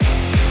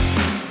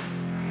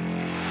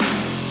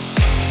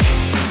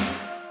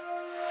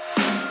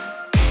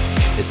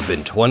It's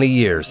been 20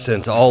 years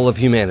since all of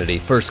humanity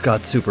first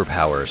got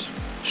superpowers.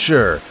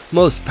 Sure,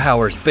 most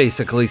powers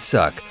basically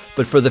suck,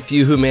 but for the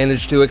few who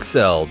manage to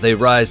excel, they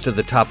rise to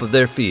the top of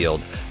their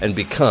field and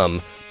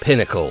become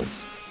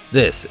Pinnacles.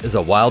 This is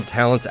a Wild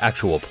Talents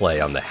actual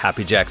play on the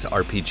Happy Jacks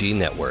RPG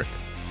Network.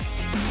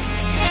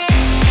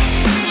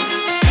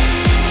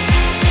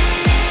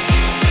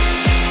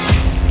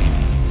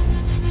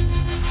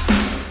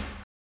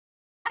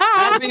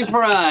 Happy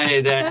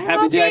Pride,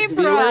 Happy Jacks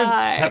viewers.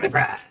 Happy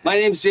Pride. My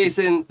name's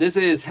Jason. This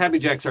is Happy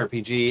Jacks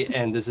RPG,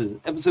 and this is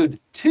episode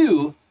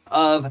 2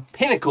 of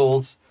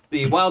Pinnacles,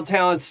 the Wild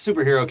Talents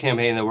superhero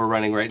campaign that we're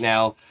running right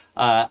now.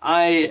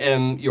 I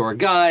am your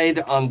guide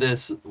on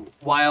this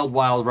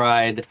wild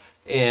ride,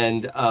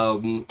 and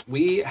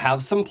we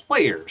have some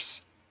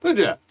players.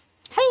 Pooja.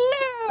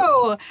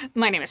 Hello!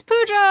 My name is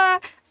Pooja.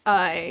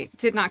 I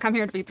did not come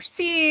here to be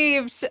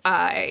perceived.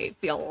 I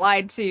feel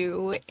lied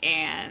to,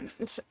 and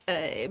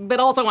but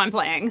also I'm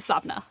playing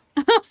Sapna,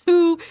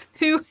 who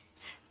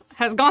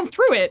has gone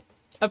through it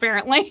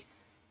apparently,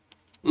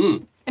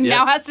 and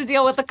now has to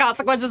deal with the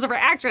consequences of her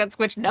actions.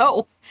 Which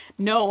no,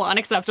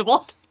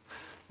 unacceptable.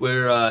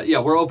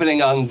 We're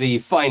opening on the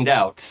find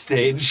out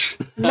stage.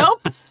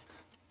 Nope.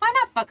 Why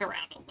not fuck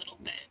around a little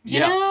bit?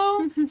 You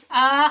know?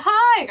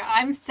 Hi,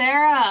 I'm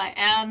Sarah,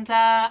 and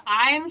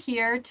I'm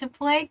here to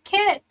play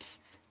Kit,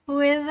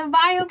 who is a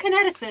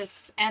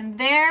biokineticist, and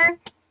they're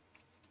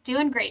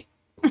doing great.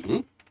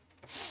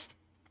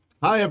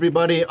 Hi,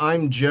 everybody.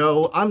 I'm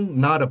Joe. I'm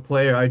not a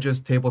player. I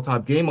just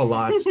tabletop game a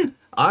lot.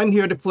 I'm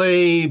here to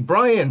play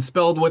Brian,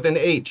 spelled with an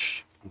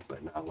H.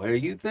 But not where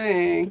you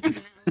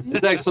think.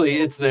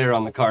 It's there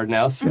on the card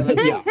now. So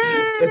Yeah,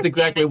 it's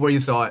exactly where you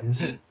saw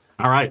it.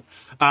 All right.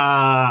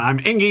 I'm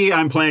Ingy.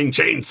 I'm playing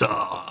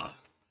Chainsaw.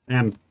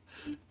 And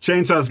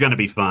Chainsaw's going to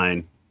be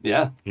fine.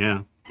 Yeah.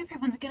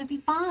 Everyone's gonna be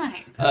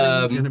fine.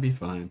 It's going to be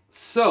fine.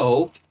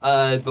 So,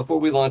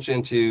 before we launch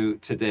into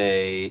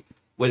today,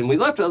 when we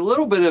left a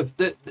little bit of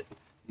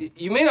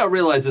you may not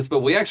realize this,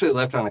 but we actually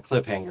left on a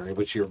cliffhanger,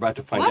 which you're about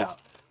to find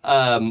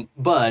out.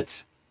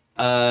 But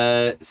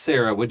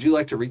Sarah, would you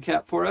like to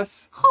recap for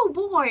us? Oh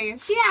boy,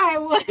 yeah, I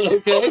would.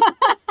 Okay.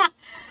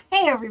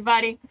 Hey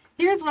everybody,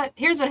 here's what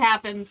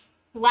happened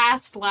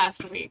last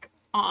week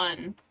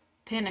on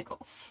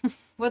Pinnacles.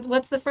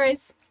 What's the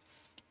phrase?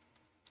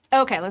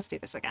 Okay, let's do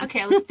this again.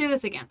 Okay, let's do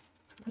this again.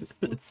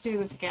 Let's do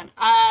this again.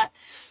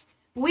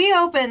 We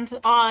opened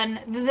on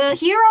the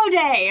Hero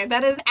Day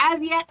that is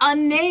as yet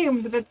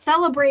unnamed, that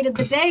celebrated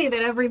the day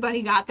that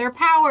everybody got their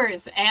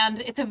powers. And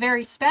it's a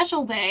very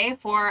special day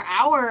for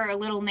our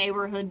little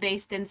neighborhood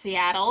based in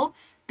Seattle,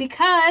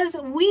 because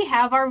we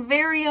have our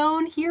very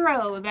own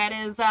hero that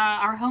is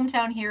our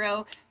hometown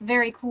hero.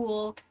 Very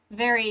cool,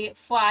 very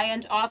fly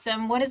and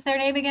awesome. What is their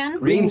name again?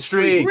 Green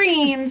Streak.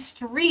 Green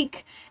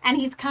Streak. And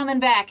he's coming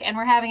back, and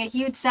we're having a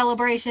huge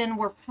celebration.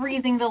 We're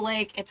freezing the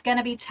lake. It's going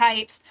to be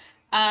tight.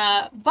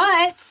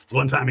 But It's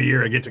one time a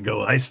year I get to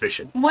go ice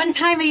fishing. one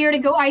time a year to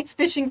go ice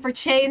fishing for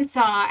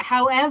Chainsaw.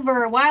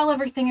 However, while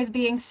everything is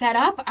being set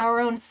up, our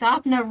own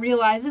Sapna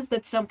realizes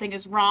that something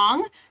is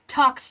wrong,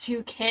 talks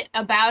to Kit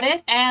about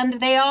it, and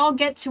they all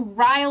get to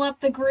rile up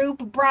the group.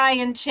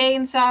 Brian,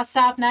 Chainsaw,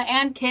 Sapna,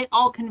 and Kit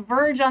all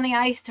converge on the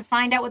ice to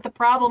find out what the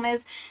problem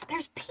is.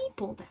 There's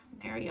people down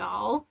there,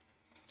 y'all.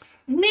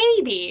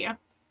 Maybe.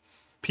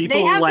 People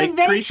They have like the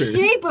vague creatures.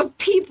 shape of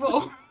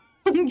people.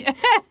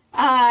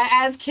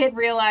 As Kit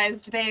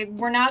realized, they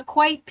were not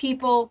quite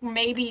people,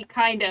 maybe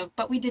kind of,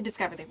 but we did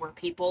discover they were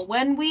people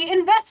when we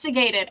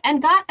investigated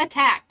and got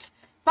attacked,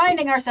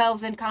 finding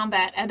ourselves in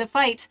combat and a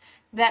fight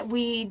that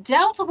we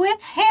dealt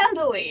with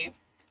handily.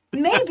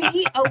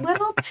 Maybe a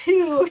little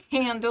too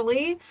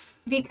handily,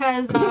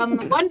 because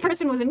one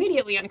person was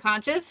immediately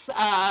unconscious,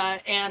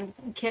 and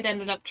Kit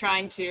ended up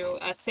trying to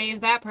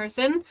save that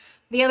person.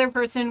 The other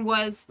person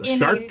was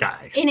in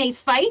a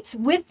fight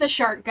with the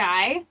shark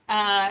guy,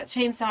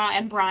 Chainsaw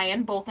and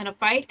Brian, both in a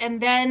fight. And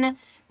then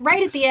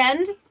right at the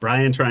end,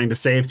 Brian trying to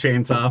save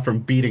Chainsaw from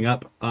beating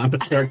up on the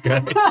shark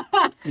guy.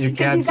 You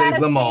can't save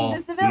them all.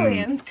 the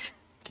civilians.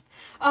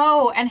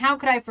 Oh, and how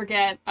could I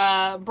forget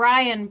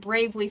Brian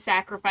bravely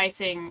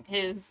sacrificing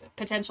his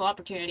potential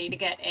opportunity to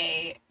get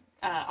a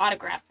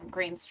autograph from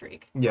Green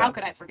Streak. Yeah. How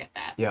could I forget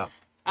that? Yeah.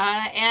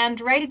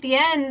 And right at the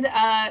end,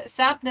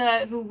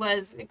 Sapna, who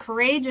was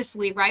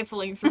courageously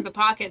rifling through the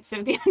pockets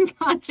of the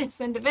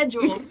unconscious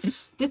individual,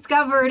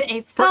 discovered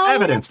a For phone.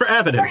 evidence. For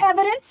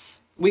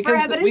evidence. We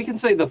can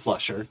say the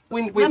flusher.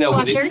 We The know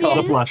what he's flusher,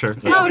 called. The flusher.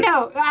 Oh,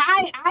 no.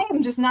 I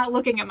am just not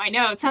looking at my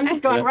notes. I'm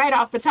just going right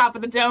off the top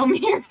of the dome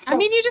here. I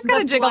mean, you just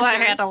gotta the jiggle that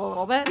flusher. handle a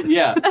little bit.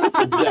 Yeah,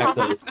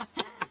 exactly.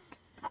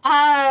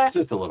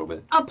 Just a little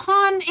bit.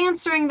 Upon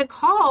answering the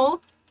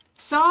call,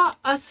 saw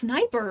a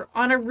sniper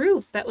on a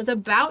roof that was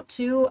about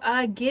to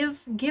give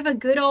a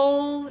good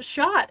old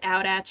shot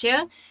out at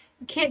you.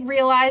 Kit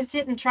realized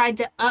it and tried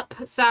to up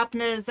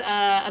Sapna's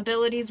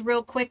abilities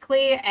real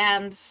quickly,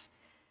 and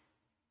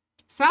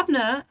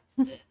Sapna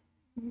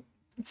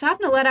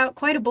let out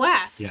quite a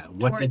blast. Yeah,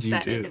 what towards did you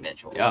that do?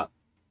 Individual. Yeah.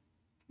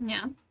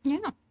 Yeah.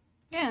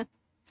 Yeah.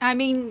 I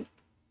mean,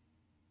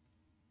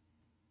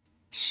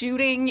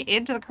 shooting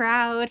into the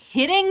crowd,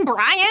 hitting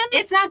Brian.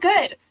 It's not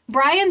good.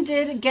 Brian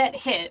did get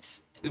hit.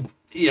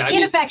 Yeah, I mean,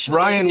 Ineffectually.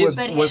 Brian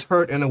but hit. was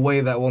hurt in a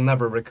way that will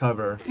never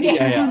recover.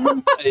 yeah.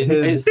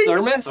 His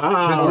thermos? His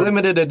Oh.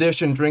 limited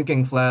edition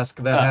drinking flask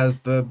that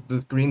has the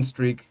green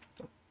streak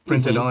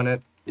printed on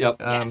it Yep.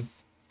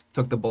 Yes.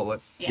 took the bullet.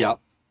 Yes. Yep.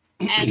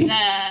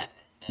 And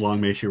Long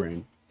may she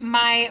reign.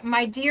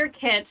 my dear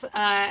Kit,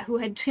 who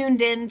had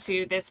tuned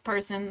into this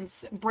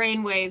person's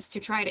brainwaves to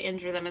try to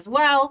injure them as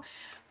well,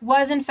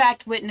 was in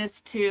fact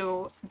witness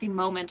to the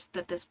moment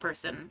that this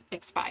person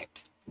expired.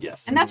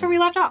 Yes. And that's where we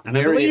left off. And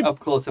I Very believe up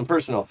close and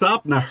personal.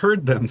 Sapna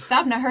heard them.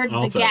 Sabna heard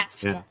Also, the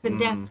gasp, yeah. the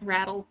death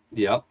rattle.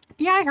 Yep.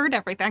 Yeah, I heard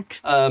everything.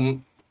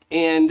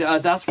 And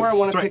that's where I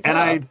want to That's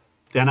right. pick up.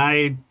 And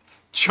I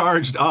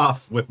charged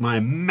off with my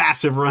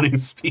massive running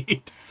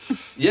speed.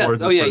 Yes.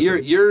 towards Oh this yeah.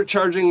 person. You're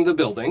charging the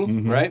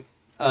building, right?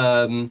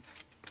 Are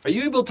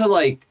you able to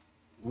like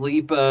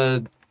leap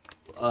Yes.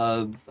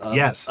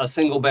 a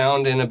single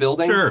bound in a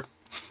building? Sure.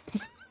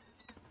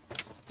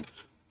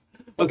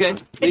 Okay.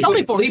 It's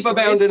only 4 leap a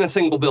bound stories. in a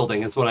single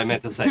building is what I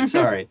meant to say.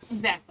 Sorry.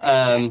 Exactly.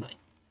 Um,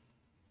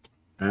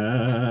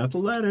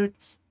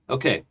 Athletics.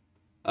 Okay.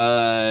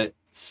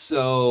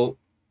 So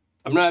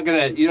I'm not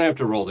gonna. You don't have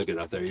to roll to get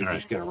up there. You're All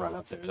just gonna run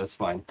up there. That's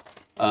fine.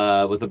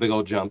 With a big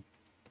old jump.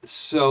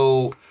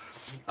 So,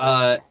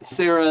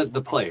 Sarah,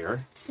 the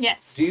player,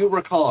 Yes. do you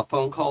recall a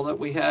phone call that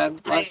we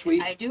had last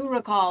week? I do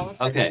recall a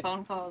certain Okay.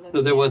 phone call. That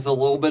So there was a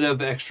little bit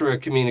of extra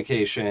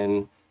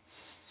communication,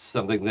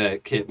 something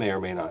that Kit may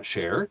or may not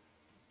share.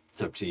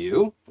 It's up to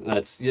you.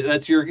 That's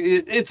your.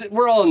 It's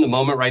we're all in the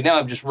moment right now.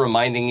 I'm just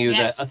reminding you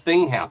Yes. that a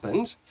thing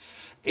happened,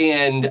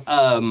 and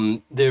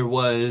there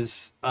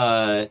was.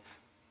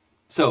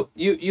 So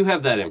you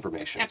have that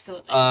information.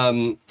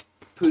 Absolutely.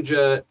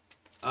 Pooja,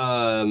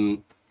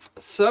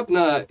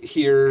 Subna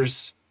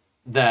hears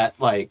that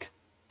like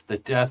the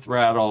death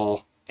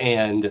rattle,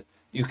 and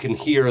you can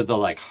hear the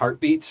like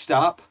heartbeat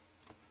stop,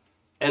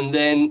 and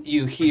then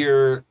you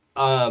hear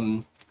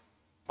a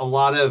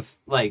lot of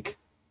like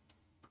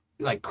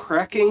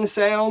cracking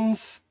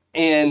sounds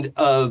and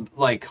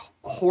like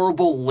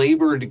horrible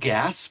labored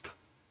gasp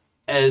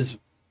as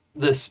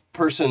this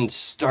person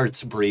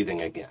starts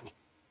breathing again.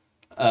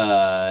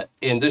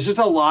 And there's just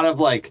a lot of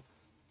like,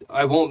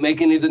 I won't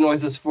make any of the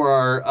noises for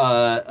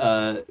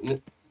our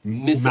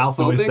Mouth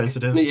noise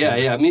sensitive.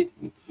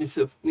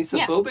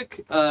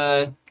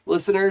 misophobic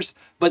listeners,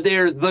 but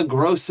they're the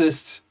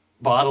grossest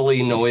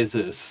bodily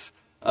noises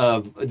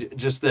of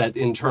just that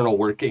internal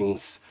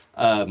workings,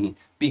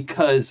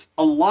 because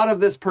a lot of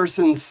this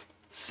person's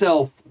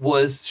self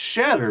was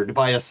shattered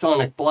by a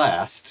sonic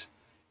blast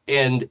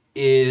and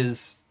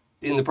is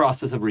in the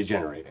process of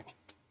regenerating.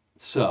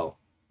 So,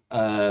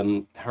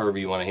 however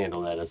you want to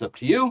handle that is up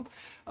to you.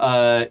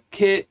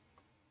 Kit,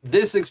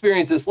 this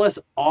experience is less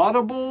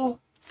audible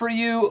for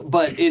you,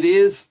 but it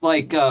is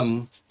like,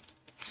 have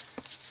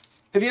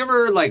you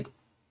ever like,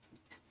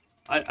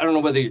 I don't know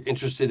whether you're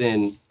interested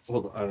in,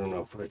 well, I don't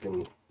know if I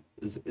can,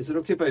 is it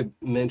okay if I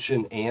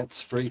mention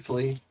ants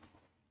briefly?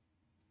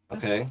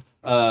 Okay.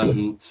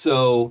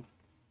 So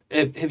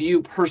have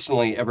you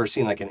personally ever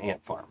seen like an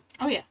ant farm?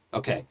 Oh yeah.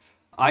 Okay.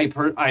 I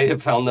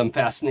have found them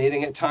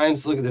fascinating at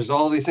times. Look, there's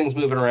all these things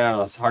moving around.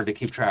 It's hard to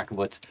keep track of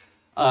what's.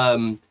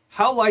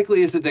 How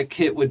likely is it that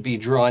Kit would be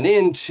drawn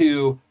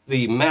into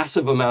the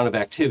massive amount of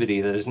activity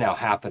that is now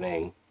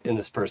happening in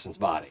this person's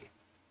body?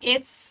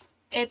 It's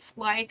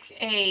like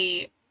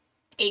a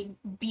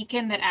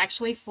beacon that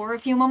actually for a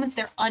few moments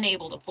they're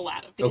unable to pull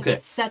out of because Okay.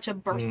 it's such a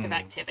burst of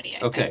activity.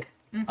 I Okay.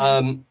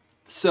 think.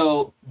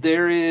 So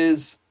there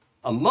is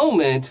a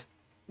moment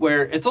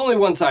where it's only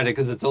one-sided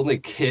because it's only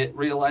Kit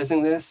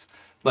realizing this,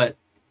 but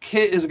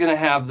Kit is going to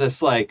have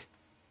this like,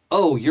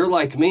 oh, you're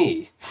like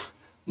me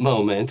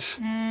moment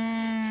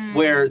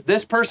where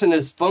this person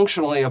is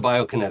functionally a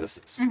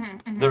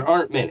biokineticist. There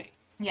aren't many.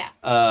 Yeah.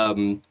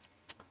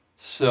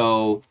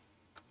 So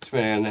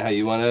depending on how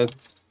you want to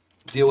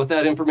deal with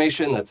that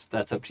information,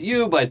 that's up to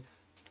you, but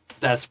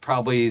that's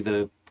probably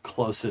the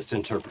closest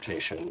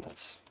interpretation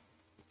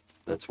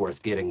that's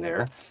worth getting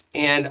there.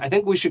 And I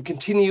think we should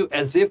continue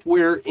as if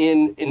we're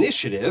in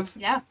initiative,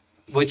 Yeah.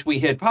 which we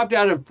had popped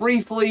out of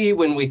briefly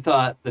when we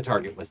thought the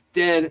target was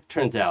dead.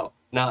 Turns out,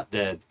 not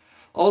dead.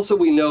 Also,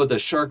 we know the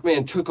shark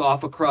man took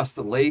off across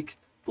the lake.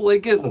 The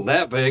lake isn't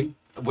that big.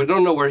 We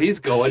don't know where he's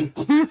going.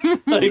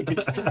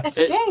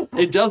 Escape.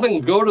 It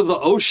doesn't go to the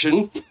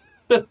ocean.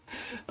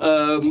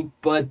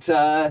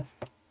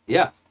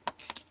 Yeah,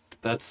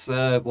 that's,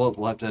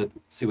 we'll have to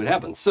see what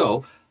happens.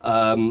 So,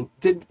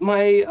 did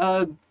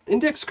my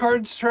index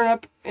cards turn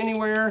up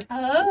anywhere?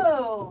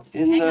 Oh.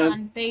 In hang the-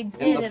 on. They did,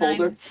 the and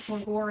folder? I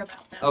forgot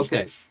about them.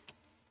 Okay.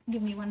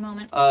 Give me one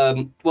moment.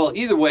 Well,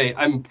 either way,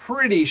 I'm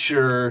pretty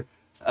sure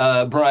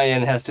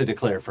Brian has to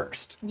declare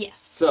first.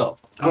 Yes. So,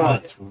 Oh,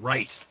 Brian, that's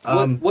right.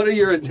 what are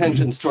your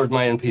intentions toward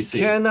my NPCs?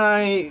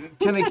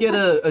 Can I get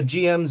a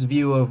GM's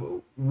view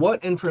of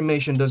what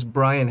information does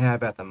Brian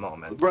have at the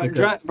moment?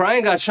 Because-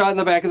 Brian got shot in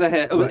the back of the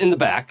head, in the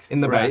back.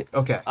 In the right?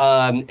 back,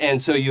 okay.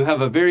 And so you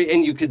have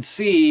and you could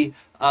see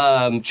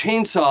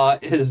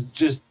Chainsaw is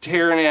just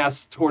tearing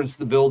ass towards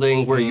the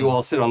building where you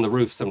all sit on the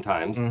roof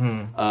sometimes.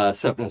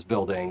 Sepna's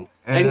building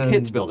and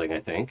Kit's building, I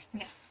think.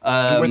 Yes.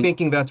 And we're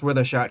thinking that's where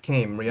the shot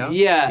came, yeah?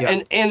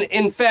 Yeah, and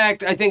in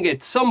fact, I think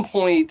at some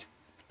point,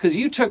 because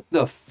you took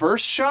the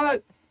first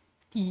shot,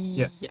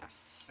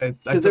 Yes. I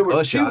because there took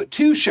were a shot.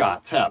 two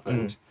shots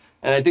happened.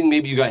 And I think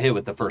maybe you got hit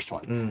with the first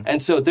one.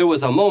 And so there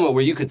was a moment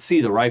where you could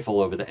see the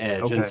rifle over the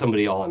edge and Okay.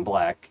 somebody all in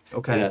black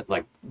Okay. in a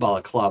like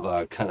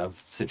balaclava kind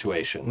of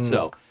situation.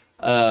 So,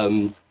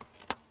 and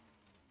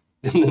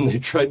then they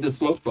tried to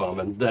smoke bomb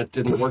and that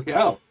didn't work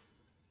out.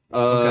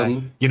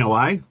 Okay. You know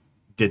why?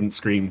 Didn't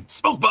scream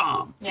smoke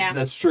bomb. Yeah.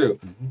 That's true.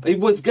 He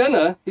was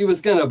gonna,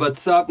 but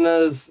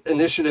Sapna's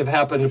initiative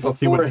happened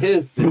before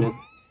his did.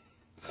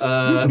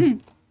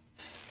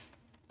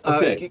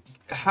 Okay.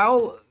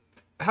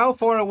 How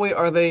far away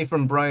are they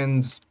from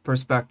Brian's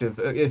perspective?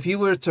 If he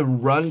were to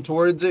run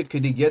towards it,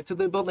 could he get to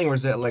the building, or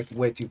is that like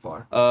way too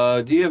far?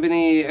 Do you have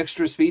any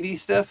extra speedy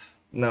stuff?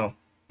 No.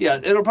 Yeah,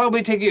 it'll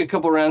probably take you a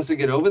couple rounds to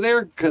get over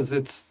there because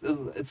it's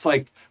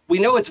like we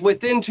know it's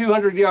within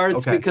 200 yards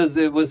Okay. because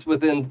it was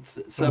within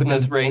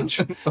Sapna's range.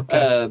 So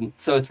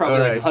it's probably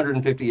All like right.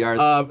 150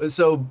 yards.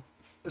 So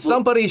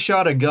somebody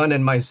shot a gun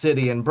in my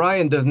city, and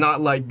Brian does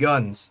not like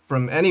guns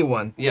from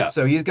anyone. Yeah.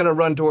 So he's gonna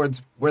run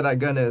towards where that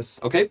gun is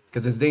Okay.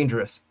 because it's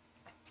dangerous.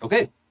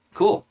 Okay.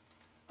 Cool.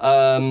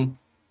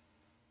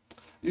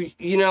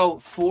 You know,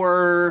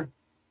 for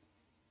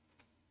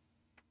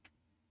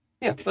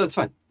yeah, that's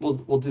fine.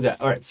 We'll do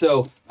that. All right.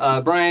 So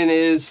Brian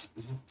is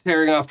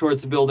tearing off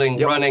towards the building,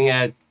 Yep. running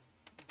at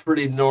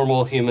pretty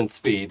normal human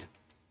speed.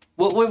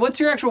 What's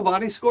your actual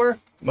body score?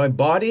 My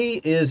body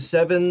is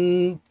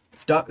 7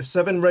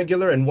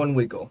 regular and 1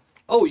 wiggle.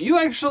 Oh, you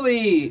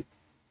actually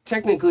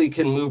technically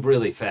can move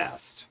really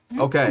fast.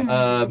 Okay.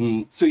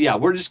 So yeah,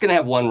 we're just gonna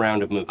have one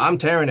round of movement. I'm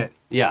tearing it.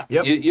 Yeah.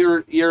 Yep.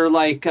 You're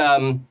like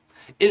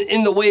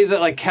in the way that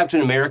like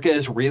Captain America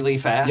is really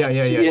fast. Yeah.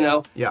 You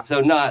know. Yeah.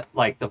 So not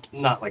like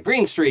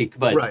Green Streak,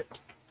 but Right.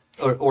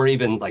 or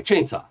even like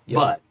Chainsaw, Yeah.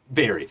 but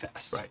very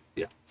fast. Right.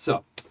 Yeah.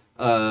 So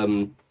let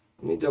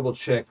me double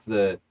check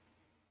the.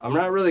 I'm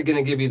not really going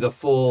to give you the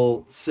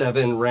full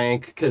 7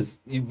 rank because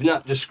you've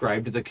not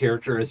described the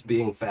character as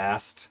being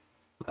fast.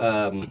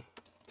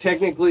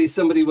 Technically,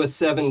 somebody with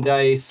 7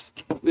 dice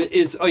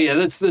is... Oh, yeah,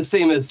 that's the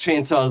same as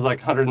Chainsaw's like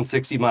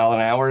 160 mile an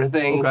hour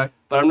thing. Okay.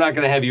 But I'm not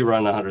going to have you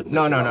run 160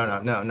 No.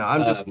 miles an hour.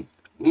 I'm just.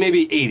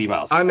 Maybe 80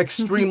 miles. I'm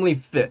extremely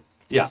fit.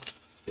 Yeah.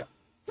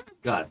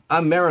 Got it.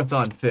 I'm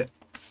marathon fit.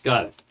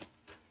 Got it.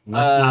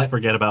 Let's not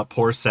forget about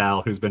poor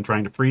Sal, who's been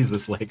trying to freeze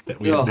this lake that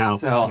we have now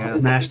Sal,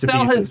 smashed to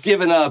Sal has pieces.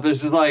 given up. It's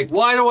just like,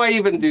 why do I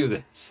even do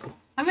this?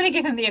 I'm gonna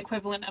give him the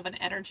equivalent of an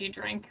energy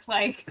drink,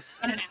 like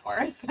in an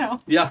hour. So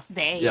Yeah.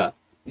 They. Yeah.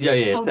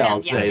 Oh, them,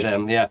 Sal's yeah. they,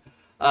 them, yeah.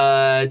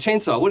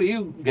 Chainsaw, what are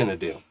you gonna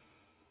do?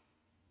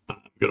 I'm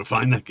gonna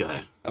find that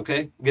guy.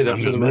 Okay, get up I'm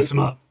to gonna the mess roof. him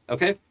up.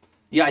 Okay.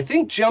 Yeah, I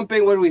think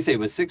jumping, what do we say,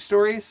 was 6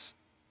 stories?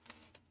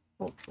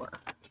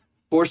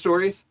 4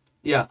 stories?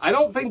 Yeah, I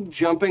don't think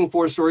jumping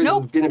 4 stories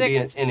Nope, is gonna be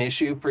 6. an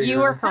issue for You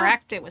your... were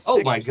correct. It was. Oh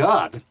 6. my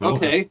god.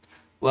 Okay.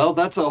 Well,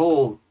 that's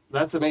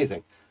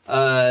amazing.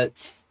 I'm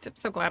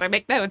so glad I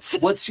make notes.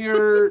 What's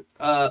your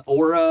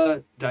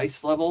aura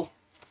dice level?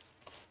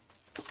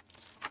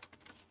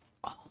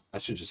 I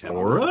should just have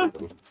Aura?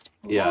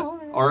 Yeah.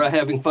 Aura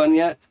having fun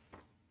yet?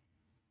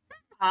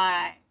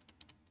 hi,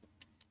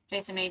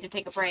 Jason, we need to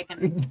take a break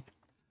and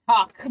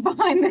talk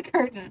behind the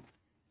curtain.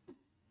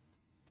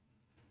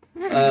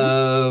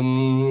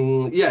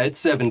 Yeah, it's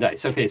 7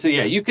 dice. Okay, so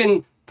yeah, you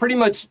can pretty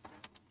much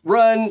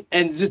run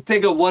and just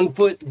take a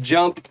 1-foot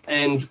jump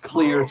and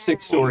clear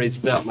 6 stories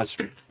without much.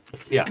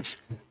 Yeah.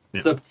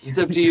 It's up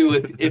to you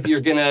if you're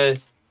gonna,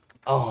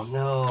 oh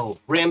no,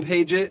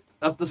 rampage it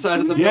up the side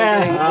of the building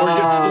Yeah. or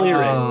just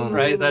clear it,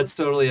 right? That's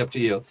totally up to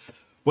you.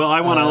 Well, I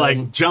want to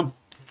like jump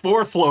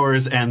 4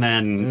 floors and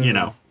then, you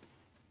know,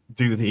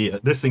 do the...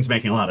 this thing's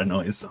making a lot of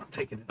noise, so I'm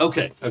taking it.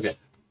 Okay.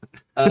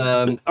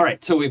 All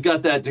right, so we've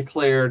got that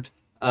declared.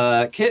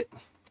 Kit?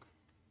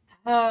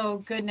 Oh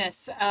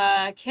goodness,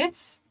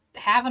 Kit's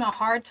having a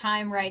hard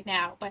time right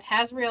now, but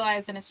has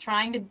realized and is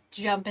trying to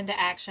jump into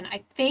action.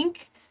 I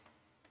think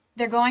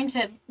they're going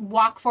to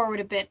walk forward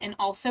a bit and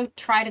also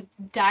try to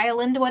dial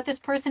into what this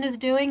person is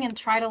doing and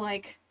try to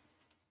like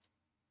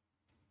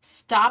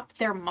stop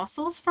their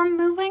muscles from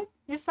moving,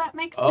 if that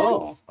makes sense.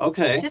 Oh,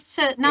 okay. Just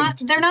to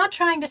they're not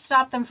trying to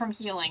stop them from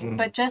healing,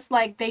 but just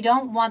like they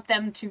don't want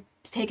them to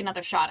take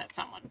another shot at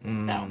someone.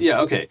 So Yeah,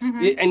 okay.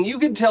 And you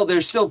can tell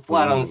they're still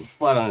flat on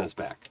his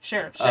back.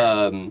 sure.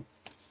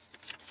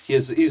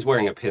 He's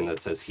wearing a pin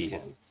that says he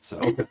him.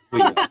 So we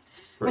know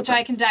for a Which fact.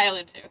 I can dial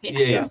into.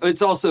 Yes. Yeah.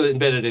 It's also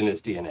embedded in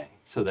his DNA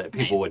so that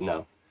people Nice. would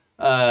know.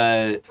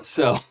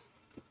 So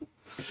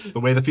It's the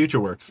way the future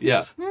works.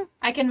 yeah,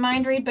 I can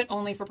mind read, but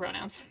only for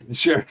pronouns.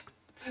 sure.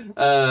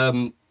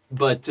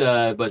 But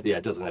yeah,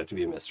 it doesn't have to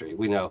be a mystery.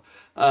 We know.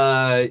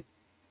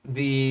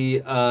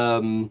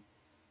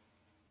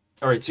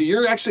 All right, so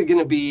you're actually going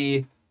to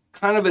be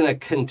kind of in a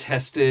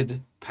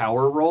contested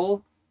power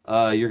roll.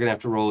 You're gonna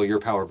have to roll your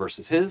power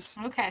versus his.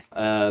 Okay.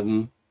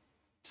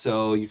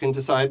 So you can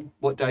decide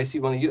what dice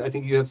you want to use. I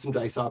think you have some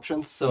dice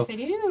options. So Yes, I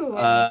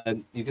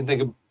do. you can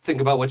think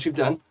about what you've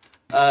done.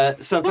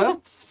 Sabna,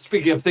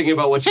 speaking of thinking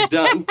about what you've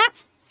done,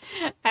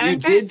 you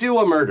did do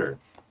a murder.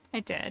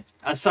 I did.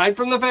 Aside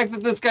from the fact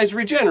that this guy's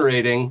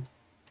regenerating,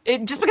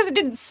 Just because it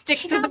didn't stick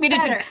doesn't mean it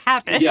didn't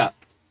happen. yeah,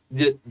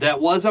 that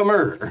was a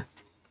murder.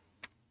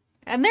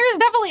 And there's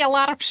definitely a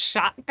lot of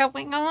shot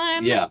going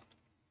on. Yeah.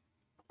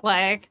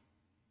 Like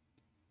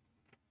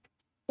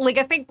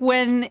I think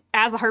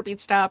as the heartbeat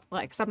stopped,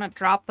 like someone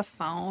dropped the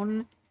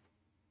phone,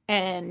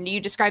 and you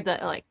described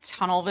that like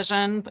tunnel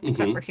vision, but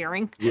except for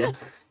hearing.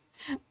 Yes.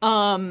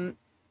 And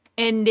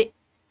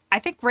I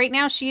think right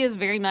now she is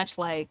very much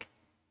like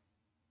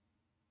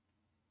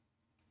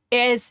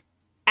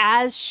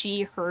as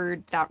she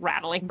heard that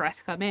rattling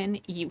breath come in,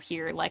 you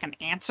hear like an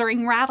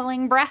answering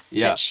rattling breath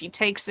that she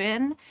takes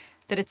in.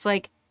 That it's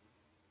like,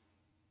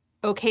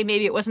 okay,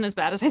 maybe it wasn't as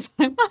bad as I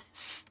thought it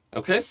was.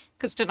 Okay.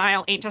 Because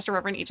denial ain't just a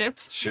river in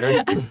Egypt.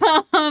 Sure.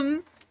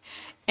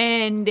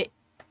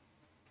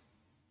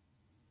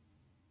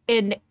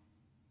 And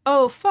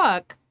oh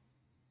fuck,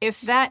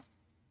 if that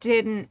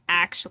didn't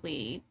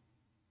actually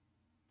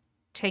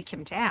take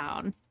him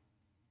down,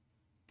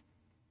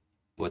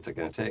 What's it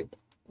gonna take?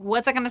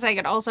 what's it gonna take?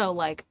 And also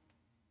like,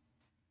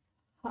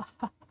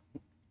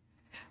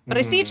 but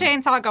I see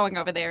Chainsaw going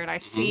over there, and I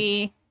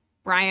see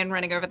Ryan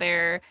running over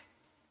there.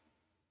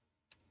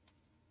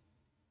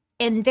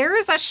 And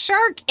there's a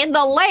shark in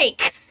the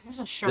lake. There's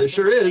a shark There in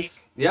sure the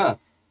is. Yeah.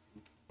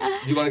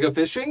 You want to go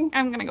fishing?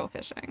 I'm gonna go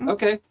fishing.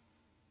 Okay.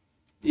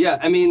 Yeah,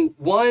 I mean,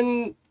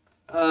 one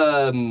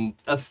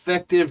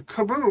effective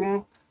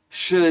kaboom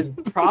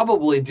should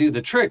probably do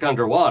the trick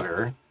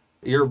underwater.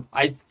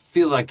 I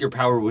feel like your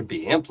power would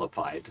be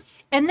amplified.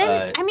 And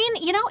then, I mean,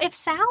 if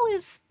Sal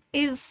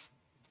is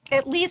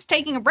at least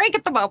taking a break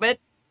at the moment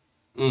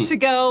to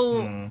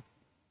go,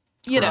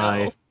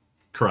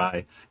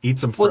 Cry. Eat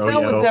some Well,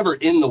 Sal was froyo. never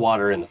in the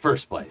water in the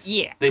first place.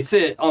 Yeah. They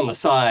sit on the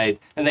side,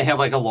 and they have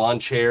like a lawn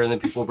chair, and then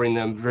people bring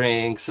them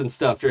drinks and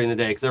stuff during the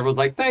day, because everyone's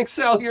like, thanks,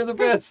 Sal, you're the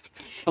best.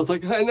 So I was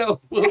like, I know,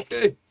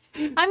 okay.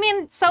 I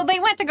mean, so they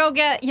went to go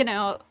get,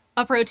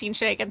 a protein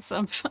shake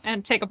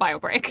and take a bio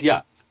break.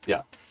 Yeah,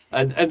 yeah.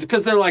 And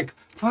because they're like,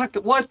 fuck,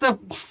 what the...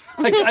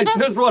 Like, I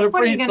just want to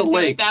What are you freeze gonna the do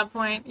lake. at that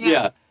point?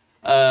 Yeah.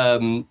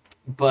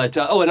 But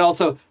and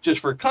also, just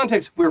for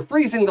context, we're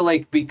freezing the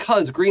lake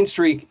because Green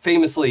Streak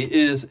famously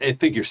is a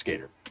figure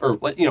skater, or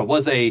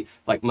was a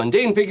like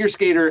mundane figure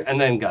skater, and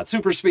then got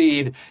super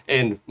speed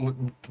and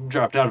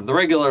dropped out of the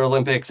regular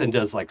Olympics and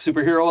does like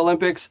superhero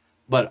Olympics,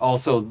 but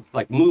also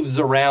like moves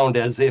around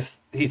as if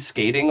he's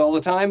skating all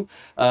the time.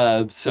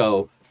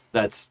 So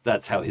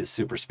that's how his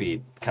super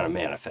speed kind of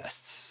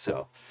manifests.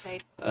 So,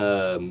 Right.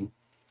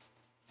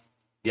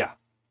 yeah,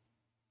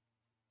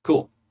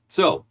 cool.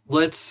 So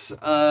let's,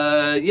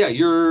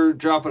 you're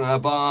dropping a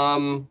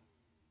bomb.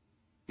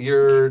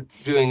 You're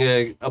doing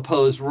a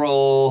opposed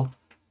roll.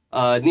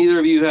 Neither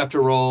of you have to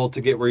roll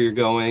to get where you're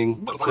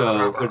going.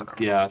 So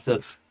yeah,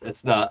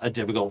 that's not a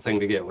difficult thing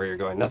to get where you're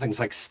going. Nothing's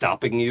like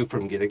stopping you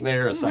from getting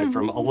there aside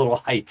from a little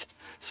height.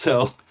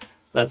 So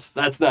that's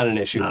not an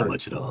issue Not for,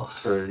 much at all.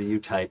 for you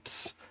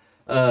types.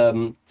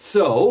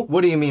 So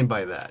What do you mean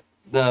by that?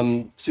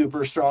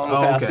 super strong,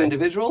 Oh, fast okay.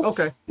 individuals.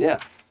 Okay. Yeah,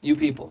 you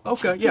people.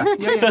 Okay,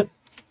 yeah.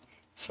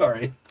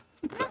 Sorry.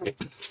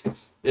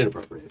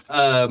 Inappropriate.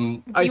 I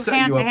You set you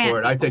up hand-to-hand for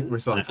it. I take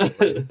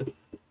responsibility.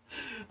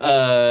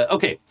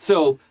 Okay,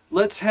 so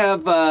let's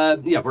have, we're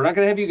not going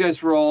to have you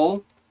guys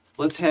roll.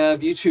 Let's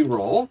have you two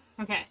roll.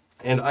 Okay.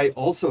 And I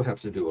also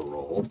have to do a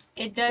roll.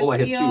 It does Oh, I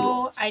have two feel.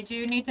 rolls. I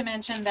do need to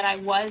mention that I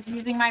was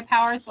using my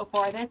powers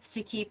before this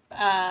to keep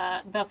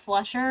the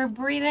flusher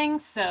breathing,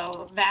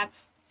 so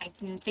that's I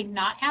think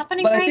not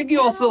happening. But right I think you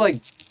now. also, like,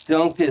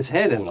 dunked his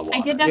head in the water. I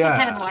did dunk his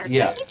head in the water. so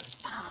Yeah. he's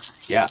fine.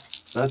 Yeah,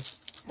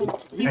 that's...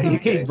 And you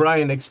gave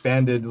Brian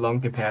expanded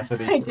lung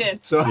capacity. I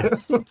did. So,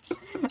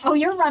 Oh,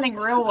 you're running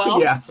real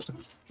well. yeah.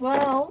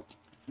 Well,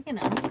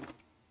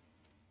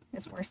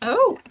 it's worse.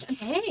 Oh,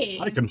 hey.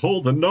 I can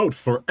hold a note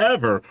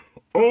forever.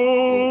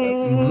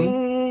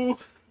 Oh,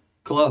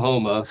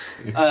 Oklahoma.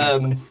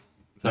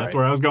 that's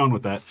where I was going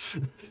with that.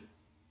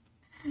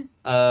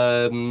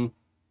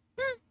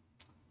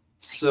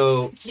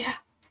 So, Yeah.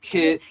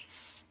 Kit,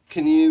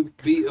 can you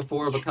beat a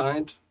 4 of a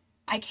kind?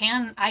 I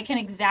can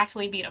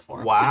exactly beat a 4.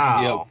 You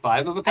Wow. have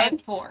 5 of a I have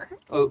kind? 4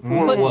 Oh,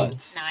 4 But-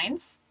 whats?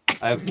 9s.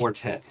 I have 4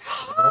 10s.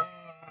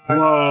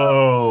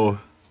 Whoa.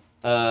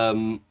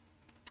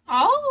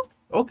 Oh,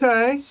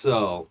 Okay.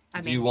 So,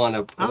 I do you mean, want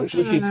to push?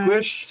 Squishy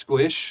squish.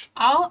 Squish?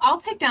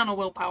 I'll take down a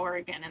willpower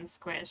again and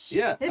squish.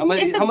 Yeah. It's, How much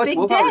it's a big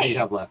willpower do day. you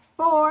have left?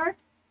 4.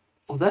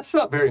 Well, that's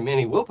not very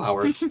many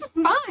willpowers.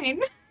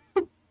 Fine.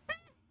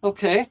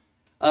 Okay.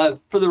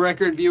 For the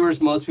record, viewers,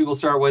 most people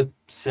start with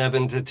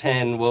 7 to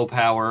 10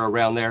 willpower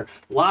around there.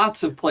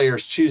 Lots of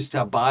players choose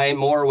to buy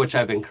more, which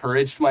I've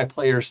encouraged my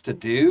players to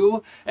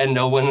do, and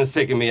no one has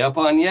taken me up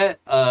on yet.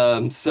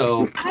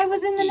 So I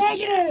was in the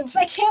negatives.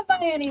 I can't buy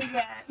any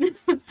yet.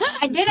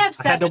 I did have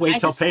 7. had to wait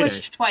till just payday.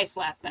 squished twice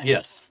last night.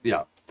 yes,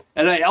 yeah.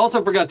 And I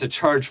also forgot to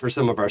charge for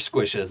some of our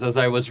squishes as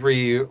I was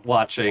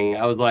re-watching.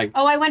 I was like,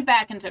 Oh, I went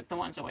back and took the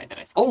ones away that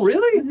I squished. "Oh,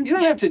 really? You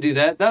don't have to do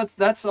that.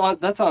 That's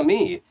on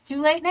me." It's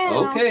too late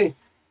now. Okay.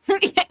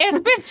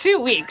 It's been 2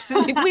 weeks.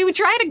 If we would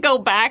try to go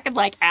back and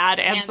like add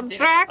and Can't do it.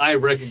 subtract, I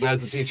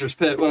recognize the teacher's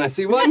pit when I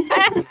see one.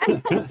 I've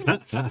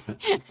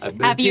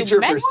been a Have you teacher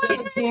met for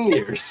one? 17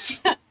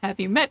 years. have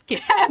you met Kit?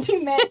 Have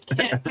you met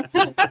Kit?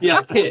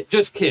 Yeah, Kit,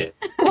 just Kit.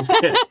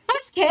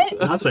 Just Kit.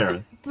 Not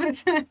Sarah.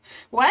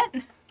 What?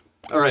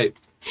 All right.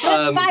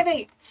 So that's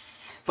 5/8.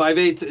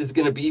 5/8 is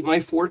going to beat my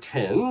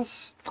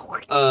 4/10s.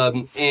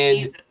 And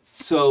Jesus.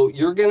 so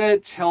you're going to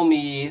tell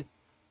me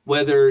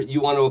whether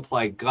you want to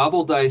apply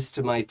gobble dice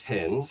to my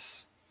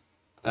 10s,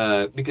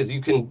 because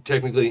you can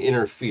technically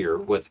interfere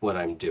with what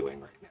I'm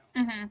doing right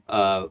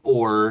now.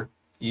 Or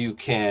you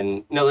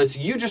can... Now,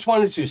 you just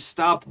wanted to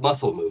stop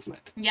muscle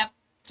movement. Yep.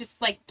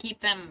 Just like keep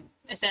them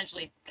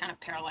essentially kind of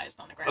paralyzed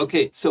on the ground.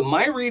 Okay, so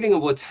my reading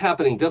of what's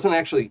happening doesn't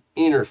actually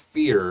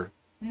interfere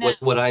No.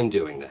 with what I'm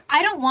doing then.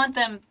 I don't want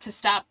them to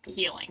stop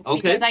healing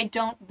Okay. because I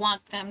don't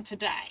want them to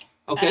die.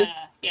 Okay.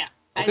 Yeah.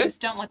 Okay. I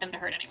just don't want them to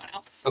hurt anyone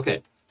else. Okay,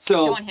 I so...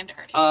 don't want him to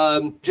hurt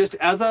anyone. Just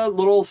as a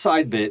little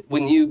side bit,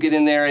 when you get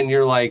in there and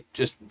you're like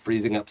just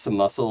freezing up some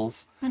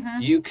muscles,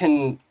 you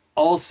can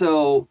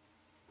also,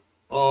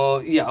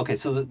 okay,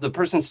 so the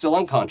person's still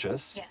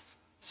unconscious. Yes.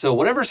 So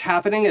whatever's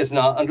happening is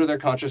not under their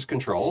conscious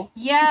control.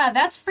 Yeah,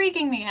 that's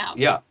freaking me out.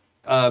 Yeah,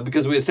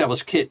 because we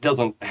established Kit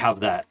doesn't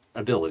have that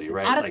ability,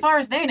 right? Not as far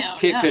as they know.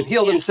 Kit no. could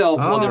heal Yeah. themselves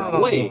while they're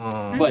awake,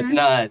 but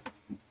not...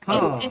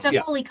 It's a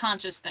Yeah. fully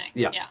conscious thing.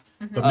 Yeah.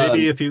 But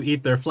maybe if you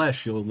eat their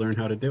flesh, you'll learn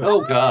how to do it.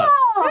 Oh, God.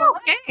 Oh,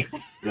 okay.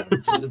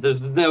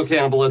 There's no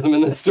cannibalism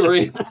in this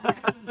story.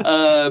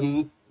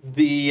 The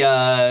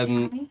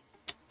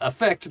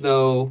effect,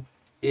 though,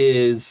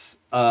 is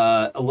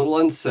a little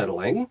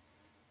unsettling.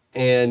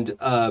 And,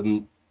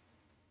 I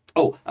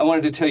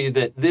wanted to tell you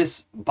that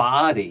this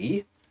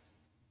body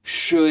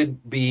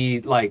should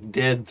be, like,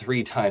 dead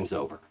 3 times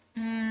over,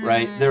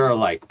 right? There are,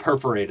 like,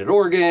 perforated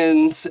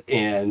organs,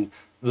 and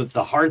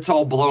the heart's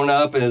all blown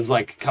up and is,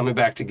 like, coming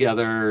back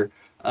together.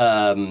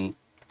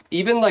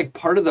 Even, like,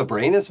 part of the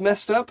brain is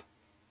messed up.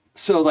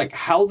 So, like,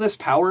 how this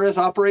power is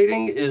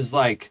operating is,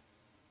 like,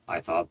 I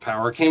thought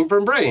power came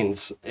from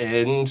brains.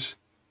 And,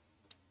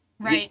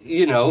 Right.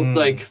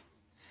 like...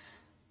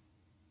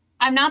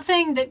 I'm not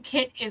saying that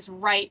Kit is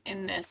right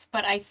in this,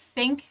 but I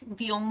think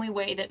the only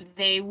way that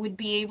they would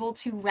be able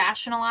to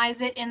rationalize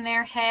it in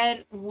their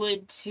head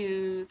would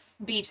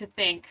be to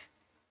think,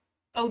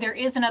 oh, there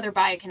is another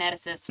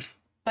biokineticist,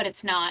 but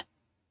it's not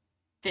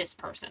this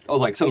person. Oh,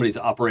 like somebody's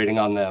operating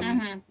on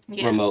them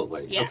Yeah.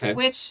 remotely. Yeah, Okay.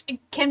 which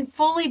can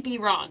fully be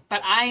wrong,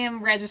 but I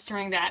am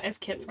registering that as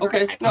Kit's correct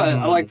Okay. No,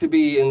 hypothesis. I like to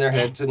be in their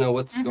head to know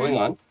what's going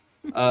on.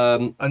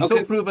 Until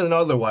okay. proven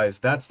otherwise,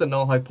 that's the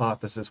null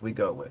hypothesis we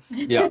go with.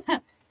 Yeah.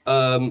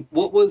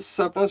 What was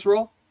Sapna's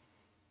roll?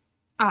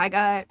 I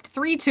got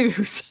 3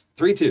 2s.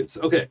 3 2s.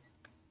 Okay.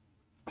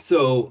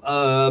 So,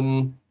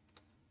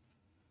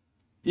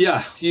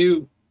 yeah,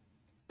 you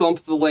bump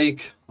the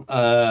lake.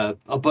 A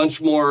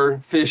bunch more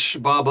fish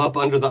bob up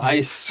under the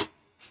ice.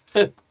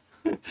 We're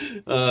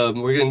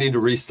gonna need to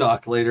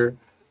restock later.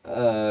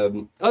 A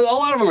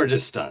lot of them are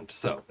just stunned,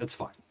 so it's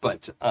fine.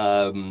 But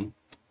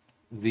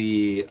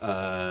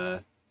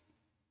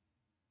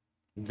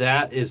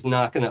that is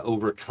not going to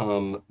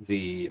overcome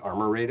the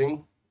armor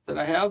rating that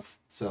I have.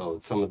 So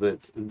some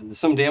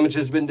damage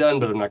has been done,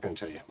 but I'm not going to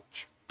tell you how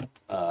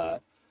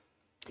much.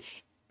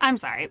 I'm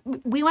sorry.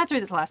 We went through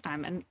this last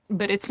time,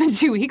 but it's been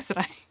 2 weeks that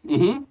I...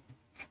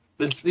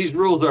 These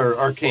rules are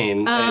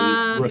arcane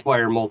and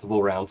require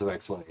multiple rounds of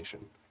explanation.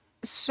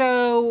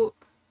 So,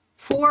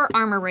 for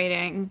armor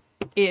rating,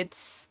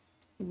 it's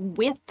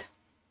width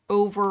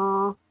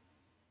over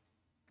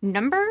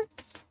number?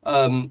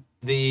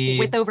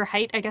 Width over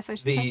height, I guess I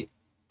should say. The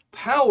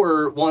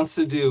power wants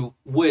to do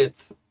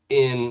width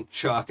in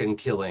shock and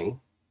killing,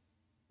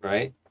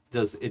 right?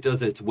 It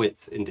does its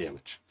width in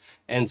damage.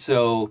 And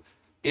so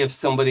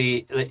if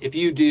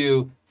you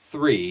do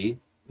 3,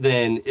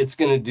 then it's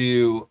going to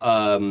do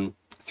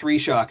 3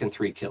 shock and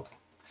 3 killing.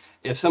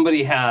 If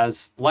somebody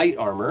has light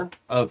armor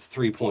of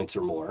 3 points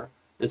or more,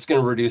 it's going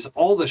to reduce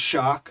all the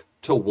shock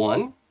to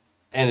 1,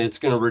 and it's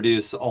going to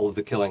reduce all of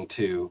the killing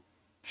to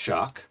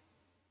shock,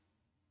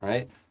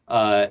 right?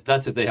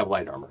 That's if they have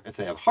light armor. If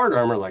they have hard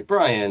armor like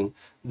Brian,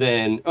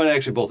 then... Oh,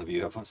 actually, both of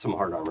you have some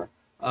hard armor.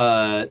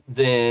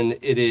 Then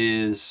it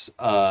is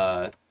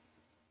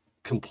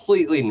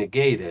completely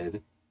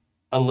negated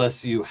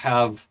unless you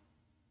have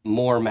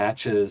more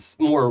matches,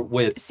 more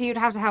with... So you'd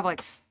have to have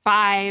like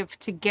 5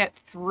 to get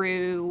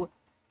through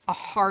a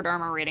hard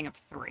armor rating of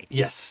 3.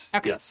 Yes,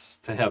 Okay. yes,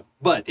 to have...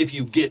 But if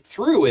you get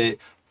through it,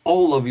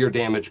 all of your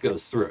damage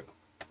goes through,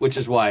 which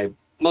is why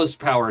most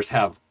powers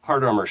have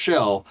hard armor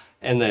shell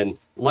and then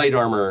light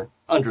armor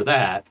under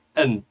that,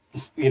 and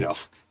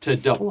to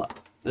double up.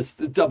 This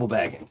double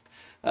bagging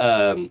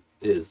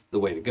is the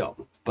way to go.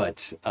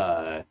 But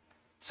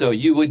so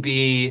you would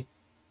be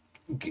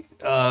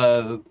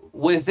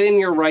within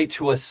your right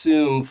to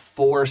assume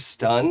 4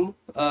 stun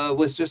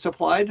was just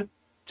applied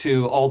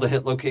to all the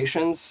hit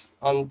locations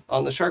on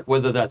the shark.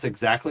 Whether that's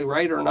exactly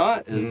right or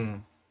not is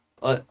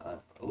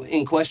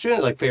in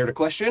question, like fair to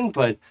question.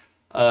 But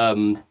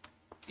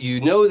you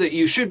know that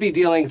you should be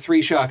dealing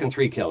 3 shock and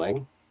 3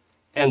 killing,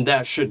 and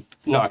that should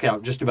knock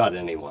out just about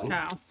anyone.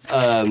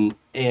 No.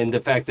 And the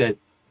fact that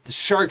the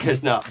shark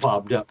has not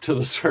bobbed up to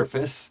the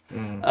surface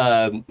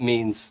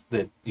means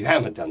that you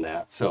haven't done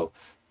that. So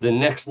the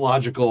next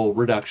logical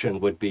reduction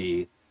would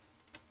be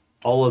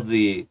all of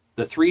the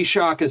 3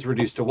 shock is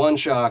reduced to 1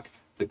 shock,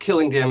 the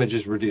killing damage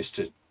is reduced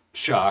to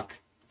shock,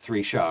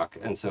 3 shock,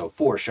 and so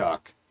 4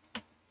 shock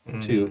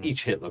to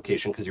each hit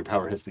location because your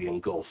power has the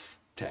engulf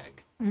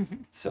tag.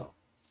 So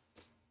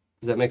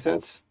does that make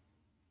sense?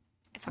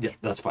 It's okay. Yeah,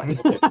 that's fine.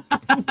 Okay.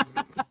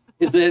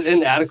 Is it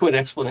an adequate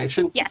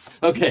explanation? Yes.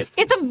 Okay.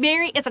 It's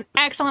an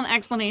excellent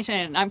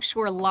explanation. I'm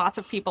sure lots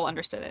of people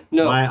understood it.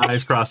 No. My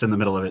eyes crossed in the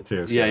middle of it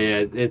too. So. Yeah,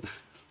 it's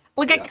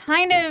Like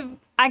yeah.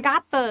 I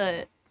got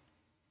the.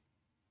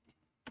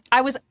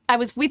 I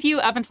was with you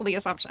up until the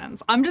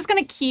assumptions. I'm just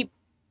gonna keep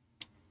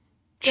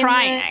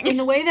trying. In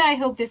the way that I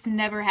hope this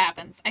never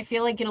happens, I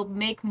feel like it'll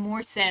make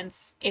more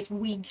sense if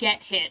we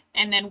get hit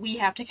and then we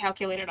have to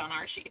calculate it on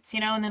our sheets,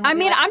 And then I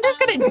mean, I'm just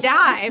gonna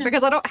die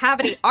because I don't have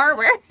any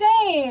armor.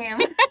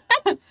 same.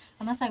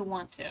 Unless I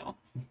want to.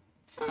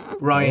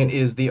 Ryan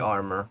is the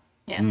armor.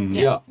 Yes,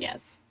 Yeah.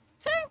 yes.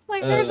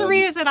 Like, there's a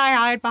reason I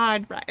hide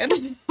behind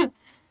Brian.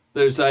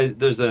 There's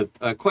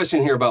a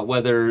question here about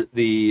whether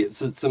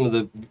some of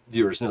the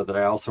viewers know that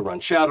I also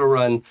run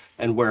Shadowrun,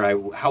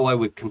 and how I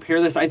would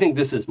compare this. I think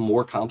this is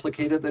more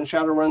complicated than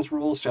Shadowrun's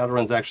rules.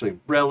 Shadowrun's actually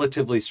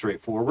relatively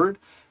straightforward.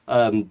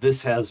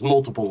 This has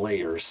multiple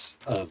layers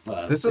of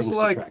This things is to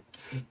like track.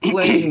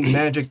 playing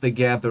Magic the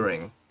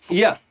Gathering.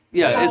 Yeah,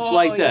 it's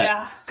like that.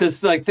 Yeah.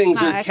 Because like things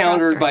are Nice,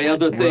 countered by Oscar.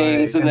 other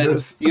things, Right, and and then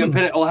there's- you have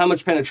how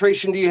much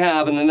penetration do you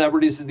have, and then that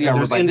reduces the armor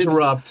There's by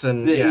interrupts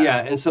and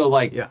and so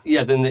like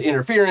then the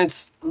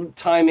interference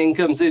timing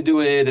comes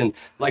into it, and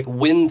like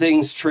when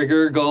things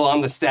trigger go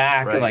on the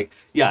stack, and Right. like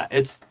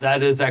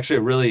that is actually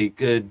a really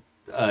good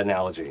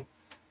analogy.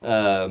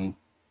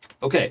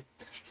 Okay,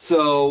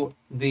 so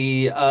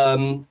the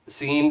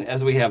scene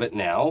as we have it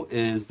now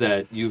is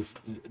that you've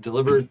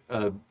delivered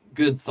a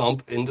good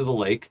thump into the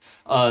lake.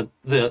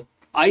 The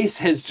ice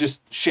has just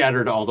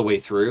shattered all the way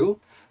through,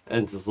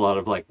 and there's a lot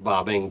of like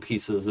bobbing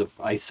pieces of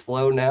ice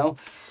flow now.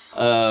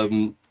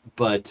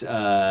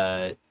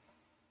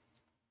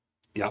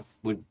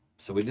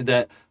 So we did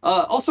that.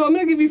 Also, I'm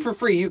gonna give you for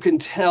free. You can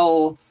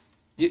tell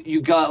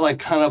you got like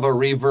kind of a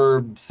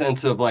reverb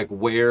sense of like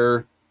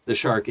where the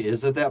shark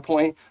is at that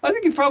point. I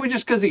think he probably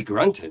just because he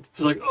grunted. It's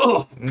like,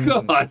 oh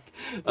god,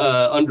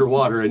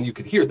 underwater, and you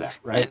could hear that,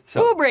 right?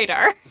 So Boom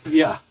radar.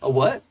 yeah, a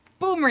what?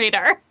 Boom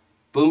radar.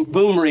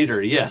 Boom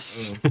reader,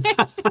 yes.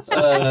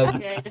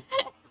 Good.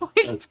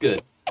 That's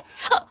good.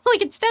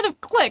 Like, instead of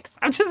clicks,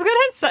 I'm just gonna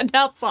send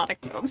out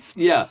sonic booms.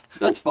 Yeah,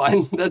 that's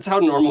fine. That's how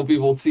normal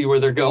people see where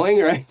they're going,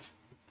 right?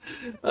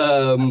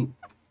 So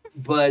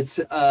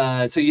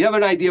you have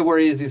an idea where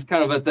he is. He's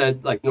kind of at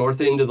that like north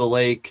end of the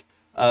lake,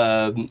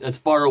 as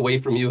far away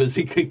from you as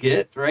he could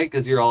get, right?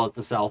 Because you're all at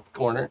the south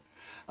corner.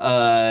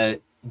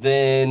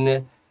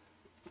 Then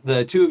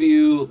the two of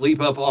you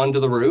leap up onto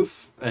the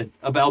roof at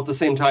about the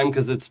same time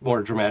because it's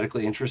more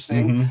dramatically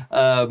interesting.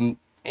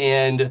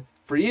 And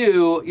for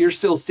you, you're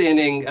still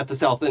standing at the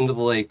south end of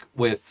the lake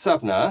with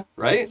Sapna,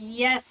 right?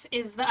 Yes,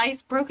 is the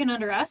ice broken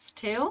under us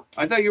too?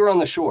 I thought you were on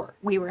the shore.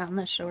 We were on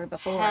the shore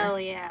before. Hell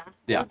yeah.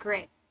 Yeah. Oh,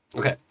 great.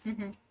 Okay.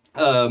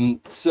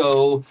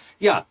 So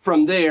yeah,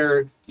 from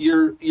there,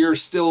 you're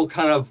still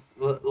kind of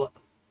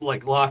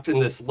like locked in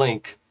this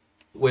link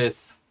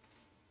with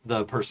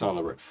the person on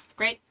the roof.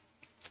 Great.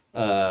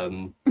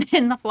 And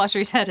the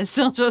flusher's head is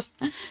still just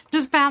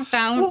passed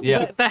out.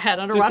 Yeah. The head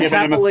underwater.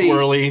 Giving him a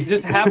twirly.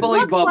 Just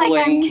happily Looks bubbling.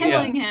 like I'm yeah.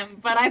 killing him,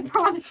 but I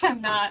promise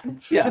I'm not.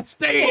 Yeah. Just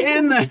stay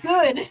in there.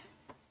 Good.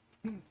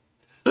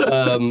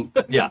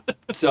 Yeah.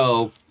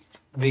 So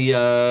the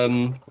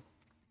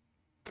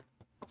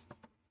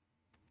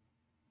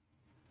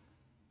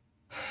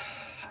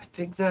I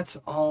think that's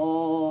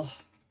all.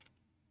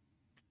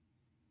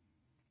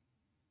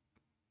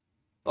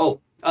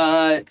 Oh,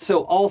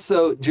 so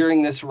also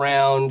during this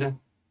round,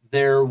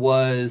 there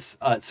was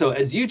so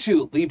as you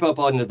two leap up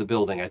onto the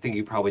building, I think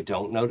you probably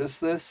don't notice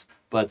this,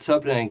 but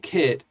Supna and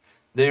Kit,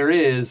 there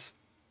is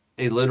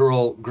a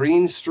literal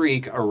green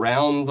streak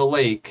around the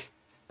lake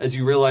as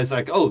you realize,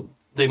 like, oh,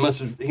 he must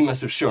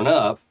have shown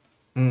up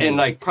and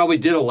like probably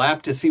did a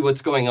lap to see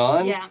what's going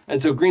on. Yeah.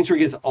 And so green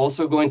streak is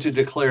also going to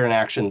declare an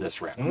action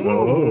this round.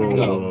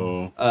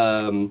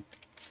 Oh.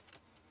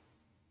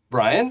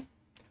 Brian?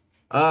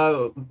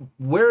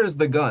 Where is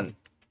the gun?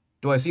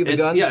 Do I see the It's,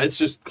 gun? yeah, it's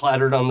just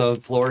clattered on the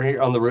floor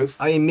here on the roof.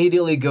 I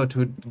immediately go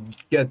to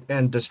get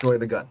and destroy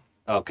the gun.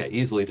 Okay,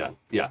 easily done.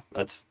 Yeah,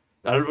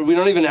 we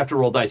don't even have to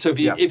roll dice. So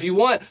if you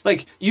want,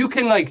 like, you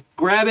can like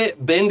grab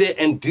it, bend it,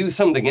 and do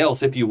something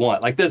else if you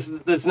want. Like this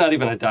not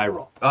even a die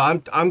roll.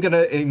 I'm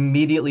gonna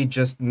immediately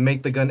just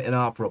make the gun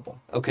inoperable.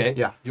 Okay.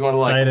 Yeah. You want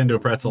to Tie it like into a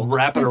pretzel.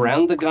 wrap it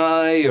around the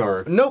guy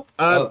or? Nope.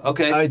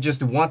 Okay. I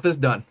just want this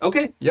done.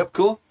 Okay. Yep.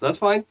 Cool. That's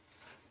fine.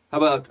 How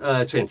about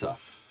chainsaw?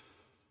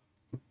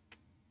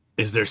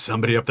 Is there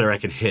somebody up there I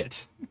can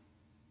hit?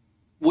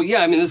 Well,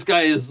 yeah. I mean, this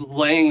guy is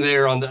laying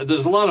there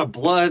there's a lot of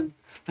blood.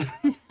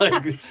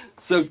 Like,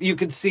 so you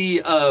could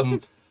see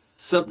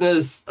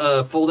Supna's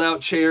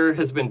fold-out chair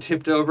has been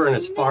tipped over and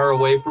is far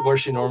away from where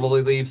she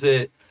normally leaves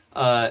it.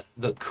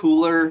 The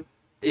cooler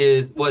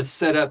was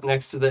set up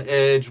next to the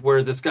edge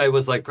where this guy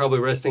was like probably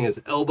resting his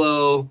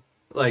elbow.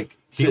 Like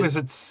He was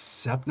at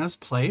Sepna's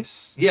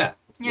place? Yeah.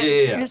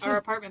 This Our is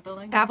apartment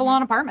building.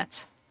 Avalon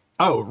Apartments.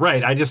 Oh,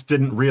 right. I just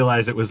didn't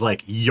realize it was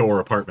like your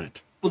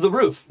apartment. Well, the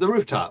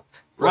rooftop.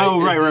 Right?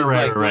 Oh, right, is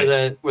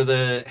right. Where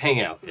the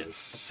hangout is.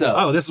 So.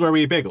 Oh, this is where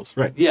we eat bagels.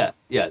 Right. Yeah.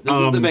 This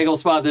is the bagel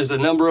spot. There's a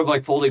number of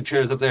like folding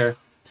chairs up there.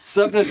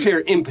 Supna's chair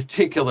in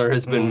particular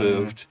has been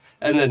moved.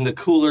 And then the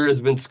cooler has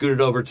been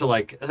scooted over to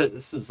like,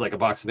 this is like a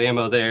box of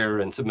ammo there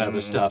and some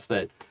other stuff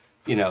that,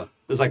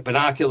 there's like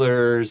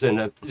binoculars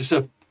and just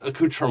a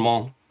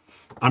accoutrement.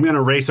 I'm going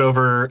to race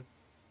over,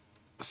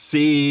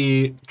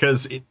 see,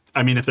 because,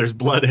 if there's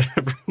blood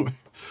everywhere,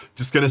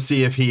 just going to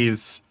see if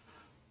he's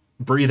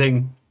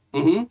breathing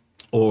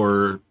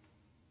or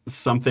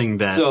something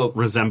that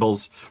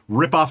resembles,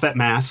 rip off that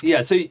mask.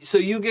 Yeah, so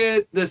you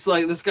get this,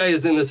 like, this guy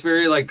is in this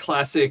very, like,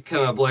 classic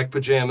kind of black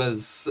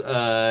pajamas,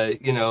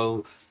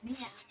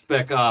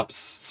 spec ops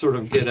sort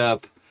of get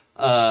up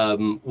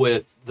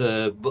with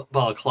the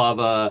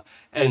balaclava,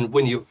 and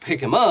when you pick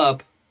him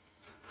up,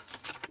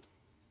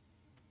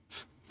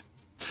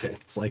 okay,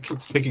 It's like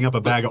picking up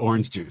a bag of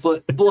orange juice.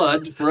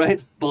 blood,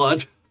 right?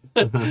 Blood.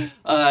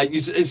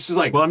 It's just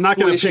like, Well, I'm not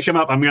going to pick him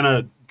up. I'm going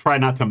to try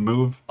not to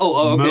move.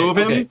 Okay, move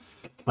him, okay.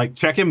 like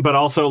check him, but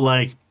also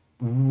like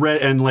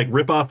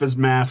rip off his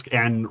mask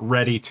and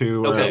ready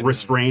to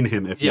restrain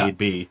him if need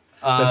be,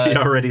 because he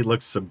already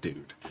looks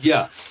subdued.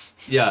 Yeah.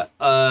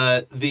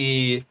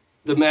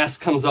 The mask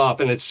comes off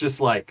and it's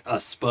just like a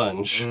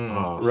sponge,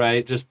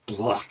 right? Just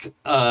block.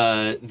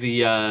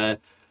 The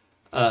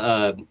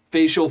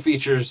facial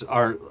features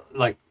are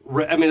like,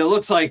 it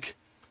looks like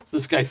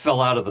this guy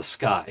fell out of the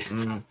sky.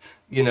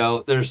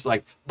 There's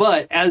like,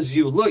 but as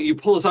you look, you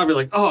pull this off, you're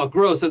like, oh,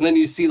 gross. And then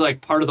you see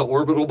like part of the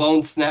orbital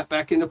bone snap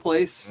back into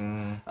place.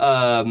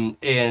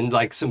 And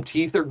like some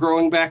teeth are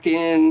growing back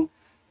in.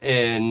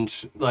 And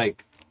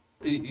like,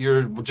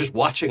 you're just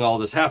watching all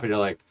this happen. You're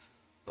like,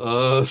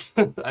 I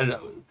don't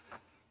know.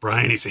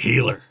 Brian, he's a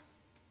healer.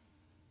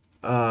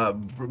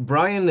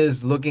 Brian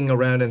is looking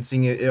around and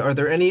seeing it. Are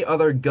there any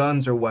other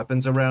guns or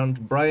weapons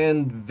around?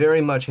 Brian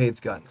very much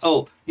hates guns.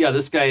 Oh, yeah,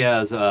 this guy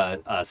has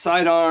a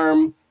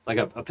sidearm, like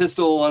a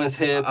pistol on his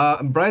hip.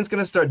 Brian's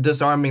gonna start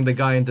disarming the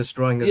guy and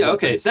destroying his weapons.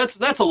 Okay,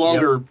 that's a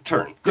longer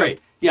turn.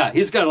 Great. Yeah,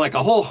 he's got like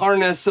a whole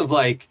harness of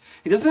like,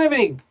 he doesn't have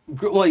any,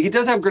 well, he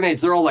does have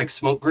grenades. They're all like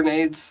smoke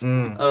grenades.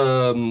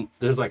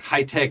 There's like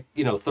high-tech,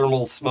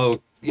 thermal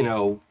smoke,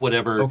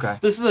 whatever. Okay.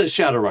 This is a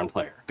Shadowrun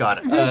player.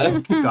 Got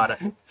it. Got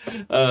it.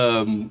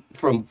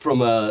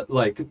 From a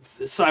like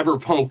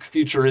cyberpunk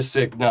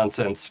futuristic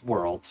nonsense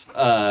world.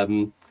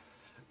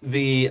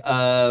 Actually,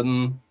 I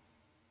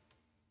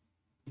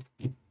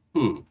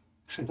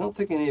don't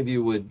think any of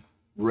you would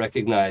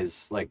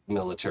recognize like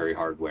military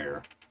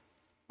hardware,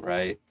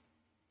 right?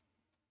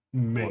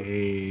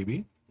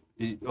 Maybe.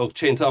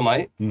 Chainsaw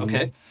might.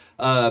 Okay.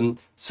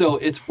 So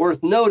it's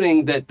worth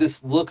noting that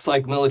this looks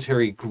like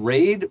military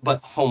grade,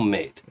 but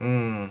homemade.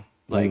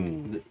 Like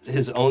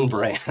his own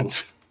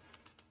brand.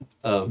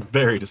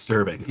 Very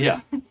disturbing. Yeah.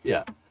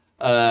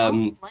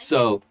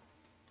 So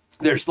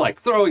there's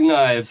like throwing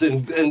knives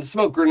and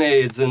smoke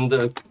grenades and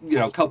the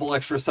couple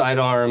extra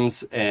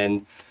sidearms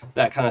and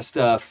that kind of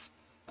stuff.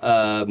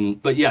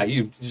 But yeah,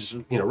 you just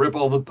rip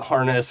all the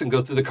harness and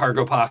go through the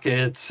cargo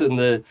pockets and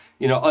the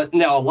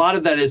now a lot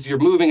of that is you're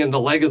moving and the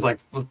leg is like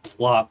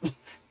flop.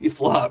 You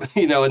flop,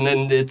 and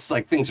then it's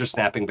like things are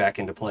snapping back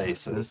into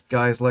place. And, This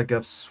guy's like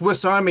a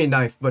Swiss Army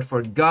knife, but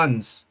for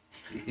guns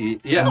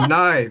yeah, and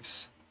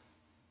knives.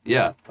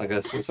 yeah, like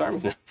a Swiss Army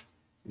knife.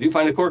 You do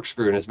find a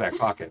corkscrew in his back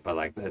pocket, but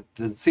like that,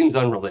 it seems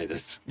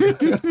unrelated.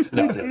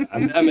 No,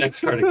 I'm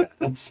discarding that.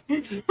 That's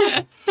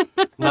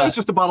No, it's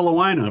just a bottle of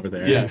wine over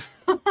there. yeah.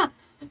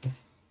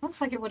 Looks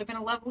like it would have been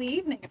a lovely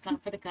evening if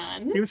not for the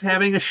gun. He was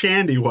having a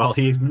shandy while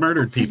he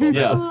murdered people.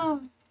 Yeah.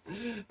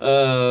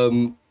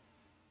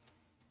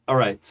 All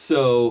right.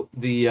 So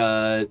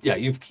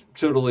you've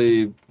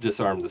totally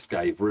disarmed this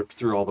guy. You've ripped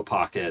through all the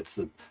pockets.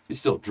 He's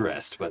still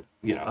dressed, but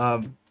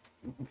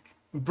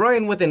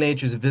Brian with an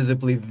H is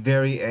visibly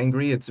very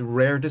angry. It's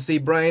rare to see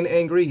Brian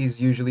angry.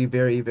 He's usually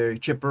very, very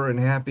chipper and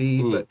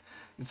happy, but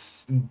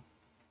it's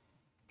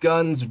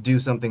guns do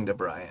something to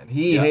Brian.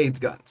 He Yeah. hates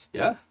guns.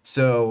 Yeah.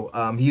 So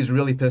he's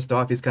really pissed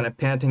off. He's kind of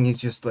panting. He's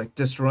just like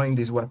destroying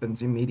these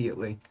weapons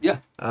immediately. Yeah.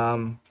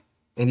 And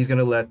he's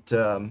gonna let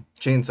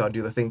Chainsaw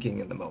do the thinking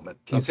in the moment.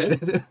 Okay.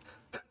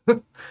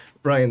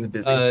 Brian's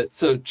busy.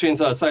 So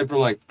Chainsaw, aside from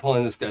like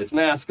pulling this guy's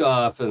mask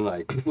off and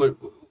like,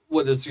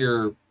 what is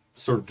your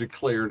sort of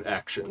declared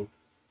action?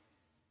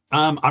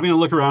 I'm gonna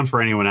look around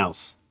for anyone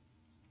else.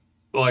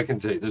 Well, I can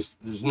tell you,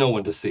 there's no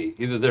one to see.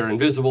 Either they're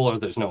invisible or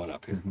there's no one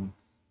up here.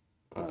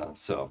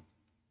 So.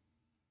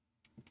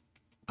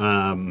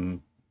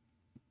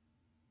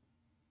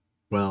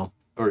 Well,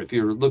 Or if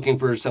you're looking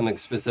for something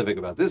specific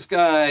about this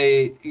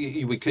guy,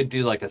 we could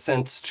do like a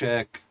sense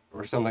check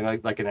or something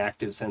like an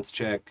active sense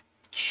check.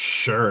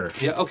 sure.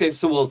 Yeah. Okay.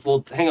 So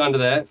we'll hang on to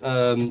that.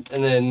 And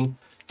then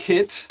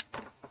Kit,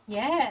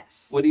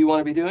 Yes. what do you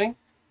want to be doing?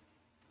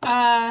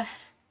 I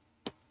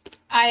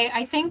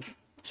think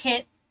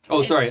Kit.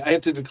 Oh, sorry. I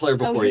have to declare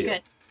before you're you.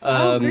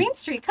 good. Green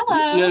Streak.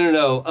 Hello.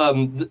 No.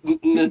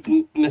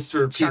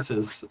 Mr.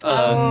 Pieces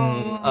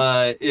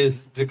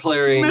is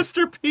declaring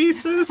Mr.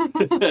 Pieces.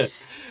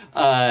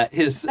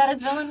 his. Is that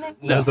his villain name?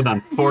 That's an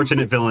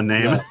unfortunate villain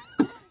name.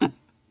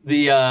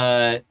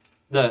 No.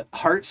 The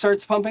heart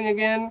starts pumping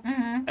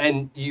again,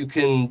 and you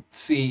can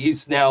see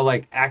he's now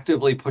like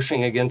actively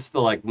pushing against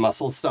the like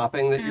muscle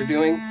stopping that you're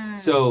doing.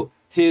 So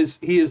he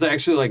is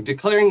actually like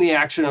declaring the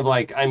action of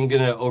like, I'm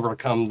gonna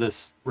overcome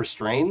this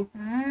restrain.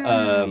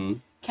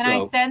 Can I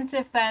So- sense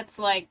if that's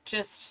like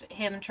just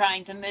him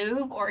trying to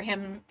move or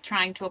him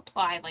trying to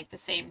apply like the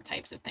same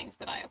types of things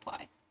that I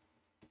apply?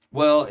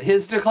 Well,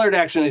 his declared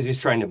action is he's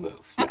trying to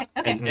move. Okay,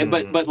 okay.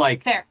 But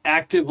like Fair.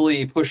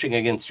 actively pushing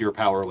against your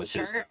power with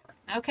his Sure.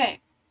 power. Okay.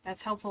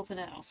 That's helpful to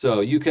know.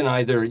 So you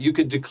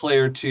could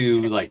declare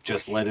to like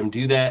just let him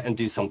do that and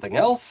do something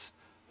else,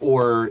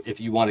 or if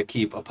you want to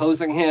keep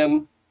opposing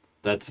him,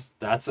 that's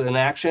an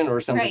action or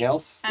something Right.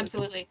 else.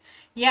 Absolutely.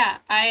 Yeah,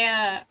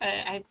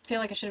 I feel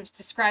like I should have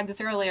described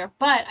this earlier,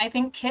 but I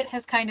think Kit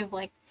has kind of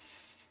like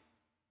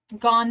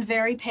gone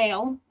very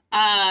pale,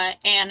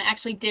 and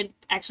did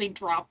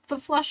drop the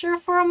flusher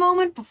for a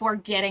moment before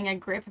getting a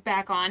grip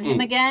back on him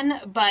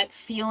again, but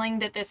feeling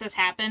that this has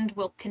happened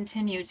will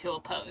continue to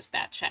oppose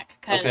that check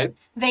because Okay.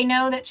 they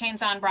know that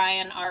Chainsaw and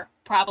Brian are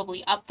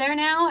probably up there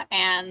now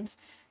and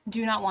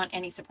do not want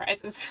any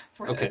surprises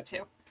for Okay. those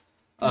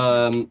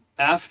two.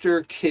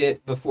 After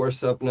Kit, before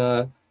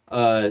Supna,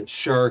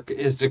 Shark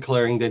is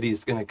declaring that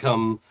he's going to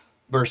come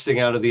bursting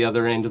out of the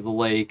other end of the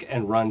lake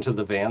and run to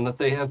the van that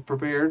they have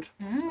prepared.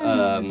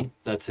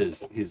 That's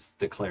he's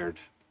declared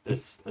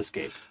his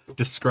escape.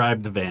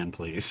 Describe the van,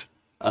 please.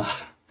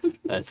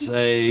 That's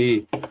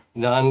a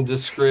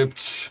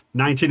nondescript.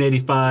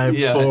 1985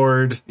 Yeah.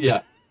 Ford,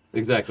 Yeah,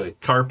 exactly.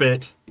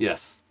 carpet,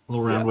 Yes.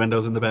 little round Yeah.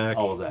 windows in the back,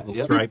 All of that. little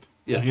Yep. stripe.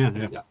 Yes.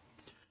 Yeah.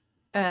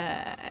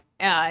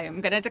 I'm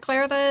gonna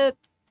declare that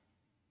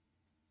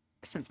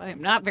since I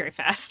am not very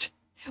fast,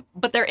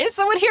 but there is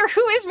someone here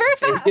who is very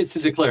fast. It's to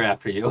declare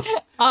after you.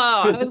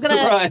 I was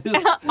gonna,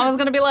 Surprise. I was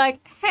gonna be like,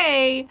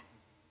 hey,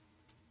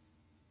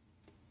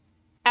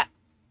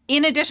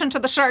 in addition to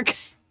the shark,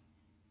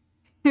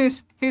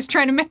 who's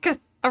trying to make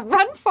a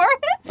run for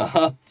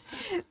it,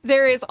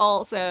 there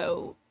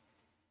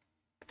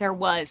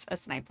was a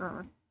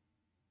sniper,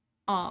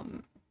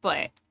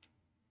 but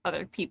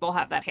other people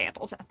have that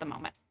handled at the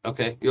moment.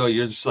 Okay.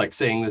 You're just like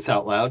saying this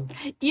out loud.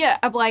 Yeah,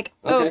 I'm like,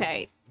 Okay.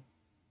 okay.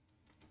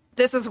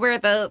 This is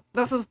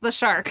the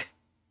shark.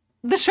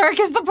 The shark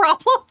is the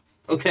problem.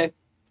 Okay.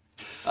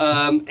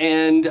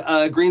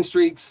 And Green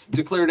Streak's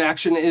declared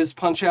action is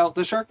punch out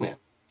the Shark Man.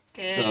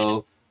 Good.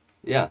 So,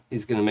 yeah,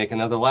 he's going to make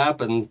another lap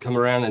and come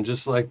around and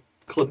just like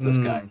clip this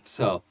guy.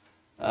 So,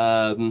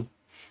 all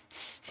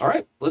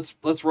right,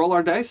 let's roll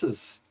our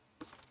dices.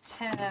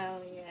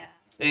 Hell yeah.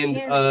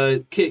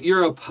 And Kit,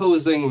 you're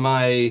opposing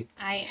my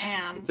I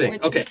am. Thing.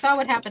 Which Okay. we saw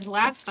what happened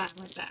last time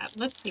with that.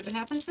 Let's see what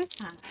happens this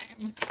time.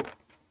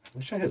 I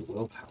wish I had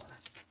willpower.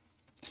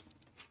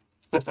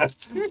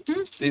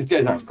 These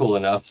guys aren't cool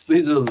enough.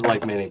 These are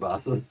like mini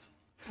bosses.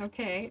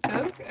 Okay.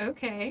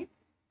 Okay.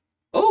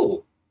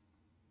 Oh,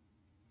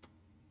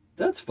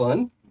 that's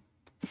fun.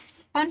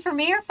 Fun for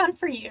me or fun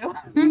for you?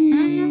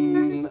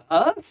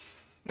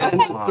 Us and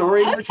the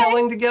story we're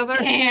telling together.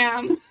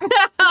 Damn.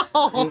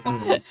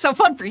 So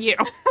fun for you.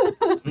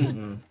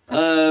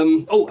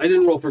 Oh, I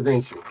didn't roll for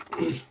Green Streak.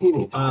 He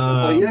needs.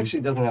 He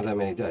actually doesn't have that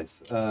many dice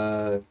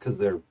because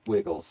they're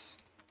wiggles.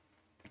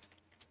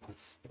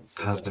 Let's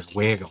Because they're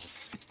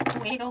wiggles.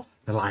 Wiggle.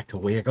 They like to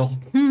wiggle.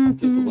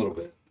 just a little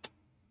bit.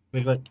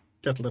 Wiggle it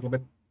just a little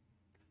bit.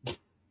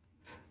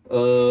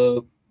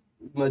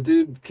 My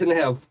dude can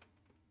have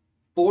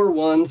 4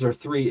 1s or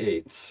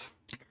 3 8s.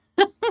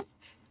 I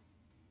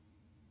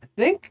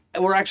think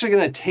we're actually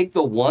going to take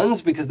the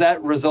 1s because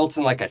that results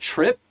in like a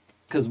trip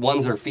because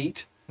 1s are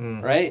feet,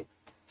 right?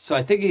 So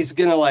I think he's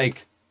going to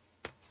like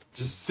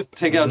just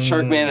take out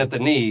Sharkman at the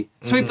knee.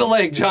 Sweep the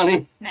leg,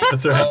 Johnny.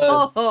 That's right.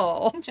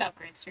 Oh. Good job,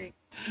 Green Streak.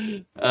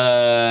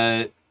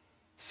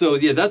 So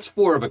yeah, that's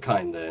 4 of a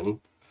kind then.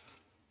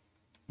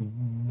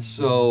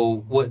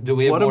 So what do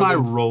we have? What am more I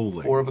than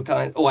rolling? 4 of a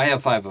kind. Oh, I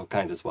have 5 of a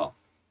kind as well.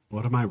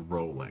 What am I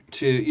rolling?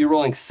 You're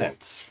rolling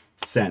sense.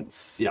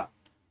 Sense. Yeah.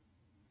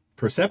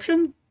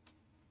 Perception?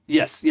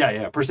 Yes.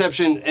 Yeah.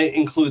 Perception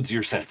includes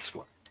your sense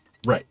score.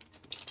 Right.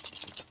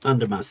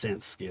 Under my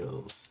sense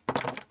skills.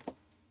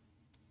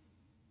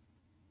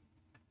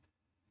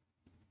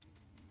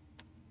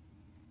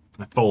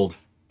 I fold.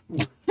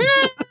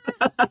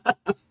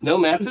 No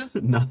matches?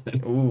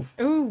 Nothing. Ooh.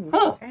 Ooh.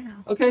 Huh.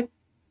 Okay.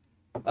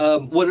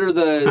 What are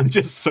the I'm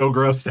just so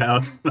grossed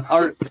out.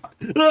 are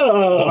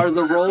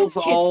the rolls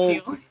all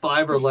feel.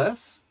 5 or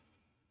less?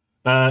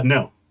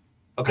 No.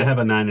 Okay. I have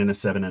a 9 and a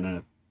 7 and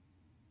a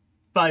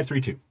 5,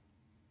 3, 2.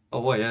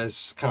 Oh boy, yeah, it's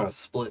just kind of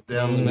split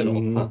down the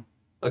middle. Huh.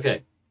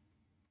 Okay.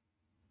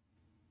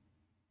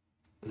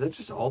 Is that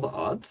just all the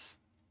odds?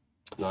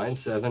 9,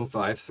 7,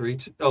 5, 3,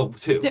 2. Oh,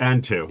 2.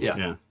 And 2. Yeah.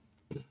 Yeah.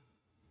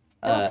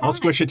 Uh, I'll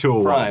squish it to a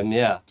 1. prime,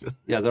 yeah.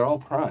 Yeah, they're all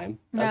prime.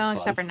 That's No, fun.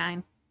 except for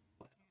 9.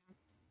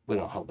 We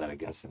don't hold that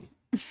against him.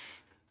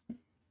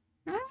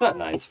 It's not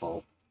 9's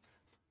fault.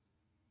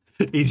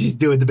 He's just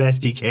doing the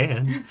best he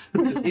can.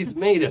 He's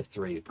made of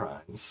 3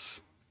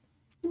 primes.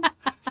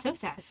 So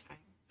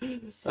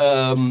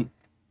satisfying.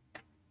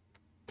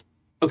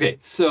 Okay,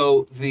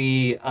 so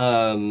the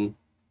I'm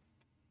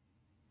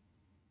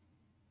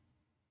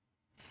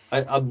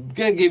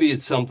gonna give you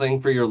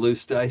something for your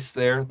loose dice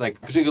there,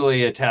 like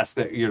particularly a task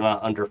that you're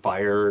not under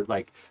fire.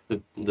 Like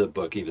the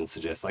book even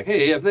suggests, like,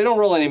 hey, if they don't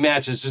roll any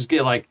matches, just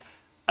get like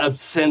a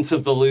sense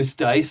of the loose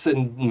dice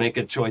and make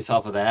a choice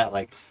off of that.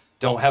 Like,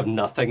 don't have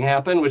nothing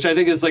happen, which I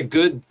think is like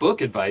good book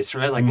advice,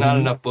 right? Like, not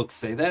enough books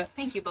say that.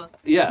 Thank you both.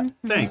 Yeah.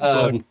 Thanks,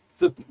 book.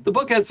 The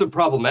book has some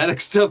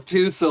problematic stuff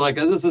too, so like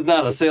this is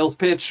not a sales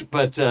pitch,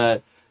 but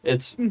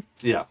it's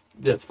yeah,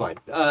 that's fine.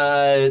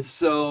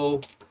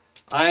 So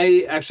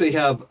I actually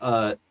have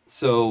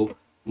so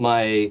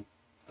my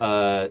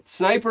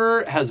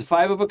sniper has a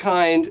 5 of a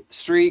kind,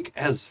 streak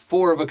has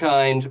 4 of a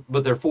kind,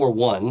 but they're 4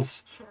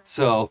 ones. Sure.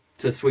 So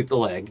to sweep the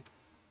leg.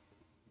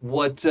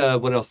 What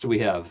else do we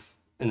have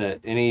in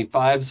that? Any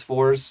 5s,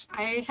 4s,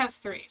 I have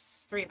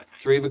 3s. 3 of a kind.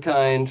 3 of a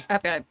kind?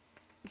 I've got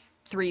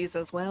 3s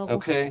as well.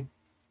 Okay.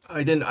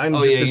 I didn't. I'm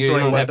Oh just yeah, you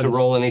destroying don't weapons. have to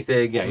roll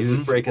anything. Yeah, you're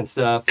just breaking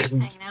stuff.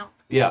 Hanging out.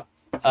 Yeah.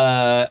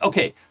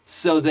 Okay.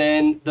 So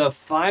then the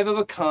 5 of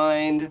a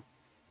kind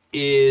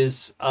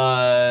is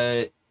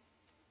trying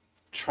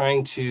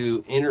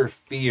to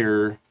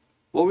interfere.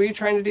 What were you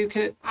trying to do,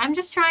 Kit? I'm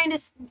just trying to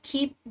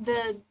keep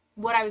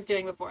what I was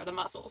doing before, the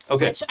muscles.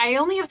 Okay. Which I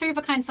only have 3 of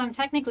a kind, so I'm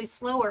technically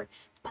slower,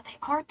 but they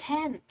are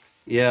 10s.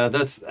 Yeah,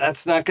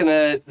 that's not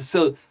gonna.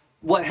 So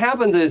what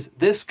happens is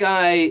this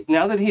guy,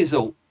 now that he's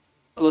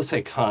let's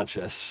say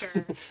conscious.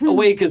 Sure.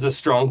 Awake is a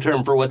strong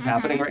term for what's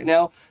happening right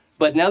now.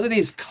 But now that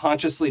he's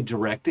consciously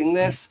directing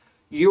this,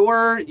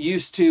 you're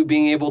used to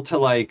being able to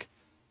like,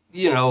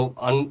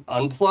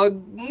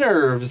 unplug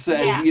nerves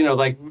and, Yeah.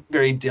 like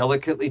very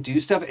delicately do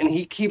stuff. And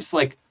he keeps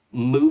like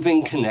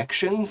moving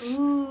connections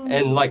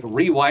and like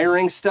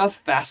rewiring stuff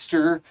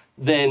faster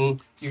than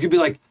you could be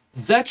like,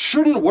 that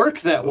shouldn't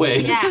work that way.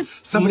 Yeah.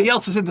 Somebody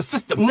else is in the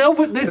system. No,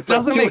 but it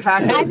doesn't make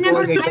sense. I've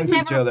never Going against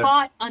each other.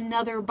 fought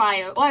another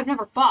bio. Well, I've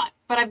never fought,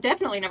 but I've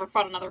definitely never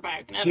fought another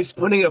biokinetic. He's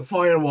putting up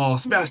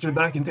firewalls faster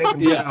than I can take him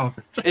Yeah. down.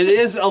 It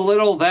is a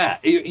little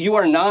that. You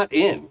are not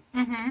in,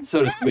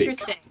 so to speak.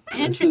 Interesting.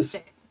 This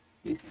is-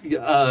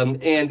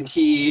 Interesting. And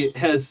he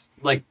has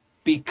like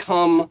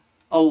become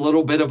a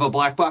little bit of a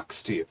black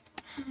box to you.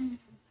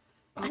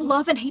 I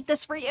love and hate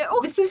this for you.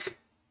 This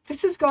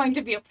is going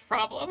to be a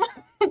problem.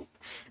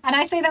 And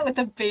I say that with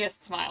the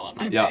biggest smile on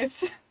my Yeah.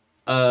 face.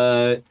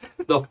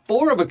 The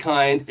 4 of a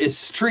kind is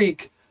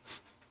Streak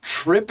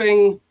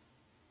tripping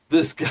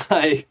this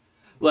guy.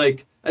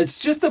 Like, it's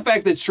just the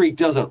fact that Streak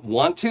doesn't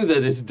want to,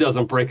 that it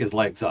doesn't break his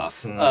legs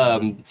off.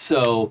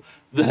 So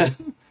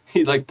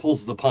he like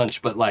pulls the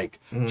punch, but like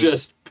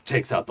just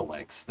takes out the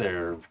legs.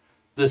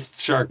 This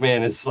shark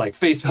man is like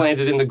face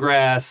planted in the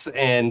grass,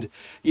 and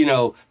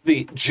the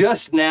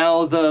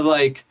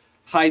like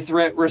high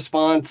threat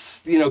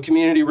response,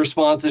 community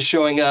response is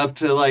showing up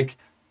to like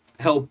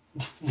help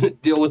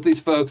deal with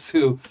these folks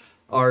who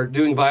are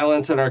doing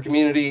violence in our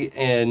community,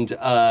 and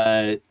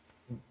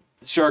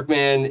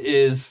Sharkman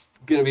is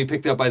going to be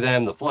picked up by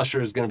them. The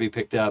Flusher is going to be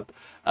picked up.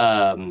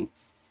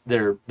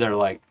 They're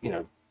like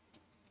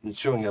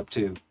showing up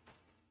to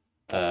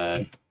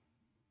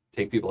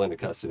take people into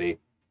custody,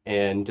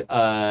 and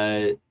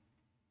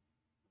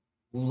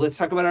let's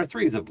talk about our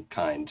 3s of a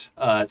kind.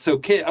 So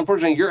Kit,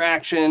 unfortunately, your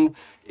action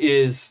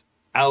is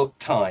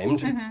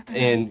out-timed,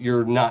 and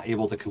you're not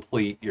able to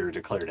complete your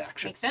declared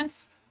action. Makes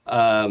sense.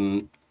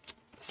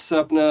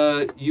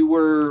 Supna, you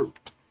were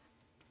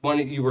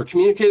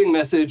communicating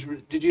message.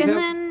 Did you And have?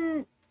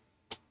 then,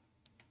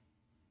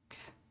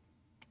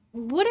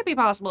 would it be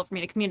possible for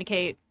me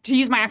to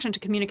use my action to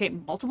communicate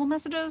multiple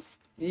messages?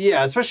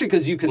 Yeah, especially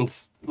because you can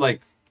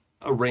like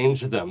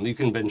arrange them. You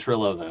can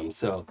ventrilo them.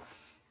 So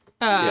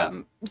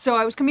So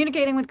I was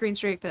communicating with Green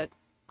Streak, the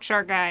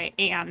shark guy,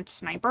 and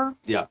Sniper.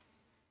 yeah.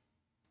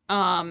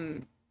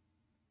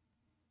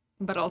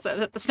 but also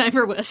that the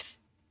sniper was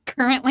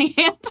currently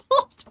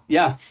handled.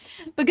 Yeah.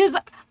 Because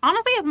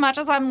honestly, as much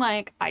as I'm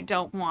like,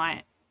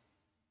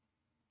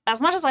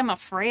 as much as I'm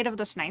afraid of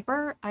the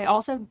sniper, I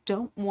also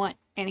don't want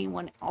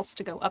anyone else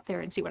to go up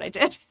there and see what I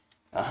did.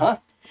 Uh-huh.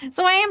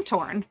 So I am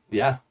torn.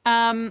 Yeah.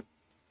 And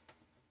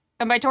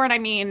by torn, I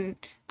mean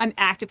I'm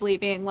actively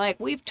being like,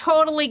 we've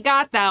totally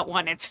got that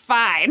one. It's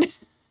fine.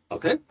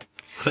 Okay.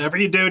 Whatever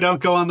you do,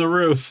 don't go on the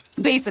roof.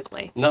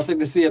 Basically. Nothing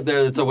to see up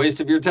there that's a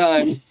waste of your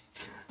time.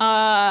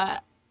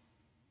 But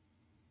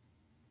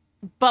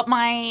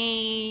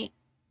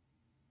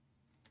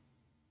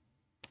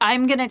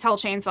I'm gonna tell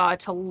Chainsaw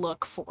to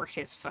look for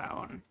his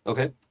phone.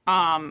 Okay.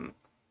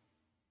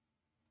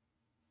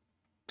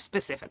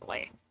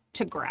 Specifically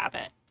to grab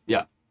it.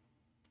 Yeah.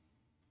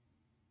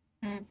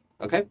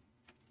 Okay.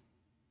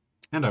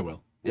 And I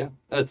will. Yeah,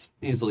 that's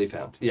easily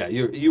found. Yeah,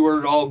 you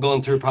were all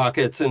going through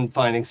pockets and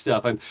finding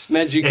stuff. I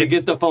imagine you could It's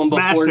get the phone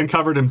smashed before, and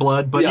covered in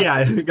blood, but Yeah.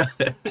 I got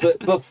it. but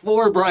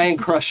before Brian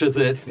crushes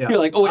it. Yeah. You're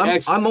like, oh,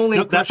 actually, I'm only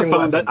No, that's a crushing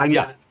phone. weapons. I need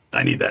that.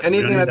 We don't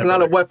Anything need that's that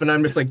not a back. weapon,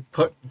 I'm just like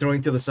throwing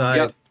to the side.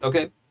 yep.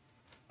 Okay.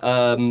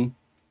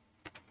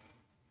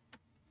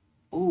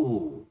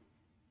 Ooh.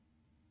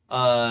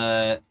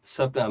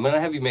 Supna, I'm gonna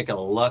have you make a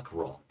luck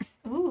roll.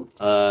 Ooh.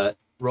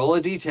 Roll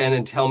a d10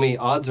 and tell me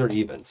odds or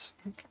evens.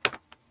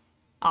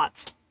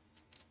 Odds.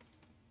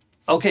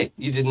 Okay,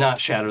 you did not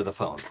shatter the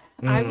phone.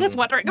 I was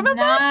wondering about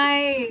that.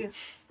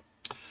 Nice.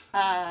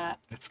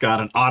 It's got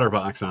an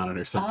OtterBox on it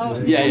or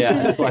something. Oh.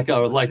 Yeah, it's like a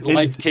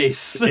life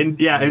case.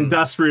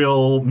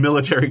 Industrial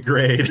military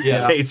grade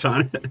Yeah. case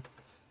on it.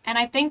 And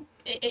I think,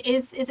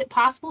 is it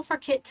possible for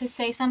Kit to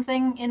say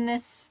something in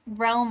this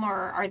realm,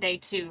 or are they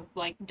too,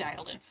 like,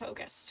 dialed and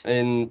focused?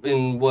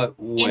 In what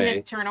way? In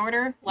this turn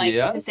order? Like,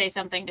 Yeah. to say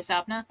something to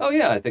Sapna? Oh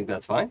yeah, I think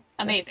that's fine.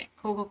 Amazing.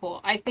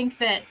 Cool. I think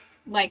that,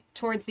 like,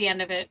 towards the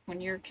end of it, when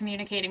you're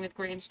communicating with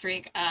Green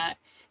Streak,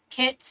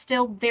 Kit's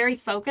still very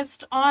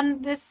focused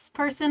on this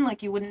person.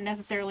 Like, you wouldn't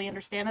necessarily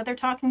understand that they're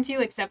talking to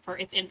you, except for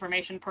it's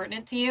information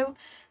pertinent to you.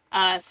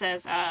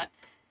 Says,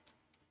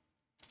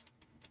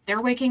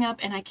 they're waking up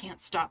and I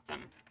can't stop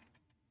them.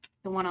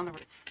 The one on the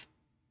roof.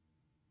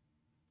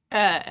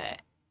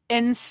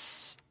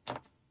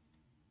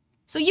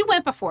 So you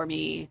went before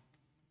me.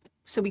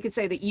 So we could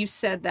say that you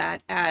said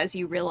that as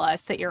you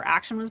realized that your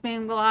action was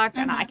being blocked,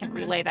 and I can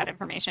relay that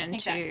information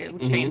Exactly. to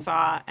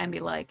Chainsaw and be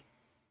like,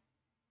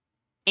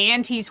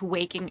 and he's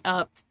waking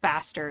up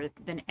faster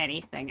than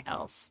anything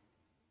else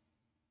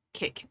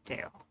Kit can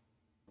do.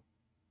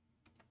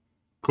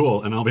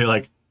 Cool. And I'll be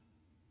like,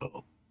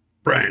 oh,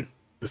 Brian,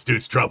 this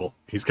dude's trouble.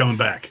 He's coming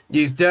back.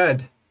 He's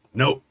dead.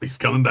 Nope, he's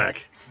coming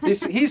back.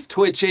 He's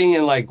twitching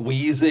and like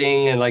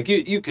wheezing and like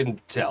you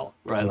can tell,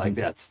 right? Like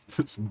that's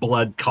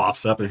Blood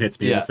coughs up and hits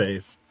me in Yeah. the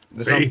face.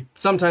 Some- See?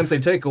 sometimes they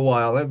take a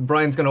while.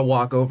 Brian's gonna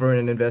walk over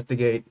and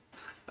investigate.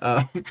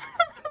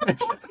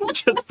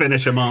 Just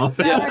finish him off.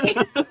 Sorry.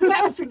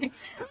 That was a good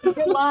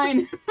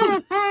line.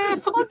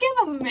 I'll give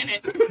him a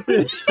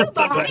minute.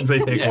 Sometimes they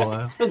take Yeah. a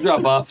while. he'll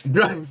drop off.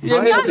 Brian,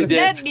 Immediately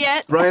dead. Dead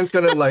yet. Brian's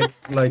gonna like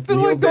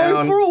kneel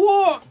down. for a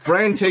walk.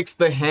 Brian takes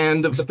the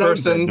hand of the Stunned in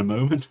a person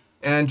moment.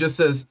 and just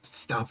says,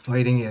 "Stop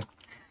fighting it.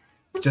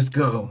 Just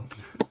go.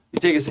 You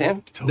take his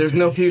hand. It's okay. There's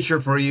no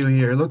future for you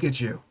here. Look at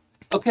you.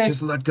 Okay.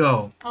 Just let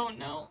go." Oh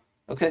no.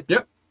 Okay.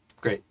 Yep.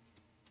 Great.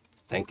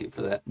 Thank you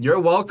for that. You're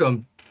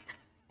welcome.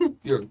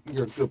 You're a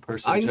good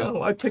person. I Joe.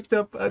 know. I picked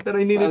up that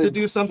I needed Not- to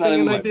do not something even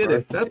and I my did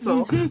it. birthday. That's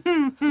all.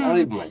 Not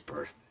even my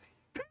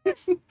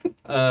birthday.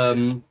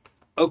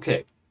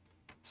 Okay.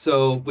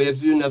 So we have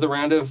to do another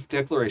round of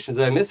declarations.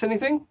 Did I miss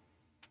anything?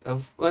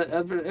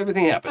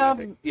 Everything happened. I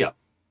think. Yeah.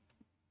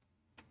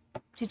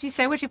 Did you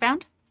say what you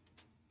found?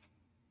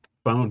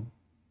 Phone.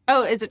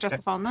 Oh, is it just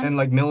the phone then? And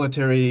like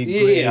military.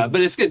 Yeah, grade.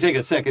 but it's gonna take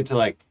a second to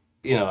like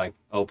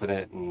open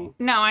it and.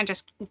 No, I'm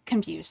just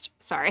confused.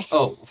 Sorry.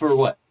 Oh, for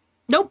what?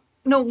 Nope.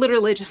 No,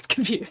 literally just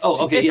confused.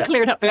 Oh, okay. It's Yes.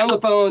 cleared up. Found now.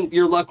 the phone.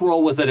 Your luck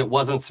roll was that it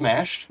wasn't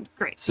smashed.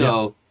 Great.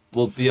 So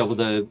we'll be able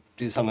to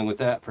do something with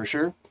that for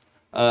sure.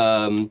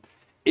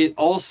 It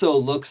also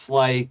looks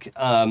like,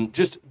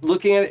 just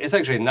looking at it, it's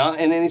actually not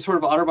in any sort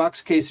of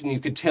OtterBox case, and you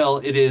could tell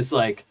it is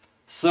like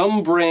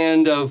some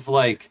brand of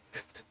like,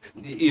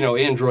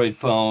 Android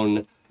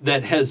phone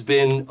that has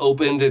been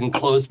opened and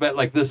closed back.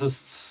 Like this is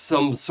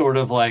some sort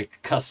of like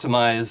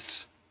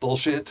customized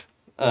bullshit.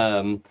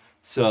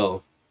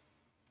 So,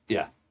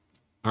 yeah.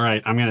 All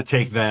right, I'm gonna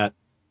take that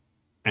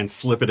and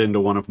slip it into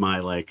one of my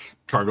like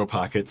cargo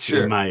pockets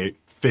Sure. in my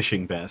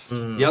fishing vest.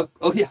 Yep.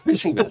 Oh yeah,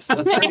 fishing vest.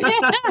 That's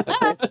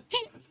right.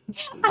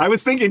 I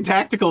was thinking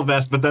tactical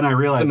vest, but then I It's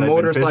realized a I'd been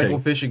motorcycle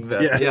fishing. fishing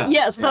vest. Yeah. Yeah.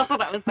 Yes, that's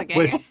what I was thinking.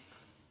 Which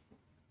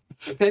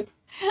Okay.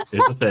 is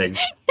a thing.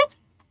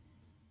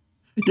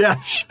 Yeah.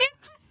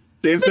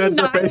 James said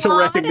the facial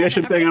nylon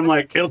recognition and thing. I'm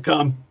like, it'll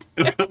come.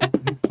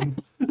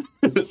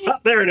 Oh,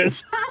 there it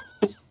is.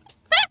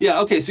 Yeah,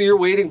 okay, so you're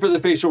waiting for the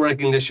facial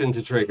recognition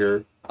to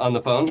trigger on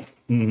the phone?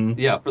 Mm-hmm.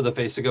 Yeah, for the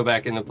face to go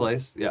back into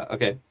place? Yeah,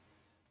 okay.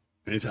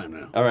 Anytime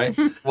now. All right.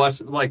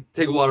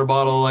 Take a water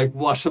bottle,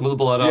 wash some of the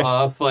blood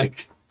off,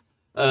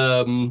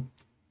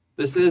 the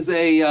This is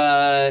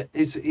a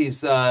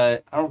he's I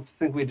don't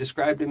think we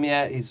described him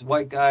yet. He's a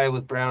white guy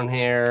with brown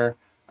hair,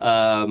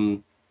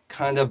 kind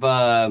of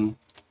like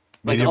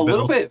Medium a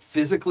little build. bit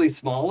physically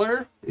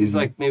smaller. He's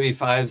like maybe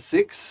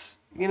 5'6",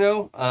 you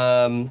know,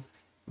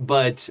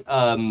 but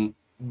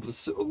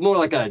more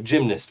like a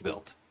gymnast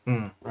build,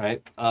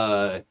 right?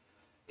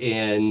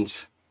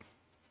 And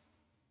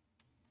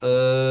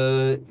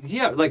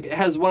yeah, like it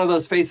has one of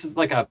those faces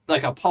like a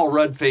Paul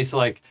Rudd face,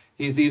 like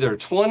he's either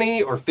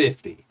 20 or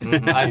 50.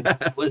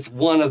 It's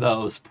one of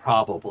those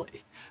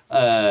probably.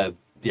 Yeah,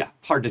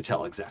 hard to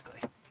tell exactly.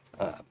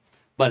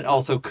 But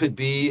also could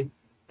be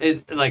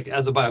it, like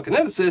as a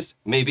biokineticist,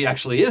 maybe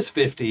actually is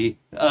 50.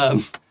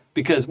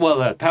 Because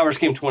the powers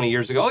came 20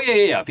 years ago. Oh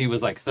yeah. If he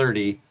was like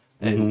 30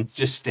 and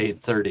just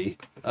stayed 30,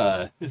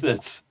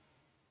 that's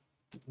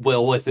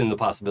well within the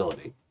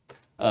possibility.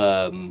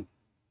 Yeah.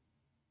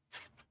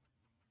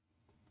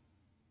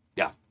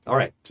 All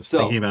right. Just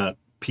thinking about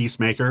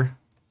Peacemaker.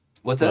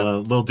 What's that?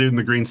 Little dude in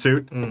the green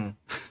suit.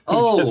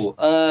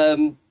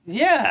 Oh,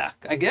 yeah.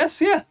 I guess,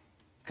 yeah.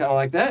 Kind of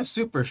like that.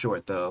 Super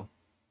short though.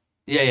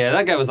 Yeah.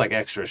 That guy was like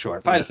extra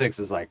short. 5'6"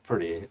 is like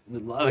pretty,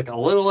 like a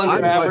little under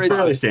I'm average.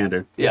 Fairly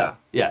standard. Yeah.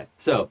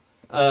 So,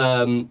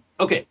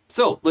 okay.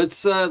 So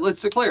let's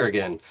declare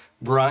again.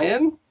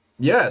 Brian.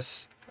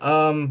 Yes.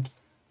 How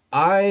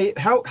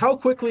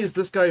quickly is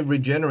this guy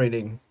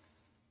regenerating?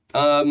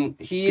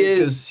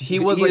 He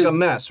was like a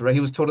mess, right? He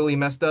was totally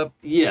messed up.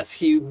 Yes,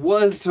 he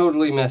was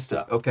totally messed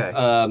up. Okay.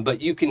 But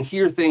you can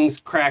hear things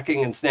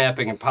cracking and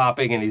snapping and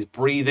popping, and he's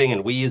breathing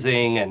and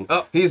wheezing and.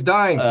 Oh, he's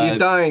dying. He's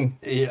dying.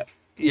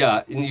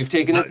 Yeah, and you've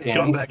taken his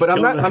hand. But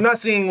I'm not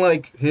seeing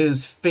like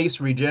his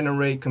face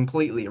regenerate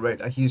completely, right?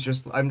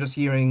 I'm just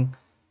hearing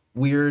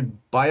weird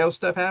bio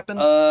stuff happen.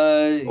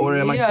 Or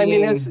am I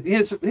mean, seeing...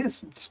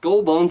 his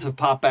skull bones have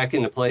popped back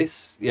into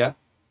place. Yeah.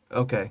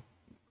 Okay.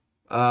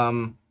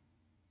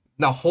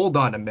 Now hold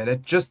on a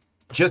minute. Just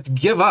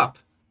give up.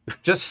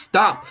 Just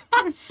stop.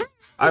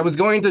 I was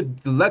going to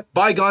let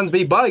bygones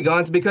be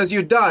bygones because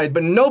you died,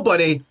 but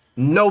nobody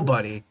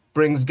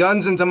brings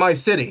guns into my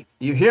city.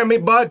 You hear me,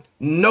 bud?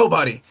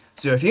 Nobody.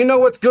 So if you know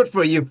what's good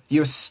for you,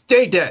 you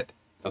stay dead.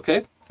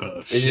 Okay.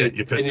 Oh, shit,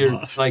 you pissed him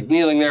off. Like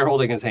kneeling there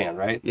holding his hand,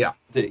 right? Yeah.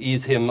 To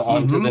ease him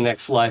onto the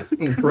next slide.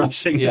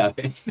 Crushing. Yeah.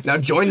 Now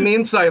join me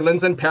in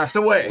silence and pass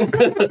away.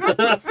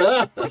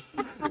 Okay.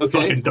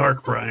 Fucking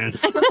dark, Brian.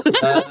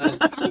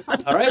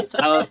 All right.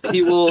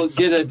 He will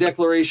get a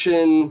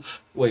declaration.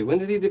 Wait, when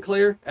did he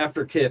declare?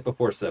 After Kit,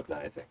 before Sepna,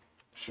 I think.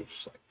 Should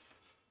just like.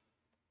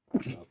 I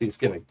don't know if he's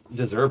gonna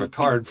deserve a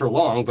card for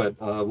long, but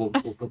we'll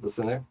put this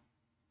in there.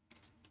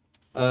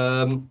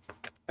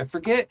 I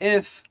forget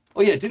if.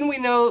 Oh yeah, didn't we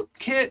know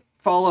Kit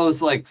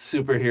follows like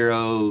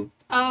superhero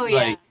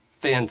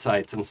fan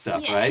sites and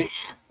stuff, right?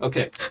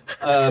 Okay.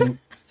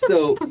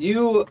 So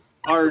you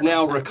are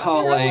now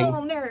recalling.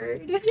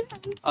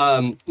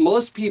 Nerd.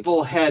 Most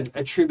people had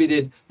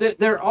attributed that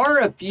there are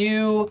a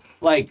few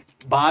like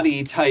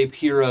body type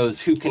heroes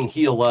who can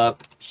heal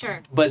up,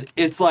 Sure. but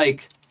it's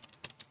like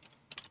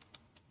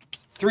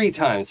 3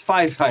 times,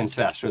 5 times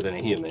faster than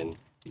a human.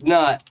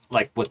 Not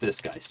like what this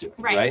guy's doing,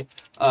 right?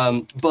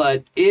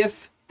 But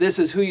if this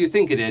is who you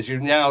think it is, you're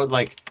now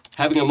like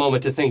having a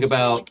moment to think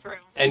about,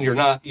 and you're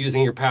not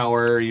using your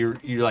power. You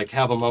like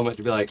have a moment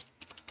to be like,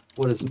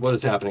 what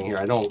is happening here?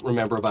 I don't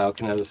remember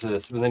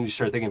biokinesis. And then you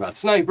start thinking about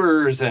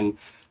snipers and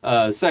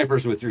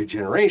snipers with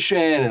regeneration,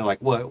 and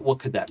like what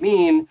could that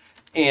mean?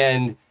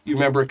 And you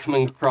remember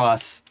coming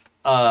across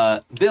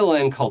a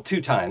villain called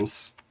 2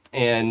 Times,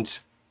 and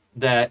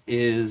that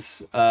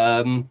is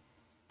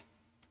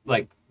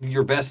like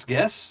your best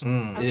guess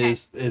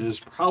is it is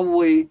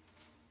probably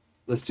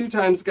this 2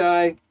 Times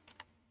guy,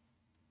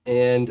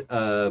 and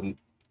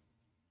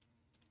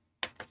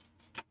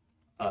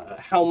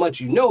how much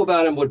you know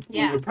about him would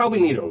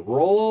probably need a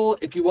roll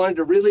if you wanted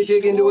to really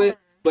dig into it.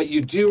 But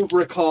you do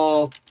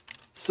recall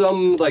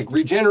some like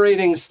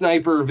regenerating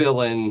sniper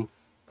villain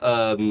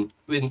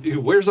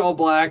who wears all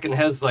black and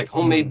has like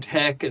homemade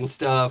tech and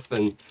stuff,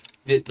 and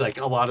like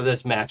a lot of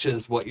this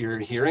matches what you're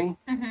hearing.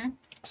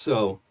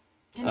 So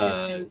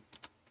Interesting.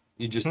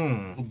 you just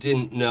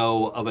didn't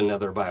know of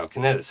another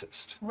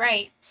biokineticist.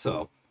 Right.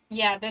 So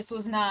Yeah, this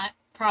was not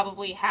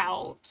probably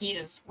how he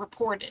is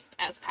reported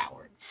as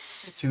powered.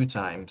 2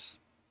 times.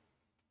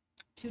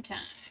 2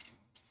 times.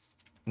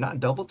 Not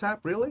double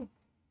tap, really?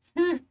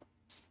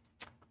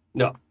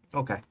 no,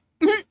 Okay.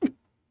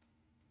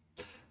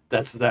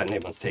 that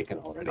name was taken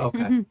already.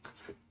 Okay.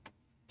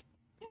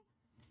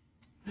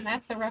 And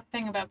that's the rough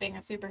thing about being a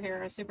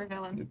superhero,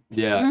 supervillain.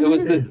 Yeah, it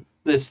was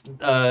this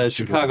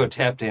Chicago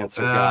tap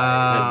dancer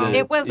guy.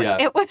 It was.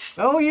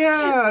 Oh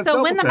yeah.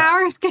 So when the double tap.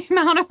 powers came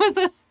out,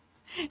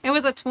 it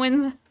was a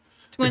twin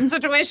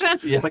situation.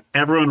 Yeah, Like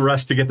everyone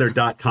rushed to get their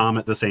 .com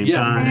at the same Yeah.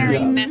 time. Very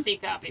Yeah. messy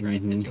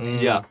copyright situation.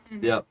 yeah.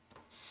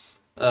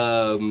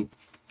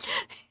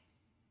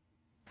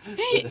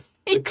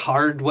 The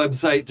card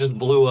website just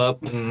blew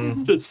up.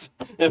 Just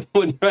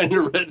everyone trying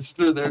to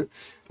register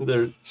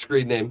their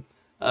screen name.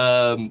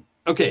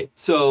 Okay,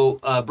 so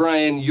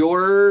Brian,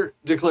 your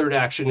declared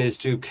action is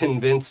to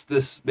convince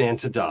this man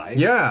to die.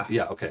 Yeah.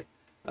 Yeah, okay.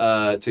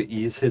 To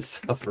ease his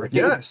suffering.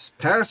 Yes.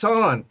 Pass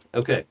on.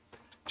 Okay.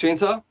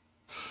 Chainsaw?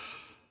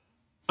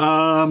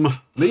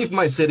 Leave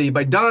my city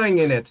by dying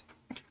in it.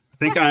 I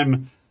think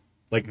I'm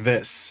like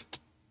this.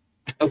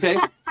 Okay.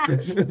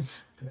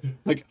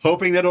 Like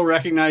hoping that it'll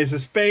recognize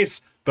his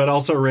face, but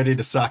also ready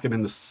to sock him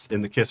in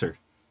the kisser.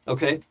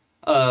 Okay.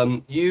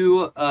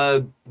 You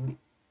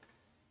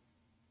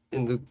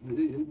I'm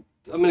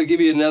going to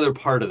give you another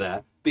part of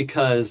that,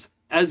 because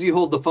as you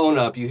hold the phone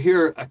up, you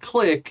hear a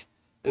click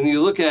and you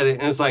look at it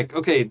and it's like,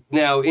 okay,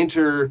 now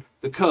enter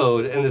the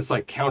code, and it's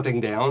like counting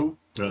down.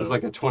 It's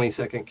like a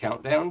 20-second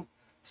countdown.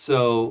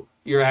 So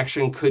your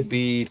action could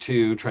be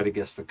to try to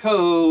guess the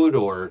code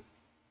or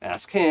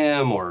ask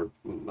him, or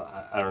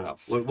I don't know,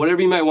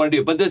 whatever you might want to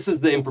do. But this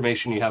is the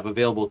information you have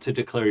available to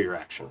declare your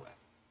action with.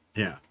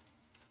 Yeah.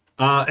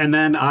 And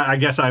then I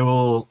guess I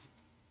will,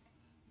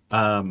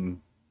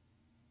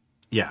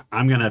 yeah,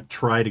 I'm going to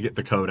try to get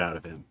the code out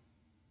of him.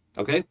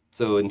 Okay,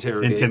 so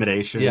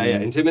Intimidation. Yeah,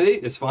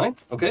 intimidate is fine.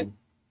 Okay,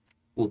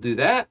 we'll do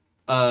that,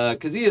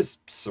 because he is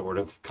sort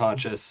of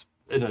conscious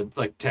in a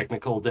like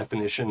technical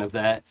definition of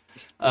that.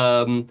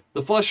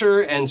 The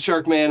Flusher and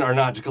Sharkman are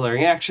not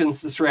declaring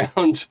actions this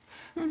round.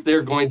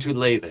 They're going to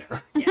lay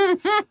there.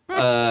 Yes.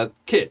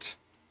 Kit.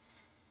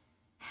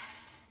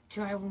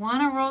 Do I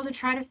want to roll to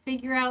try to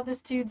figure out this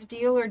dude's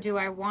deal, or do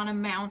I want to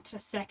mount a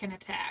second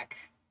attack?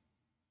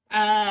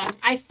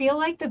 I feel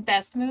like the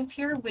best move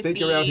here would be...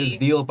 Figure out his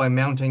deal by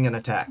mounting an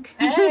attack.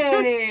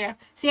 Hey!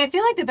 See, I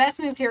feel like the best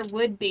move here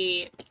would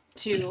be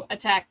to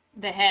attack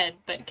the head,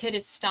 but Kit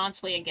is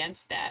staunchly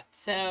against that.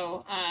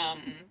 So,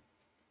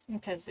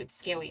 because it's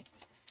scary.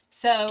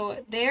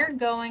 So, they're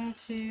going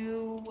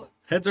to...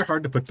 Heads are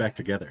hard to put back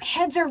together.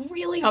 Heads are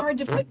really hard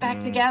to put back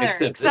together.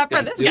 Except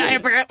for this guy,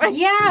 apparently.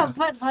 Yeah,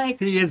 but like...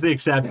 He is the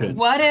exception.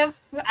 What if...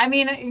 I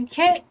mean,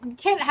 Kit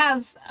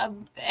has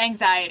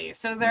anxiety,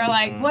 so they're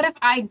like, what if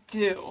I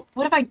do?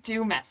 What if I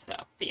do mess it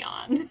up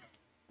beyond?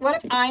 What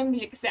if I'm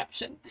the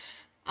exception?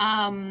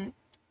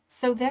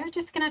 So they're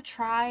just gonna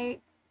try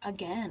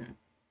again.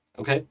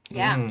 Okay.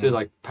 Yeah. To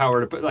like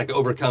power to like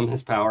overcome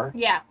his power.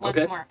 Yeah, once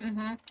Okay. more.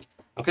 Mm-hmm.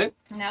 Okay.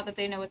 Now that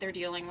they know what they're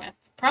dealing with.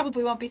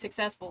 Probably won't be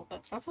successful,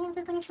 but that's what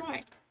they're gonna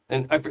try.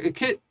 And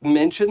Kit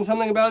mentioned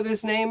something about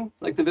his name,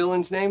 like the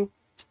villain's name.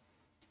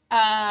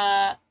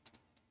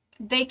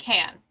 They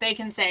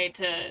can say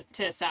to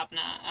Sapna,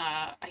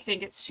 I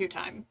think it's two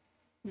times.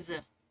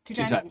 Two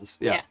times?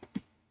 Yeah.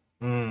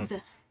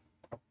 Z.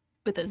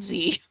 With a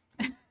Z.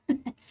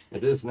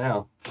 It is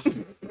now.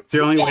 It's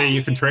the only way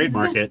you can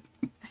trademark it.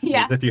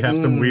 Yeah. Is if you have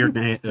some weird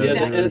name, Yeah,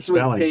 the weird S was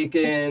spelling.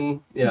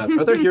 taken. Yeah.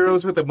 Are there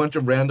heroes with a bunch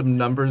of random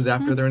numbers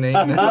after their name?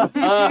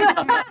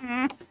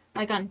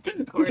 Like on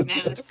Discord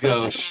now. It's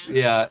Gosh.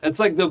 Yeah. It's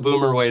like the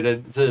boomer way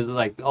to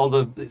like all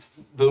the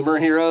boomer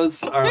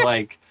heroes are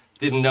like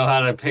didn't know how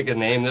to pick a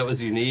name that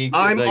was unique.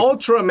 I'm like,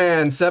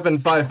 Ultraman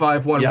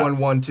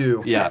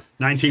 7551112. Yeah.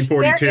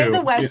 1942. There is a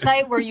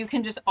website where you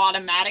can just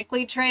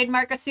automatically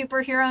trademark a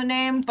superhero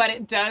name, but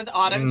it does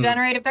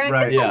auto-generate if they're like,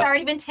 Right. this one's Yeah.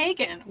 already been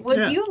taken.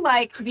 Would you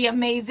like the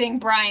amazing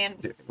Brian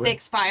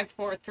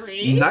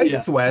 6543? Night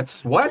Yeah.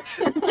 sweats. What?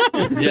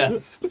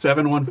 Yes.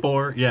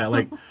 714. Yeah,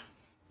 like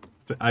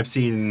I've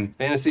seen.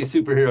 Fantasy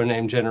superhero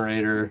name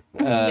generator.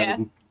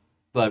 Yes.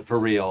 But for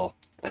real.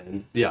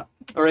 And yeah.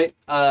 All right.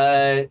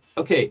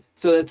 Okay.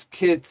 So that's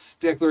Kit's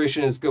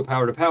declaration is go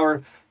power to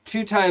power.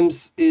 2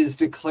 times is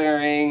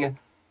declaring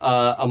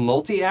a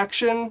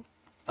multi-action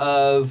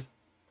of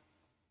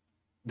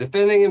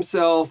defending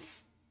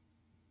himself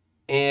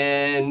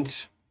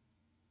and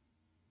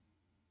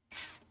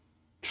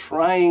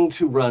trying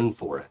to run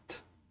for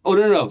it. Oh,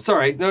 no.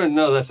 Sorry.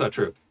 No, that's not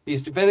true.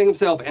 He's defending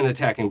himself and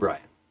attacking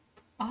Brian.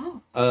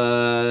 Oh.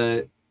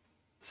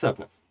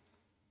 Sepna.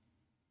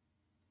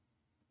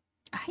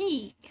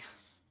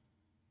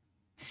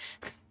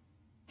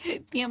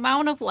 The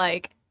amount of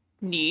like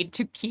need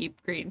to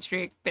keep Green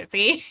Streak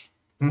busy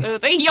so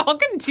that y'all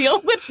can deal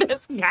with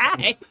this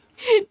guy,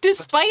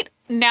 despite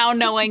now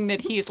knowing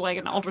that he's like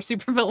an ultra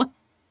super villain.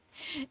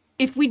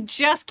 If we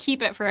just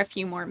keep it for a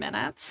few more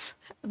minutes,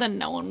 then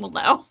no one will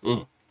know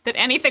that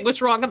anything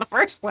was wrong in the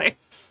first place.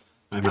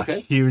 I'm a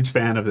huge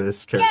fan of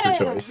this character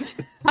choice.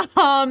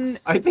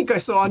 I think I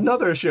saw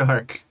another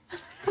shark.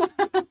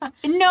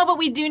 No, but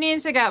we do need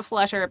to get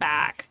Flusher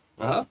back.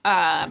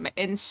 Uh-huh.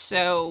 And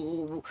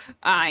so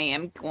I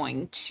am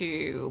going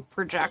to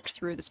project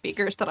through the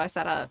speakers that I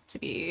set up to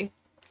be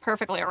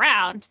perfectly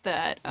around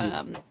that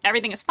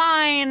everything is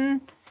fine,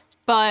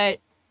 but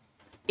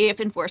if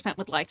enforcement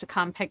would like to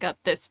come pick up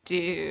this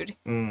dude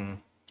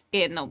in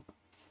the...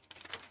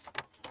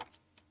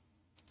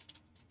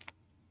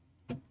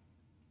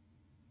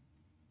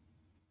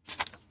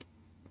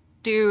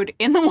 Dude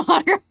in the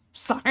water.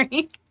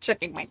 Sorry,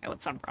 checking my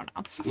notes on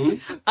pronouns.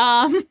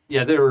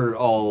 Yeah, they were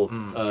all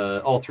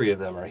 3 of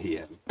them are he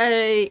and.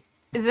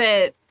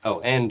 That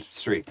and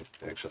Streak,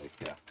 actually,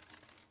 yeah.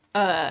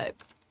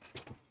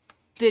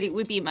 that it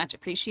would be much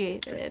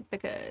appreciated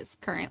because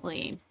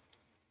currently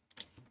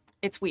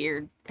it's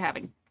weird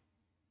having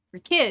your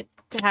kid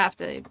to have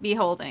to be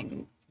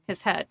holding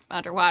his head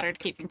underwater to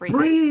keep him breathing.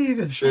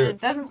 Breathe. Sure. It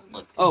doesn't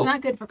look. Oh. It's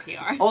not good for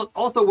PR.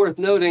 Also worth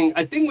noting,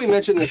 I think we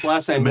mentioned this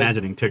last time.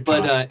 Imagining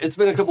TikTok. But it's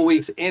been a couple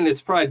weeks, and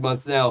it's Pride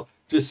Month now.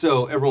 Just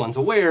so everyone's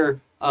aware,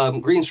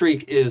 Green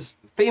Streak is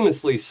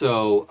famously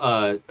so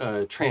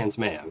a trans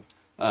man.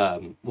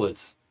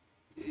 Was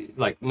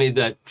like made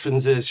that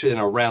transition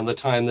around the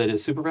time that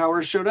his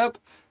superpowers showed up,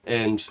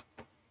 and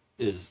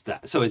is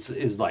that so? It's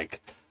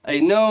like a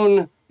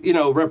known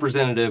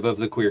representative of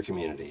the queer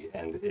community,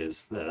 and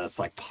that's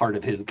like part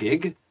of his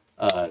gig.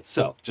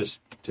 So just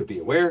to be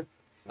aware.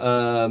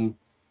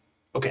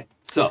 Okay,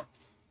 so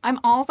I'm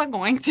also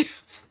going to,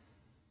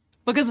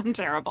 because I'm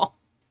terrible,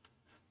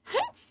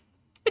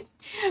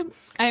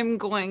 I'm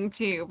going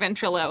to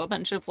ventrilo a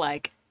bunch of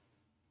like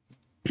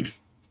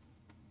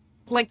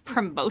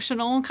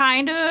promotional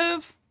kind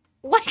of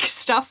like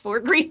stuff for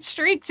Green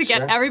Streak to get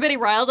Sure. everybody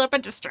riled up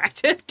and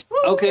distracted.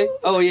 okay.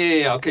 Oh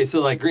yeah. Okay,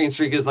 so like Green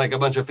Streak is like a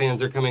bunch of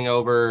fans are coming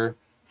over.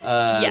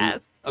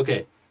 Yes.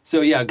 Okay,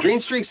 so yeah, Green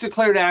Streak's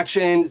declared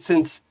action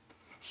since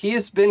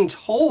he's been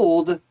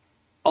told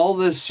all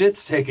this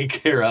shit's taken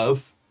care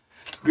of.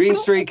 Green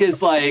Streak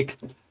is like,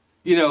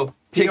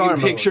 taking mode.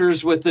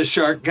 pictures with the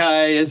shark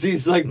guy as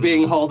he's like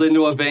being hauled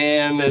into a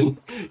van, and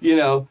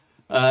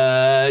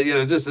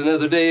just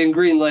another day in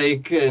Green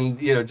Lake, and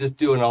just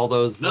doing all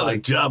those Another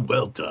like job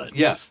well done.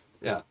 yeah.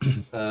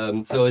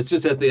 So it's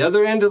just at the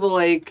other end of the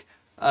lake,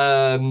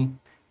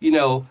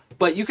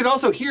 but you can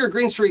also hear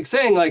Green Streak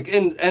saying like,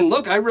 and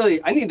look,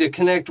 I need to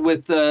connect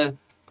with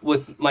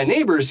my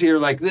neighbors here.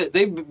 Like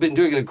they've been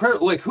doing an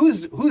incredible, like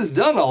who's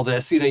done all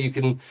this? You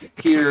can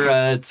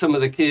hear some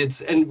of the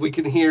kids, and we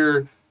can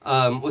hear,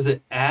 was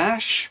it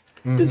Ash?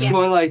 Is Yeah.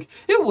 going like,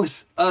 it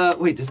was,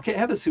 wait, does Kit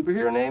have a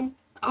superhero name?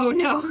 Oh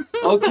no.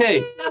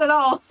 Okay. Not at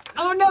all.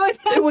 Oh no.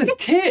 It was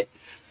Kit.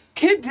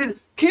 Kit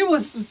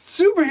was a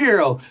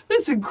superhero.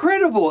 That's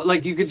incredible.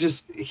 Like you could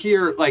just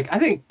hear, like I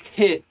think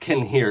Kit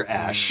can hear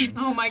Ash,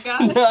 Oh my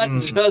god.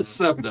 not just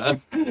Subna.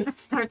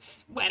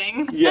 Starts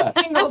sweating. Yeah.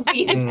 Single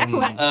bead of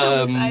sweat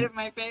on the side of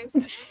my face.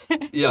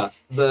 Yeah.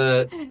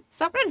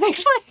 Something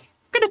takes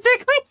gonna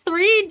take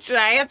 3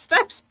 giant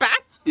steps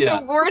back Yeah.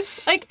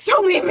 towards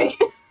Don't leave me.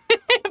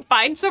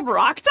 find some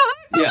rock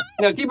time. Yeah.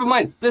 Now keep in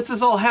mind, this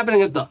is all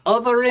happening at the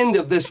other end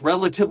of this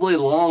relatively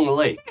long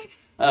lake.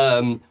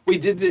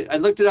 I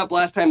looked it up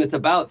last time. It's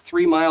about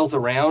 3 miles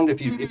around. If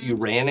you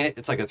ran it,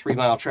 it's like a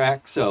 3-mile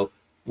track. So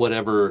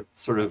whatever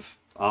sort of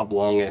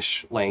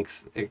oblongish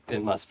length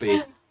it must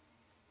be.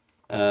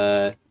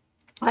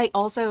 I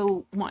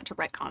also want to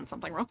retcon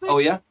something real quick. Oh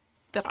yeah.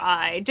 That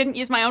I didn't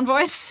use my own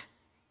voice.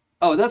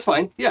 Oh, that's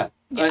fine. Yeah.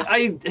 Yeah.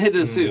 I had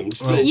assumed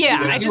that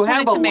Yeah, I just you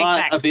have wanted a to make lot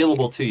that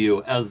available to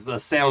you as the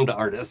sound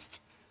artist.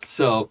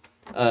 So,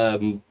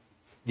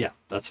 yeah,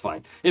 that's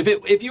fine.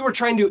 If you were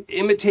trying to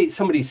imitate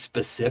somebody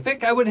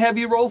specific, I would have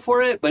you roll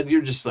for it, but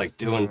you're just like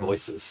doing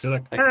voices. You're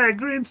like, hey,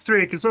 Green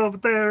Streak is over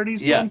there and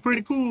he's Yeah. doing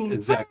pretty cool.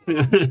 Exactly.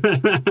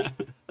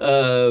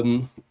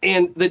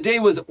 And the day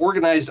was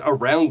organized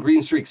around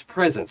Green Streak's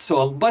presence.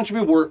 So a bunch of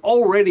people were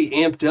already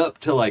amped up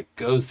to like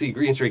go see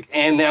Green Streak,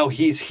 and now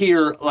he's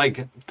here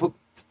like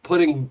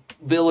putting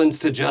villains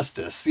to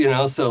justice,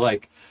 so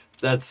like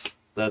that's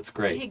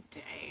great. Big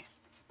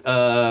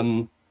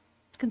day.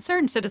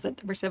 Concerned citizen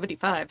number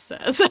 75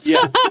 says.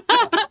 Yeah.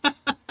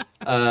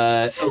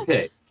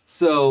 Okay.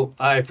 So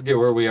I forget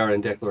where we are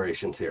in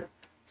declarations here.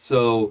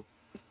 So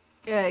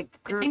I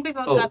think we've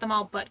all Oh. got them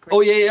all but Green.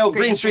 oh yeah. Green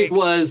Green Streak Streak.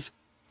 was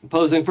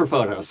posing for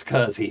photos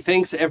because he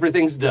thinks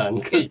everything's done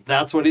because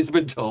that's what he's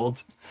been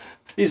told.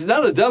 He's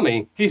not a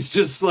dummy. He's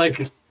just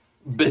like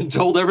been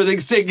told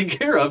everything's taken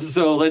care of.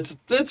 So let's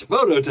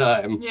photo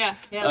time. Yeah,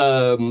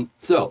 yeah.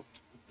 So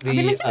I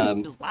mean, the it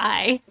didn't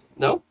lie.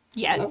 no.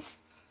 Yet. No.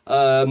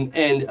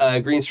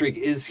 And Green Streak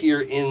is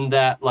here in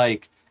that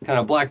like kind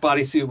of black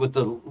bodysuit with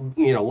the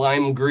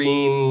lime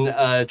green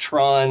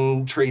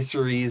Tron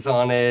traceries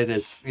on it.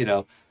 It's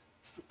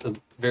it's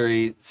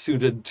very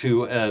suited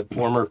to a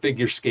former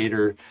figure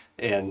skater,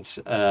 and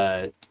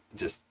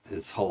just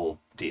his whole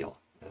deal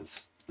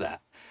is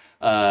that.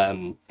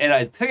 And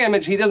I think I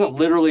mentioned he doesn't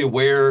literally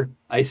wear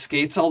ice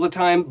skates all the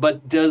time,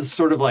 but does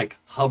sort of like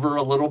hover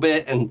a little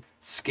bit and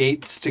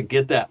skates to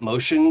get that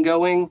motion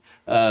going.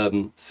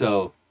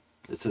 So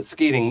it's a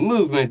skating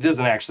movement. It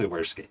doesn't actually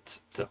wear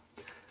skates. So,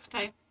 It's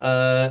tight.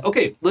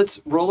 okay, let's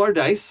roll our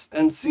dice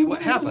and see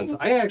what happens.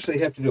 I actually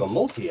have to do a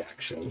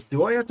multi-action.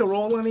 Do I have to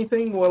roll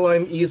anything while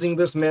I'm easing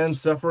this man's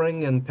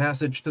suffering and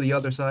passage to the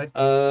other side?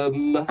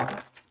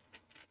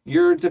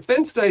 Your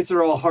defense dice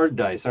are all hard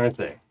dice, aren't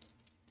they?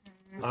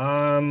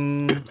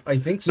 I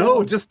think so.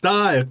 No, just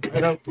die. I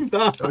don't.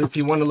 If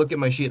you want to look at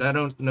my sheet, I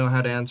don't know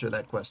how to answer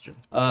that question.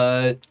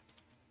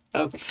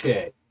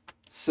 Okay.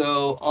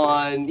 So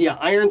on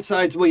iron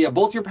sides,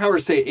 both your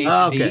powers say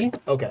HD.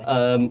 Okay.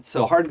 Okay.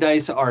 So hard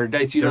dice are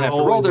dice you don't They're have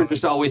to roll. always They're on.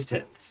 just always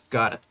 10s.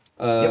 Got it.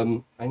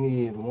 I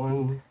need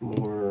one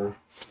more.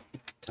 I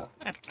don't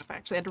know if I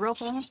actually had to roll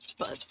for that,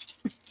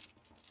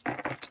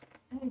 but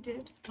I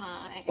did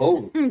fine.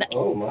 Oh, Nice.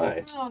 oh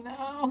my. Oh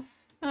no.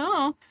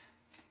 Oh.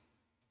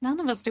 None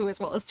of us do as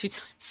well as 2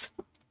 times.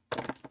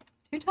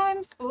 2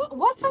 times?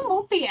 What's a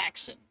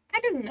multi-action? I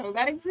didn't know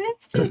that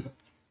existed.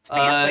 It's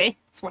fancy.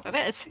 It's what it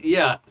is.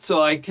 Yeah,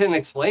 so I can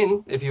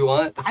explain if you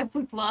want. I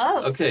would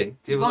love. Okay. Do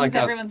As you long like as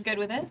everyone's good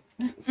with it.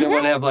 does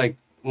everyone have like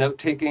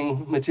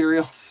note-taking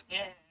materials?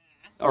 Yeah.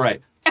 All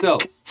right. So,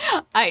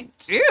 I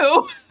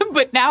do,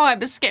 but now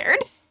I'm scared.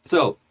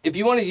 so if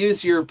you want to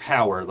use your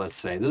power, let's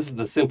say this is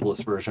the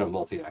simplest version of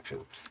multi-action.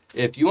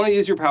 If you want to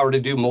use your power to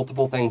do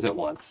multiple things at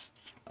once,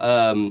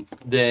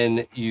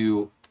 then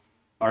you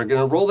are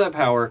going to roll that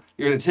power.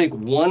 You're going to take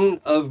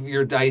one of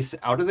your dice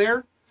out of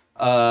there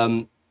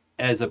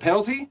as a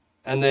penalty,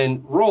 and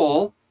then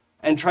roll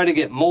and try to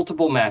get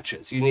multiple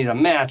matches. You need a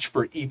match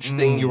for each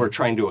thing you are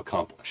trying to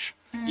accomplish.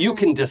 You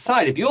can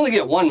decide. If you only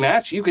get one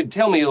match, you could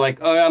tell me, like,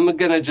 oh, I'm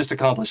going to just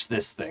accomplish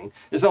this thing.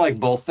 It's not like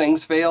both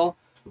things fail,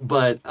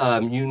 but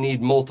you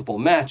need multiple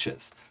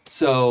matches.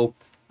 So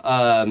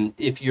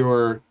if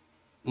your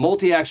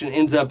multi-action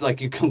ends up, like,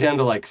 you come down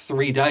to, like,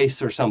 3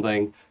 dice or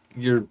something,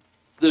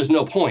 there's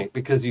no point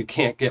because you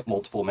can't get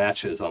multiple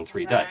matches on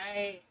 3 dice.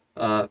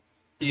 Right.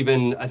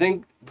 Even, I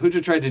think Pooja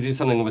tried to do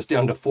something that was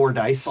down to 4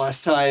 dice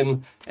last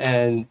time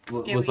and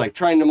was Scary. like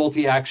trying to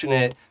multi-action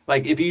it.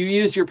 Like if you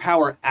use your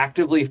power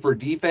actively for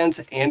defense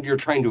and you're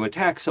trying to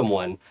attack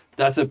someone,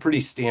 that's a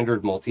pretty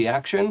standard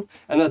multi-action.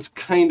 And that's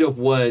kind of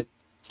what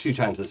 2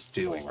 times is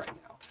doing right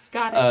now.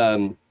 Got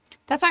it.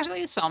 That's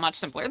actually so much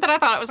simpler than I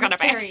thought it was going to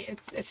It's be. very,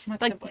 it's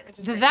much Like, simpler. Which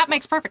is great. that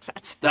makes perfect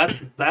sense.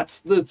 That's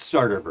the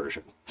starter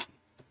version.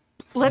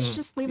 Let's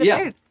just leave it Yeah,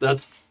 there.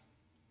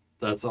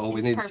 that's all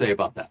we need to say perfect.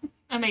 about that.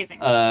 Amazing.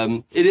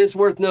 It is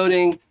worth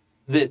noting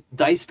that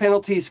dice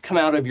penalties come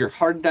out of your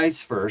hard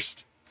dice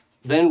first,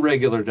 then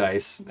regular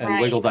dice, and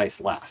Right. wiggle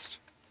dice last.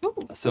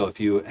 Ooh. So if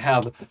you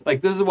have,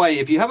 like, this is why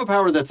if you have a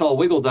power that's all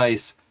wiggle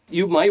dice,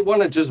 you might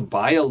want to just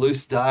buy a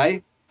loose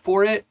die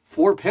for it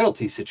for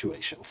penalty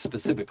situations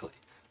specifically.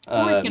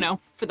 Or,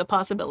 for the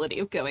possibility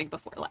of going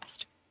before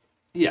last.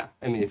 Yeah,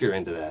 I mean, if you're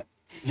into that.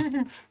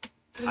 Yeah.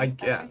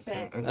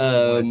 okay. I'm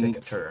gonna take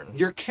a turn.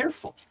 You're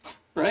careful,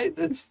 right?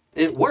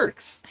 It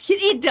works.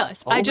 It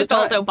does. All I the just time.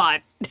 also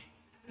bought.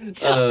 Um,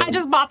 I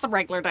just bought some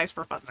regular dice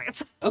for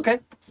funsies. Okay.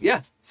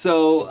 Yeah.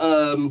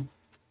 So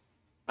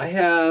I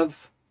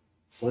have,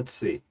 let's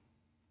see.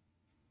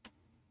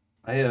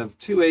 I have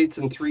 2 8s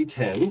and 3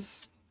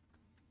 10s.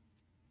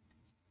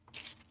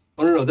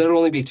 Oh no, that'll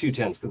only be 2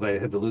 10s because I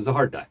had to lose a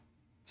hard die.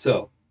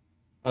 So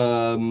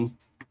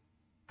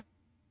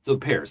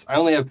pairs. I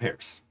only have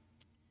pairs.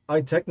 I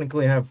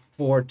technically have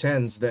 4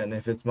 10s then,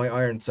 if it's my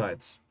iron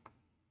sights.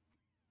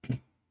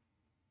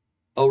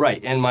 Oh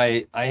right, and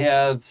I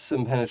have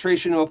some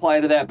penetration to apply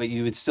to that, but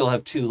you would still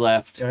have 2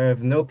 left. I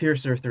have no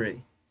piercer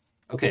 3.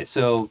 Okay,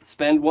 so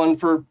spend 1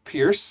 for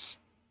pierce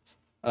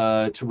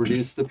to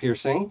reduce the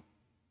piercing.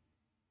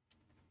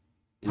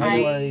 How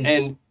do I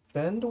And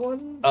spend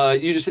 1?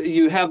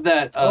 you have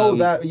that I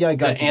got the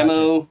you.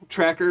 ammo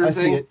tracker I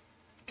thing. see it.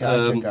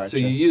 Gotcha. So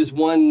you use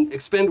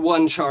expend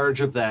 1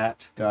 charge of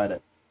that. Got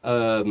it.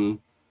 Do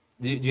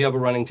you have a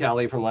running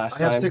tally from last I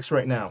time? have 6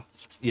 right now.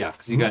 Yeah,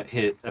 because you got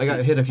hit. I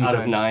got hit a few out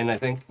times. of 9, I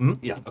think. Mhm.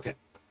 Yeah. Okay.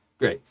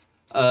 Great.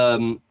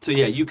 So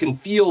yeah, you can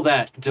feel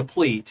that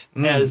deplete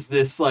as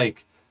this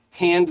like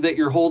hand that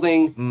you're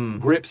holding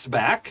grips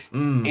back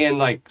and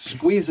like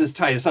squeezes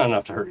tight. It's not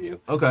enough to hurt you,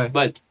 Okay.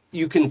 but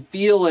you can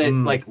feel it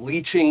like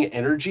leaching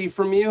energy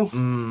from you,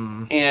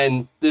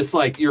 and this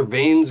like your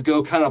veins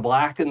go kind of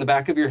black in the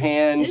back of your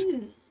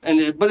hand.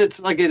 But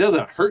it's like it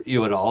doesn't hurt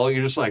you at all.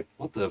 You're just like,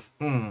 what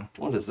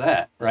is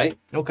that, right?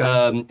 Okay.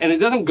 And it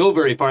doesn't go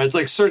very far. It's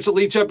like starts to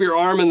leach up your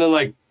arm and then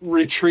like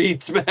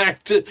retreats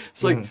back to.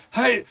 It's like,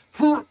 hey,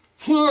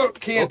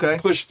 can't Okay.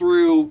 push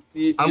through.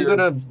 I'm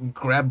gonna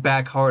grab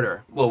back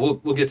harder. Well,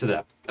 we'll get to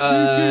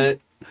that.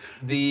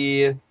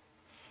 The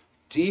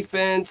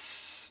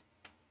defense.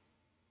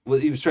 Well,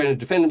 he was trying to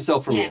defend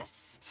himself from you.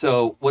 Yes.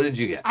 So what did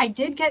you get? I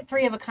did get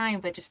 3 of a kind,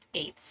 but just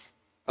 8s.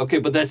 Okay,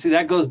 but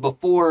that goes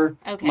before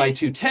Okay. my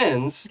 2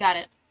 10s. Got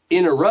it.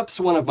 Interrupts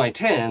one of my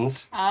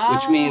 10s,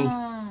 which means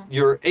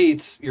your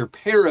 8s, your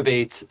pair of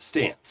 8s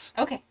stands.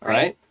 Okay. All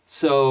right?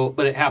 So,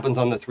 but it happens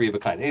on the 3 of a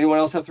kind. Anyone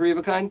else have 3 of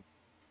a kind?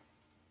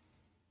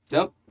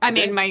 Nope. I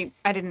Okay. mean,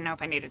 I didn't know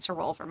if I needed to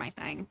roll for my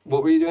thing.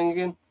 What were you doing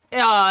again?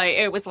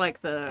 It was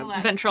like the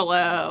Relax.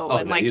 ventrilo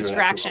and no, like you don't have to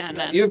roll for distraction.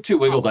 that. And You have 2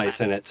 wiggle all of dice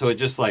that. in it, so it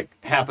just like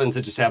happens.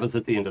 It just happens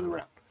at the end of the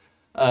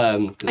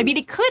round. I mean,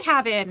 it could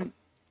happen.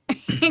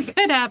 It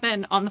could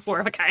happen on the 4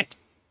 of a kind.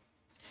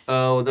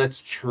 Oh, that's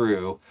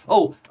true.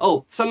 Oh,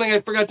 something I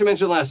forgot to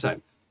mention last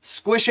time.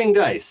 Squishing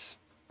dice.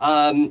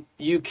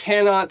 You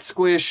cannot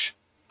squish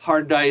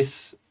hard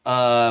dice.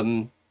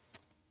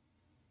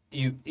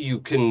 You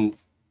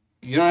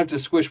don't have to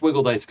squish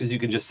wiggle dice because you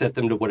can just set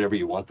them to whatever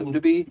you want them to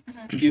be.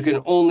 You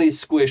can only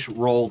squish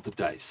rolled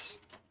dice.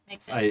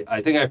 Makes sense.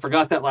 I think I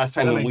forgot that last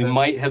time, That and makes we sense.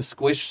 might have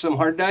squished some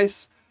hard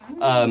dice.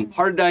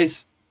 Hard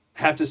dice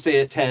have to stay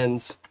at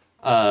 10s.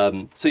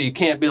 So you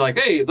can't be like,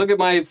 hey, look at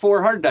my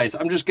 4 hard dice.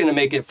 I'm just going to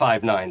make it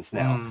 5 9s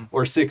now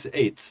or 6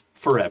 8s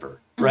forever,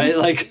 right?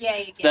 Like Yeah,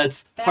 you get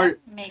that's that hard.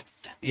 makes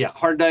sense. Yeah,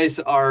 hard dice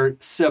are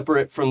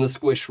separate from the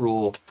squish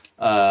rule.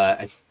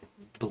 I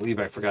believe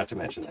I forgot to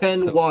mention that. 10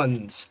 So-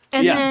 ones.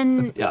 And Yeah.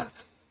 then Yeah.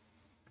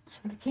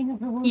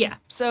 yeah,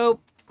 so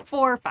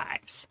 4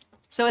 5s.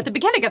 So at the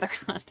beginning of the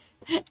run,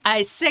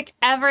 I sick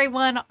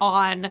everyone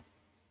on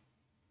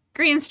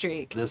Green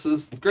Streak. This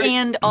is great.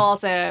 And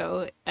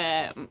also,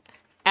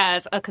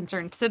 as a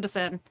concerned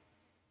citizen,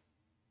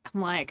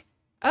 I'm like,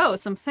 oh,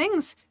 some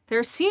things.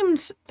 There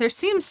seems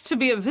to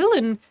be a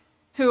villain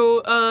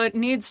who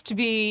needs to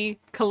be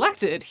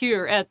collected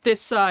here at this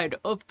side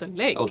of the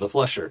lake. Oh, the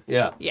flusher.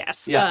 Yeah.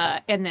 Yes. Yeah.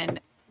 And then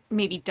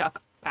maybe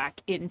duck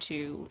back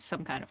into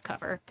some kind of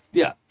cover.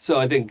 Yeah. So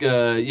I think,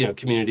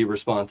 community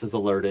response is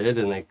alerted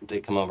and they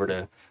come over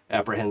to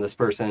apprehend this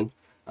person.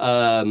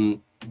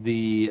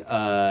 The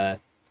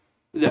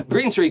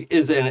Green Streak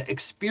is an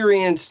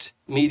experienced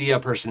media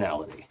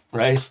personality,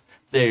 right?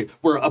 They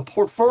were a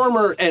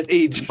performer at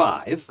age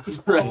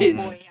 5, right?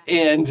 boy,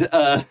 And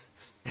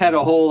had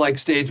a whole like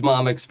stage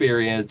mom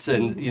experience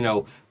and,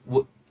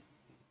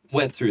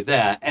 went through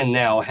that and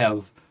now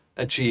have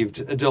achieved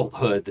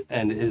adulthood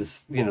and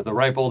is, the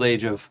ripe old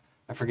age of,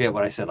 I forget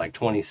what I said, like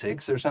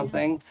 26 or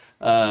something.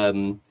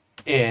 And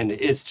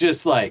it's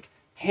just like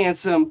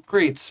handsome,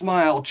 great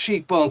smile,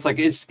 cheekbones. Like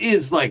it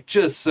is like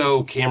just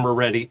so camera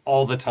ready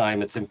all the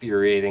time. It's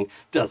infuriating.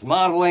 Does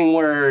modeling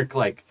work.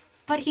 Like,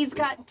 But he's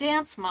got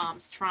dance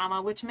mom's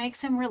trauma, which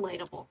makes him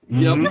relatable.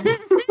 yep.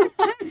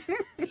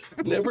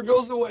 Never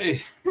goes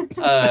away.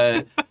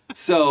 That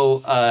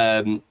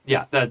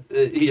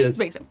he is.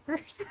 Makes it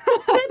worse.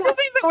 That just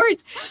makes it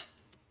worse.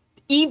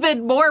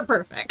 Even more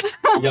perfect.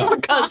 Yeah.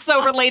 Because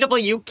so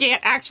relatable, you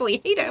can't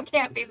actually hate him.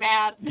 Can't be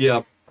mad.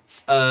 Yep.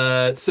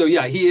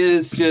 He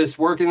is just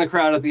working the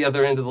crowd at the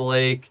other end of the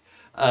lake.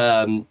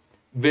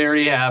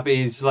 Very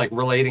happy. He's like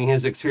relating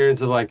his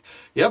experience of like,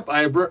 yep,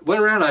 I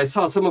went around, I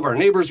saw some of our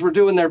neighbors were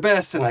doing their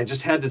best and I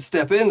just had to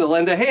step in to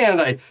lend a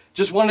hand. I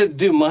just wanted to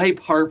do my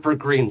part for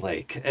Green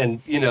Lake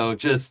and,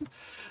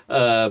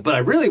 but I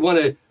really want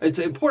to, it's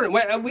important.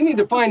 We need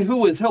to find who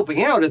was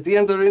helping out at the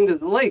end of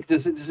the lake.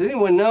 Does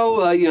anyone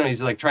know?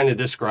 He's like trying to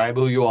describe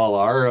who you all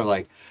are. Or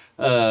like,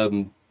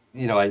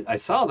 I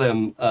saw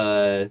them.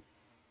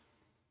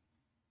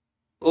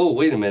 Oh,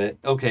 wait a minute.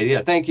 Okay,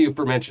 yeah, thank you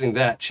for mentioning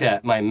that,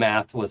 chat. My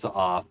math was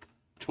off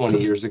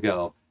 20 years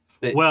ago.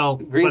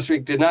 Green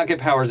Streak did not get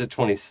powers at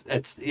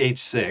age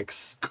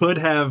 6. Could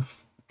have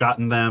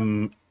gotten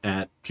them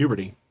at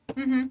puberty.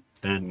 Mm-hmm.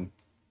 And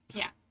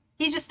Yeah.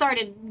 He just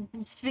started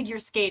figure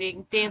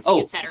skating, dancing,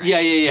 Oh, etc.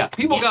 yeah.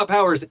 People got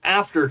powers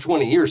after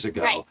 20 years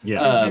ago. Right.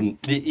 Yeah.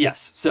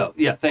 Yes. So,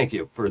 yeah, thank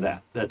you for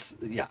that. That's,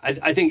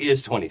 I think it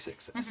is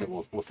 26.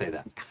 So we'll say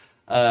that.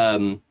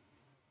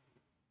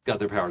 Got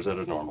their powers at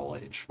a normal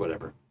age,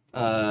 whatever.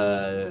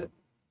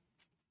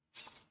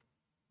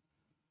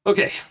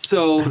 Okay,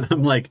 so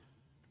I'm like,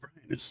 Brian,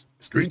 is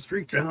Green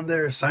Streak down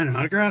there signing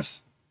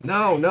autographs?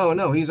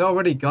 No, he's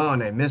already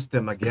gone. I missed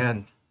him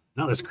again.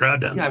 No, there's a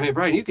crowd down yeah, I there. mean,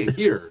 Brian, you can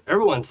hear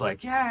everyone's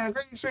like, yeah,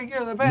 Green Streak,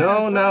 you're the best.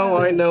 No,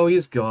 I know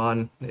he's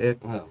gone.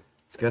 Oh,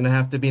 It's gonna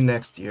have to be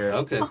next year.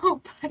 okay.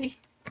 Oh, buddy.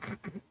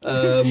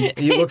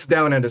 He looks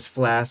down at his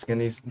flask and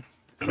he's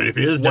I mean, if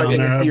he is down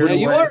Wiping there, a tear Now,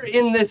 you away. are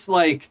in this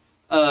like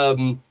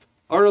Arnold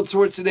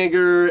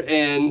Schwarzenegger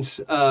and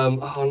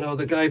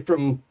the guy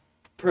from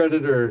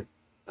Predator.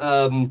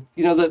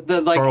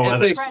 The like Carl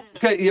epic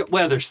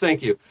Weathers.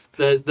 Thank you.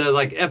 The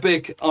like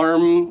epic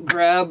arm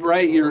grab.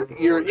 Right. You're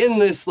in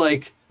this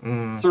like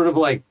sort of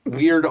like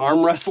weird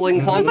arm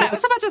wrestling I was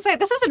contest. about to say,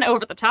 this is an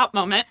over the top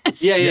moment.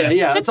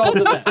 Yeah. It's all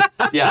for that.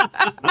 Yeah.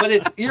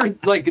 But you're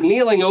like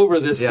kneeling over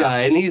this Yeah. guy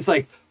and he's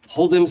like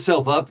hold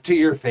himself up to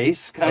your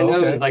face kind of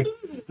Okay. and like.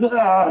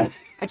 "Ah."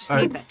 I just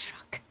need that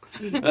truck.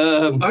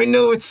 I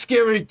know it's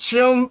scary,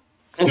 chum.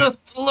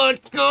 Just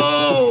let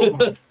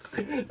go.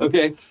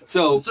 Okay,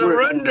 so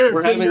Surrender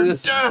we're to having your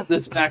this death.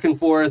 this back and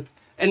forth,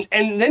 and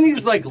then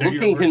he's like They're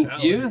looking your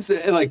mortality. confused,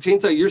 and like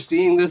Chainsaw, you're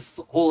seeing this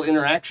whole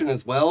interaction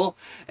as well,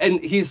 and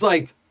he's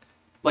like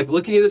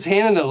looking at his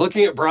hand and then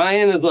looking at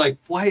Brian, and is like,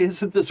 why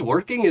isn't this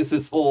working? Is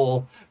this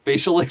whole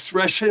facial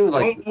expression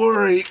like? Don't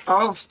worry,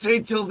 I'll stay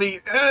till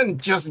the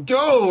end. Just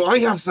go. I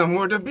have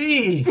somewhere to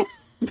be.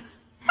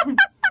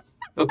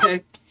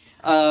 Okay,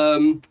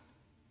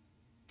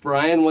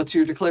 Brian, what's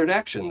your declared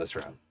action this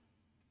round?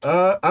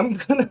 I'm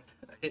gonna.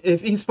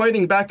 If he's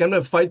fighting back, I'm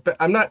gonna fight back.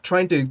 I'm not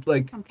trying to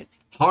like I'm good.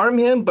 harm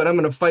him, but I'm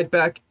gonna fight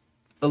back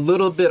a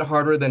little bit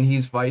harder than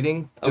he's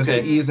fighting, just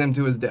Okay. to ease him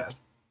to his death.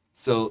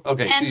 So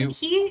okay, so And you.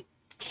 he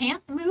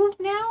can't move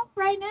now,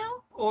 right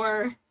now?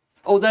 Or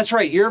Oh, that's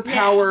right. Your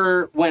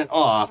power went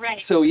off. Right.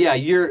 So yeah,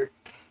 you're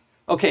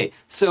okay.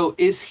 So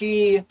is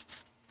he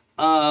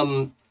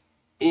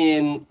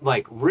in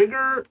like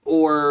rigor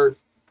or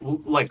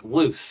like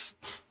loose?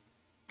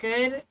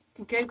 good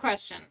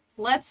question.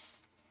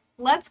 Let's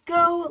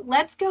go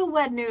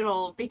wet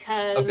noodle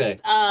because Okay.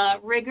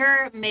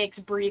 rigor makes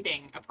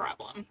breathing a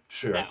problem.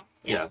 Sure. So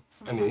Yeah.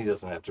 I mean, he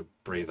doesn't have to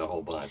breathe a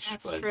whole bunch.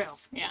 That's but true.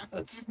 Yeah.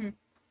 That's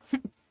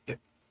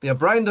Yeah,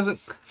 Brian doesn't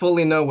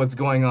fully know what's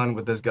going on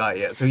with this guy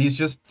yet, so he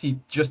just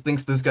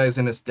thinks this guy's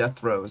in his death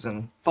throes,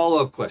 and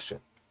follow-up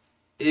question.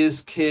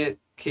 Is Kit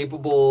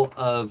capable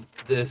of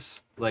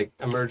this, like,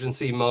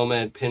 emergency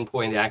moment,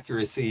 pinpoint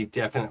accuracy,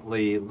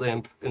 definitely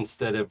limp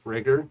instead of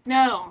rigor?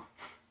 No,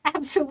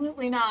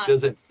 absolutely not.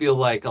 Does it feel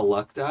like a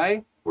luck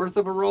die worth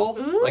of a roll?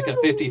 Like a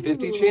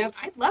 50-50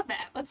 chance? I'd love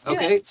that. Let's do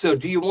Okay, it. so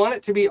do you want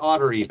it to be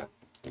odd or even?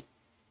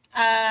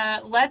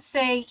 Let's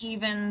say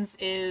evens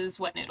is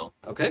wet noodle.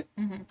 Okay,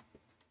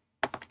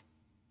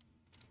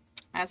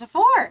 That's a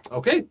 4.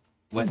 okay.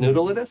 Wet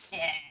noodle it is?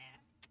 Yeah.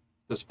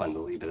 Just fun to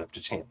leave it up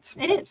to chance.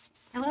 It is.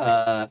 I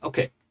love it.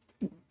 Okay,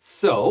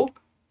 so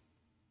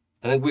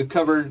I think we've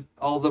covered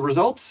all the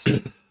results.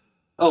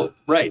 Oh,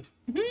 right.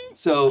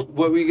 So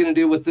what were you going to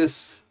do with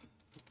this?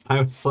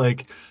 I was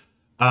like,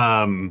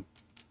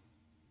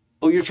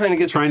 Oh, you're trying to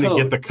get trying the to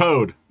code. get the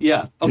code.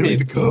 Yeah. Give me Okay.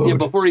 the code. Yeah,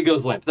 before he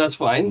goes limp. That's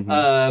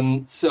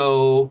fine.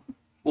 So,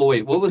 well,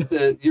 wait. What was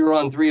you're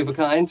on 3 of a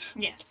kind,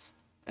 Yes.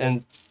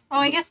 and Oh,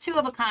 I guess 2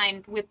 of a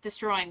kind with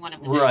destroying one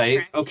of them. right.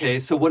 Correct. Okay.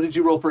 So what did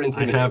you roll for I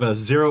intimidate? have a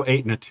 0,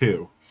 8, and a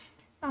 2.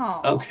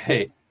 Oh.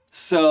 Okay.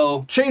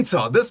 So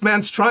Chainsaw, this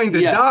man's trying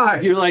to yeah, die.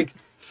 you're like,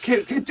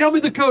 can you tell me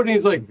the code? And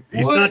he's like,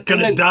 He's "What?" not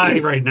gonna And then- die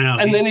right now.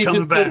 And He's then he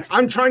coming just back. goes,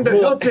 I'm trying to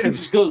help He him.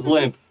 just goes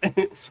limp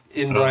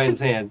in Brian's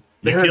hand.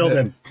 You killed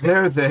him.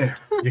 There.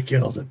 You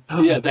killed him.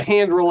 Yeah, the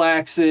hand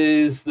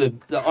relaxes. The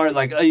arm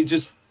like he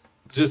just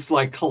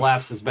like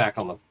collapses back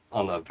on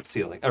the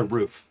ceiling, or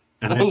roof,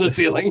 And on I the said-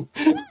 ceiling.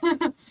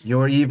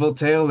 Your evil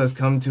tale has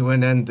come to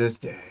an end this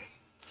day.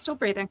 Still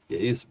breathing. Yeah,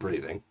 he's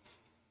breathing.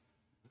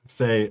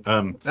 Say,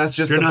 That's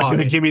just you're the not going to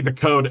body. give me the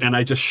code, and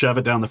I just shove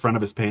it down the front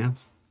of his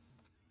pants,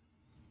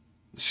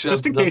 Shove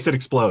just in the case it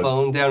explodes.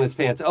 phone down his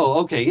pants. Oh,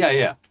 okay,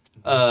 yeah.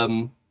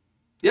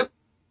 Yep.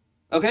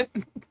 Okay.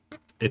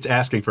 It's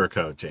asking for a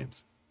code,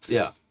 James.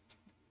 Yeah.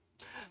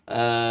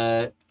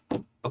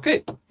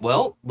 Okay.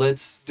 Well,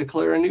 let's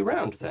declare a new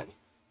round then.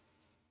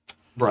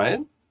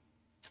 Brian.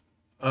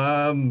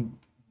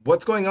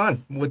 What's going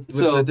on with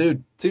So- the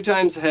dude? 2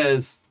 times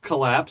has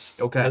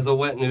collapsed Okay. as a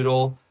wet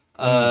noodle.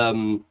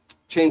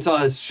 Chainsaw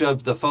has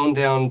shoved the phone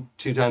down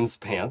 2 times the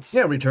pants.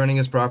 Yeah, returning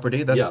his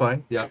property. That's Yeah,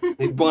 fine. Yeah.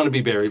 He'd want to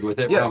be buried with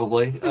it, Yes.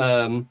 probably.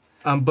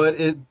 But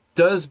it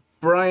does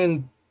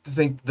Brian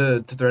think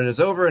the threat is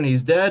over and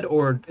he's dead,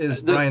 or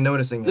is The- Brian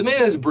noticing The it?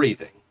 man is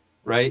breathing,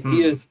 right?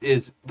 He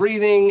is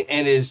breathing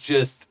and is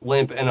just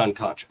limp and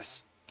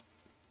unconscious.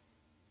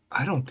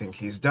 I don't think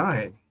he's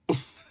dying.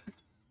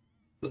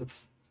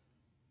 That's,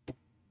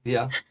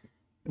 yeah.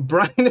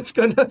 Brian is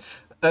gonna.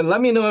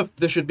 Let me know if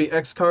this should be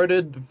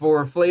X-carded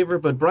for flavor,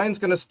 but Brian's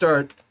gonna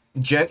start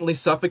gently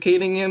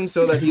suffocating him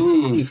so that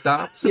he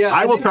stops. Yeah.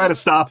 I will think- try to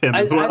stop him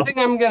I, as well. I think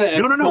I'm gonna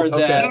No, no, no. export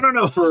that Okay.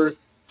 No. for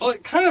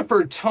kind of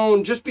for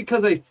tone, just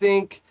because I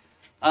think,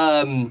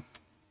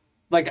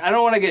 like I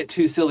don't want to get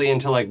too silly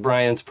into like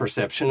Brian's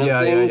perception of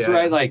Yeah, things, yeah.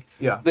 right? Like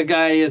Yeah. the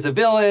guy is a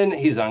villain,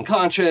 he's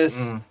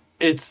unconscious.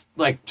 It's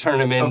like turn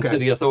him into Okay.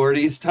 the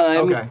authorities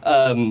time.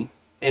 Okay.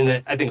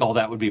 And I think all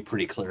that would be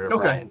pretty clear to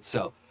Okay. Brian.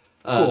 So,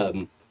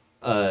 Cool.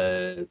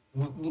 a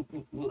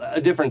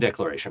different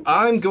declaration.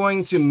 I'm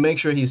going to make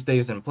sure he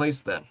stays in place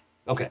then.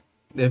 Okay.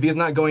 If he's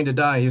not going to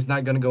die, he's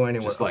not going to go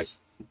anywhere Just else.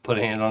 like put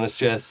a hand on his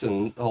chest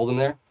and hold him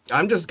there.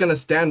 I'm just going to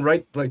stand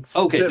right, like,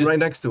 Okay, sit just- right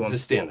next to him.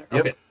 Just stand there.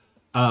 Yep. Okay.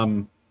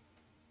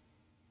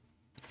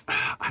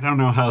 I don't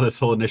know how this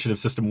whole initiative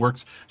system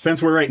works.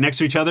 Since we're right next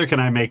to each other, can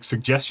I make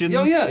suggestions?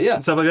 Oh, yeah.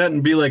 And stuff like that,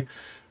 and be like,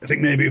 I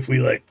think maybe if we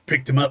like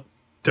picked him up,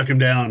 took him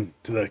down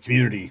to the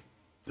community,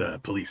 the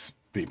police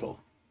people.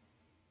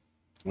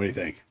 What do you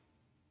think?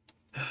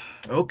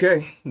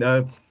 Okay.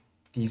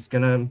 He's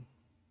going to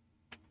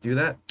do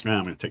that.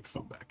 I'm going to take the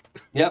phone back.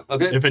 Yeah.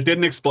 Okay. If it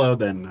didn't explode,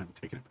 then I'm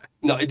taking it back.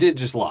 No, it did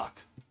just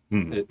lock.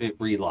 It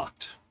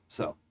relocked.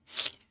 So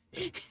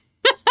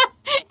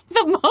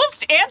The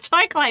most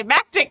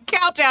anticlimactic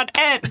countdown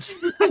end.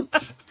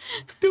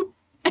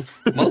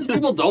 most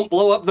people don't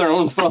blow up their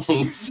own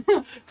phones.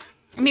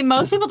 I mean,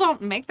 most people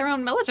don't make their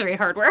own military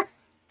hardware.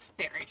 It's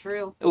very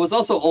true. It was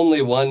also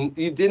only one.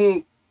 You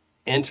didn't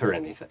enter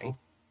anything.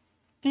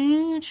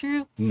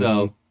 True.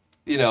 So,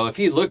 if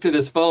he looked at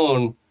his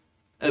phone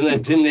and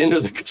then didn't enter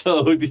the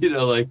code,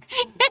 like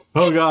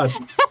Oh God!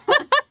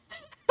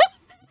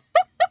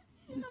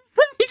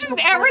 It's just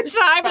every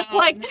time it's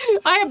like,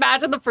 I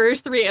imagine the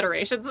first 3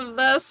 iterations of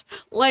this,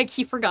 like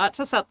he forgot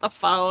to set the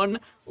phone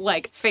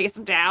like face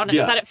down and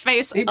Yeah. set it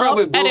face he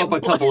probably up. blew and up a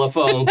couple of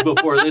phones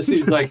before this.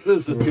 He's like,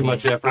 this is too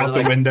much effort. Out the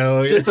Like,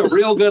 window. just a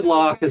real good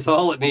lock is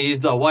all it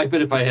needs. I'll wipe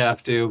it if I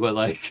have to, but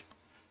like,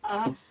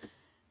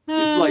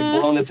 he's like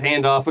blown his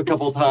hand off a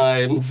couple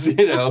times,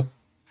 So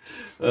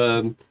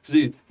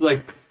he's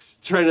like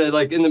trying to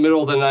like in the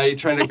middle of the night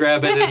trying to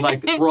grab it and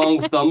like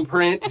wrong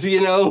thumbprint,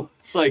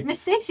 like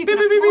Mistakes you can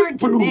Beep, beep, beep, afford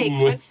to boom. make,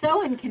 but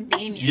so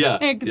inconvenient. yeah,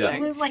 Exactly. yeah,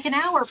 You lose like an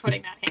hour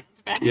putting that hand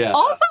back. yeah.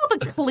 Also, the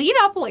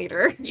cleanup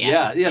later.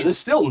 Yeah, there's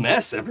still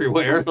mess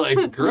everywhere.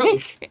 Like,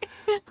 gross.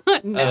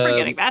 Never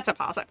getting that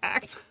deposit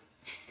back.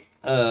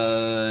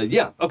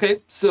 Yeah. Okay.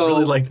 So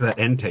Really liked that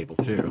end table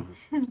too.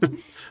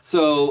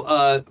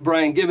 So,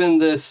 Brian, given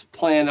this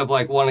plan of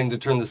like wanting to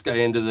turn this guy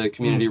into the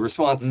community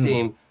response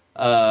team,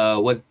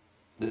 what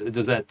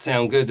does that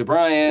sound good to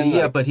Brian?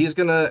 Yeah, Like, but he's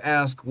gonna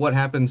ask what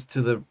happens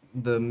to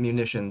the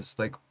munitions.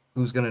 Like,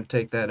 who's gonna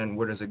take that and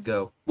where does it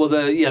go? well,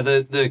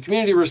 the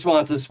community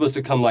response is supposed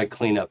to come like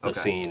clean up the Okay.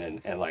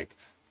 scene and like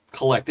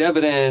collect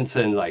evidence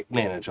and like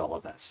manage all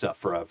of that stuff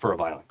for a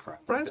violent crime.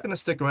 Brian's gonna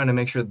stick around and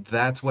make sure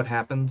that's what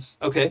happens.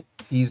 Okay.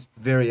 He's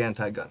very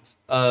anti-guns.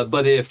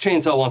 But if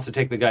Chainsaw wants to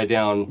take the guy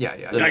down, Yeah,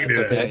 yeah. then I can that's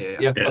do that. okay.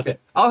 Yeah. Yeah. Okay.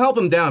 I'll help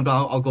him down, but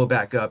I'll go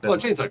back up. Well,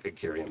 Chainsaw could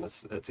carry him.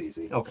 That's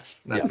easy. Okay,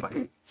 that's Yeah.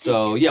 fine.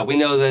 So yeah, we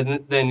know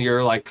that then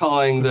you're like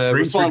calling the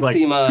Green Street, response like,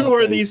 team up. who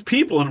are and- these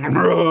people? And I'm,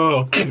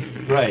 "Oh,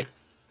 Right.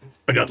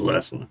 I got the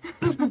last one.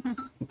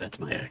 That's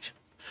my action.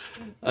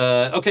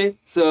 Okay,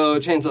 so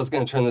Chainsaw's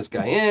gonna turn this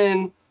guy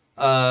in.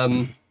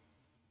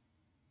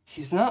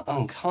 He's not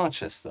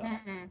unconscious though.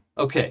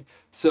 Okay,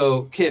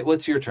 so Kit,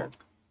 what's your turn?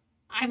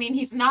 I mean,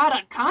 he's not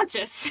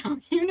unconscious, so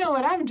you know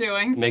what I'm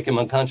doing. Make him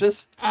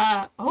unconscious?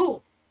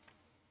 Oh.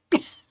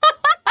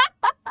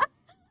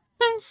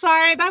 I'm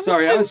sorry. That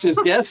Sorry, I was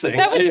just guessing.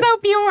 that was so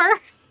pure.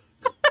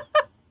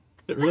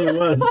 It really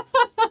was.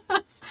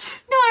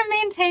 No, I'm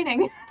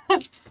maintaining.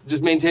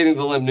 Just maintaining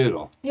the limp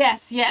noodle.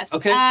 Yes.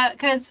 Okay.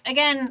 Because,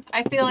 again,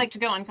 I feel like to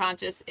go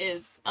unconscious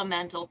is a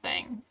mental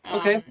thing.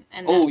 Okay.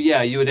 And Oh that's-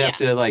 yeah, you would have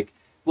to like.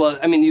 Well,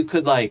 I mean, you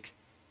could like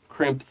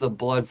crimp the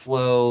blood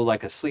flow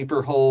like a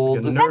sleeper hold.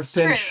 Like a nerve That's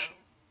pinch. true.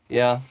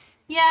 Yeah.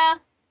 Yeah.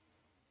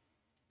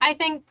 I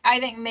think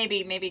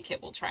maybe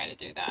Kit will try to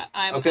do that.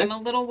 I'm Okay. a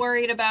little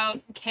worried about,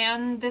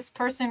 can this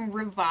person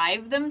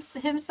revive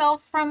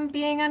himself from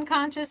being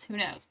unconscious? Who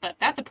knows? But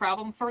that's a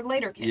problem for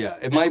later Kit. Yeah,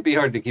 it might be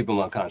hard to keep him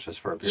unconscious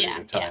for a period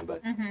of time,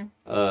 but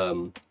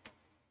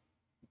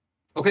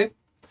okay.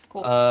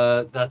 Cool.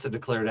 That's a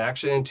declared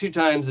action. 2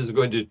 times is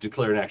going to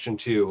declare an action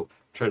to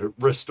try to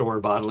restore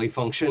bodily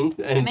function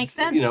and makes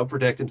sense.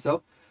 protect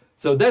himself.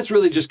 So that's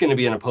really just going to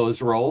be an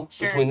opposed roll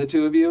Sure. between the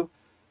two of you.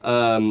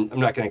 I'm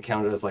not going to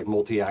count it as like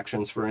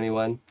multi-actions for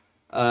anyone.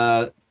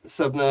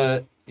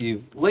 Subna,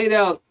 you've laid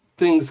out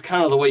things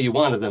kind of the way you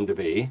wanted them to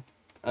be.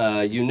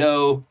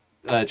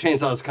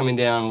 Chainsaw's coming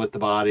down with the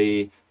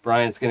body.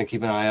 Brian's going to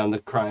keep an eye on the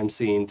crime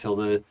scene till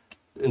the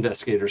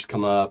investigators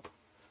come up.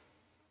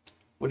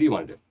 What do you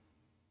want to do?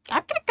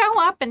 I'm gonna go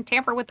up and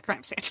tamper with the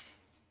crime scene.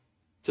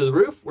 To the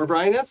roof where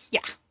Brian is? Yeah.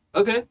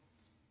 Okay.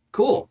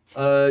 Cool.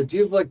 Do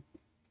you have like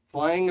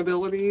flying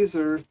abilities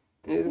or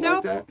anything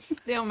Nope. like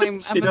that? You know,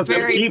 She doesn't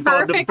have a key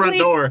fob to the front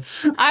door.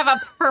 I have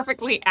a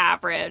perfectly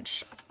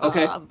average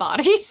Okay.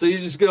 body. So you're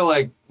just gonna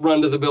like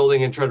run to the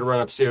building and try to run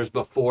upstairs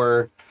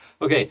before.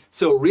 Okay.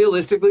 So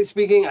realistically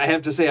speaking, I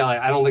have to say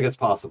I don't think it's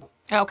possible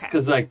Okay.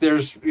 because like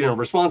there's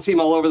response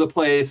team all over the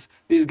place.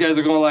 These guys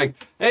are going like,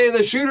 hey,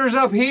 the shooter's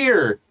up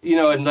here,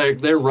 and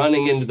they're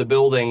running into the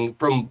building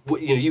from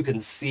you can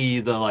see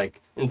the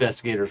like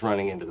investigators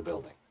running into the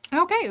building.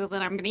 Okay, well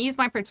then I'm going to use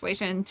my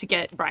persuasion to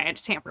get Brian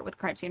to tamper with the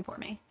crime scene for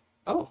me.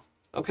 Oh,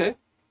 okay.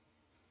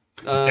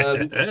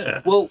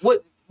 Well,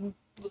 what?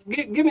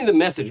 Give me the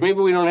message. Maybe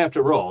we don't have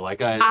to roll.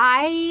 Like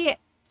I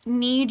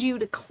need you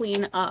to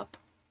clean up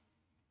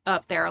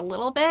there a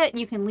little bit.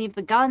 You can leave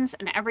the guns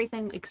and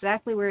everything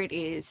exactly where it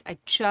is. I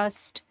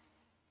just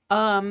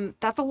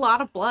that's a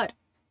lot of blood.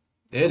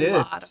 It a is.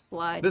 lot of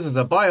blood. This is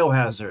a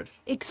biohazard.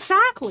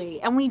 Exactly.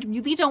 And we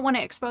really don't want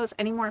to expose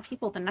any more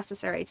people than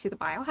necessary to the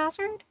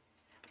biohazard.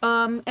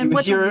 And You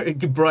what's hear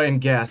Brian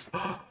gasp.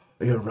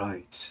 You're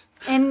right.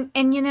 and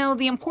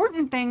the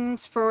important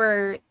things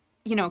for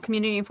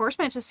community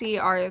enforcement to see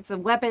are the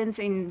weapons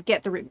and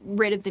get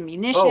rid of the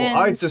munitions. Oh,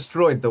 I've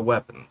destroyed the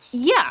weapons.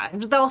 Yeah,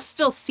 they'll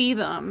still see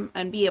them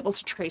and be able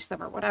to trace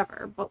them or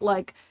whatever. But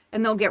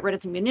and they'll get rid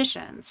of the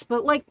munitions.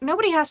 But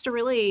nobody has to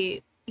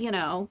really,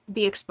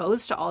 be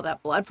exposed to all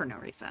that blood for no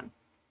reason.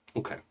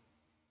 okay.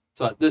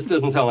 So this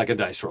doesn't sound like a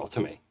dice roll to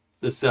me.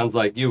 This sounds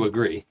like you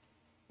agree,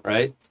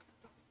 right?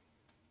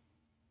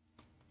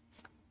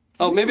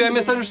 Oh, maybe I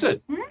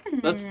misunderstood.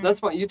 That's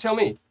fine. You tell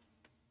me.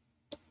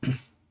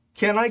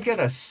 Can I get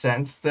a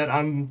sense that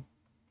I'm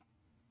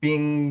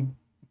being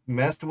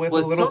messed with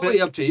Well, a it's little totally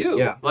bit? up to you.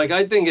 Yeah. Like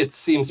I think it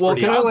seems Well,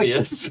 pretty can I,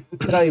 obvious.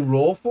 Could I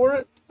roll for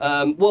it?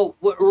 Or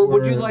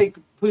would you Or- like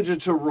Pooja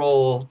to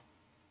roll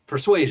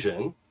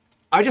persuasion?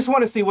 I just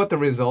want to see what the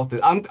result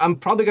is. I'm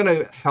probably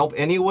gonna help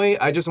anyway.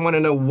 I just want to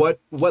know what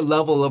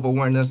level of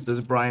awareness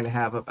does Brian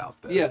have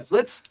about this. Yeah,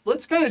 let's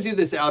kind of do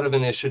this out of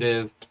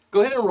initiative.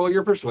 Go ahead and roll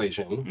your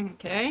persuasion.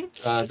 Okay.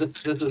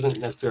 This isn't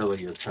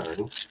necessarily your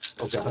turn.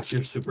 Oh gosh,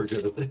 you're super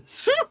good at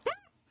this.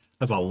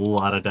 That's a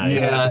lot of dice.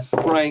 Yes.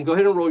 Brian, go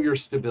ahead and roll your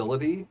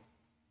stability.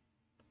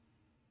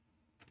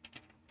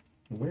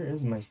 Where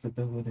is my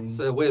stability? It's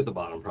way at the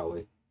bottom,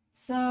 probably.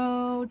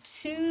 So,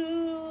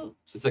 two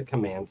It's a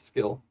command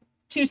skill.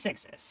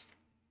 6s.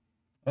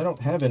 I don't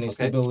have any Okay.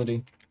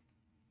 stability.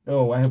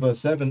 Oh, I have a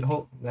 7.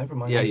 Oh, never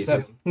mind. Yeah, I have you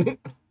 7.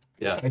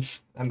 Yeah,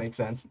 That makes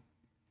sense.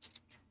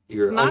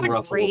 you're Not a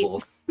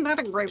unruffable.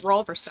 great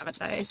roll for 7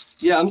 dice.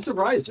 Yeah, I'm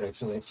surprised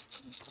actually.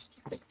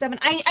 6, 7.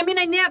 I mean,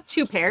 I nabbed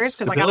 2 pairs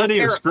because I got a Stability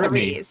or pair of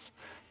scrutiny? 3s.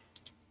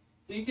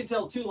 So you can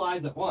tell 2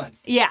 lies at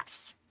once.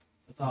 Yes.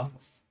 That's awesome.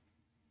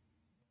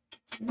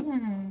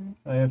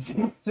 I have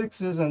 2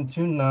 6s and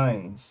 2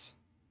 9s.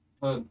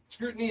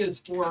 Scrutiny is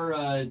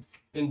for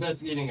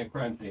investigating a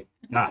crime scene.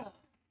 Nah.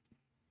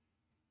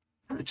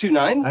 2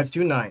 9s? I have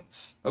 2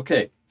 9s.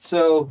 Okay,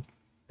 so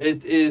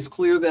it is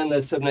clear then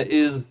that Sebna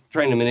is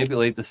trying to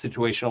manipulate the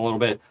situation a little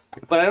bit.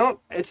 But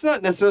it's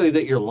not necessarily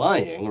that you're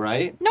lying,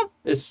 right? Nope.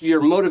 It's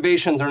your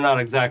motivations are not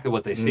exactly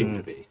what they seem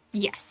to be.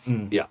 Yes.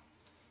 Yeah.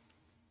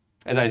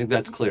 And I think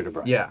that's clear to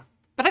Brian. Yeah.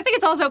 But I think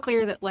it's also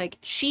clear that, like,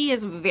 she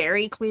is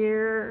very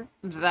clear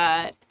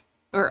that,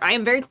 or I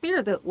am very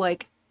clear that,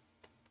 like,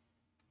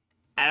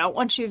 I don't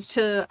want you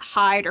to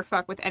hide or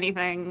fuck with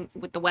anything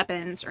with the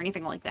weapons or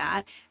anything like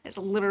that. It's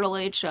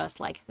literally just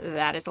like,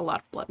 that is a lot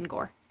of blood and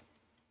gore.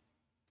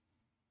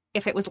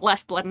 If it was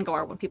less blood and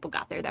gore when people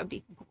got there, that would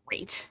be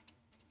great.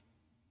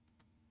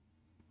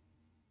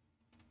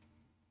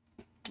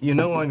 You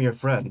know I'm your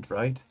friend,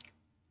 right?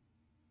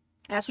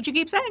 That's what you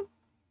keep saying.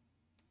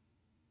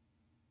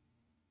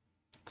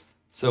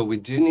 So we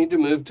do need to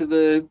move to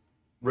the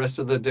rest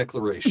of the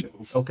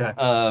declarations. Okay.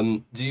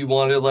 Do you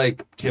want to,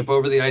 like, tip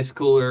over the ice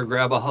cooler,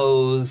 grab a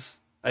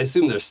hose? I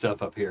assume there's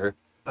stuff up here.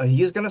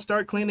 He is going to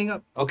start cleaning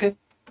up. Okay.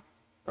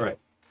 All right.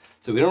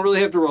 So we don't really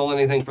have to roll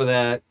anything for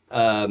that.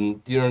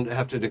 You don't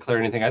have to declare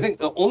anything. I think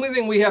the only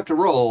thing we have to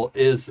roll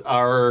is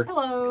our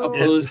Hello.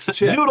 opposed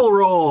check. Noodle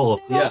roll.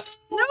 Yeah.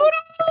 Noodle!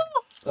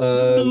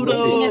 Moving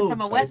Noodle. it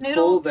from a wet Pull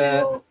noodle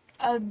that. to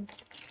a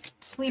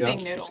sleeping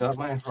Got, noodle. got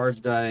my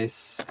hard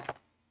dice.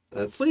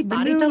 That's Sleeping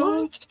Body noodle.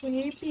 pillow?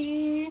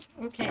 Sleepy.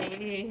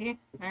 Okay.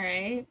 All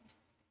right.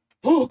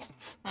 Oh,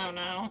 Oh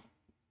no.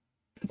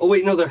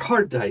 wait, no, they're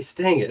hard dice.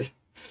 Dang it.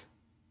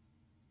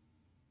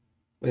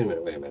 Wait a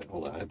minute.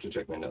 Hold on. I have to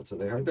check my notes. Are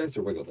they hard dice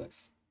or wiggle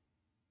dice?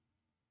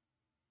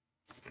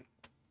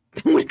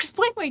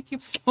 Explain why it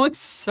keeps going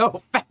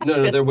so fast.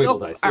 No, they're wiggle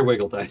So dice. They're far.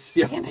 wiggle dice.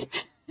 Yeah. Damn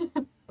it.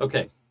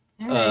 Okay.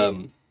 All right.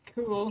 Um,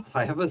 Cool.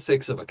 I have a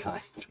 6 of a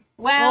kind.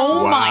 Well,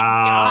 Oh my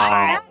god.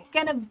 I'm not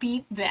gonna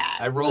beat that.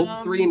 I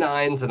rolled 3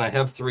 9s and I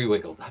have 3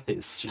 wiggle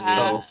dice.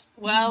 So,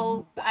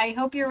 Well, I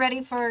hope you're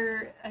ready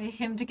for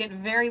him to get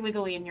very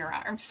wiggly in your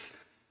arms.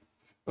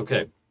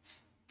 okay.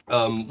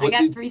 I What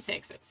got did- 3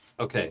 6s.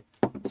 Okay.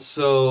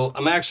 So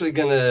I'm actually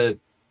gonna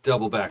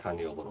double back on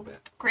you a little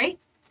bit. Great.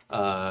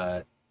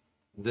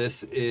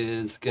 This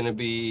is gonna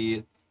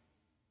be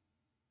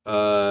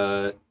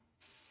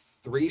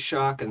 3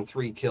 shock and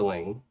 3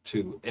 killing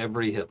to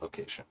every hit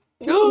location.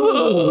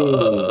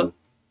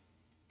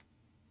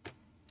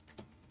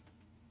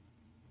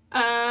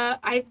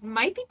 I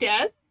might be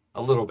dead.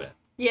 A little bit.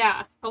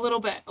 Yeah, a little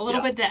bit. A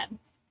little Yeah. bit dead.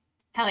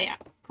 Hell yeah.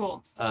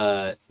 Cool.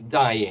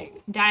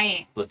 Dying,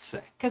 Dying. let's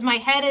say. Because my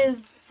head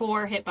is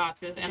 4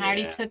 hitboxes, and I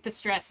already Yeah. took the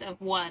stress of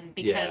 1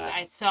 because Yeah.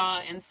 I saw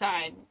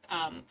inside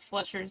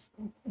Flusher's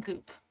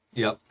goop.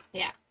 Yep.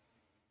 Yeah.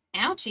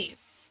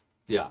 Ouchies.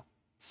 Yeah.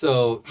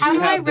 So How you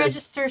do I have this.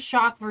 register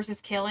shock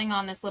versus killing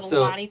on this little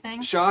So body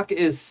thing? shock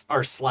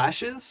are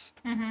slashes,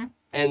 Mm-hmm.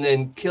 and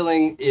then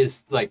killing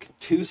is like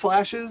 2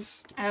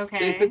 slashes, Okay.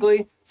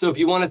 basically. So if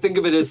you want to think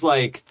of it as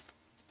like,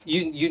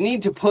 you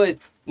need to put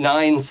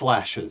 9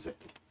 slashes in.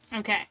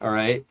 Okay. All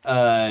right.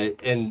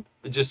 And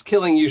just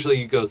killing, usually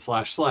you go /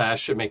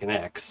 and make an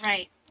X.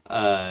 Right.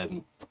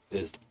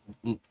 Is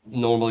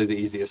normally the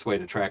easiest way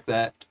to track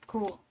that.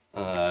 Cool.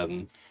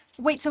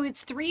 Wait, so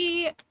it's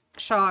 3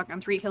 shock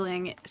and 3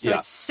 killing, so Yeah.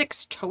 it's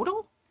 6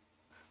 total?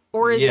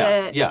 Or is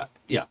yeah, it...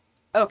 yeah.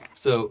 Okay.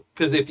 So,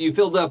 because if you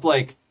filled up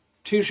like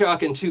 2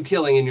 shock and 2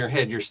 killing in your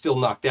head, you're still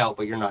knocked out,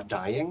 but you're not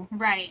dying.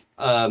 Right.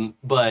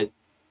 But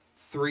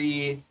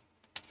 3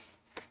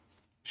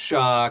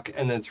 shock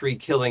and then 3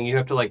 killing, you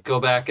have to like go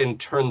back and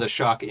turn the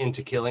shock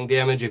into killing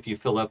damage if you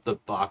fill up the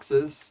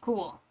boxes.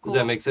 Cool. Does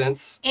that make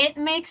sense? It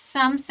makes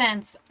some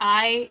sense.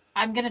 I'm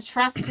gonna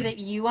trust that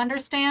you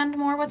understand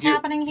more what's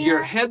happening here.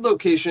 Your head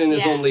location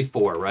is Yeah. only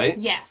 4, right?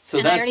 Yes. So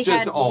and I that's already just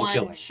had all 1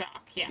 killing.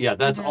 shock. Yeah. Yeah,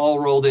 that's Mhm. all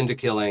rolled into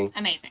killing.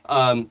 Amazing.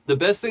 The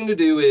best thing to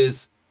do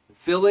is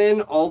fill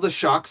in all the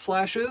shock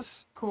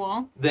slashes.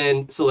 Cool.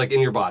 Then, so like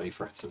in your body,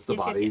 for instance, the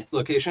Yes, yes, body yes.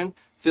 location,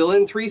 fill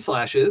in 3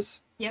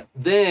 slashes. Yep.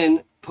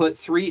 Then put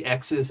 3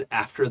 X's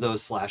after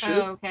those slashes.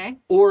 Oh, okay.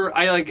 Or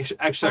I like,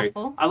 actually,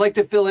 Helpful. I like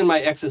to fill in my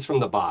X's from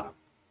the bottom,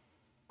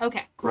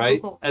 Okay. Cool.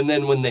 right? Cool. And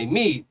then when they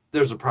meet,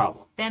 there's a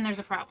problem. Then there's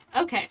a problem.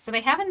 Okay, so they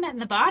haven't met in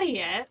the body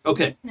yet.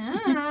 Okay,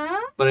 Ah,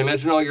 but I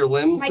imagine all your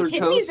limbs my are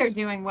kidneys toast. are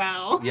doing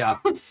well. Yeah.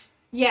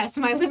 Yes,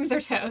 my limbs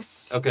are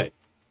toast. Okay.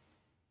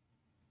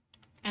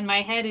 And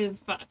my head is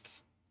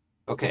fucked.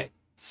 Okay.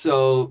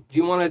 So, do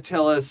you want to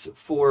tell us,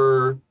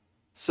 for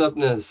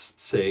Subna's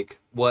sake,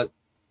 what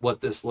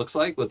this looks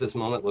like, what this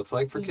moment looks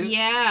like for Kit?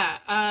 Yeah.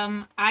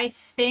 I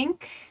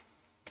think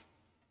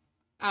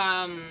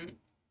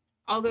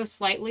I'll go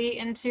slightly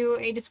into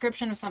a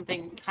description of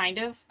something kind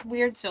of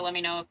weird, so let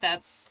me know if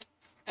that's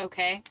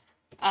okay.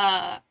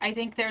 I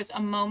think there's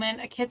a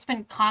moment, a kid's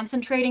been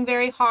concentrating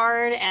very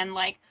hard and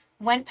like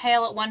went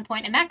pale at one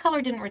point, and that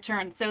color didn't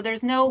return. So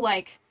there's no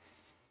like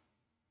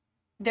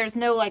there's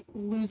no like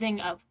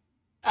losing of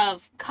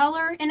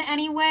color in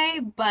any way,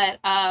 but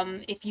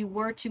if you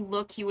were to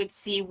look, you would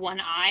see one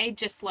eye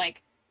just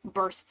like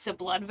bursts a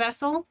blood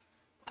vessel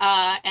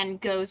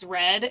and goes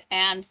red,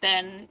 and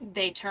then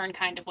they turn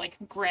kind of like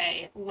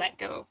gray, let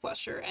go of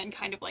Flusher, and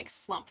kind of like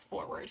slump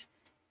forward.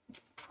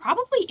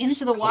 Probably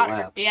into the water.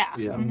 Collapse. Yeah.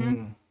 Yeah.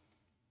 Mm-hmm.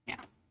 Yeah.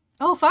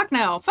 Oh, fuck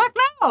no. Fuck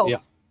no. Yeah.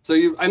 So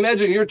I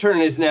imagine your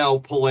turn is now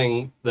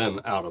pulling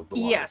them out of the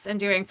water. Yes, and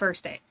doing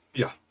first aid.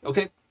 Yeah.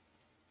 Okay.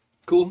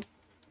 Cool.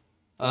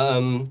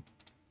 All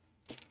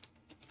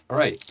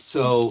right.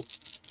 So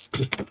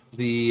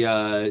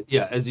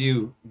as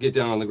you get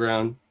down on the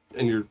ground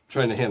and you're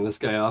trying to hand this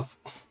guy off.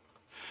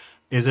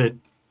 Is it?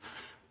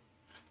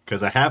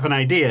 Because I have an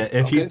idea.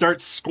 If he Okay.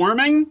 starts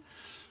squirming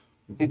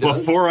He does.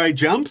 before I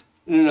jump,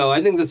 No,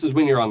 I think this is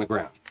when you're on the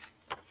ground.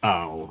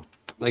 oh.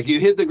 Like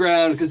you hit the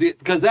ground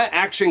because that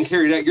action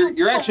carried out.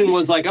 Your action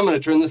was like, I'm going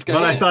to turn this guy.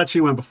 But I in. thought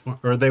she went before,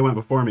 or they went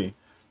before me.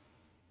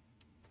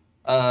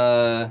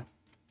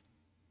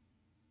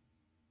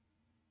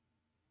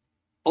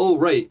 Oh,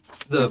 right.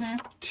 The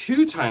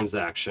 2 times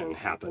action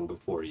happened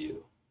before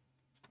you.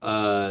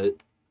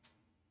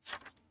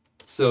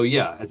 So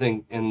yeah, I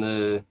think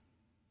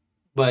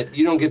but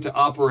you don't get to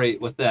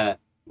operate with that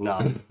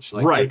knowledge.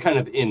 Like Right. you're kind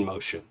of in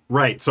motion.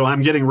 Right, so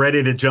I'm getting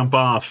ready to jump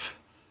off.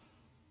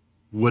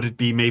 Would it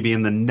be maybe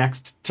in the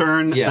next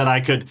turn Yeah. that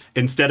I could,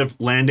 instead of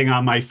landing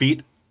on my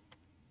feet,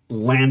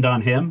 land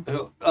on him?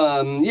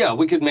 Yeah,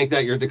 we could make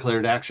that your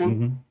declared action.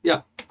 Mm-hmm.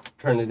 Yeah,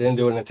 turn it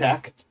into an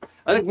attack.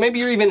 I think maybe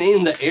you're even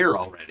in the air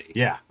already.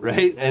 Yeah.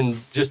 Right? And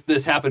just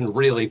this happened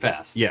really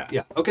fast. Yeah.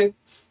 Yeah, okay.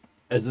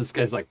 As this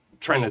guy's like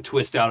trying to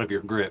twist out of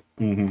your grip.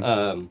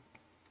 Mm-hmm.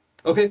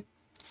 Okay.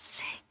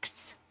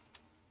 6.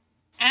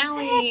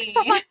 Owie.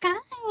 Oh my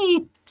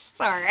god.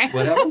 Sorry.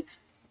 What happened?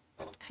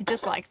 I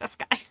dislike this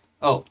guy.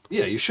 Oh,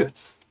 yeah, you should.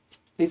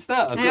 He's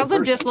not a good I also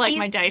person. dislike He's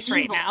my dice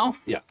right evil. now.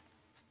 Yeah.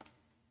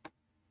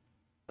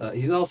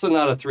 He's also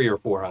not a 3 or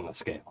 4 on the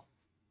scale.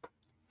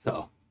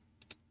 So,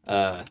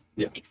 yeah.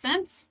 Makes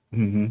sense.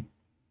 Mm-hmm.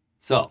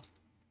 So,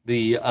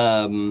 the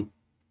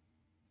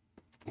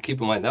keep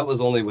in mind that was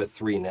only with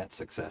 3 net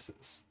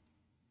successes.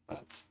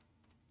 That's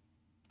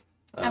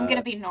I'm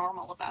gonna be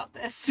normal about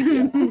this.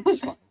 yeah, it's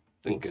fine.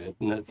 Been good,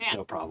 and that's Yeah.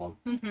 no problem.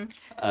 Mhm.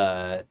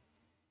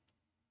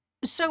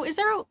 So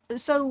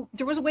so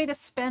there was a way to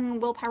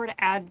spend willpower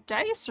to add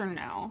dice or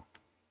no?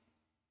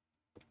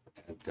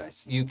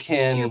 Dice. You To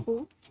your can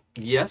pool?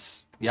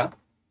 yes, yeah.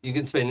 You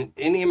can spend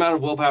any amount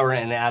of willpower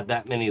and add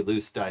that many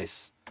loose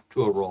dice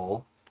to a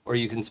roll, or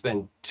you can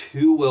spend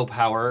 2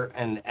 willpower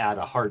and add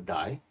a hard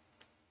die.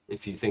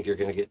 If you think you're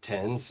going to get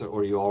 10s,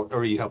 or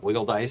you have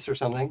wiggle dice or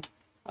something,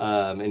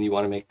 and you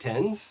want to make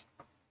 10s,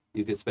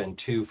 you could spend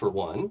 2 for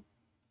 1.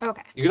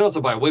 Okay. You can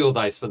also buy wiggle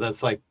dice, but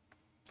that's like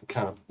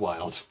kind of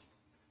wild.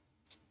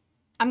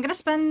 I'm gonna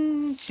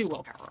spend 2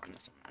 willpower on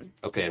this one.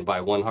 Okay, and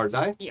buy 1 hard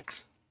die. Yeah.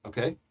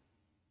 Okay.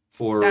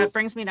 For That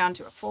brings me down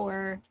to a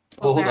 4.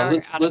 well, hold on. willpower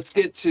out of Let's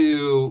get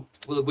to.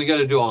 Well, we got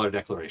to do all our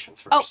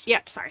declarations first. Oh, yeah,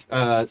 sorry.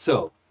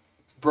 So,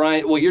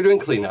 Brian, well, you're doing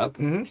cleanup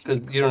Mhm. because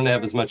you don't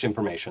have as much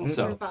information,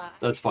 so Survive.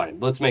 that's fine.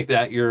 Let's make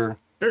that your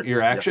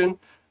Sure. action.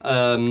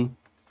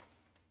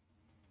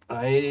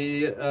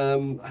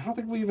 I don't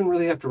think we even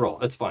really have to roll.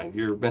 That's fine.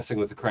 You're messing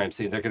with the crime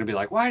scene. They're going to be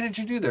like, "Why did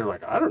you do that?"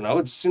 Like, I don't know.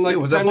 It just seemed like It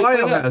was a time to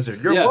clean up."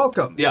 biohazard. You're Yeah.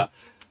 welcome. Yeah,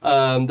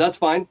 that's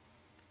fine.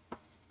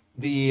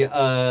 The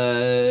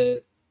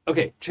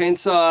okay,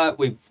 chainsaw.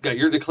 We've got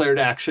your declared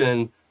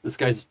action. This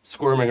guy's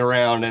squirming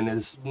around and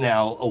is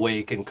now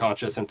awake and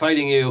conscious and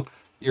fighting you.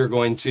 You're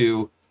going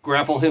to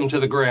grapple him to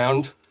the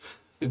ground,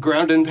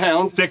 ground and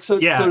pound, so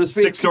to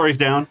speak. 6 stories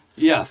down.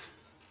 Yeah,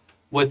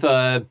 with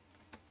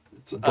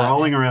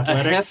Brawling or a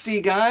athletics?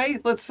 hefty guy.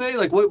 Let's say,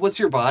 like, what's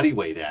your body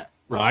weight at?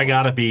 I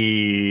gotta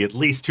be at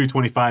least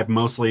 225,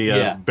 mostly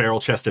Yeah.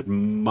 barrel-chested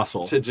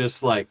muscle. To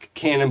just like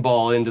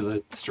cannonball into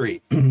the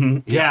street.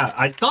 Yeah,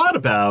 I thought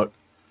about,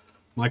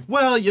 like,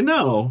 well,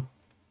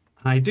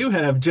 I do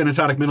have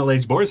genitotic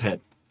middle-aged boar's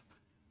head.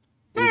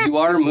 And you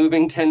are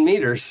moving 10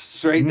 meters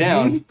straight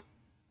down.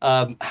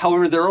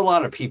 However, there are a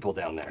lot of people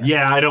down there.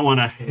 Yeah, I don't want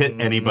to hit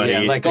anybody Yeah,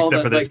 like except all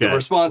the for this like the guy.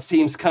 response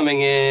teams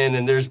coming in,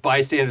 and there's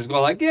bystanders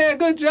going like, "Yeah,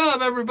 good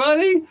job,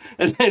 everybody,"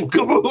 and then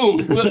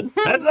kaboom!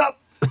 Heads up!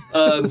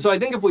 So I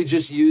think if we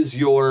just use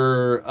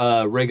your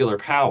regular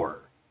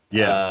power,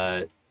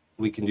 Yeah.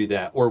 we can do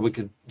that, or we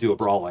could do a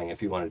brawling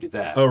if you want to do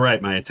that. Oh,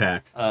 right, my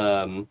attack.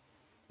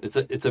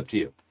 It's up to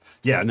you.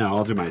 Yeah, no,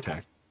 I'll do my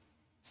attack.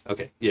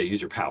 Okay, yeah,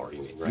 use your power.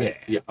 You mean right?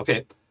 Yeah.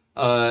 Okay.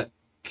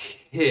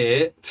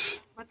 Kit,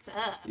 What's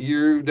up?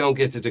 you don't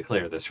get to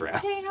declare this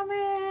round. Damn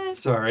it.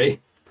 Sorry.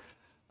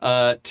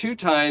 2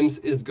 times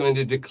is going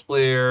to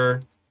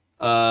declare.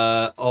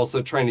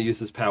 Also trying to use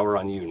his power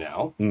on you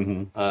now.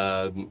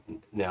 Mm-hmm.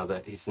 Now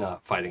that he's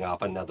not fighting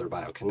off another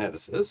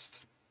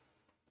biokineticist.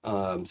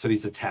 So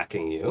he's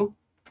attacking you.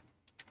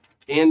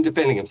 And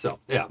defending himself.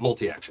 Yeah,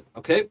 multi-action.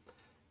 Okay.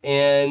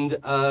 And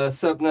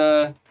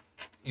Supna,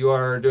 you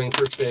are doing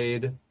first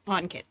aid.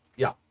 On kid.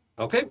 Yeah.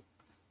 Okay.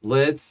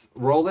 Let's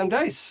roll them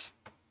dice.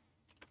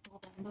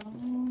 Well, then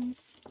I'm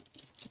just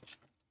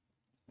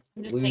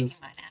Lose. taking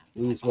mine out.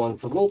 Lose one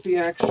for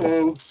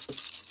multi-action.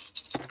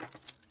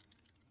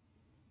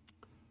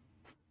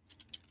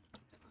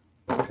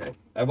 Okay,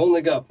 I've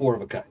only got 4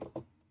 of a kind.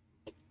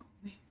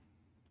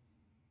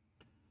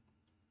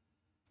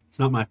 It's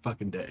not my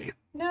fucking day.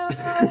 No.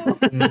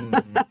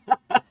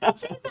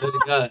 So you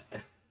got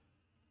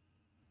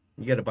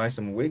You gotta buy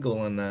some wiggle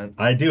on that.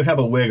 I do have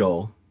a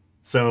wiggle,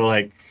 so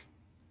like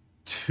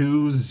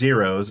 2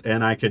 zeros,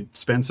 and I could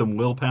spend some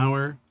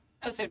willpower.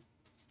 Oh, so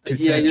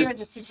yeah, you're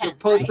Yours is 2 tens,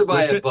 supposed to right?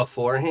 buy Squish it it?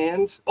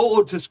 beforehand.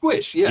 Oh, to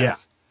squish,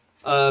 yes.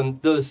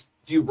 Those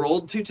you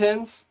rolled 2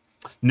 tens?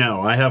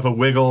 No, I have a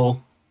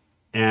wiggle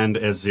and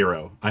a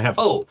 0. I have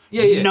Oh,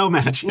 yeah. no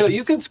matches. No,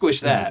 you can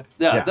squish that.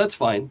 Yeah, Yeah. that's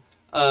fine.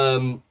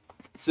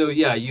 So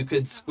yeah, you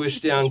could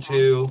squish down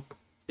to,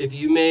 if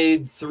you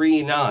made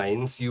 3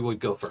 9s, you would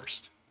go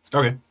first.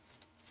 Okay.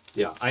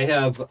 Yeah, I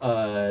have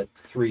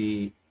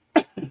 3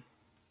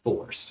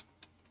 4s.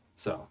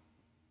 So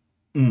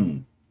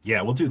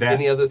Yeah, we'll do that.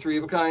 any other 3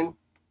 of a kind?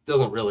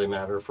 Doesn't really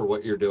matter for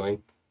what you're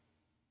doing.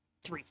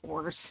 3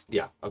 4s.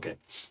 Yeah, okay.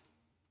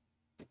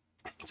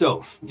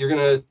 So you're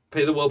gonna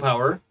pay the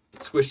willpower,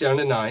 squish down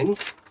to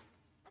 9s.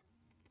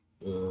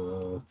 I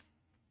don't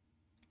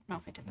know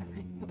if I did that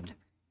right. But whatever.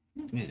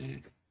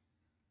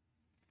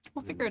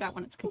 We'll figure it out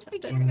when it's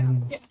contested.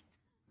 Yeah.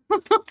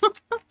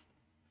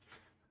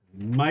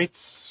 Might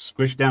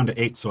squish down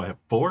to 8, so I have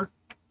 4.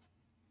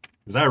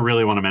 Because I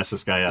really want to mess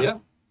this guy up. Yeah.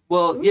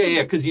 Well,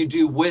 yeah, because you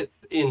do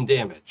width in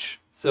damage.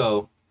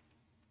 So,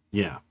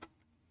 Yeah.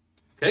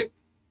 okay.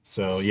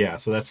 So yeah,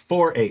 so that's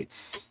 4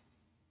 8s.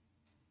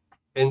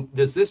 And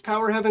does this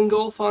power have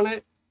engulf on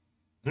it?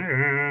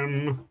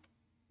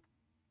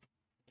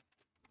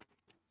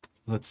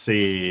 Let's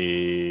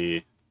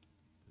see.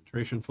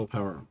 Duration full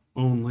power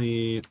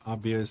only.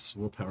 Obvious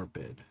willpower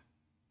bid.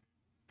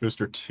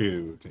 Booster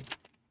 2.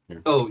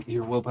 Here. Oh,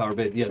 your willpower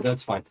bid. Yeah,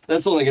 that's fine.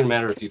 That's only going to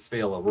matter if you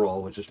fail a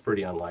roll, which is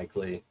pretty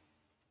unlikely.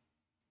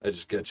 I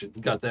just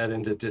got that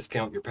in to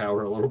discount your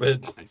power a little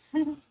bit. Nice.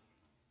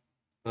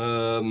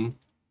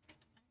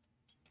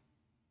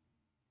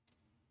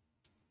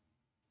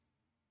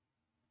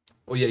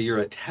 Oh yeah, your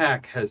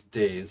attack has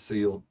daze, so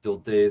you'll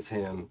daze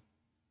him.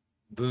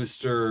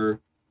 Booster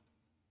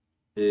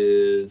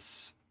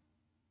is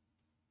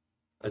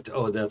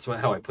that's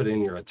how I put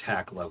in your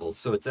attack levels.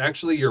 So it's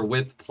actually your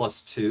width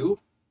plus 2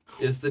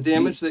 is the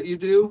damage that you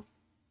do.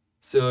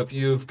 So if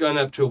you've gone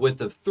up to a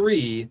width of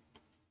 3,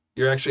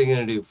 you're actually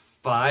going to do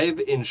 5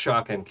 in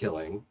shotgun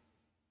killing.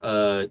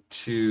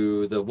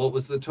 To the what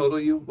was the total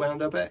you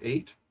wound up at?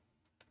 8?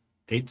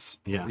 8s.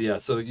 Yeah. Yeah,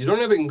 so you don't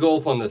have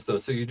engulf on this though,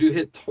 so you do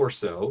hit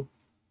torso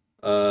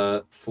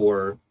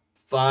for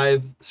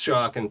 5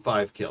 shock and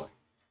 5 killing.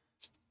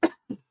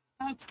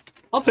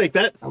 I'll take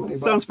that. How many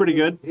Sounds boxes pretty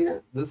good.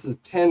 Here, this is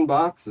 10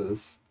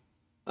 boxes.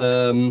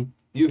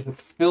 You've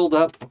filled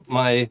up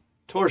my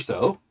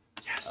torso.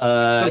 Yes. It's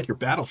like your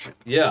battleship.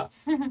 Yeah.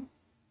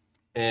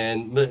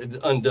 And it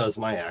undoes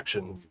my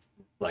action,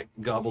 like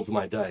gobbled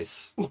my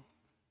dice.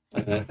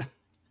 It's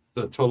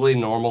a totally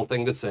normal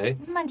thing to say.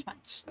 Munch,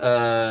 munch.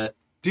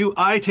 Do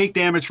I take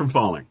damage from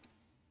falling?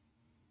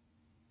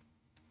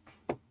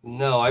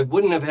 No, I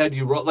wouldn't have had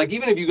you roll. Like,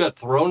 even if you got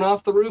thrown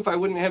off the roof, I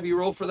wouldn't have you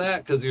roll for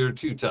that because you're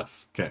too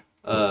tough. Okay.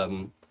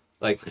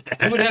 Like,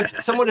 you would have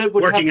someone would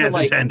Working have as to,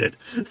 like, intended.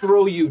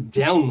 throw you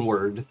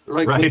downward,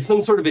 like Right. with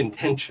some sort of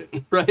intention,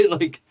 right?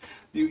 Like,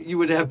 you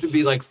would have to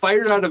be like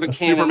fired out of a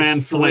cannon,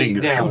 Superman straight fling.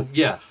 down,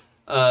 yeah.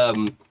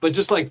 But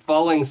just like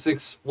falling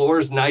 6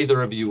 floors,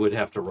 neither of you would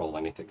have to roll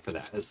anything for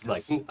that. It's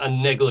like a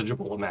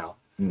negligible amount.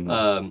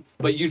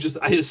 But you just,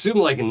 I assume,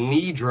 like a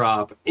knee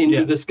drop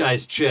into this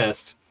guy's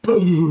chest.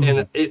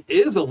 And it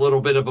is a little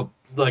bit of a,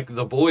 like,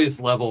 the boys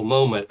level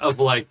moment of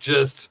like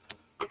just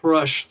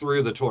crush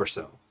through the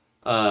torso.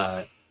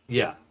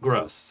 Yeah,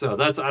 gross. So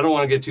that's, I don't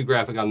want to get too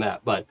graphic on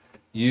that, but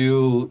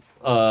you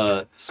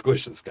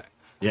squish this guy.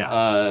 Yeah.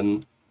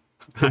 I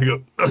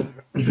go,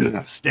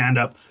 stand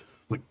up.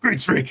 Like, great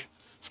streak.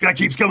 This guy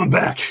keeps coming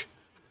back.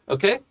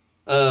 Okay.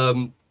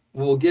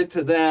 We'll get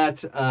to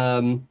that.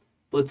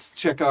 Let's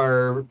check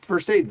our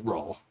first aid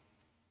roll.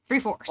 3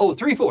 4s. Oh,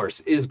 3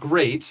 4s is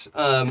great.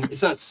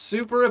 It's not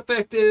super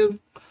effective,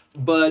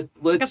 but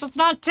Because let's. it's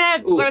not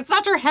dead, Ooh. so it's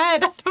not your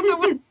head. I don't know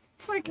what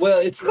it's like. Well,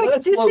 it's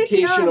less Do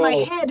CPR on my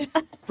locational. head.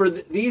 For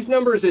these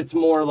numbers, it's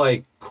more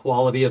like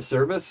quality of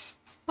service.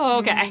 Oh,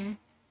 okay.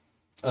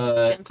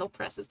 Gentle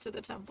presses to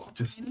the temple.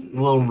 Just a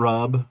little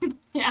rub.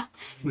 Yeah.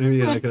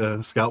 Maybe like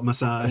a scalp I'm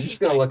massage. just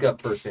gonna look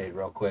up first aid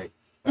real quick.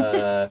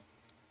 I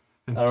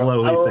And don't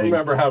slowly think.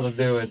 remember how to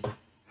do it.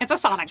 It's a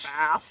sonic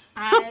bath.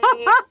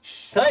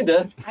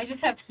 Kinda. I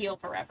just have heal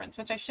for reference,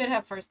 which I should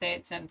have first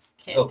aid since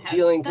Kid Oh, has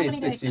healing so page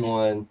many dice in it.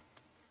 61.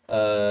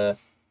 I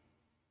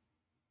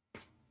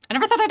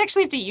never thought I'd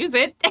actually have to use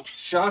it.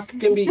 Shock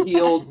can be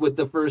healed with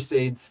the first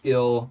aid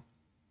skill.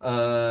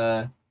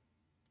 First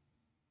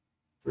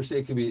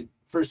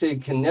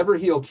aid can never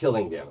heal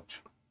killing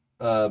damage.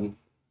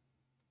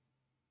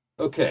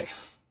 Okay.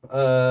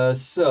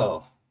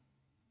 So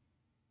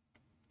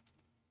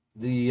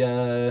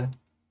the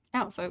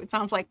Oh, so it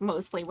sounds like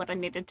mostly what I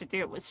needed to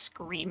do was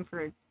scream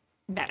for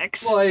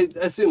medics. Well, I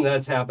assume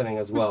that's happening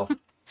as well.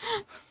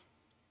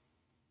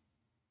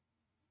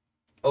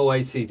 Oh,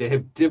 I see. They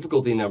have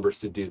difficulty numbers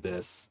to do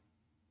this.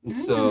 And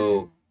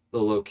so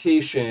the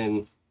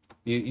location,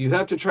 you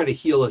have to try to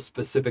heal a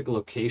specific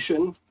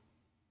location.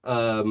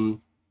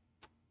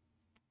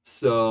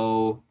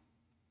 So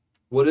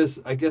what is,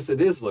 I guess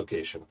it is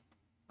location.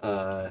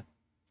 Or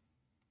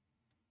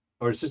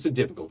it's just a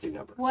difficulty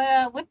number.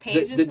 What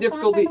page is The this on,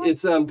 difficulty, by the way?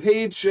 it's on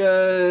page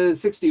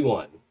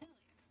 61.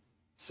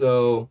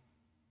 So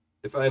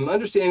if I'm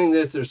understanding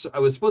this, I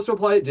was supposed to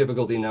apply a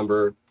difficulty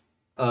number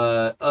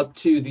up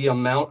to the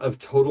amount of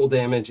total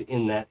damage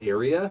in that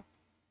area.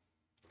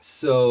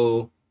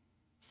 So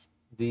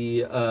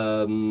the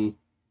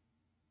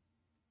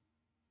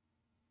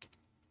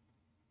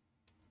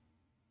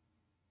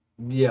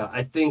yeah,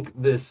 I think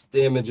this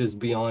damage is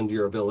beyond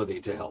your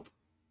ability to help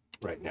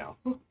right now.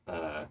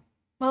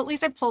 Well, at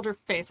least I pulled her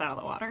face out of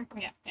the water.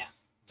 Yeah. My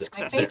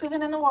Success face there.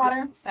 isn't in the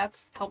water.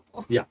 That's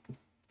helpful. Yeah.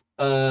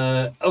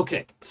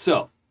 Okay,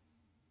 so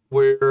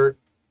we're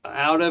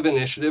out of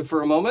initiative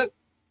for a moment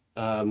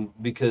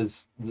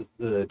because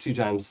the 2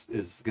 times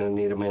is going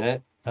to need a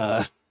minute.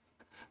 And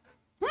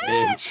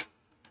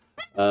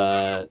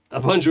a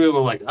bunch of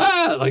people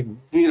are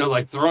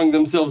like throwing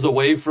themselves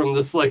away from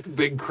this like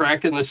big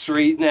crack in the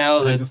street now.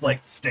 They That just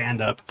like stand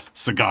up,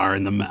 cigar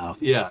in the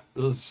mouth. yeah,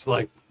 it's just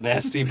like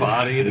nasty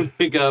body to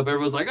pick up.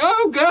 Everyone's like,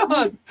 oh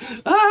god,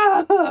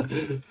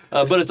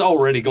 but it's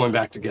already going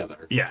back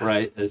together. Yeah.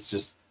 Right. It's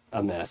just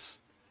a mess.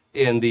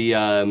 And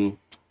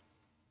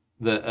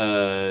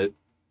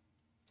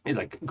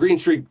like Green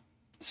Streak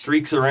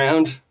streaks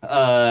around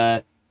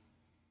and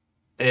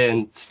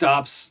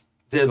stops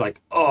dead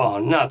like, oh,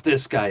 not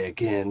this guy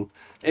again.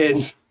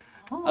 And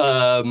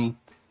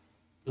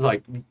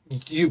like,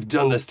 you've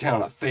done this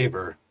town a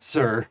favor,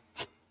 sir.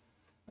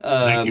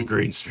 Thank you,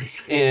 Green Streak.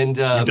 And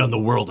You've done the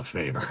world a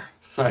favor.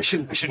 sorry, I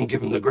shouldn't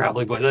give him the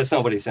gravelly voice. That's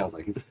not what he sounds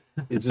like.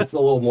 He's just a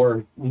little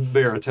more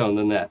baritone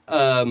than that.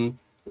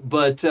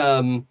 But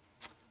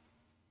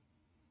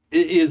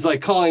it is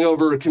like calling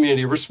over a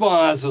community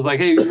response. It was like,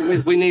 hey,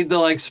 we need the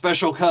like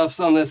special cuffs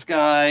on this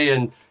guy,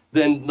 and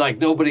then like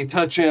nobody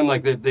touch him.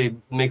 Like they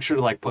make sure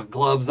to like put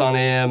gloves on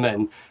him,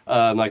 and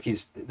like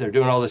they're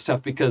doing all this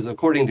stuff because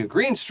according to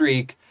Green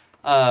Streak,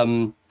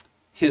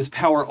 his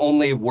power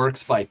only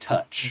works by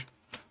touch,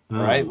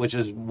 right? Which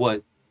is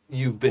what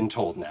you've been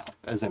told now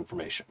as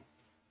information.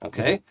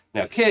 Okay.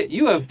 Now, Kit,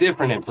 you have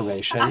different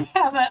information.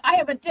 I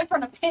have a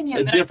different opinion.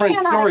 A that different I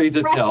cannot story to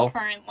express tell.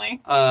 currently.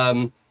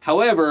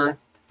 However,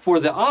 for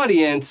the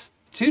audience,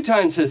 2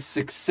 times has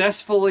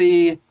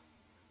successfully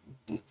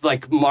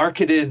like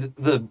marketed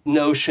the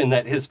notion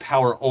that his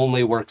power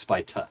only works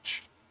by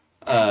touch.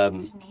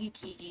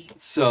 Sneaky.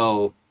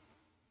 So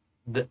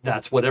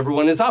that's what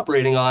everyone is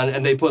operating on,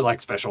 and they put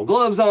like special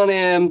gloves on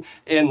him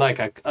and like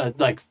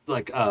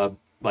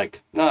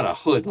like not a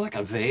hood, like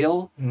a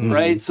veil,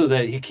 right? So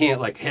that he can't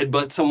like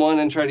headbutt someone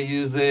and try to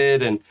use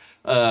it, and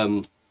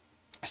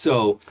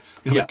so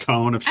yeah. A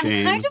cone of I'm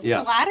shame. kind of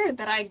Yeah. flattered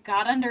that I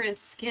got under his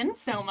skin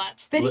so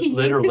much that he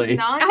Literally. uses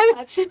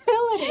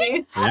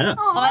non-touchability. Yeah.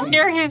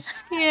 Under his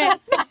skin.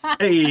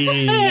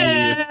 Hey.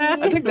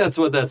 I think that's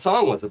what that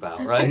song was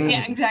about, right?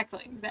 Yeah,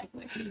 exactly.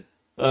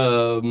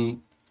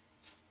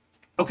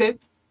 Okay,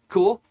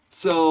 cool.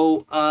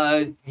 So,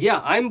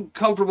 yeah, I'm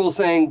comfortable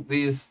saying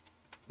these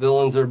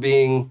villains are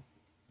being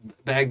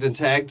bagged and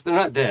tagged. They're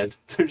not dead.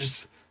 They're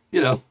just,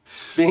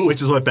 being...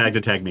 Which is what bagged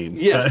and tag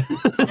means. Yes.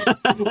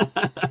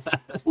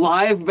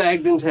 Live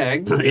bagged and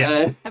tagged.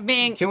 Yeah.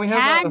 Being Can we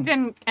have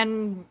tagged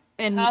and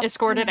Cuffed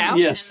escorted and- out.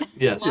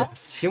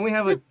 Yes. Can we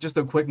have just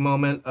a quick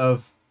moment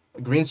of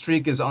Green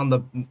Streak is on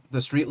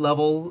the street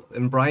level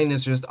and Brian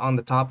is just on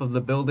the top of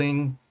the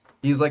building.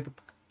 He's like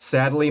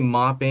sadly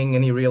mopping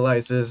and he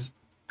realizes,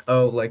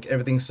 oh, like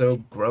everything's so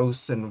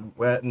gross and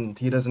wet and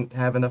he doesn't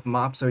have enough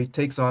mop, so he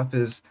takes off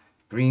his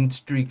Green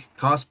Streak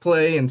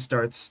cosplay and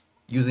starts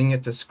using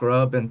it to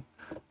scrub, and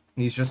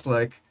he's just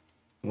like,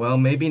 well,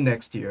 maybe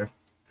next year.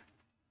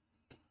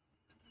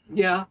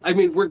 Yeah, I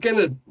mean, we're going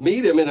to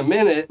meet him in a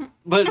minute,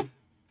 but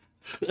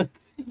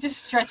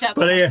Just stretch out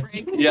But the yeah.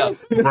 break. yeah.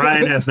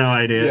 Brian has no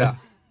idea.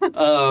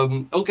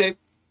 Okay.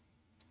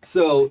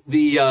 So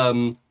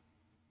the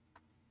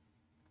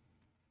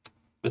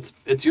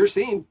it's your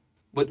scene.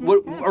 What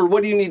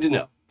do you need to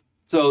know?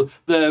 So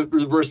the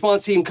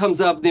response team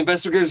comes up. The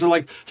investigators are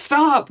like,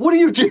 "Stop! What are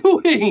you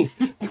doing?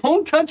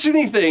 Don't touch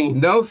anything!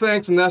 No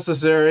thanks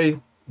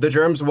necessary. The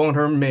germs won't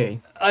harm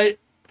me.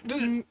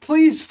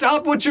 Please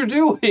stop what you're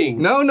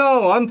doing."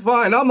 No, I'm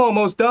fine. I'm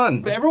almost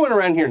done. Everyone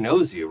around here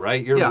knows you,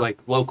 right? You're Yeah. like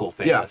local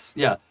famous.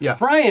 Yeah. Yeah.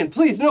 Brian,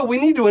 please, no. We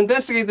need to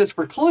investigate this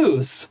for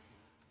clues.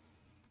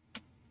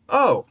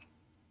 Oh.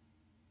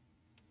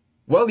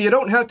 Well, you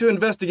don't have to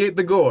investigate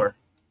the gore.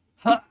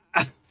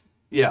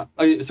 Yeah.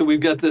 So we've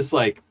got this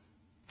like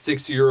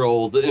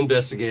 6-year-old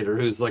investigator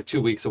who's like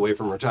 2 weeks away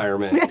from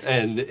retirement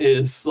and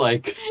is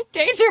like,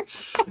 Danger.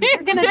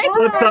 You're gonna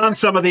Slips on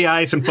some of the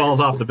ice and falls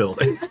off the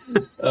building.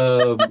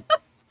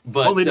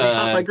 but Only to be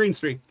caught by Green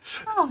Streak.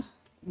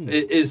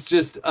 it is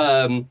just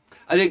I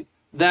think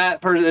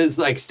that person is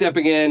like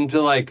stepping in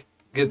to like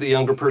get the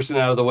younger person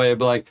out of the way,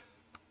 but like,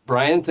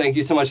 Brian, thank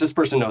you so much. This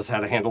person knows how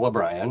to handle a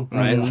Brian,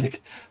 right?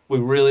 Like, we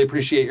really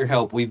appreciate your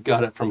help. We've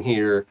got it from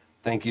here.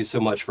 Thank you so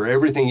much for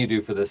everything you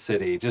do for this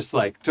city. Just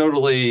like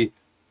totally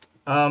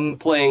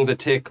playing the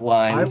tick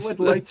lines. I would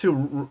like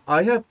to.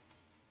 I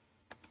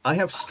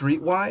have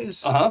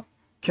Streetwise. Uh-huh.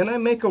 Can I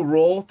make a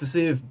roll to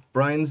see if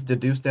Brian's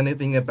deduced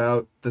anything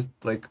about this,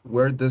 like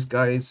where this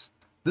guy's?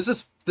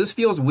 This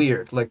feels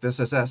weird, like this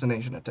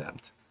assassination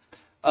attempt.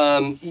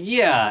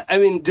 Yeah. I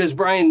mean, does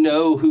Brian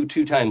know who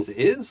Two Times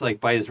is, like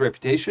by his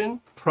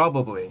reputation?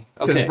 Probably,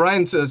 because Okay.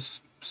 Brian's a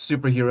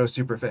superhero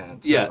super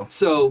fan. So. Yeah.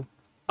 So,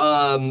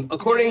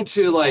 according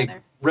to like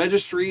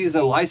registries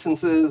and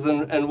licenses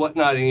and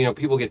whatnot, and, you know,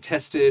 people get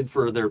tested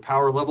for their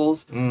power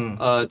levels.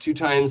 Two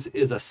Times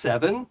is a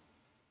 7,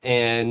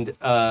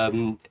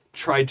 and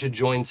tried to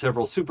join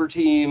several super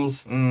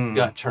teams,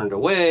 got turned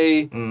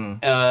away,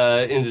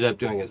 ended up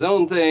doing his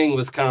own thing,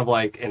 was kind of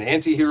like an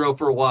anti-hero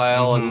for a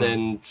while, and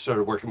then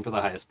started working for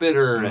the highest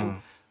bidder,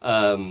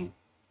 and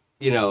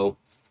you know,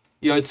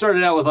 it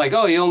started out with like,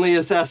 oh, he only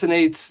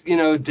assassinates, you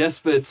know,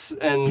 despots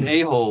and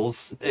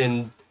a-holes,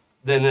 and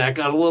then that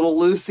got a little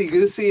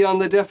loosey-goosey on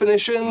the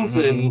definitions,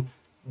 and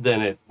then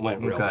it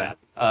went real bad.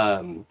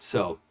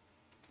 So,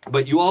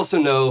 but you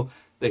also know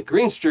that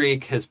Green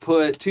Streak has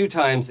put Two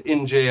Times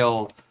in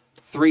jail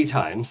 3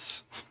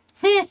 times,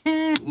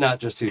 not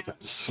just 2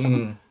 times.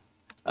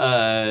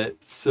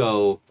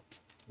 So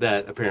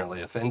that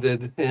apparently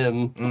offended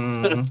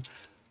him.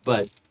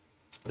 But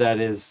that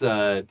is,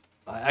 I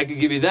could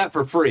give you that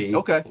for free.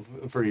 Okay.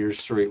 For your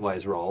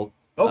Streetwise roll.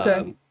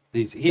 Okay.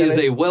 He is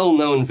a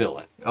well-known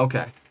villain.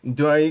 Okay.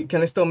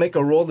 Can I still make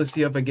a roll to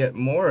see if I get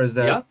more? Or is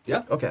that?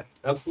 Yeah. Okay.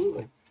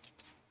 Absolutely.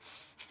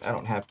 I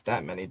don't have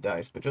that many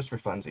dice, but just for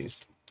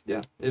funsies.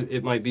 Yeah.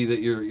 It might be that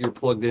you're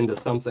plugged into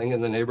something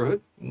in the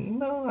neighborhood.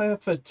 No, I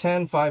have a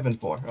 10, 5,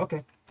 and 4.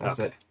 Okay. That's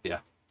it. Yeah.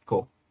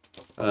 Cool.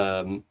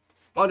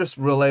 I'll just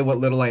relay what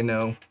little I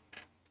know.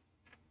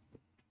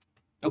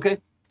 Okay.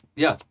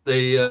 Yeah.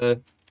 They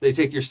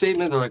take your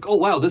statement. They're like, oh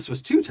wow, this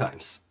was 2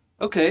 times.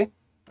 Okay.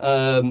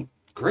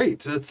 Great.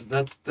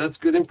 That's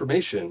good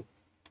information.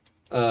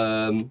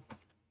 And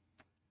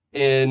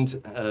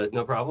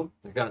no problem.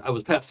 I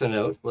was passed a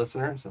note,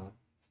 listener, so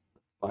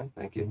fine.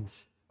 Thank you.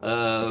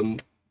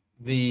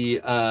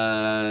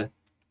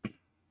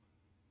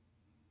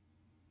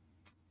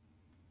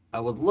 I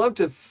would love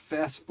to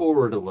fast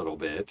forward a little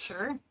bit.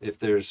 Sure. If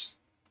there's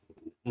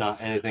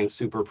not anything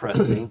super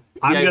pressing.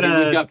 We've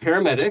got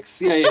paramedics.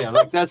 Yeah.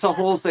 Like that's a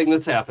whole thing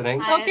that's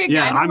happening. Okay,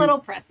 Yeah, I'm I'm- a little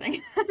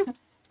pressing.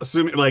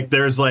 Assuming like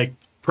there's like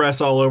press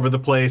all over the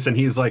place, and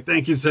he's like,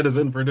 "Thank you,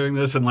 citizen, for doing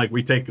this." And like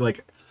we take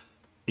like,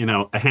 you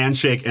know, a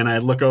handshake, and I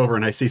look over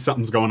and I see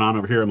something's going on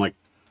over here. I'm like,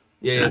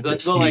 Yeah,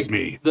 excuse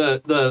me.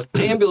 The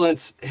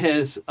ambulance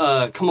has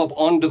come up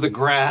onto the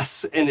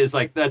grass and is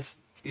like, that's,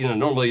 you know,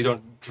 normally you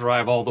don't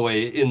drive all the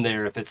way in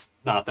there if it's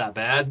not that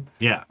bad.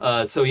 yeah.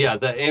 So yeah,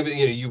 the ambulance,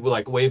 you know, you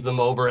like wave them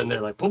over and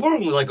they're like, boom,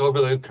 boom, like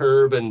over the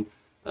curb and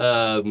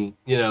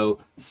you know,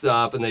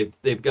 stop, and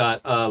they've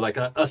got like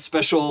a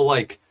special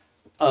like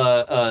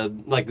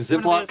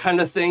Ziploc those-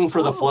 kind of thing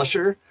for the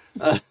flusher.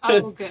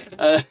 Oh,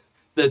 good.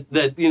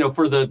 That you know,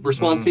 for the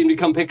response team to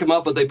come pick him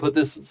up, but they put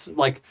this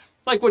like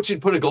what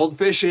you'd put a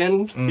goldfish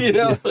in, you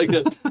know, like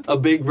a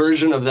big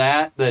version of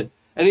that. And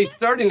he's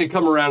starting to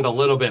come around a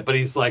little bit, but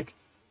he's like,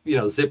 you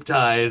know, zip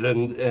tied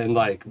and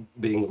like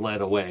being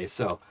led away.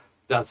 So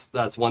that's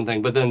one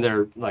thing. But then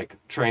they're like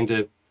trying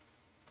to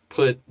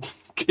put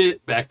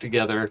Kit back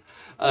together,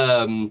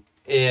 and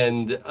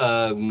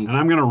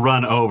I'm gonna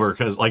run over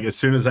because like as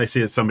soon as I see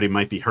that somebody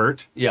might be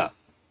hurt, yeah,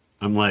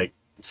 I'm like,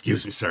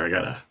 "Excuse me, sir, I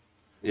gotta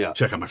yeah.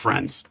 check on my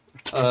friends."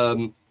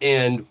 And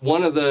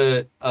one of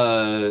the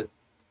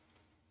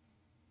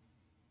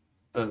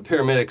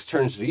paramedics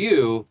turns to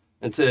you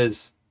and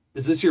says,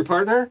 "Is this your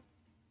partner?"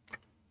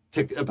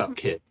 About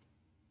Kit.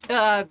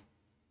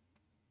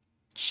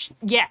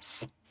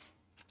 Yes.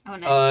 Oh,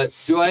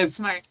 nice. Do I have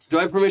Smart.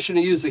 permission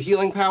to use the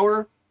healing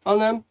power on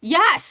them?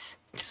 Yes.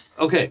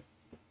 Okay.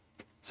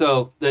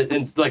 So that,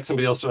 and like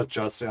somebody else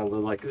just down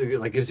like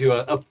gives you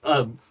a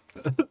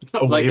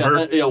like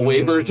waiver. a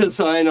waiver to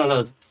sign on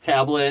a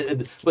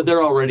tablet, but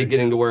they're already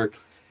getting to work,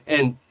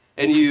 and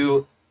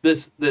you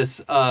this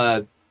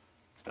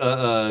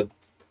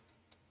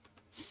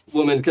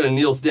woman kind of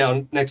kneels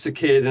down next to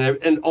Kid,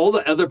 and all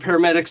the other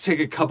paramedics take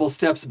a couple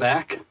steps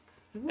back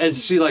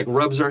as she like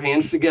rubs her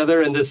hands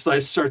together, and this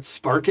like starts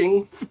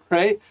sparking,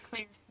 right?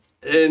 Clear.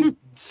 And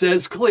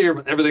says clear,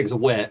 but everything's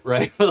wet,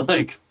 right?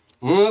 Like,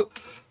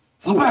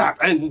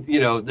 and you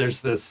know,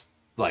 there's this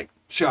like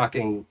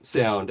shocking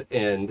sound,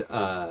 and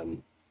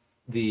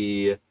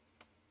the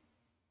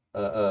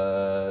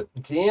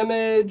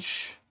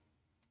damage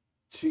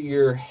to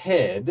your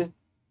head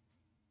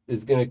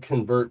is going to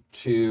convert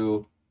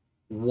to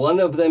one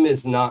of them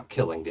is not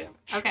killing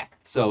damage. Okay.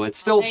 So it's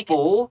still take it.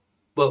 full,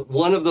 but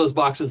one of those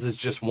boxes is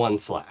just 1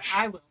 slash.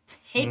 I will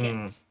take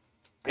it.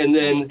 And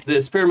then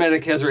this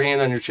paramedic has her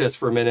hand on your chest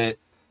for a minute,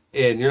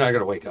 and you're not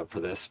gonna wake up for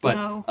this, but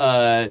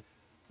No.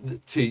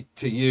 to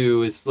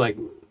you is like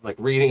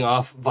reading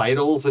off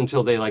vitals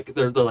until they're like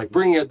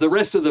bringing it. The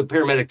rest of the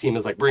paramedic team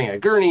is like bringing a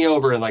gurney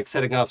over and like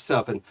setting off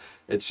stuff, and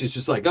she's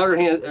just like got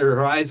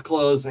her eyes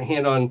closed and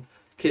hand on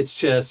Kit's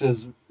chest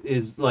and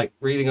is like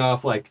reading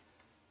off like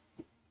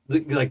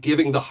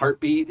giving the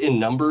heartbeat in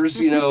numbers,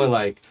 you know, and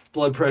like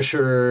blood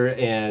pressure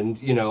and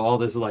you know all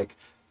this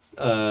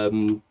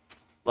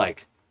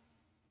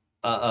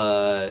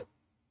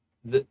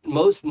the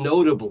most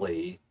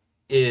notably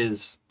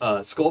is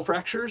skull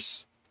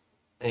fractures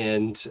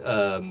and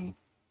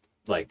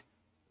like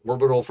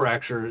orbital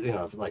fracture, you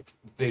know, like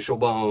facial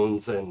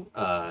bones and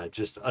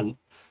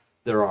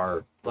there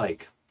are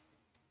like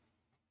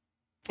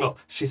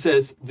she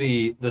says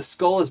the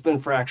skull has been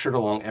fractured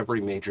along every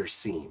major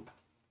seam.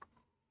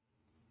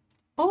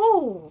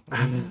 Oh.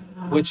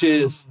 Which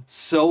is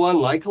so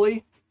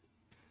unlikely.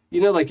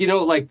 You know, like you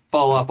don't like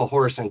fall off a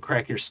horse and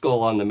crack your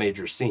skull on the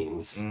major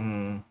seams.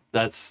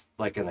 That's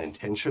like an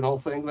intentional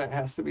thing that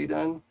has to be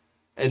done.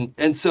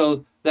 And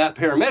so that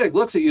paramedic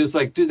looks at you, is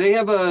like, do they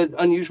have a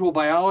unusual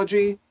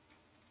biology?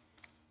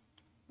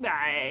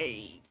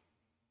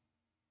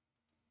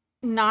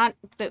 Not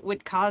that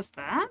would cause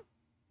that.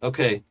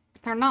 Okay.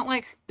 They're not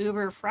like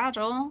uber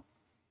fragile.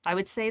 I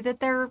would say that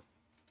they're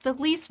the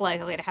least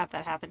likely to have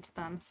that happen to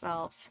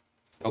themselves.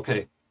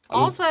 Okay.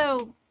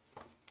 Also,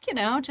 you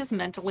know, just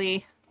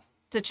mentally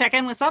to check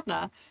in with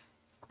Sapna.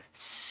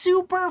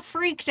 Super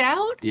freaked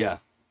out. Yeah.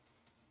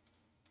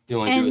 Do you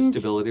want to do a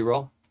stability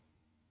roll?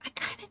 I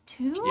kind of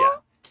do. Yeah.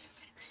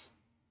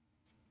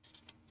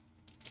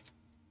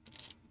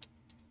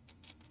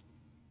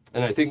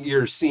 And I think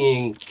you're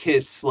seeing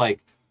Kit's like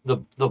the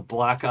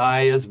black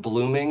eye is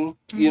blooming.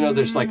 You know,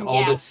 there's like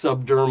all this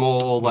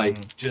subdermal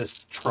like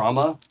just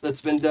trauma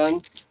that's been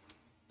done.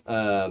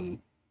 But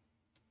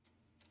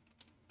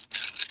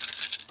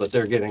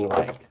they're getting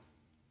like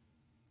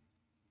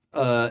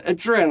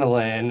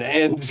adrenaline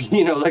and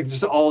you know like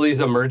just all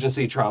these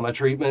emergency trauma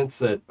treatments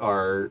that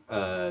are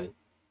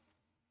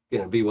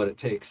gonna be what it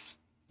takes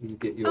to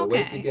get you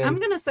awake again. I'm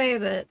gonna say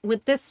that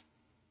with this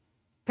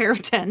pair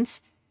of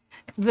tens,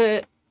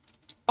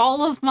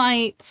 all of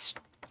my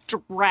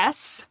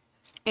stress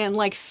and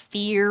like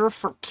fear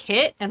for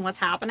Kit and what's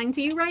happening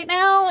to you right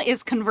now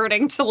is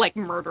converting to like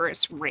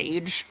murderous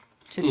rage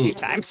to 2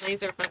 times.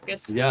 Laser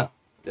focus. Yeah.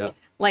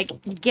 Like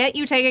get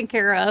you taken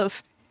care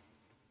of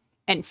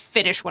and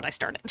finish what I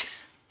started.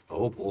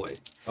 Oh boy.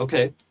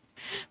 Okay.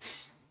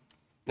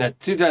 Now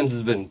 2 times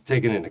has been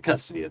taken into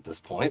custody at this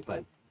point,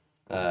 but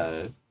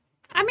I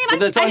mean, but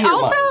that's I on your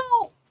also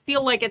mind.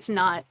 feel like that's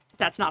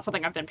not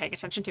something I've been paying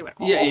attention to at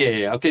all.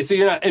 Yeah. Okay, so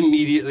you're not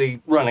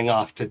immediately running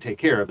off to take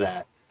care of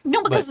that.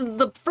 No, because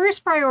the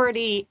first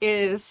priority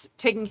is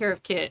taking care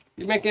of Kit.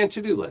 You're making a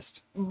to-do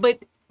list. But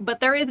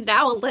there is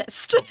now a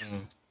list.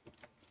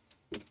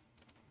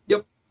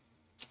 Yep.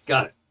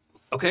 Got it.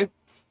 Okay.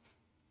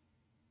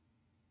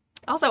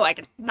 Also, I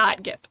could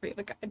not get 3 of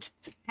the kind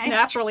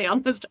naturally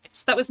on those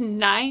dice. That was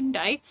 9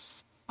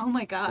 dice. Oh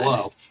my god.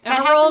 Whoa. And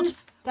I rolled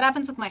That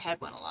happens with my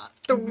head one a lot.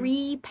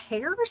 3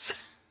 pairs.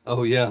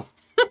 Oh yeah.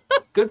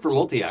 Good for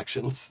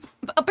multi-actions.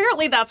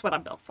 Apparently that's what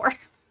I'm built for.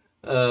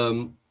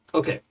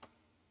 Okay.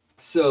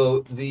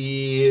 So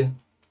the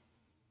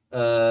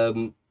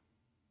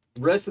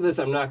rest of this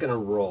I'm not going to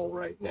roll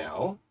right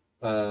now.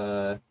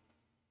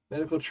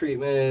 Medical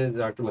treatment, the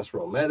doctor must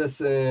roll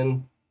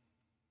medicine.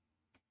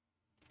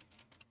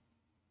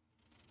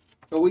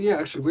 Oh, well, yeah,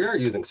 actually, we are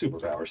using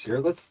superpowers here.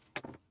 Let's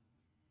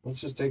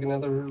just take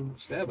another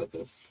stab at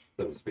this,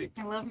 so to speak.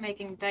 I love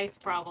making dice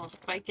problems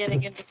by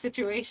getting into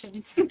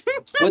situations.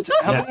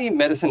 How many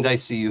medicine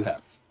dice do you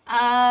have?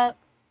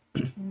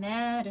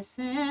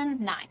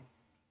 Medicine 9.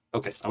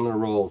 Okay, I'm going to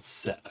roll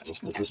 7,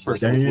 because this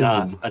person is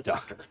not a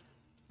doctor.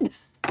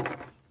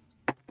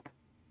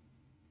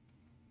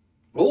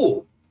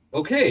 Oh,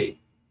 okay.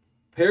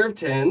 Pair of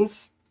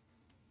 10s,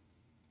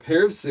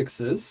 pair of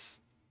 6s.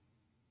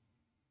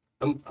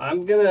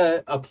 I'm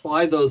gonna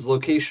apply those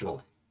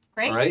locationally.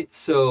 Great. All right.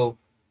 So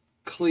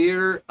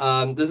clear.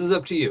 This is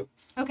up to you.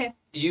 Okay.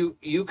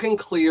 You can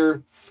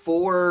clear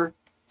 4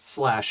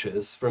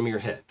 slashes from your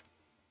head.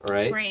 All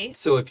right. Great.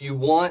 So if you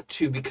want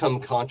to become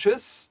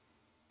conscious,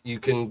 you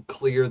can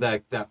clear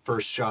that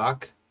first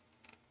shock,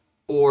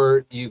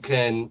 or you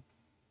can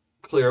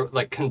clear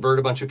convert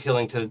a bunch of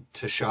killing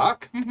to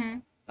shock.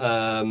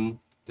 Mm-hmm.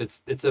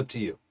 It's up to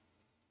you.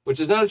 Which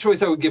is not a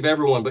choice I would give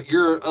everyone, but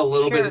you're a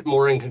little bit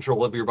more in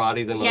control of your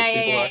body than most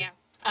people are.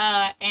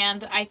 Yeah.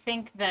 And I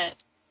think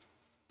that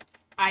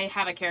I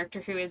have a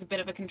character who is a bit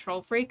of a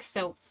control freak,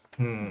 so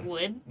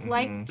would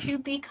like to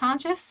be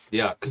conscious.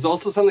 Yeah, because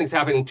also something's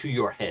happening to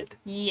your head.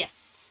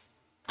 Yes.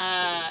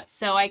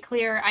 So I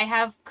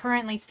have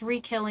currently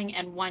 3 killing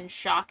and 1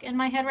 shock in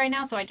my head right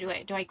now, so do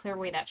I clear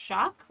away that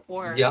shock?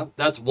 Or Yeah,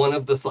 that's one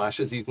of the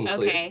slashes you can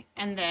clear. Okay,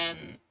 and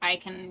then I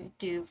can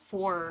do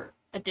 3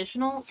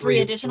 additional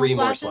Three slashes?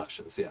 more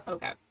slashes, yeah.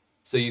 Okay.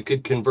 So you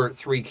could convert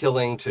 3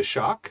 killing to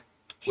shock,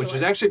 which is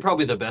Sure. actually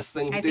probably the best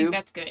thing to I do. think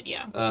that's good,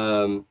 yeah.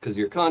 Because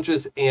you're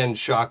conscious, and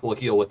shock will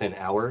heal within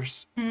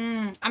hours.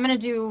 I'm gonna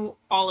do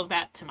all of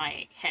that to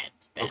my head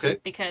then, Okay.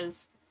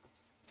 because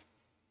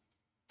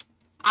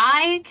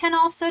I can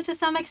also to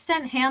some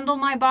extent handle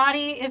my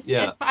body if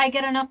I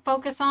get enough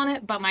focus on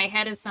it, but my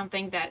head is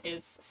something that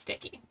is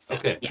sticky. So,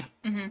 Okay. yeah.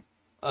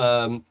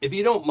 If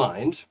you don't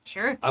mind,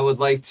 Sure. I would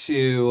like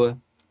to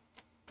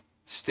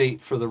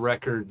state for the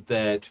record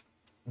that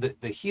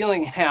the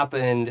healing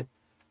happened,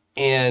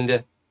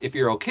 and if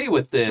you're okay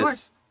with this, Sure.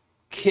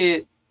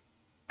 Kit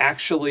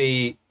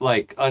actually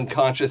like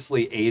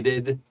unconsciously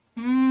aided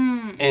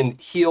and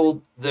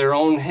healed their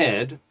own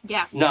head,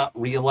 Yeah. not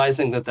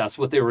realizing that that's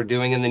what they were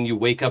doing, and then you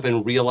wake up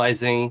and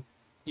realizing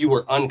you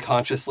were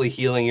unconsciously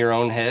healing your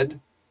own head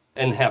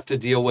and have to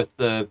deal with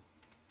the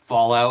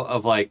fallout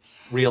of like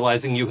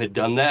realizing you had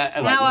done that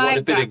and like Now what I've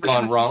if it had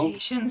got gone wrong.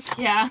 ramifications.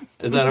 Yeah.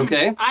 Is that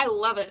okay? I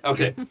love it.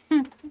 Okay.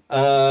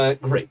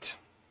 Great.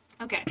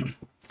 Okay.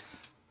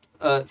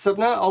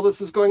 Subna, all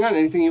this is going on.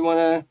 Anything you want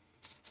to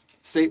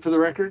state for the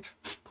record?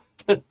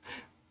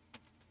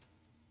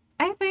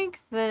 I think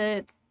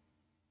that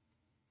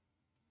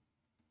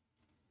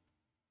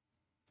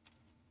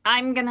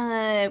I'm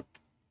gonna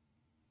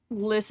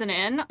listen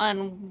in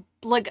on,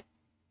 like,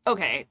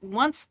 okay,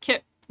 once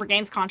Kit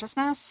regains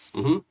consciousness,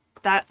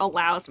 that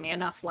allows me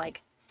enough,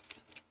 like,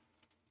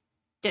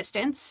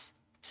 distance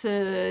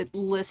to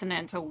listen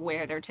into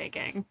where they're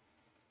taking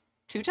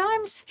 2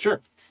 times.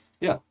 Sure.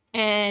 Yeah.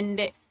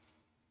 And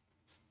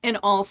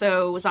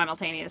also,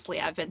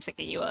 simultaneously, I've been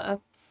singing you a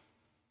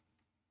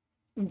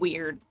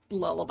weird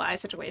lullaby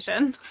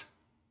situation.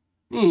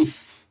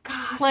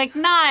 Like,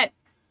 not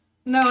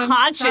No,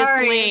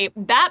 consciously.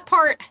 That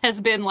part has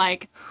been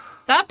like,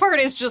 that part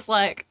is just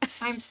like,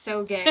 I'm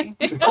so gay.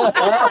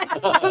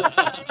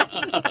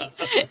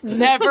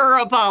 never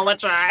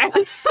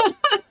apologize.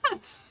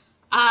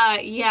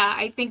 Yeah,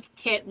 I think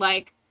Kit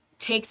like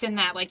takes in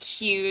that like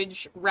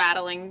huge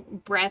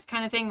rattling breath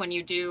kind of thing when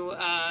you do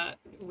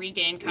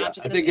regain Yeah,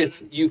 consciousness. I think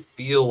it's, you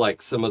feel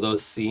like some of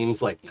those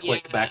seams like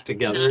click back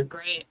together. It's not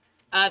great.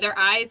 Their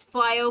eyes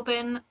fly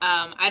open.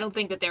 I don't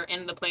think that they're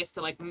in the place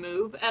to like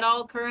move at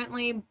all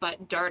currently,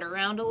 but dart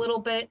around a little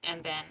bit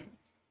and then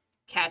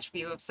catch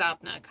view of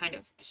Sapna, kind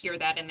of hear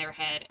that in their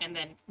head, and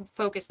then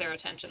focus their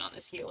attention on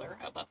this healer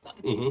above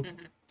them.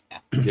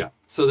 Yeah.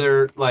 So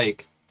they're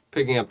like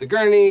picking up the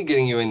gurney,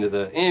 getting you into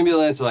the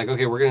ambulance. They're like,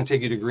 okay, we're going to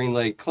take you to Green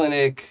Lake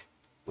Clinic,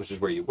 which is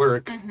where you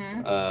work.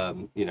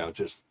 You know,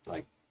 just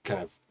like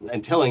kind of,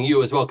 and telling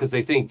you as well, because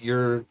they think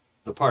you're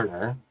the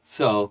partner.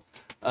 So,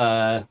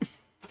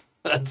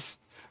 that's,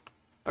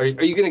 are you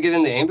going to get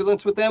in the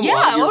ambulance with them Yeah,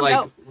 while you're oh, like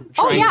no.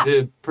 trying yeah.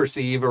 to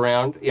perceive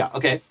around? Yeah.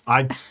 Okay.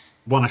 I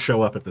want to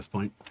show up at this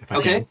point if I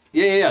Okay. can.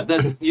 Yeah.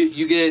 That's,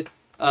 you get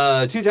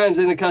 2 times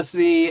into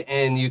custody,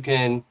 and you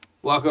can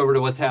walk over to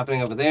what's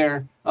happening over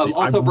there.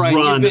 Also, I Brian,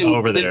 run you've been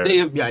over there. They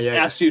have Yeah.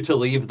 asked you to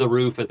leave the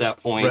roof at that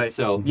point. Right.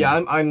 So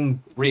Yeah,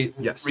 I'm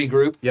yes.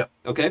 regroup. Yep.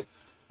 Okay.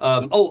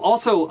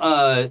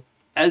 Also,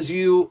 as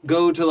you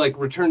go to like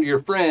return to your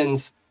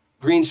friends,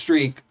 Green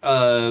Streak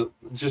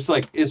just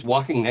like is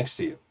walking next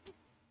to you.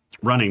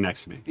 Running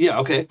next to me. Yeah.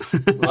 Okay.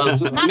 Well,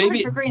 so Not maybe.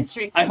 good for Green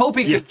Streak. I hope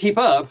he can keep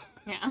up.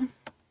 Yeah.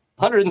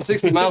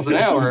 160 miles an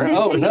hour.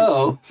 Oh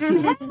no.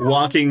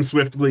 Walking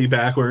swiftly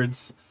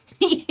backwards.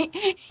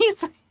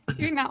 He's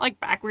doing that like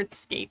backward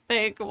skate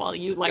thing while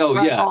you like Oh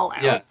run yeah. all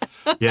out. Yeah.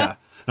 Yeah.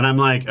 And I'm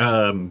like,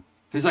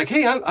 He's like,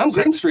 hey, I'm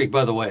Green Streak,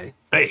 by the way.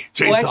 hey,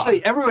 chainsaw. Well,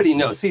 actually, everybody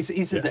knows. He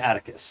says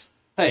Atticus.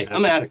 Hey,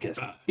 I'm Atticus.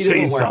 He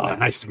doesn't wear a Chainsaw, mask.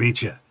 nice to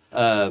meet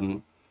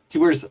you. He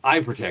wears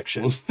eye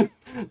protection,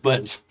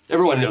 but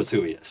everyone knows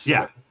who he is.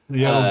 Yeah.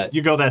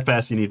 You go that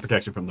fast, you need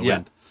protection from the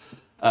Yeah.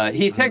 wind.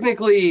 He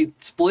technically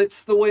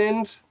splits the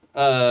wind.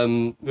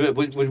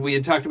 We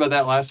had talked about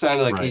that last time.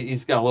 Like Right.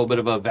 he's got a little bit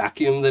of a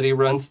vacuum that he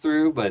runs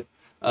through, but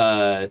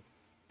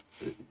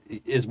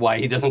is why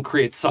he doesn't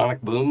create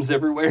sonic booms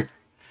everywhere.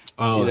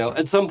 Oh, You that's know,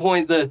 at some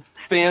point the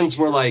fans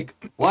were like,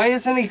 "Why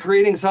isn't he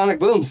creating sonic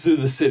booms through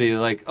the city?"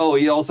 Like, oh,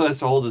 he also has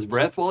to hold his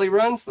breath while he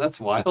runs.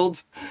 That's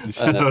wild.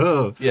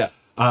 right. Yeah.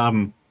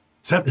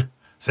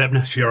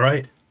 Sebna, she all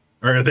right?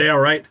 Or are they all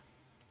right?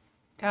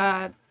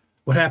 God,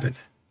 What happened?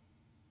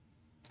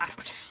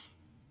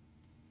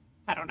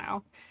 I don't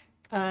know.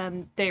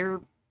 They're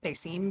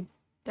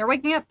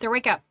waking up. They're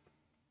wake up.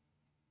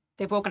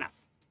 They've woken up.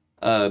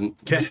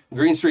 Kit.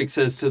 Green Streak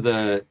says to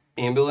the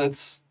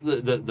ambulance,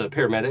 the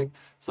paramedic,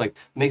 it's like,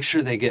 make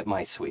sure they get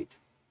my suite.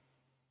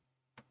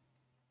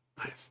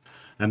 Nice.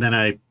 And then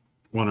I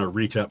want to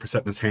reach out for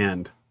Sepna's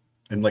hand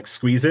and like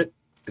squeeze it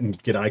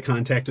and get eye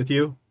contact with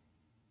you.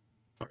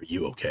 Are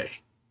you okay?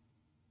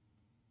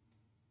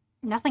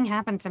 Nothing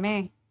happened to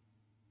me.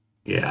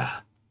 Yeah.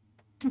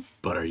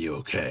 But are you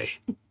okay?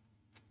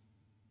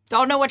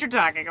 Don't know what you're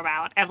talking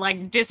about. And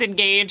like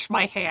disengage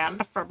my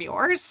hand from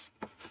yours.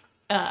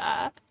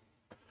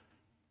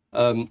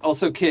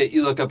 Also, Kit,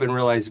 you look up and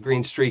realize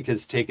Green Streak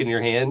has taken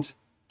your hand.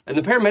 And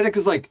the paramedic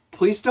is like,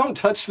 please don't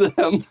touch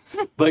them.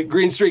 But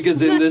Green Streak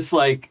is in this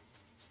like,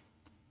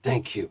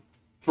 thank you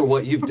for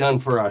what you've done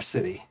for our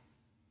city.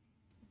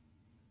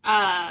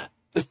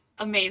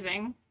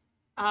 Amazing.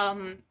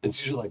 And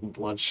she's like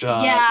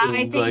bloodshot. Yeah, and, I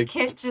think like,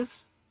 Kit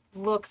just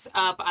looks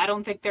up. I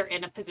don't think they're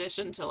in a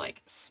position to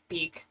like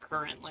speak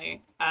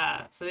currently.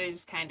 So they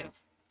just kind of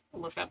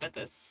look up at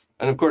this.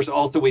 And of course,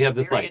 also we have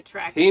this Very like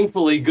attractive.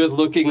 painfully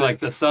good-looking, like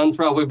the sun's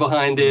probably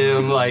behind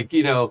him, like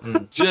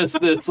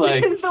just this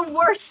like This is the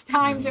worst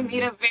time to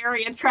meet a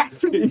very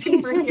attractive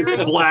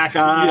superhero. Black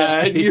eye.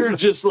 yeah, and you're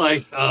just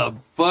like a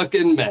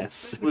fucking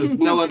mess. There's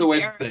no other way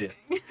to say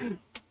it.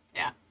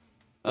 Yeah.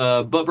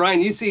 But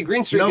Brian, you see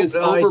Green Streak Nope, is I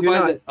over do by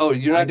not. the. Oh,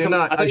 you're not I do coming.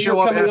 not. I I thought you show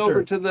were up coming after.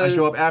 over to the. I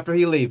show up after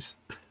he leaves.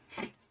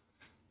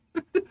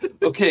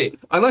 Okay,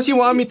 Unless you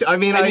want me to. I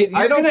mean, I mean,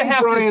 I you're don't gonna think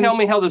have Brian, to tell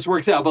me how this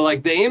works out. But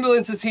like, the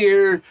ambulance is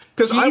here.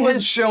 'Cause He I was-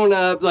 has shown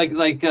up.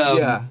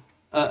 Yeah.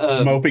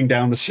 Moping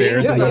down the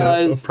stairs. Yeah, in the yeah.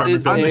 apartment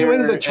Is I'm building. there-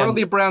 doing the and-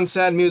 Charlie Brown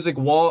sad music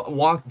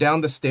walk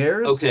down the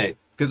stairs. Okay.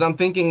 Because I'm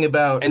thinking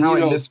about And how you I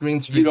don't. missed Green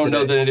Street You don't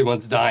know today. that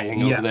anyone's dying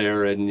Yeah. over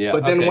there, and yeah.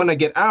 But then okay. when I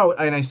get out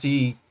and I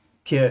see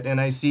Kit and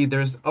I see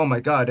there's, oh my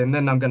god, and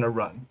then I'm gonna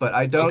run. But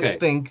I don't Okay.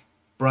 think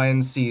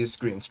Brian sees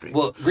Green Street.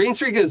 Well, Green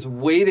Streak is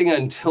waiting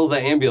until the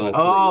ambulance.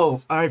 oh,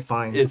 leaves. all right,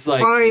 fine. It's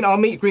like- fine, I'll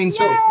meet Green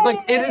Street. Like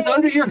it is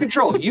under your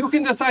control. You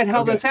can decide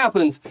how Okay. this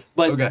happens.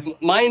 But Okay.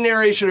 my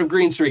narration of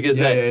Green Streak is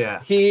that Yeah.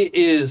 he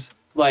is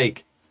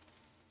like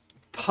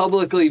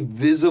publicly,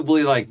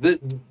 visibly like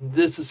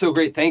this is so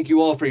great. Thank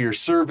you all for your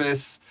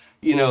service.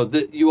 You know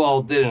that you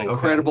all did an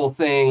incredible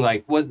thing.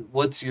 Like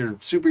what's your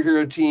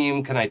superhero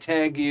team? Can I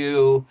tag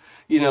you?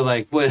 You know,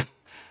 like what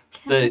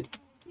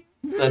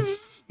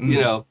that's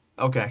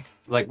Okay.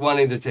 like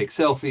wanting to take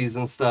selfies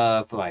and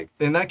stuff. Like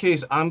In that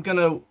case, I'm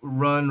gonna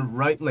run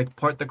right, like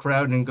part the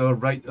crowd and go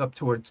right up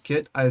towards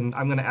Kit, and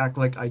I'm gonna act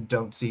like I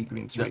don't see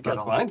Green Street at that's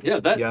all. fine. Yeah,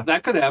 Yeah.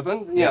 that could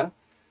happen. Yeah.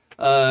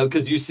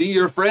 Because you see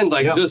your friend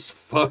like Yeah. just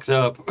fucked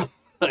up.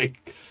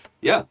 Like,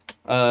 yeah.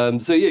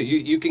 So yeah,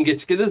 you can get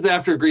to, this is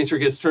after Green Street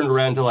gets turned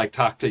around to like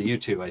talk to you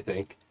two, I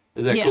think.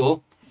 Is that Yeah.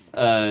 cool?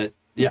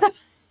 Yeah.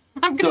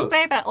 I'm So- gonna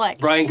say that like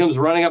Brian comes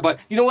running up, but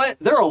you know what?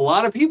 There are a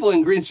lot of people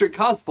in Green Street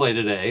cosplay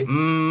today.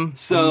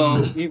 So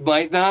you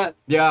might not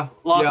Yeah.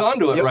 lock yeah,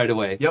 onto it yep, right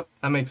away. Yep,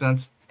 that makes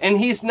sense. And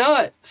he's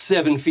not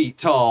 7 feet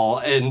tall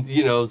and,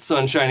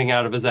 sun shining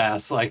out of his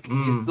ass. Like,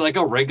 he's like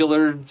a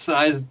regular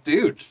sized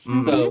dude.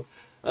 So,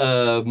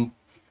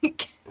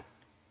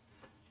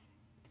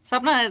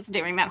 Sapna is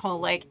doing that whole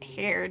like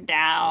hair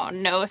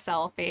down, no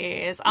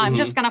selfies. I'm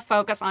just gonna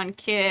focus on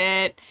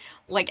Kit.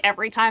 Like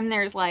every time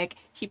there's like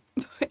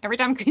every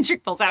time Green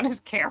Streak pulls out his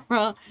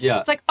camera, Yeah.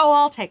 it's like, oh,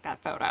 I'll take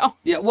that photo.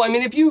 yeah, well, I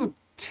mean, if you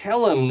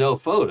tell him no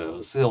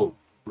photos, he'll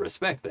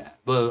respect that.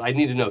 But I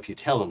need to know if you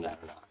tell him that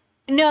or not.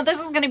 No, this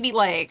is gonna be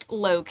like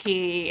low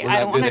key. We're I not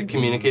don't good want at to.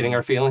 communicating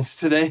our feelings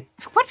today.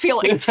 What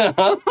feelings?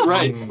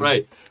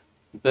 Right.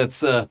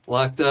 That's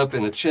locked up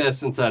in a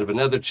chest inside of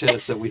another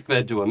chest that we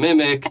fed to a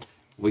mimic.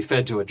 We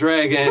fed to a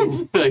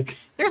dragon. Like,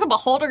 There's a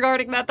beholder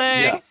guarding that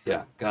thing.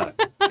 yeah, got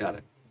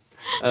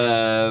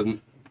it.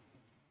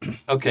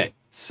 Okay,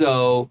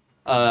 so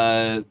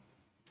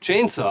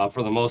Chainsaw,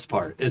 for the most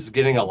part, is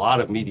getting a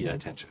lot of media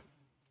attention.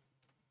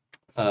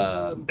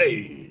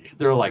 Hey.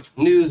 There are like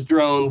news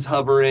drones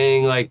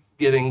hovering, like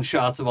getting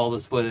shots of all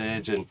this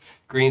footage, and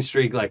Green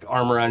Streak, like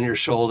arm around your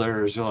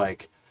shoulders. You're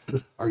like,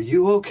 are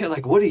you okay?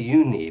 Like, what do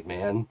you need,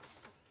 man?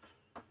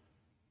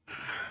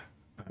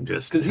 I'm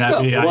just Because you got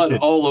happy I blood could.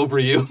 all over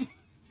you.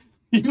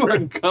 You are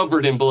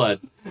covered in blood.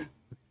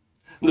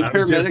 The I was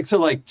paramedics just- are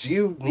like, do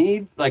you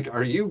need, like,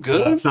 are you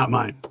good? That's not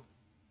mine.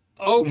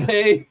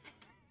 Okay.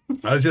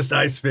 I was just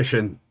ice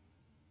fishing,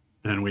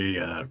 and we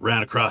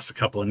ran across a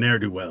couple of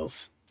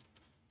ne'er-do-wells.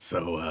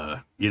 So,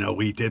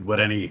 we did what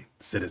any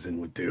citizen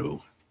would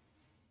do,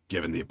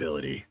 given the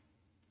ability.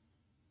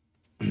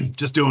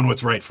 Just doing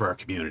what's right for our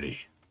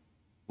community.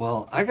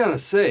 Well, I gotta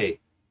say,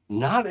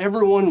 not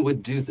everyone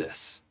would do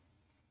this.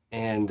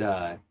 And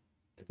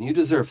you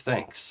deserve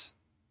thanks.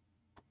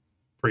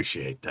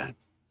 Appreciate that.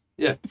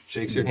 Yeah,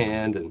 shakes your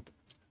hand and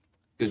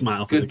good,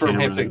 Smile for good the firm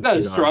camera handshake. and Not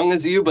as sweetheart. strong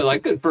as you, but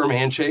like good firm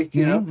handshake,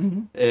 you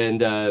know?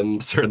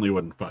 And Certainly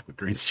wouldn't fuck with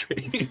Green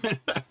Street.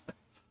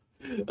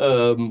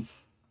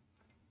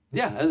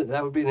 yeah,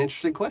 that would be an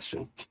interesting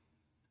question.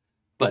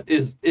 But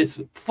is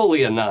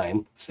fully a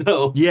 9.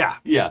 So yeah.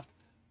 yeah.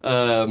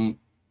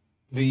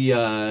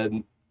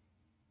 The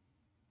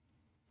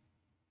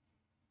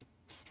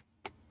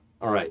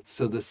all right,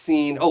 so the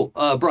scene. Oh,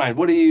 Brian,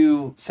 what are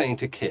you saying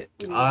to Kit?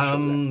 when you show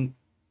that?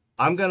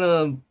 I'm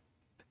gonna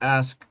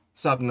ask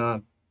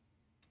Sapna,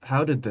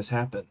 how did this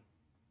happen?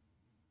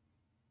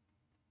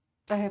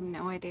 I have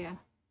no idea.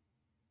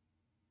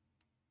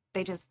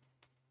 They just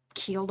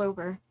keeled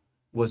over.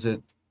 Was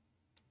it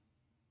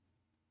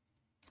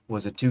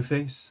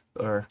Two-Face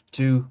or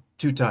two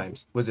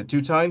times? Was it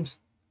 2 times?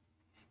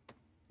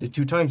 Did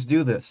 2 times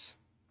do this?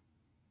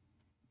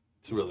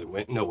 It's really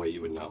no way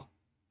you would know.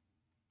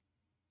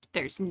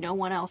 There's no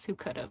one else who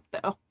could have,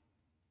 though.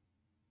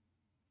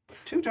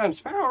 2 times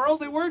power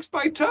only works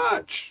by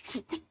touch.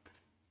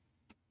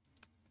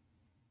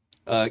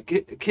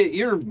 Kit,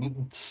 you're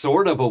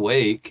sort of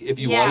awake if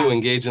you want to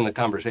engage in the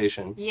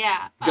conversation.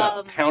 Yeah. Got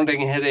a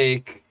pounding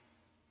headache.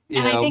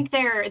 You know. I think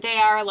they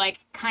are like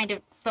kind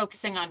of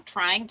focusing on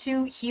trying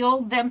to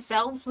heal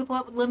themselves with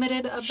what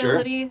limited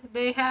ability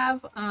they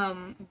have.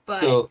 But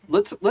so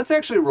let's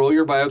actually roll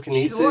your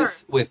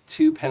biokinesis with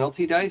 2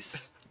 penalty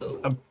dice.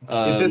 If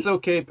it's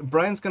okay,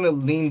 Brian's gonna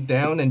lean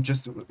down and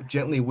just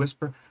gently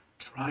whisper,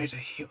 "Try to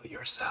heal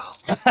yourself.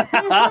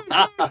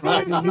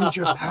 Try to use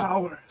your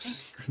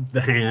powers." The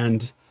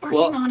hand.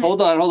 Well,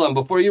 hold on.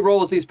 Before you roll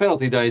with these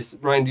penalty dice,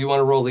 Brian, do you want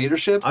to roll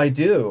leadership? I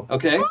do.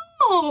 Okay.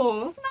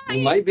 oh, nice.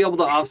 You might be able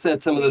to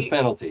offset some of this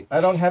penalty. I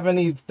don't have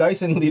any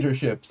dice in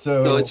leadership,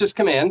 so... So it's just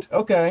command.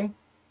 Okay.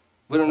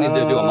 We don't need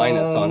to do a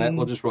minus on it.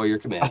 We'll just roll your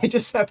command. I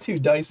just have 2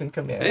 dice in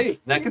command. Hey,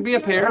 that could be a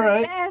pair. All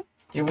right.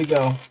 Here we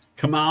go.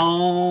 Come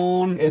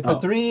on. It's a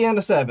 3 and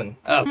a 7.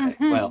 Okay,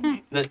 well,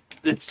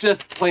 it's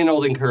just plain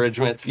old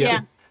encouragement.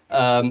 Yeah.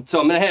 So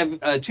I'm going to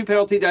have 2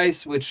 penalty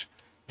dice, which...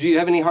 Do you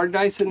have any hard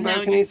dice in No,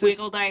 biokinesis? just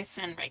wiggle dice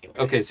and regular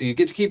Okay, dice. so you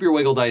get to keep your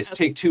wiggle dice,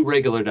 take 2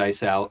 regular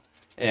dice out,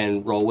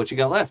 and roll what you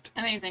got left.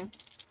 Amazing.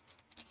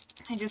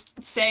 I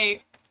just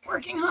say,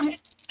 working on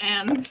it.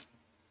 And,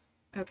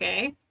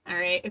 okay. All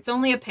right. It's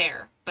only a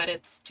pair, but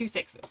it's 2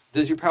 6s.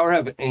 Does your power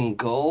have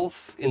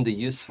engulf in the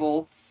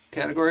useful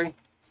category?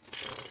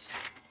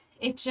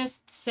 It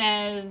just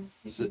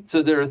says,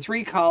 So there are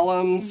 3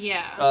 columns.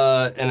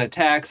 Yeah. An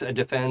attacks, a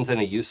defends, and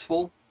a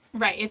useful.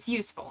 right, it's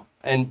useful.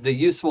 And the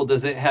useful,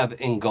 does it have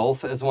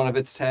engulf as one of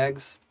its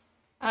tags?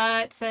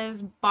 It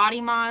says body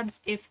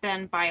mods, if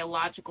then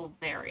biological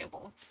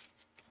variable.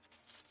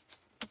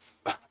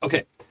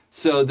 Okay,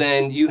 so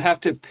then you have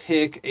to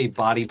pick a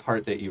body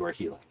part that you are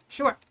healing.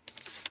 Sure.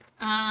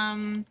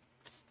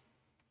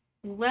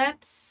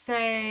 Let's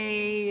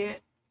say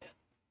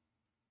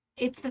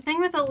it's the thing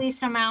with the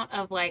least amount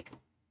of like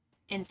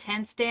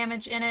intense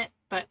damage in it,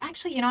 but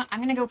actually, you know what? I'm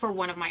gonna go for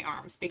one of my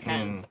arms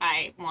because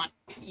I want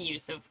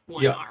use of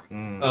one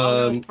arm. So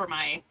I'll go for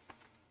my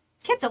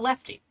Kit's a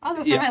lefty. I'll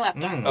go for my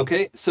left arm.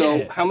 Okay,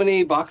 so how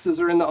many boxes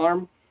are in the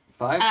arm?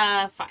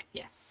 5? 5,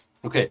 yes.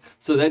 Okay,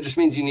 so that just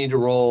means you need to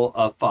roll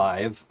a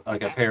 5,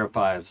 like a pair of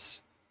 5s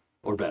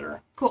or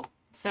better. Cool.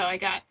 So I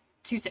got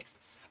 2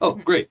 6s. Oh,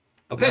 great.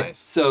 Okay, Nice.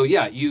 so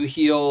yeah, you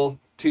heal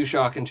 2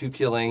 shock and 2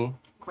 killing,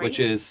 which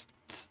Great. is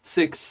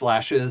 6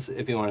 slashes,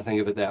 if you want to think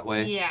of it that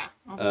way. Yeah,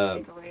 I'll just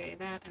take away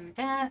that,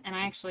 and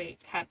I actually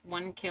had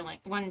one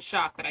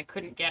shock that I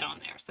couldn't get on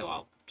there, so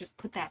I'll just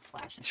put that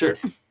slash in. Sure.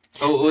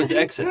 Oh, it was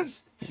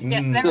excess.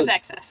 Yes, there So- was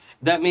excess.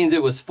 That means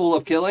it was full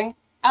of killing?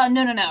 Oh,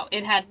 no.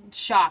 It had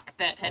shock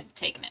that had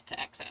taken it to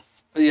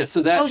excess. Yeah,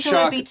 so that Oh, so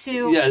shock... it'd be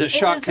 2. Yeah, the It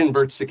shock was-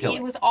 converts to killing.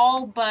 It was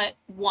all but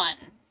 1.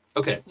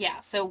 Okay,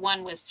 Yeah, so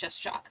 1 was just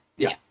shock.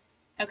 Yeah.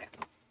 Okay.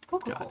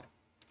 Cool. all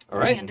I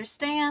right.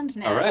 understand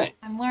now. All right.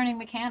 I'm learning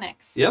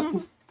mechanics.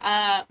 Yep.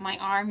 My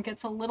arm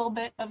gets a little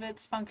bit of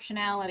its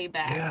functionality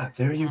back. Yeah,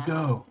 there you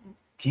go.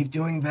 Keep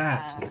doing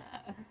that.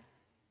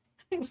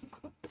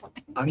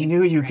 I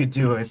knew you could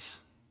do it.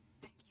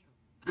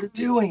 You're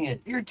doing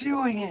it. You're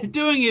doing it. You're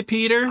doing it,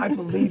 Peter. I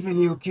believe in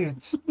you,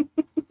 Kit.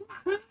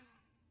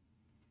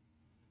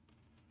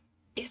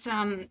 Is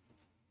kind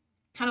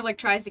of like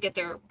tries to get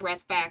their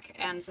breath back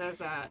and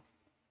says,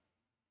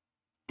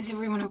 is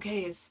everyone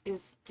okay?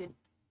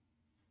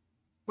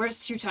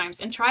 Where's 2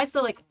 times? And tries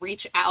to like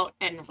reach out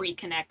and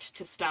reconnect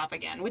to stop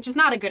again, which is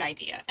not a good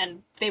idea,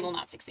 and they will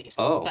not succeed.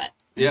 Oh, But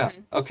yeah.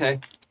 Okay.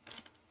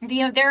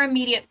 their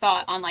immediate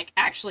thought on like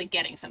actually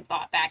getting some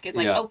thought back is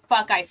like, Yeah. oh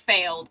fuck, I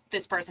failed.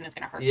 This person is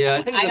gonna hurt Yeah, I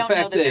someone. think I the don't know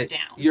fact that they're that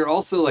down. you're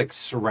also like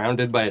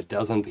surrounded by a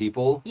dozen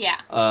people. Yeah.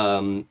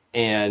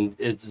 And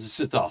it's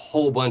just a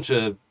whole bunch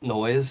of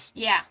noise.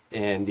 Yeah.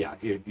 And yeah,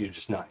 you're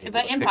just not able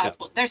But to pick up.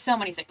 impossible. There's so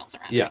many signals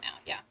around Yeah. right now.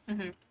 Yeah.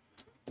 Mm-hmm.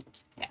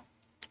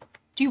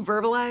 Do you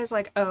verbalize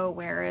like, oh,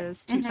 where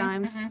is 2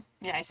 times?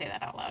 Yeah, I say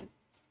that out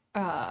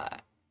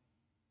loud.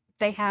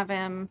 They have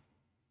him.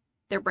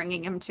 They're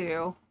bringing him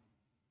to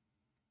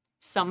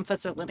some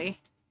facility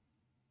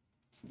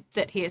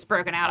that he has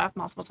broken out of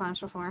multiple times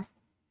before.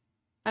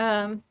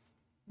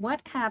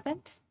 What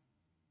happened?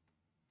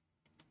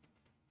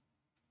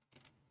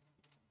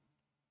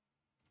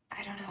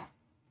 I don't know.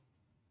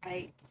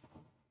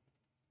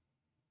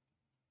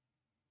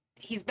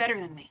 He's better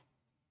than me.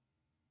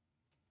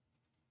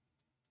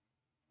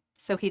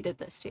 So he did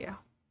this to you.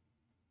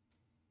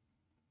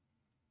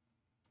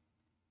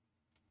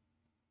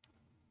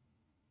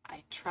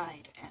 I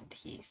tried and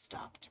he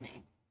stopped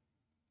me.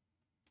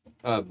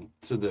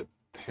 So the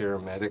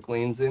paramedic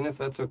leans in, if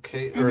that's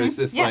okay, or is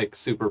this Yeah. like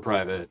super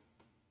private?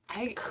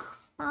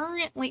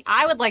 Currently,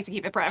 I would like to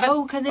keep it private.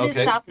 Oh, because it is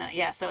Okay. Sapna.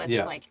 Yeah, so it's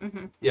Yeah. like,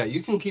 Yeah,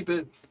 you can keep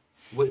it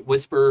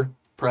whisper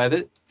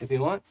private if you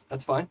want.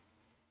 That's fine.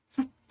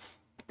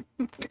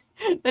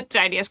 The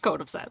tiniest code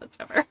of silence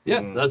ever.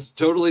 Yeah, that's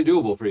totally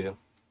doable for you.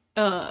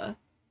 Okay.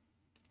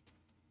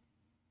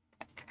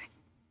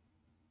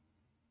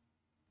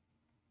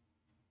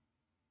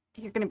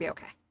 You're gonna be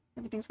okay.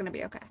 Everything's gonna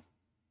be okay.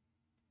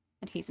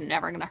 And he's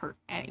never gonna hurt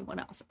anyone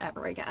else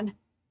ever again.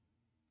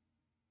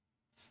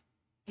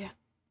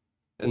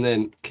 And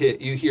then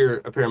Kit, you hear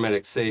a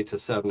paramedic say to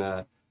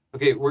Subna,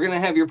 okay, we're going to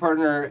have your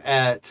partner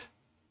at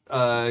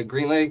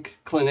Green Lake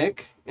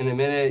Clinic in a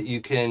minute.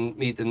 You can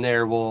meet them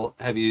there. We'll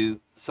have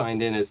you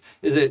signed in as,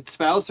 is it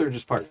spouse or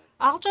just partner?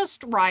 I'll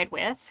just ride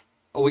with.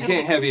 Oh, we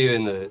can't have you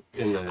in the.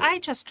 I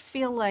just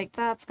feel like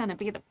that's going to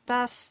be the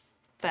best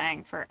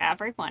thing for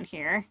everyone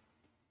here.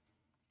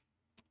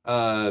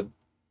 Give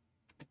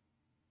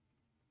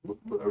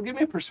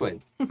me a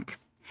persuade.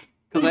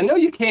 Because I know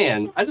you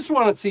can. I just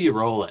want to see you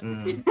roll it.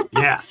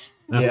 Yeah.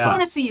 That's I fine.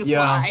 want to see you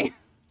Yeah. fly.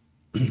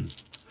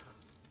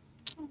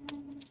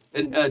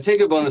 And take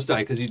a bonus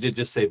die because you did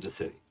just save the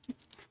city.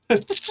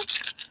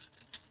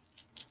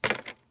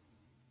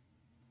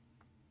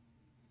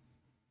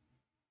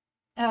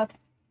 Okay.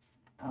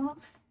 So,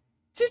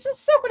 there's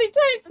just so many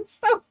dice and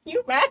so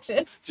few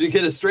matches. Did you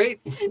get it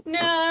straight?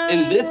 No.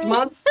 In this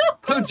month?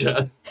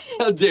 Pooja,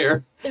 how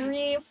dare.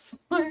 3,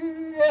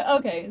 4.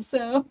 Okay,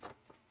 so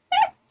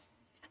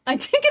I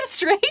did get a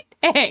straight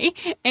A,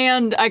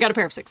 and I got a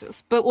pair of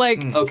 6s. But, like,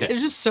 Okay.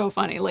 it's just so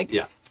funny. Like,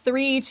 Yeah.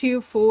 3,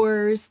 2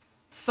 4s,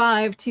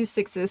 5, 2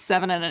 6s,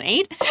 7, and an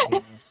 8.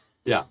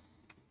 Yeah,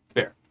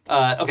 fair.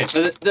 Okay,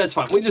 but that's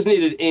fine. We just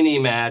needed any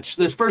match.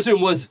 This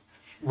person was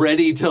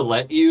ready to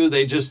let you.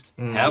 They just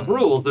have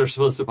rules they're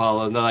supposed to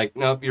follow, and they're like,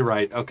 nope, you're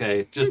right.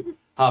 Okay, just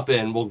hop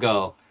in. We'll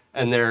go.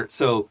 And they're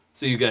so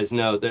you guys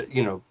know that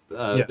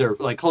they're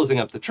like closing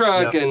up the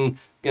truck and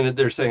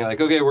they're saying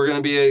like, okay, we're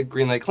gonna be at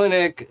Green Lake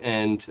Clinic,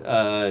 and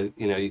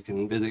you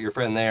can visit your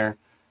friend there,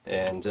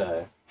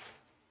 and.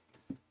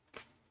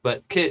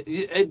 But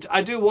Kit,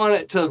 I do want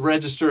it to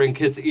register in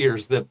Kit's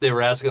ears that they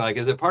were asking, like,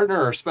 is it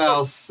partner or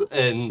spouse?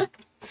 And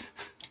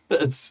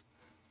that's...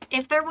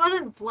 If there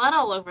wasn't blood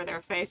all over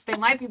their face, they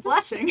might be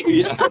blushing.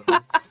 Yeah.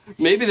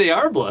 Maybe they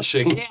are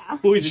blushing. Yeah.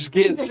 We just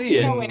can't There's see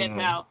it. no way to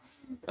tell.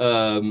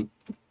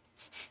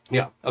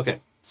 Yeah,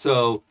 okay.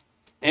 So,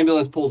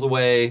 ambulance pulls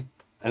away.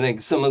 I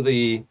think some of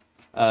the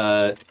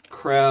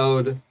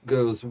crowd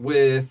goes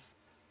with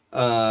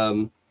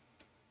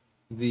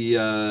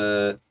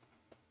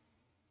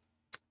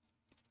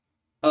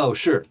Oh,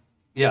 sure.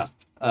 Yeah.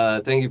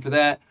 Thank you for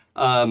that.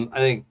 I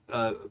think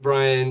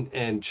Brian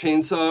and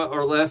Chainsaw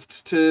are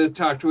left to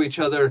talk to each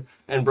other.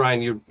 And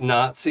Brian, you're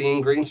not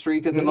seeing Green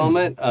Streak at the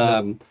moment.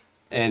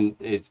 And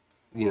it,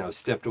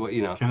 stepped away,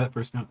 Can I have that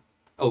first note?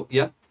 Oh,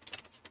 yeah.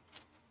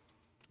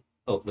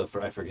 Oh,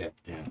 I forget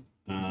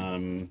Yeah.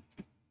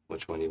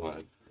 which one you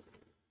wanted.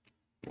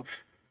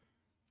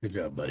 Good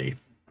job, buddy.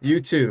 You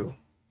too.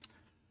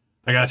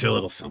 I got you a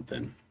little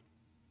something.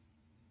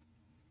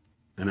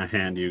 And I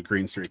hand you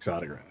Green Streak's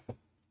autograph.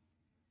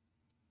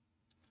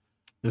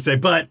 I say,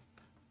 but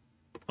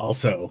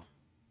also.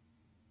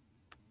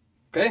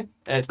 Okay.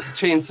 At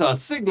Chainsaw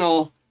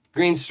signal,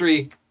 Green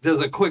Streak does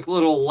a quick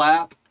little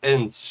lap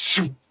and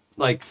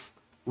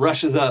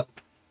rushes up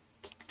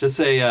to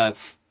say,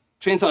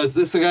 Chainsaw, is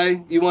this the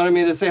guy you wanted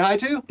me to say hi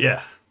to?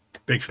 Yeah,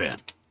 big fan.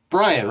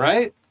 Brian,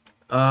 right?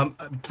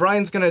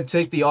 Brian's gonna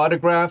take the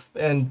autograph,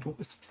 and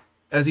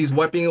as he's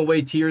wiping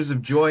away tears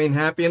of joy and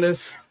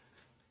happiness,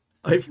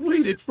 I've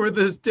waited for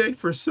this day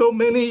for so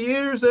many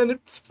years, and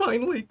it's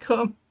finally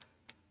come.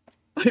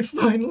 I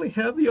finally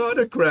have the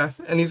autograph,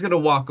 and he's gonna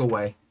walk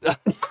away.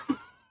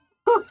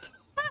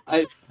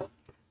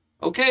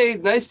 Okay,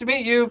 nice to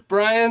meet you,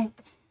 Brian.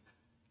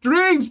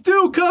 Dreams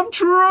do come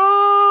true!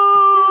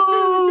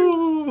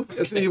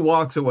 As he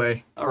walks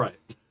away. All right,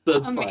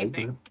 that's Amazing.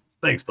 fine.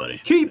 Thanks, buddy.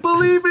 Keep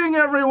believing,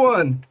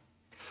 everyone!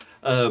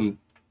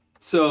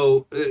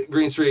 So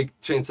Green Streak,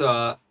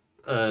 Chainsaw,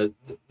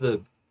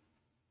 the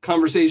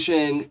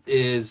conversation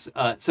is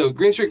so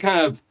Green Streak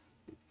kind of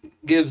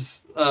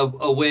gives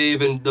a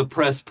wave, and the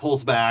press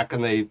pulls back,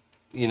 and they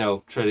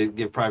try to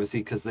give privacy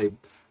because they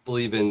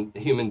believe in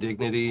human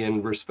dignity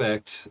and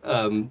respect.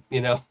 Wow.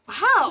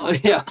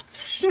 Yeah,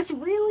 This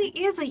really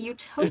is a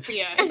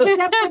utopia,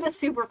 except for the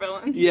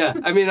supervillains. yeah.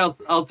 I mean,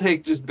 I'll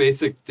take just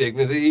basic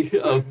dignity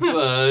of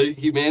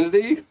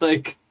humanity.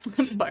 Like,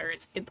 Bar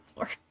is in the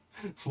floor.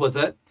 what's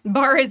that?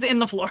 Bar is in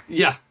the floor.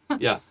 Yeah,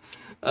 yeah.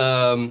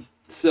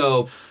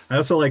 So I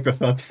also like the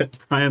thought that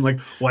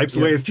Brian wipes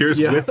away his tears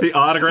with the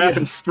autograph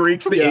and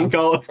streaks the ink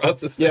all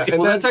across his face. Yeah,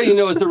 and well, that's how you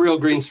know it's a real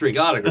Green Streak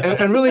autograph.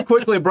 And really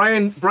quickly,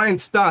 Brian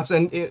stops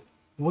and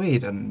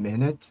wait a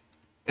minute,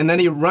 and then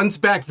he runs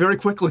back very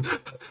quickly,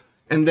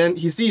 and then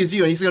he sees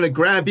you and he's gonna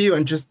grab you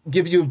and just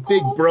give you a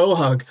big bro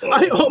hug.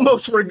 I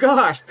almost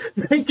forgot.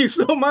 Thank you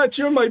so much.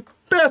 You're my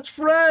best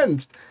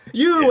friend.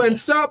 You and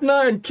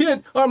Sapna and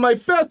Kit are my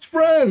best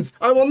friends.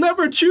 I will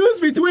never choose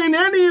between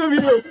any of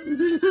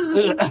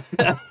you.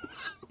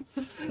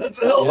 That's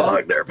a hell of a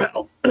hug there,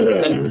 pal.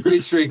 And Green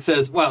Streak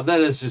says, "Wow,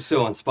 that is just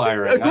so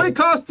inspiring." A great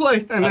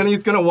cosplay, and then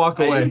he's gonna walk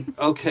away.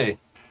 Okay.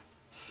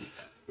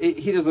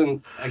 He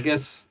doesn't. I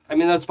guess. I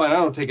mean, that's fine. I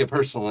don't take it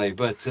personally,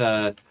 but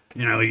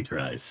He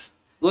tries.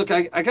 look,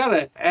 I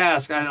gotta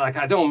ask.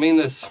 I don't mean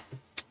this.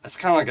 It's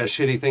kind of like a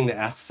shitty thing to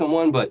ask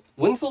someone, but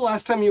when's the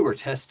last time you were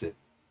tested?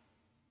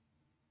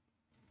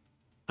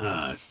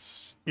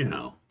 It's,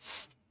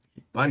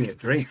 Buy me a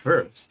drink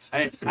first.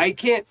 I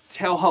can't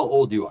tell how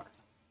old you are.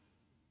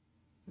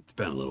 It's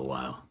been a little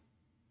while.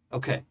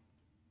 Okay.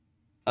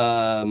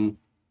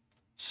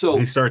 So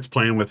He starts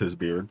playing with his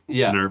beard.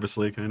 Yeah.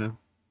 Nervously, kind of.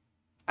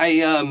 I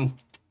mean,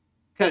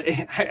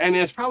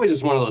 it's probably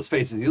just one of those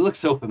faces. You look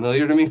so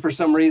familiar to me for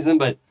some reason,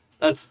 but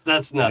that's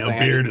nothing.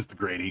 Beard is the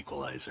great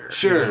equalizer.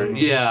 Sure.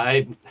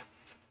 Yeah.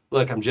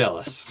 I'm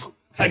jealous.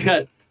 I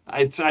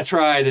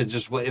tried.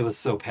 It was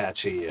so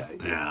patchy.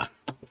 Yeah.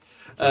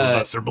 Some of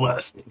us are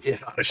blessed. Yeah.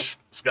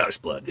 Scottish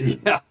blood.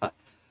 Yeah.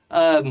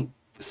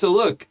 So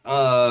look,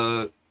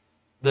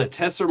 the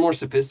tests are more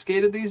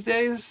sophisticated these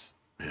days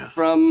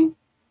from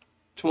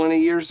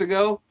 20 years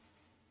ago.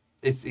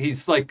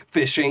 He's like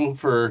fishing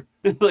for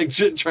like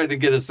trying to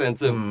get a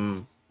sense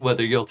of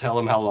whether you'll tell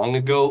him how long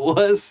ago it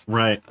was.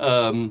 Right.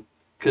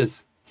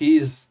 Because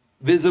he's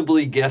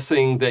visibly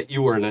guessing that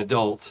you were an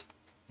adult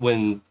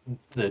when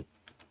the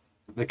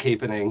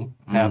capening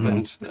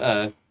happened.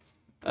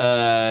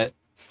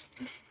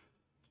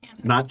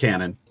 Not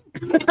canon.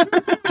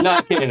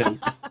 Not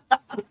canon.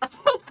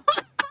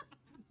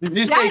 Did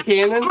you say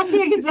canon? At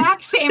the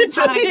exact same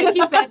time,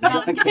 he said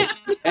not canon.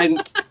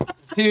 And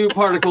 2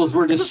 particles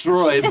were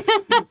destroyed.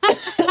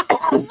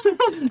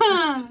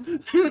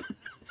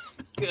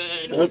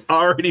 Good. I was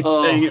already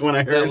saying it when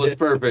I heard That was it.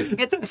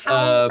 perfect. It's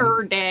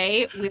power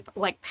day with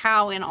like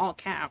POW in all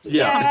caps.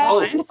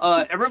 Yeah. Come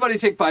on. Everybody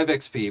take 5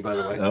 XP, by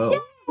the way.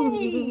 Oh.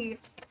 Yay.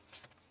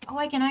 Oh,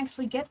 I can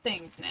actually get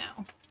things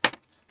now.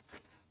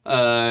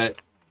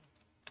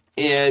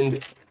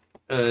 And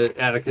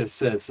Atticus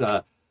says,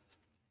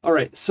 all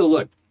right, so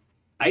look,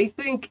 I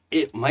think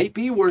it might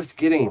be worth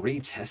getting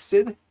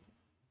retested.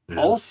 Yeah.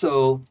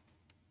 Also,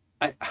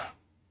 I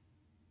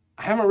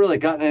haven't really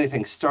gotten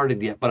anything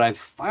started yet, but I've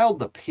filed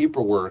the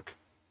paperwork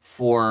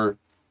for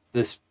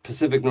this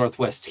Pacific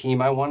Northwest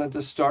team I wanted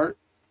to start,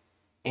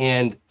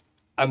 and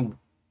I'm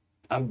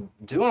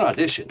doing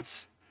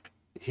auditions.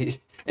 He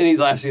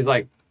laughs. He's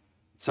like,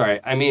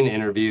 sorry, I mean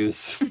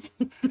interviews.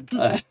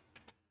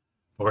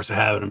 Force of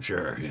habit, I'm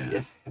sure.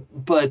 Yeah.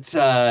 But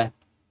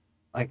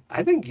like,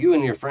 I think you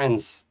and your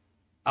friends,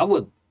 I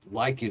would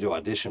like you to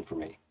audition for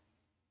me.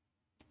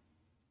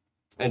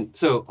 And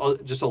so,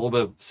 just a little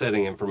bit of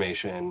setting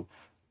information.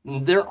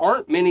 There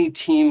aren't many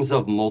teams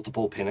of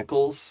multiple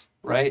pinnacles,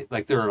 right?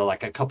 Like, there are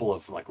like a couple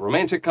of like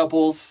romantic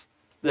couples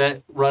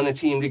that run a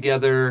team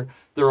together.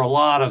 There are a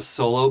lot of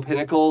solo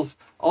pinnacles.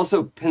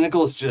 Also,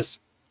 pinnacles just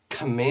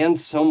command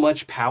so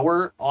much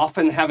power.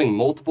 Often having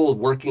multiple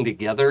working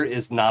together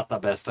is not the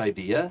best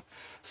idea.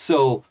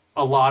 So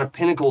a lot of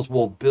pinnacles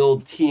will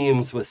build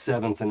teams with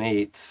 7s and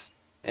 8s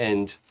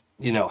and,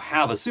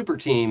 have a super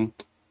team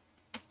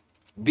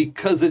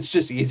because it's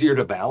just easier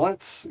to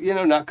balance,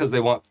 not because they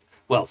want,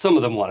 well, some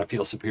of them want to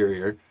feel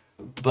superior,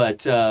 but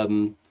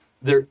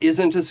there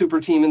isn't a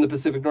super team in the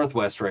Pacific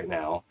Northwest right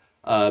now.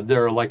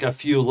 There are like a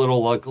few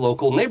little like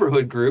local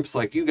neighborhood groups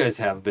like you guys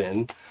have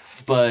been,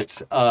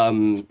 but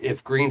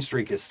if Green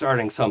Streak is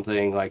starting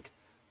something, like,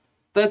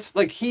 that's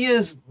like, he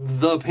is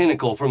the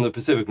pinnacle from the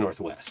Pacific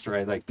Northwest,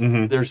 right? Like,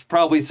 there's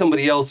probably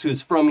somebody else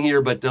who's from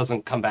here but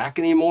doesn't come back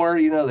anymore.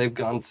 They've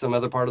gone to some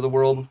other part of the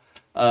world.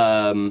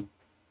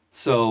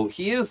 So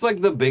he is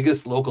like the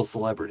biggest local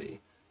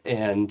celebrity.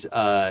 And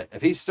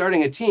if he's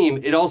starting a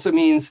team, it also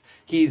means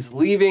he's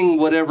leaving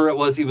whatever it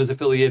was he was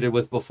affiliated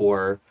with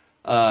before.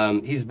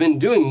 He's been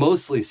doing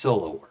mostly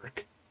solo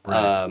work.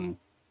 Right.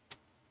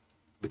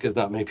 Because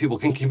not many people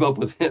can keep up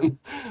with him.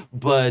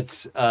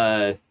 But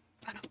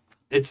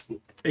it's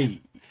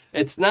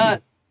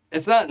not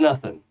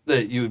nothing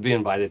that you would be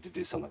invited to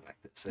do something like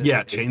this.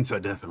 Yeah,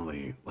 Chainsaw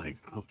definitely, like,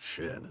 oh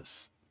shit,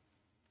 this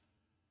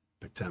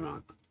big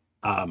time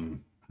on.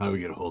 How do we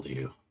get a hold of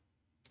you?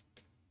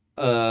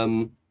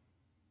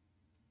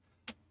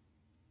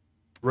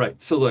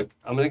 Right. So look,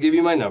 I'm going to give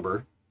you my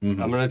number. I'm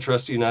going to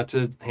trust you not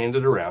to hand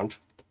it around.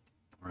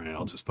 All right,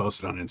 I'll just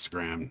post it on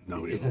Instagram.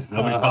 Nobody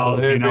follows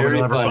me. Very, Nobody very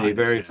will ever funny. find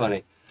Very it.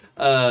 funny.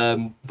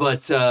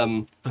 But I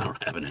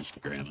don't have an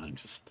Instagram. I'm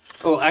just.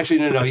 oh, actually,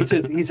 no. He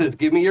says,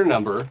 give me your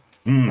number,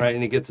 right?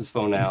 And he gets his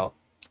phone out,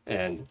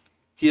 and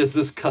he has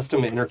this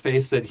custom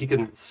interface that he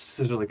can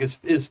sort of like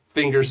his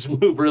fingers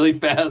move really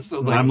fast.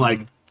 So I'm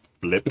like,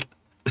 flip.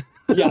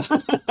 yeah,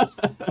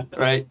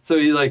 right. So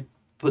he like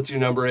puts your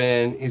number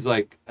in. He's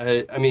like,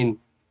 I mean,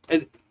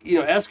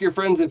 ask your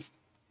friends if.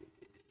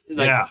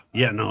 Like,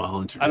 yeah. No,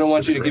 I'll introduce. I don't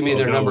want you to give me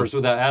their Go. numbers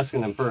without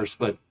asking them first,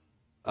 but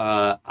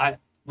I'm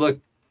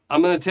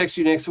gonna text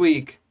you next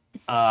week.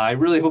 I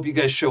really hope you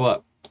guys show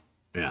up.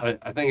 Yeah.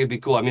 I think it'd be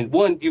cool. I mean,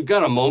 one, you've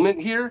got a moment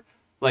here.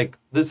 Like,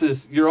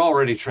 you're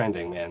already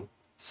trending, man.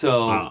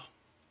 So,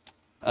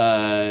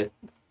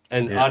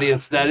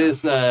 audience, that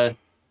is, there's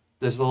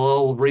a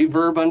little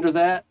reverb under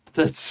that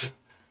that's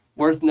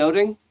worth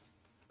noting.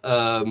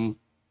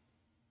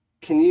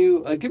 Can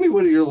you give me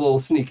one of your little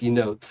sneaky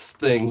notes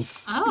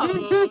things?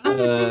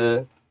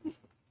 Oh.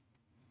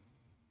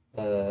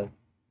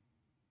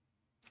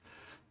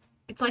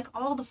 It's like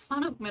all the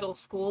fun of middle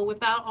school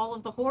without all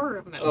of the horror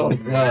of middle Oh,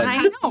 school. God. I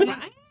know,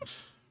 right?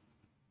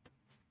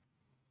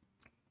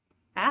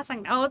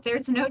 Passing notes.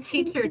 There's no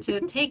teacher to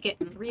take it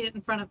and read it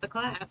in front of the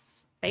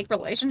class. Fake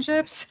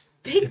relationships.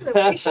 Fake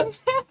relationship.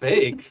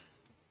 Fake?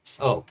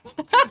 Oh.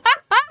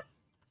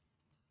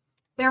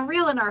 They're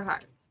real in our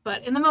hearts,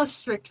 but in the most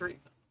strict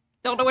reason.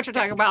 Don't know what you're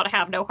talking about.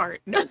 Have no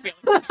heart, no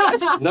feelings.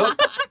 Nope.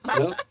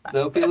 Nope.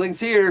 No feelings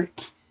here.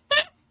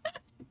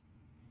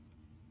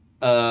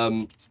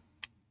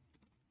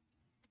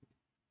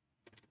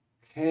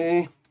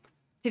 Okay.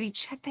 Did he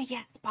check the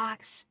yes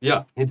box?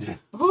 Yeah, he did.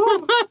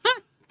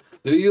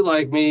 Do you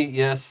like me?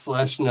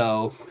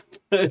 Yes/no.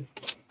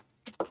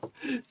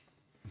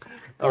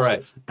 All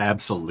right.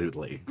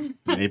 Absolutely.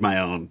 Made my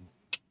own.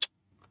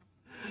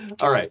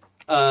 All right.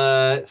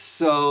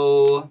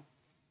 So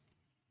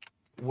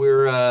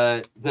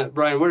we're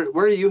Brian.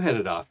 Where are you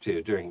headed off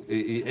to during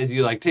as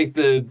you like take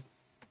the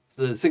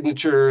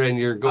signature and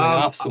you're going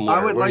off somewhere?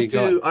 I would Where are you like to.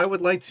 going? I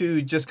would like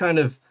to just kind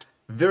of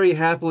very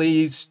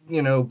happily,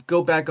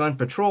 go back on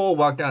patrol,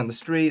 walk down the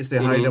street, say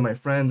hi to my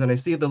friends, and I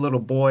see the little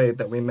boy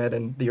that we met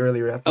in the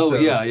earlier episode. Oh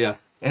yeah.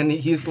 And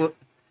he's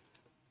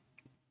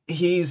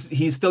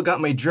still got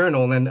my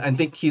journal, and I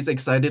think he's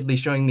excitedly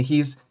showing me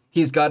he's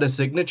got a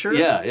signature.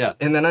 Yeah.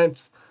 And then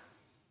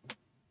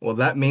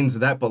that means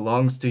that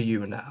belongs to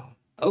you now.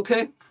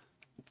 Okay.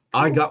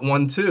 I got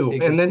one too. He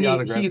gets And then the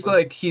autograph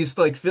he's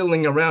like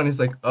fiddling around. He's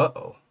like,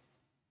 uh-oh.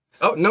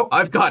 Oh no,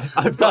 I've got it.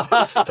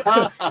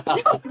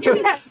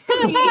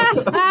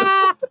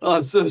 Oh,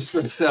 I'm so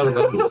stressed out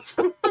about this.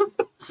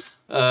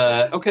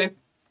 Okay.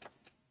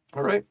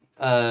 All right.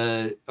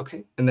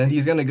 Okay. And then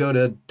he's gonna go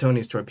to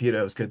Tony's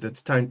Torpedoes because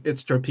it's time.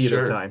 It's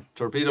torpedo time.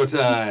 Torpedo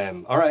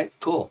time. All right.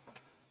 Cool.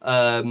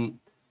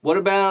 What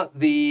about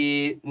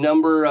the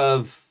number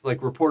of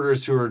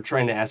reporters who are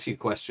trying to ask you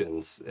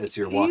questions as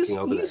you're walking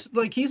over there?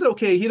 He's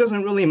okay. He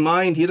doesn't really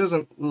mind. He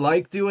doesn't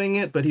like doing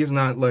it, but he's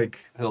not like.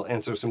 He'll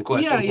answer some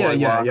questions.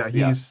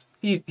 Yeah.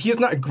 He's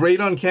not great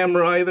on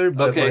camera either,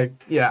 but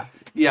yeah.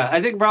 Yeah, I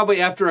think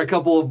probably after a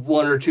couple of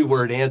 1 or 2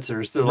 word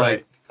answers, they're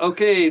like,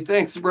 okay,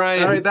 thanks,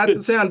 Brian. All right, that's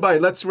the soundbite.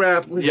 Let's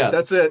wrap. Yeah.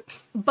 That's it.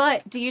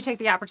 But do you take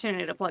the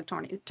opportunity to plug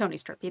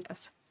Tony's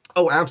Torpedoes?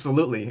 Oh,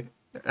 absolutely.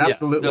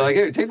 Absolutely. They're like,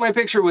 hey, take my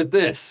picture with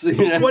this.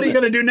 What are you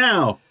going to do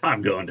now?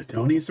 I'm going to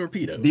Tony's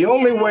Torpedo. The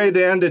only way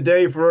to end a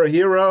day for a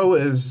hero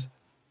is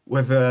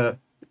with a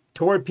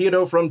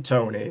torpedo from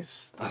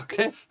Tony's.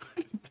 Okay.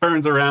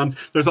 Turns around.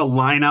 There's a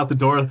line out the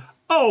door.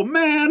 Oh,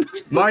 man.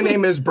 My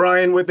name is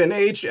Brian with an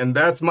H, and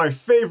that's my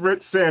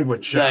favorite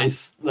sandwich shop.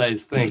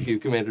 Nice. Thank you,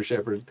 Commander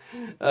Shepard.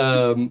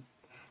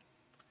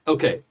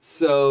 Okay,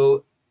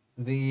 so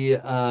the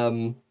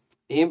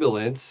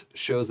ambulance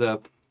shows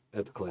up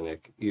at the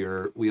clinic.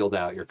 You're wheeled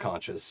out. You're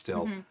conscious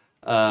still.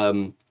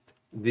 Oh,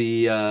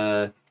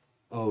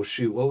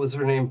 shoot. What was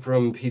her name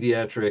from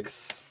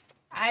Pediatrics?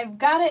 I've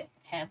got it.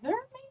 Heather,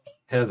 maybe?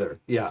 Heather,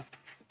 yeah.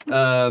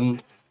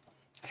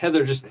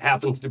 Heather just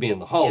happens to be in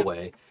the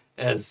hallway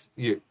as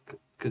you,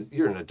 because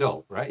you're an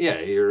adult, right? Yeah,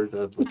 you're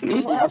the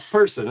last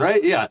person,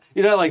 right? Yeah,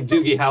 you're not like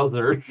Doogie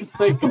Howser.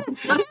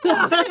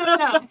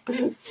 No.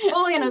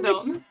 Only an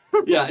adult.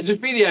 Yeah, just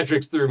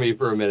Pediatrics threw me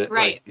for a minute.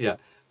 Right. Yeah.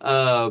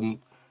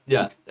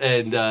 Yeah,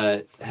 and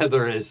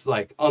Heather is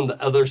on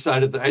the other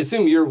side of I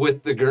assume you're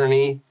with the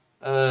gurney,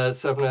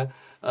 Sapna.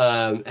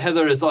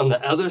 Heather is on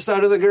the other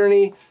side of the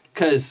gurney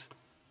because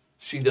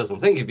she doesn't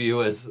think of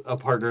you as a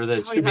partner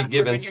that should be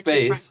given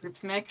space.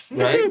 Groups mix.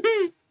 Right?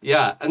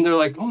 Yeah, and they're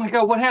like, oh my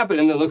God, what happened?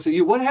 And then looks at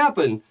you, what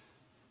happened?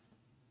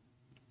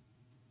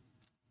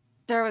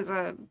 There was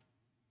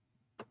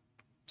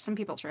some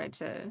people tried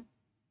to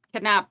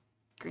kidnap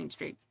Green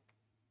Street.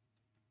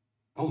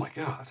 Oh my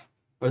God.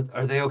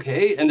 Are they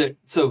okay? And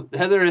so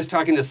Heather is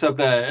talking to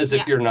Sapna as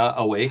if you're not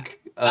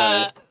awake.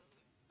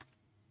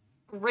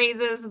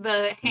 Raises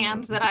the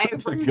hand that I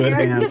have good prepared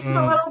hand. just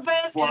a little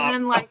bit, Flop.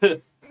 and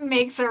then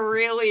makes a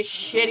really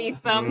shitty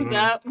thumbs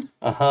up.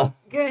 Uh-huh.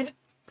 Good.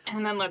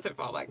 And then lets it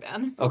fall back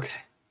down. Okay.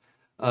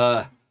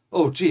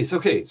 Oh, geez.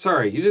 Okay.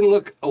 Sorry. You didn't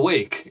look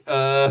awake.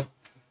 I've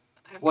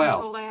Wow.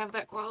 been told I have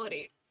that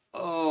quality.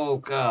 Oh,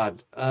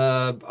 God.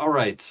 All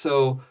right.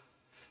 So,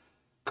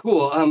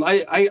 cool.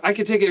 I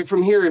could take it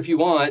from here if you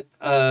want.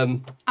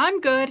 I'm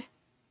good.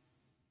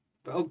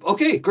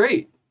 Okay.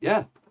 Great.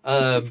 Yeah.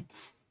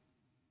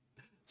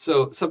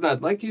 So, Sapna,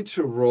 I'd like you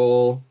to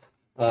roll.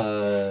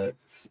 I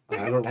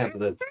don't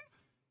have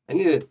I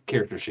need a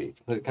character sheet.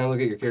 Can I look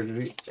at your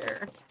character sheet?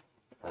 Sure.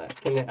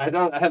 I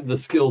don't have the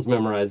skills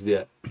memorized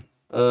yet.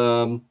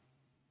 I'd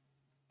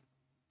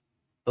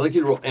like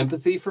you to roll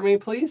empathy for me,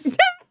 please.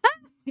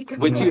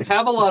 Which you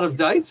have a lot of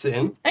dice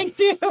in. I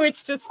do.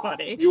 It's just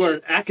funny. You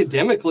are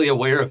academically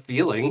aware of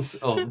feelings.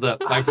 Oh, the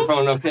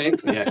microphone okay?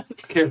 Yeah,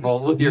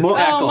 careful with your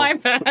cackle. Oh, my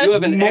bad. You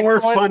have an More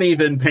excellent, funny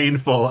than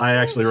painful. I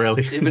actually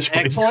really you have an enjoyed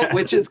excellent that.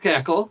 witch's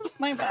cackle.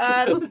 My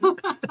bad.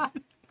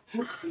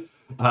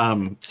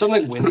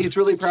 Something Wendy's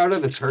really proud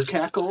of is her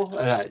cackle,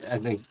 and I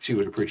think she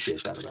would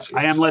appreciate that about you.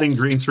 I am letting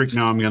Green Streak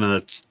know I'm going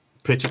to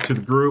pitch it to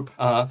the group,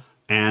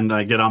 and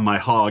I get on my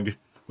hog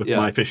with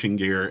my fishing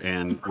gear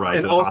and ride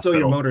And to the also hospital.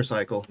 your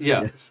motorcycle.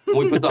 Yeah,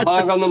 we put the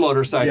hog on the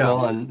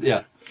motorcycle, Yeah. and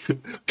yeah.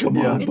 Come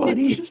on, It's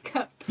buddy. a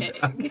teacup.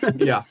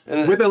 Yeah,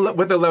 with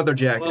a leather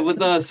jacket. With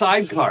the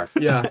sidecar.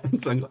 Yeah,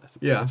 Sunglasses.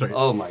 Yeah. That's right.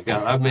 Oh my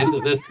god, I'm into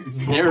this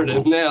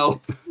narrative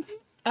now.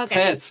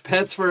 Okay.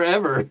 Pets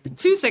forever.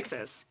 2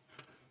 6s.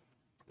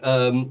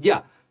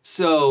 Yeah.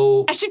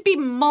 So, I should be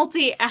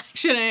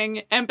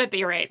multi-actioning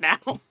empathy right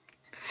now.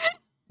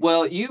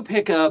 well, you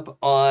pick up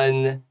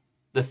on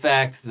the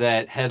fact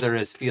that Heather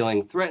is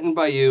feeling threatened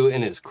by you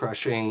and is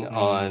crushing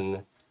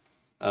on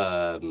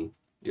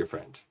your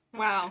friend.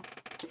 Wow.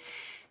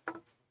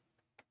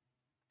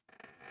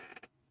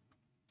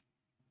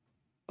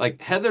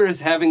 Like, Heather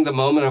is having the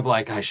moment of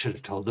like, I should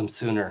have told them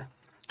sooner.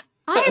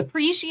 I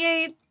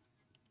appreciate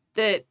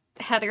that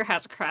Heather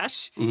has a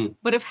crush,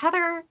 but if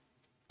Heather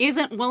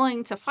isn't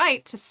willing to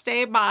fight to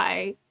stay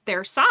by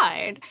their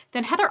side,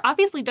 then Heather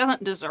obviously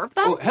doesn't deserve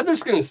them. Well,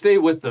 Heather's going to stay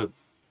with the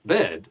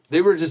bed.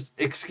 They were just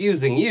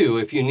excusing you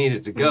if you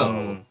needed to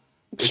go.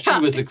 But she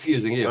was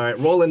excusing you. All right,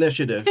 roll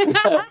initiative.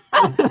 I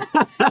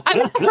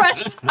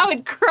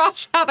would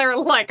crush Heather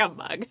like a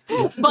mug.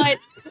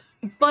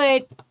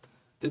 But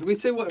Did we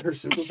say what her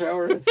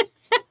superpower is?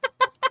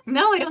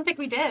 no, I don't think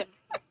we did.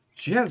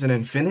 She has an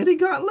infinity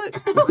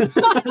gauntlet.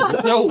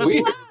 So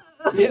weird.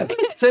 Yeah,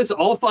 it says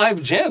all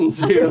 5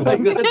 gems here.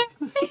 Like that's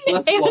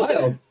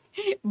wild.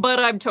 But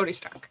I'm Tony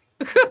Stark.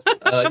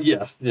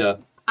 Yeah.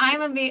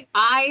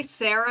 I,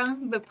 Sarah,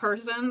 the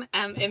person,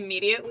 am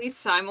immediately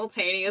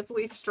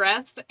simultaneously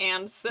stressed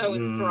and so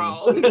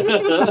enthralled.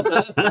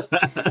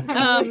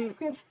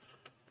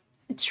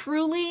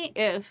 Truly,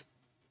 if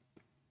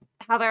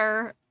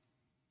Heather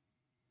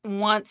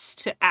wants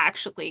to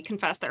actually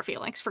confess their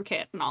feelings for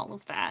Kit and all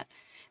of that,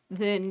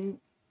 then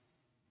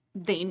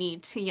they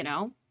need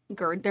to,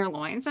 gird their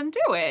loins and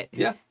do it.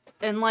 Yeah.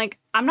 And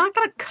I'm not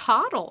gonna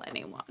coddle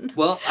anyone.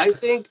 Well, I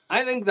think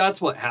that's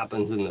what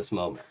happens in this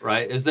moment,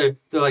 right? Is they're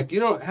like, you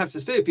don't have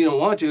to stay if you don't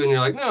want to, and you're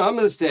like, no, I'm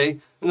gonna stay.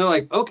 And they're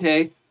like,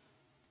 okay,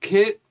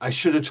 Kit, I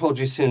should have told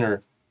you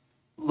sooner.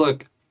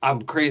 Look,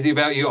 I'm crazy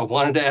about you. I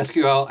wanted to ask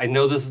you out. I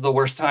know this is the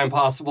worst time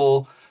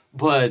possible,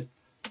 but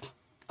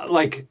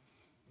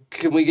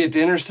can we get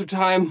dinner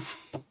sometime?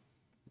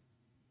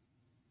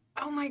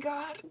 Oh my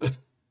god.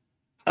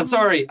 I'm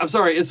sorry.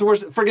 It's the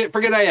worst.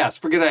 Forget I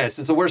asked.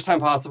 It's the worst time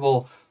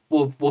possible.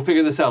 We'll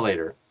figure this out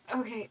later.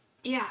 Okay,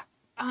 yeah.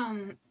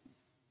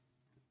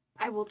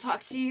 I will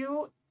talk to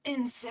you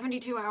in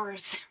 72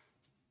 hours.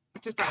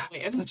 Which is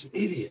probably it. Such an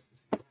idiot.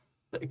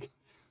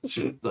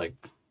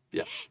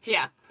 Yeah.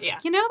 Yeah.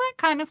 You know that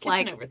kind of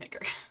An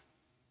overthinker.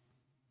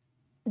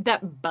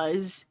 that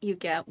buzz you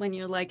get when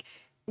you're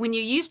when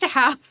you used to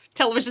have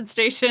television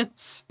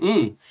stations,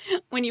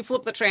 when you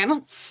flip the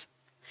channels,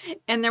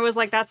 and there was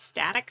that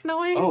static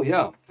noise. Oh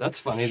yeah, that's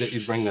funny that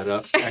you bring that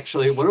up.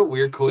 Actually, what a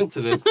weird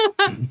coincidence.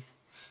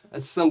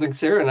 That's something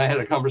Sarah and I had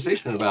a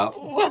conversation about.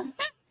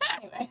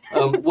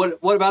 Anyway.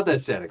 What about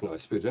that static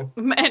noise, Pooja?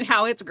 And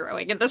how it's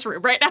growing in this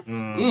room right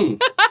now.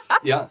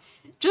 Yeah.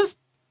 Just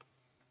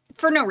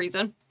for no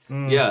reason.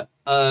 Yeah.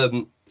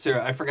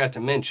 Sarah, I forgot to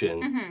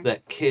mention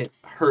that Kit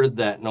heard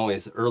that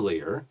noise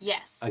earlier.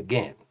 Yes.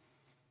 Again,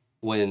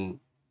 when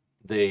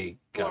they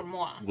got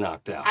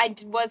knocked out. I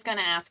was going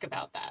to ask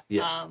about that.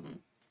 Yes.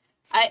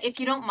 If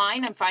you don't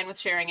mind, I'm fine with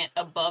sharing it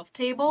above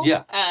table.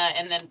 Yeah.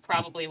 And then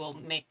probably we'll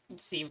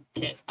see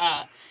Kit.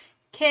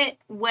 Kit,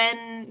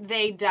 when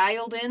they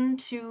dialed in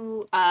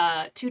to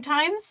 2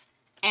 times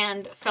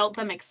and felt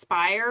them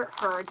expire,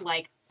 heard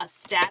a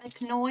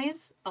static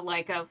noise,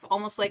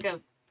 almost like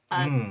a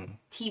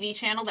TV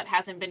channel that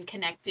hasn't been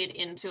connected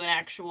into an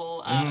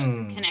actual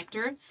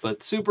connector.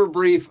 But super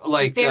brief,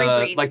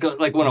 Very brief.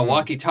 like when a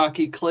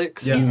walkie-talkie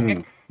clicks.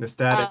 Yeah. The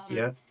static.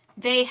 Yeah.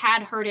 They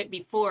had heard it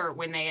before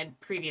when they had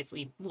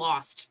previously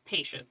lost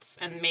patients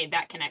and made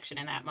that connection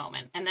in that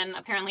moment. And then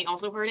apparently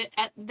also heard it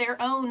at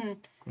their own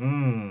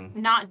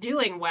not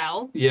doing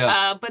well.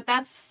 Yeah. But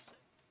that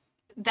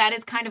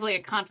is kind of like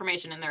a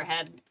confirmation in their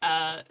head.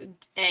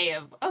 A,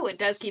 of, oh, it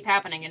does keep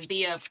happening. And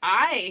B, of,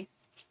 I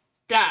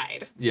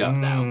died. Yeah.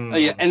 So.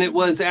 Yeah. And it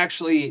was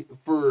actually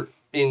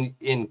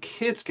in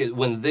Kit's case,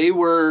 when they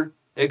were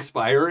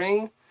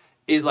expiring,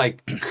 it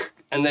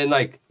and then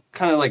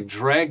kind of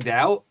dragged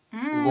out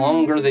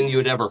longer than you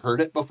had ever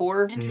heard it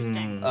before.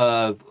 Interesting.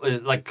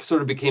 It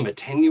sort of became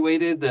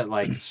attenuated,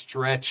 that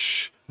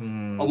stretch,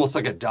 almost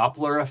like a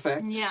Doppler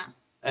effect. Yeah.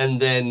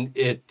 And then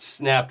it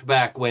snapped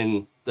back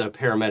when the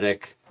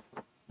paramedic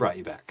brought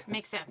you back.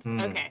 Makes sense.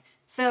 Okay.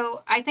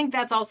 So I think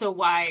that's also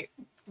why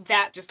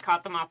that just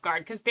caught them off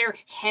guard, because they're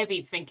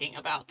heavy thinking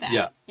about that.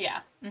 Yeah.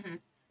 Yeah.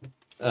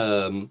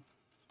 Mm-hmm.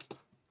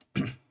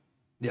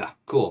 Yeah,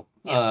 cool.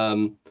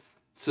 Yeah.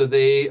 So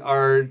they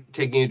are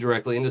taking you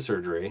directly into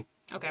surgery.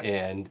 Okay.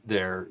 And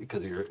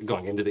because you're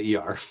going into the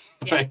ER,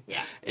 Yeah, right?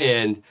 yeah.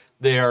 And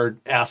they are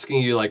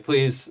asking you,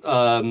 please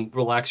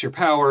relax your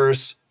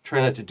powers.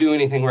 Try not to do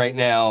anything right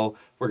now.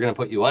 We're going to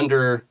put you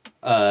under.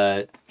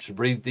 Should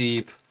breathe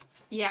deep.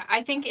 Yeah,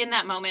 I think in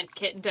that moment,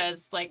 Kit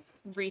does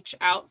reach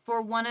out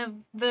for one of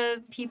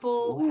the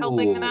people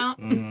helping them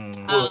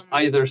Ooh. out.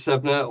 Either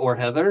Sevna or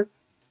Heather.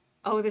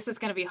 Oh, this is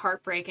going to be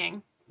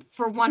heartbreaking.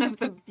 for one of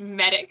the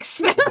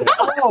medics.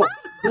 Oh,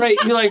 right.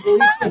 You like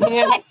reach your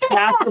hand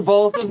after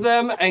both of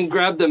them and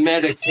grab the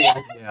medic's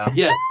hand. Yeah.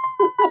 Yes.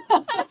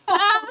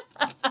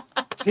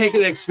 Take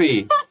an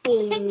XP.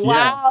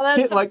 Wow,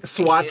 that's Kit like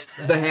swats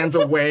the hands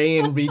away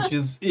and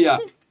reaches. Yeah.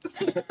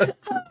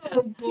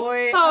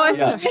 boy. Oh, I'm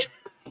Yeah. sorry.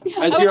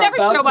 As I would never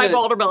show my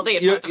vulnerability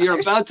in front of you're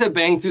others. about to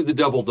bang through the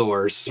double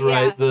doors,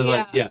 right?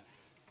 Yeah. Yeah.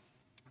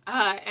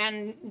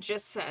 And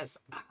just says,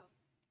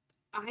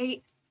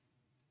 I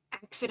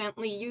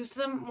accidentally used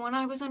them when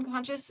I was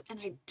unconscious, and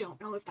I don't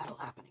know if that'll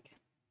happen again.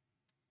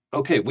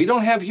 Okay, we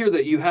don't have here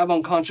that you have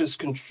unconscious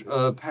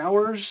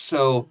powers,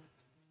 so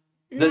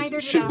Neither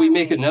did should we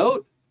make I. a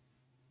note?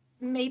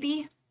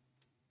 Maybe.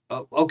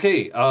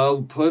 Okay,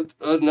 I'll put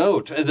a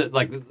note. And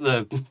like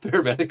the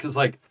paramedic is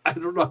like, I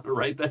don't know how to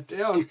write that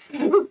down.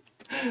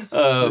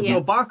 There's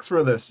no box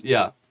for this.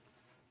 Yeah,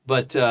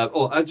 but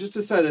I just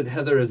decided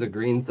Heather is a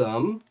green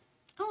thumb,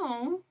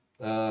 Oh.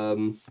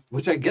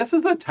 which I guess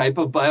is a type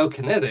of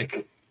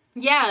biokinetic,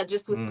 Yeah,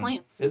 just with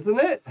plants. isn't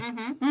it?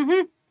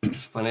 Mm-hmm.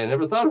 It's funny. I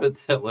never thought of it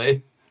that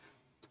way.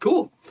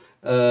 Cool.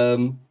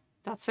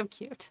 That's so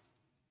cute.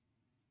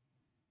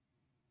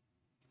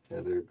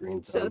 Heather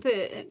green So thumb.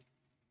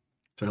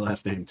 It's her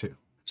last name too.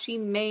 she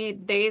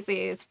made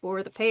daisies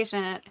for the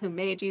patient who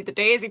made you the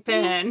daisy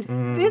pin.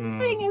 This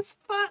thing is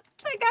fucked.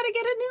 I gotta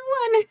get a new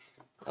one.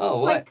 Oh,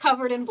 what? Like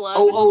covered in blood.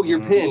 Oh, your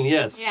pin.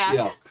 Yes.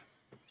 Yeah.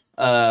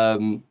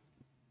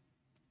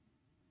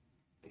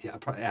 Yeah.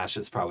 Ash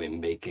is probably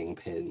making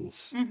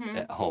pins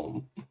at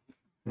home.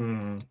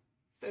 Mm.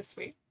 So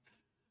sweet.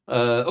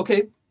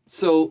 Okay.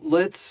 So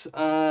let's.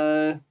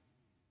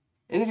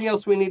 Anything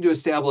else we need to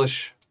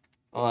establish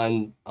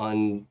on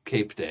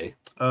Cape Day?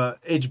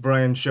 H.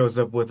 Brian shows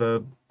up with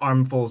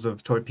armfuls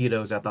of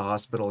torpedoes at the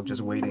hospital,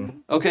 just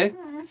waiting. Okay.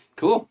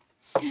 Cool.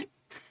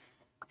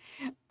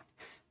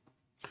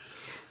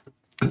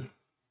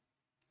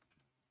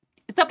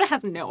 Sabna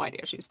has no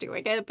idea she's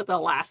doing it, but the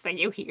last thing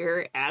you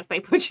hear as they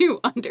put you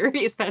under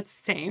is that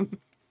same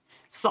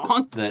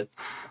song. That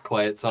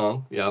quiet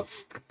song. Yeah.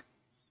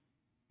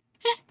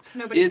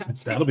 Nobody Is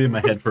touched. That'll be in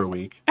my head for a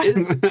week.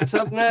 is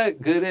Sapna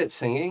good at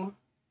singing?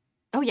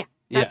 Oh yeah,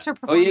 that's her Oh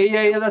performance.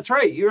 yeah. That's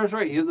right. You're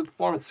right. You have the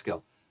performance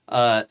skill.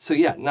 So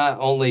yeah, not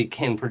only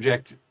can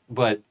project,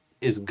 but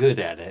is good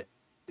at it.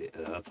 Yeah,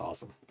 that's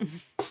awesome.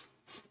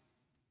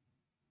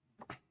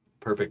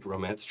 Perfect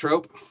romance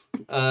trope.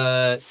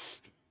 Okay,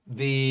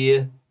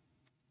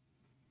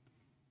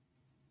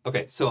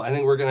 so I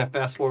think we're gonna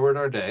fast forward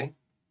our day.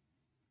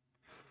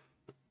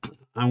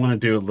 I want to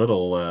do a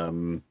little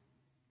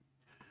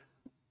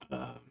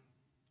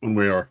when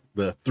we are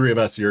the three of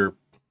us, you're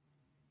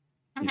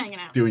I'm hanging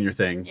out. doing your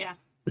thing. Yeah.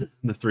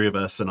 The three of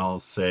us, and I'll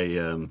say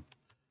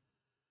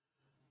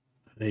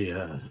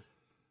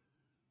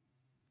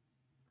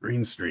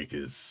Green Streak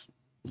is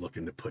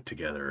looking to put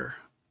together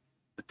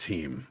a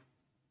team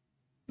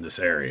in this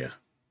area.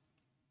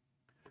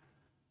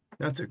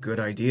 That's a good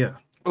idea.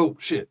 Oh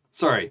shit!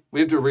 Sorry, we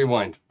have to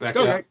rewind. Back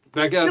Go out. back.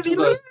 Back out to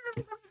the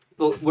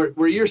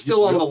where you're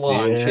still on the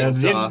lawn,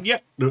 Chainsaw. Yeah.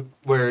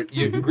 Where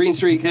Green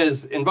Streak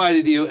has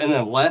invited you and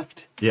then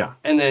left, Yeah.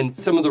 and then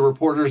some of the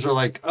reporters are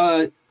like,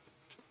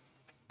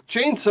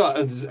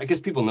 Chainsaw. I guess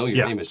people know your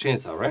Yeah. name is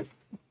Chainsaw, right?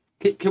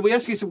 Can we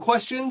ask you some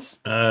questions?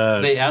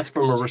 Uh, They ask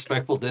from a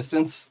respectful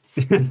distance.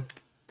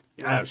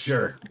 yeah,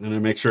 sure. And I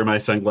make sure my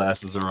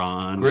sunglasses are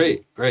on.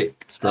 Great.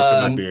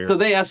 Stroking my beard. So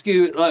they ask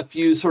you a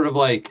few sort of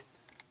like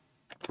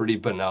pretty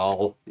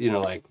banal,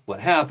 like what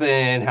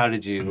happened? How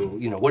did you,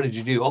 what did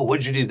you do? Oh,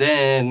 what did you do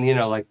then?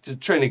 Like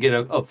trying to get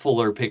a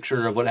fuller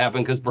picture of what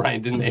happened because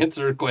Brian didn't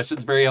answer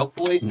questions very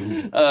helpfully.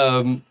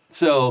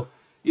 So,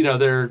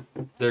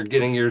 they're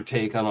getting your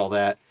take on all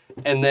that.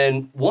 And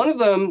then one of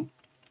them,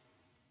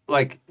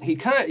 like he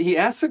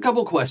asks a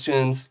couple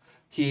questions.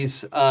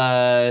 He's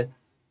kind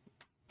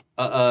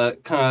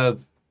of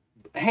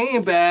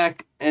hanging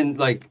back and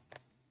like,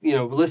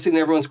 listening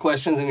to everyone's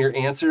questions and your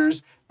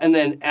answers. And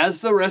then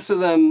as the rest of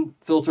them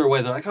filter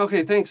away, they're like,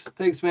 okay, thanks,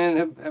 man.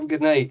 Have a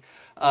good night.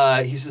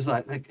 He says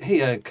like,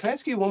 hey, can I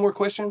ask you one more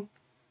question?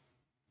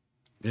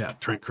 Yeah,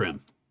 Trent Krim.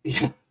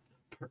 Yeah,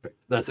 perfect.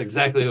 That's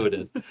exactly who it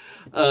is.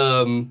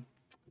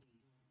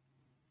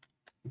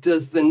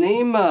 Does the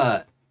name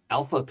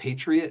Alpha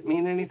Patriot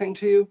mean anything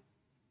to you?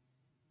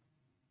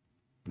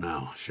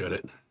 No, should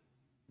it?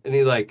 And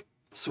he like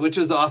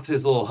switches off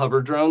his little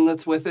hover drone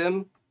that's with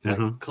him,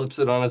 Uh-huh. clips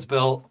it on his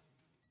belt,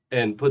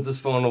 and puts his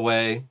phone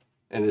away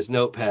and his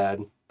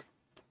notepad.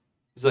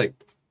 He's like,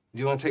 do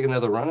you want to take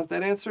another run at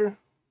that answer?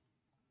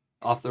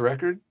 Off the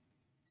record?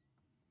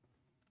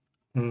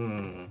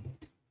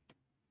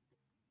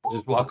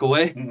 Just walk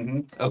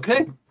away?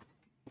 Okay.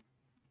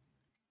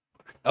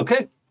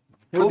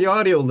 For the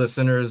audio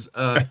listeners,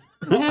 I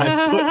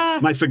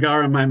put my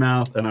cigar in my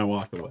mouth and I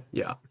walk away.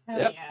 yeah.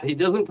 Yep. He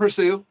doesn't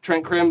pursue.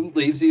 Trent Krim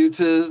leaves you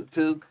to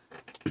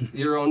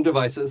your own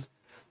devices.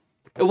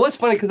 It was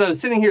funny because I was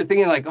sitting here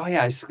thinking like, oh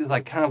yeah, he's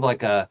like kind of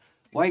like a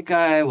white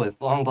guy with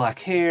long black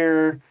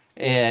hair,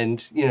 and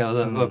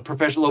the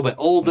professional, a little bit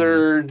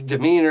older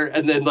demeanor,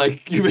 and then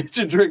like you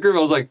mentioned Trick Room,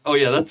 I was like, oh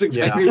yeah, that's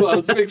exactly what I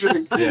was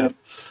picturing. Yeah.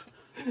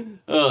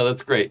 Oh,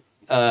 that's great.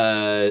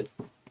 I've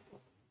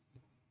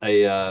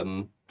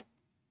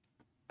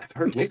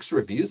heard mixed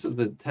reviews of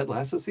the Ted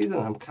Lasso season.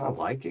 I'm kind of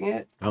liking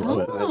it. I love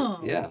it. Oh.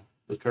 Yeah,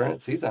 the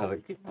current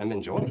season, I'm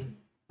enjoying.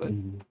 But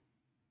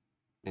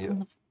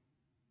yeah,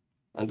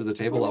 under the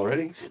table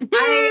already.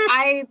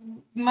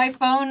 My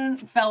phone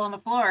fell on the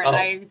floor, and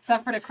I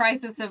suffered a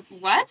crisis of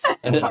what for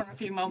a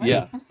few moments.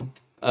 Yeah.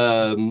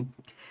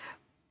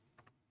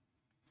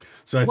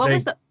 So I What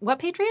think was what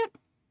Patriot?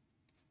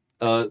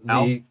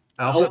 The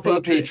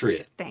Alpha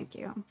Patriot Thank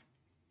you.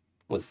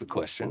 was the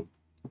question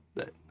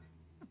that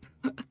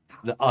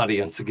the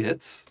audience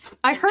gets.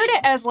 I heard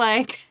it as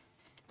like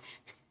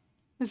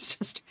it's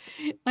just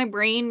my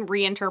brain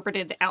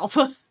reinterpreted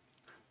alpha.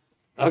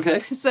 Okay.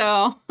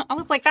 So I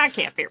was like, that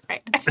can't be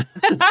right.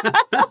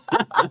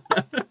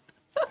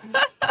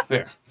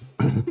 Fair.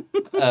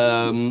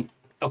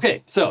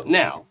 Okay, so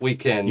now we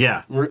can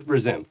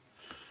resume.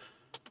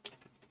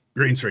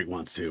 Green Street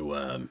wants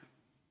to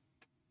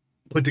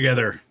put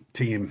together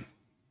Team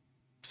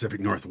Pacific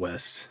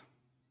Northwest,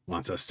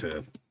 wants us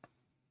to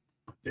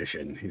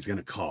audition. He's going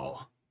to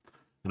call.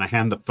 And I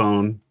hand the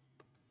phone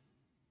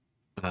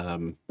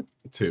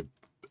to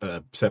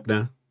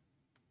Sepna.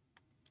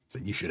 So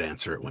you should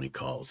answer it when he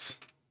calls.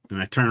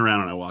 And I turn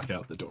around and I walk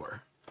out the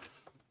door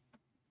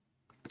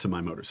to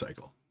my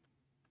motorcycle.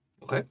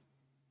 Okay.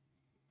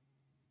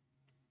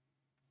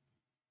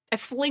 I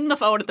fling the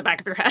phone at the back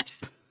of your head.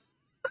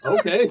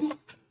 Okay.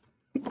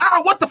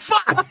 Ah, what the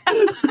fuck?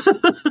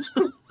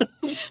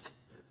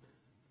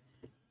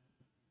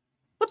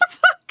 What the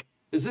fuck?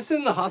 Is this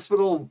in the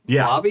hospital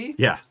Yeah. lobby?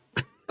 Yeah.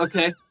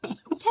 Okay.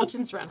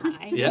 Tensions run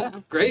high.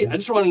 Yeah. Great. I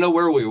just want to know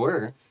where we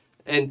were.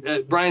 And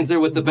Brian's there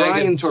with the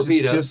bag of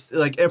torpedoes. Just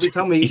like every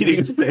time we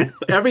he's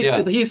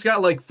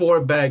got like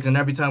 4 bags, and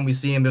every time we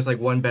see him, there's like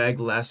 1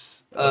 bag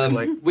less. I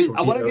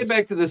want to get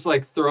back to this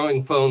like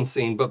throwing phone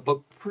scene, but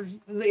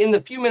in the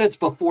few minutes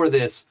before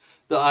this,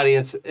 the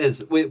audience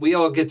we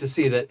all get to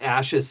see that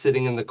Ash is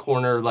sitting in the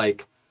corner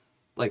like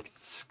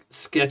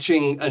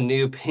sketching a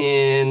new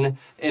pin,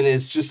 and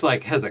is just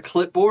like has a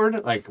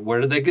clipboard. Like,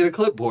 where did they get a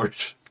clipboard?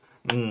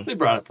 They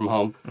brought it from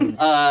home.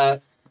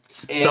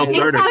 And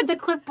Inside the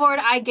clipboard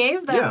I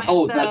gave them. Yeah.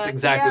 oh, that's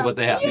exactly what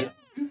they have.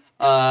 Yes.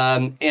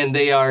 And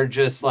they are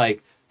just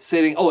like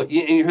sitting. Oh, and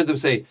you heard them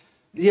say,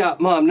 "Yeah,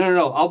 Mom,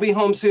 no, I'll be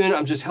home soon.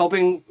 I'm just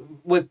helping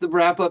with the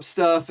wrap up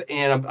stuff,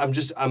 and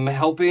I'm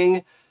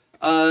helping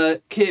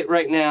Kit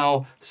right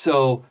now.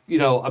 So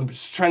I'm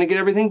just trying to get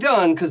everything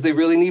done because they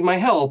really need my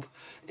help,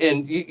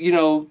 and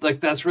like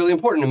that's really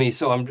important to me.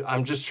 So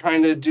I'm just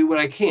trying to do what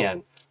I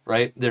can."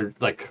 Right? They're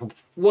like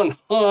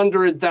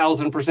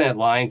 100,000%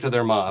 lying to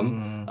their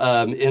mom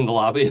in the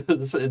lobby,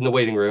 in the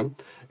waiting room,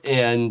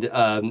 and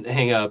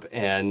hang up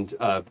and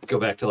go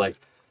back to like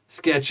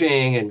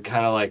sketching and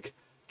kind of like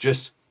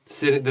just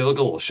sitting. They look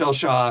a little shell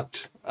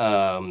shocked.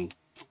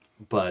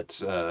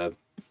 But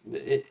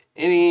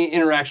any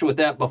interaction with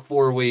that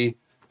before we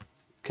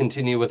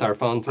continue with our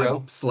phone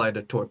throw? Slide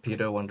a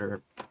torpedo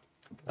under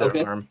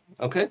their arm.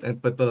 Okay.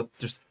 But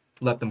just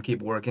let them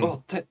keep working.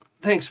 Well,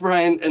 thanks,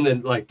 Brian. And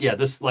then,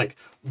 this,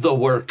 the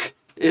work,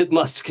 it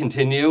must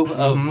continue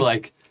of,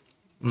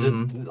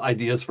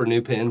 ideas for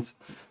new pins.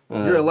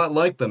 You're a lot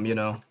like them,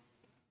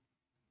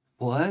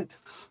 What?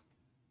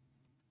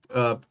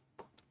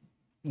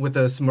 With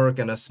a smirk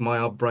and a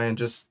smile, Brian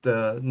just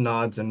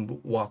nods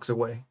and walks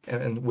away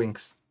and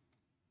winks.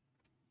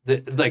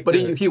 But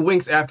he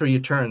winks after you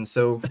turn,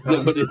 so...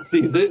 Nobody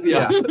sees it,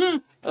 yeah.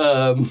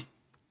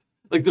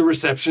 Like the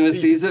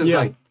receptionist sees it,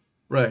 yeah.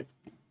 Right.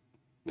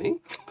 Me?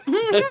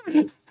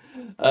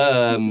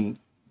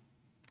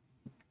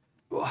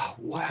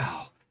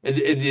 Wow. And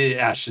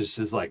Ash is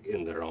just like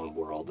in their own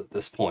world at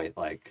this point.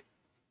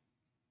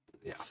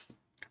 Yeah.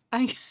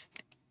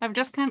 I've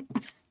just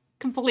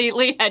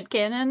completely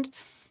headcanoned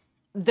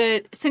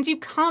that since you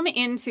come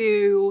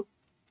into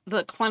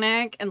the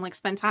clinic and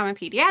spend time in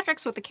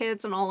pediatrics with the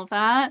kids and all of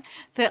that,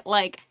 that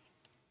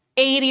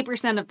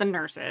 80% of the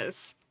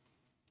nurses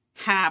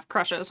have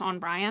crushes on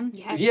Brian.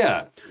 Yes.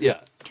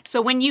 Yeah.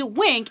 So when you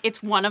wink,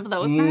 it's one of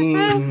those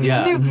nurses.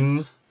 Yeah.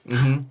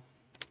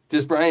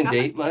 Does Brian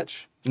date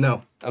much?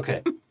 No.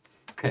 Okay.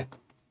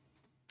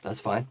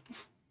 That's fine.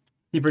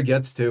 He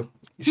forgets to.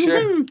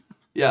 Sure.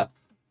 Yeah.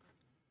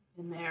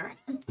 In there.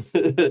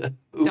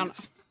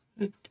 Oops.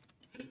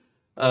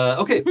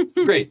 Okay,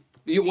 great.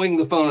 You wing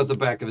the phone at the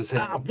back of his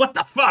head. What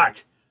the fuck?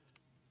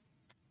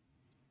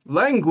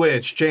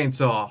 Language,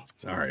 Chainsaw.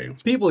 Sorry.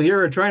 People here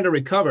are trying to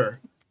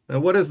recover.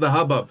 What is the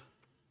hubbub?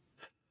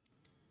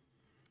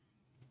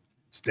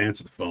 Just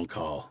answer the phone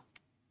call.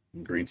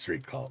 Green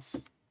Street calls.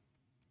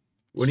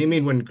 What do you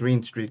mean when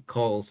Green Street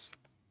calls?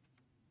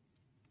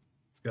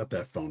 It's got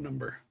that phone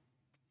number.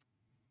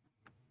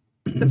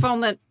 The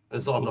phone that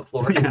It's on the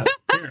floor. Yeah.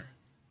 Here.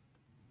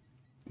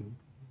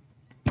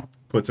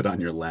 Puts it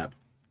on your lap.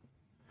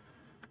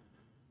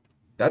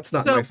 That's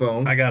not So- my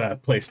phone. I got a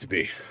place to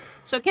be.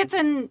 So Kit's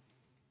in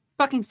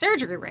fucking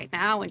surgery right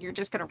now, and you're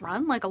just gonna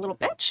run like a little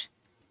bitch?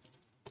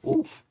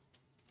 Ooh.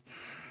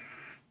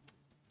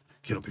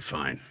 It'll be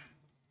fine.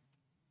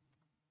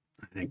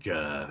 I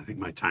think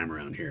my time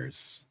around here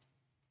is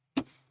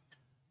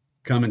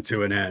coming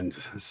to an end.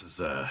 This is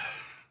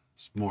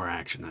it's more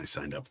action than I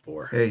signed up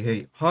for.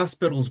 Hey,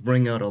 hospitals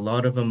bring out a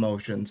lot of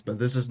emotions, but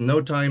this is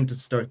no time to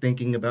start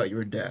thinking about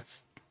your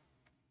death.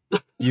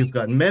 You've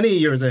got many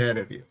years ahead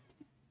of you.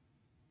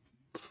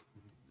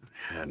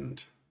 I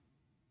hadn't.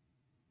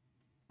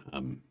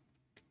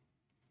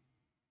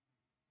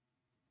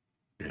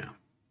 Yeah.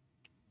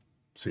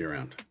 See you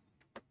around.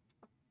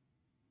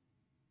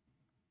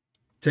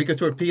 Take a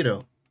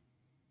torpedo.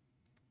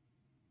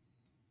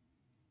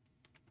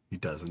 He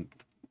doesn't.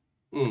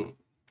 Mm.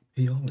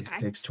 He always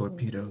Okay. takes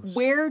torpedoes.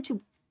 Where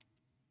to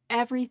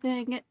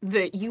everything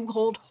that you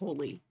hold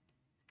holy,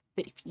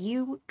 that if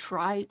you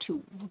try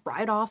to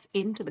ride off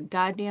into the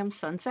goddamn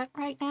sunset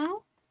right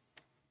now,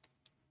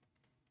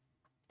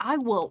 I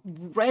will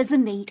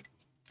resonate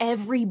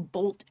every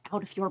bolt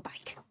out of your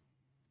bike.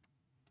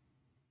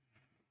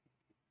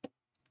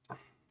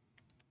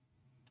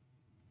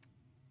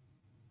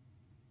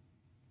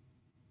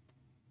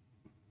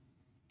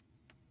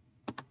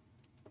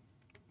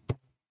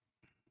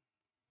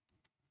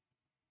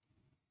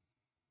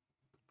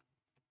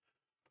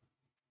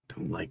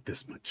 Don't like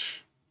this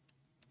much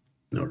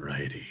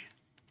notoriety.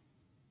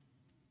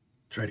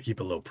 Try to keep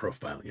a low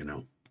profile, you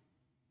know.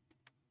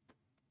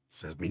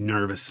 Says me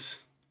nervous.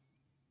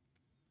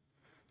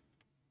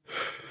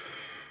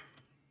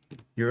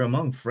 You're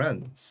among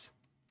friends.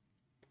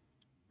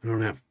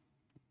 I'm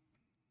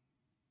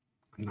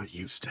not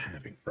used to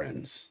having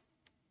friends.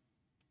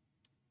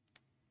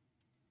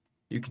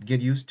 You could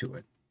get used to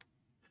it.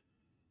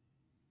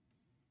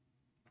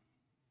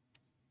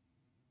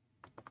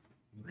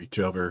 Reach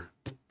over,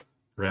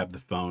 grab the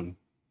phone,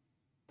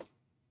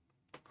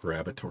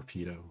 grab a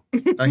torpedo.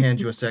 I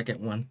hand you a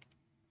second one.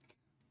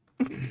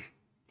 I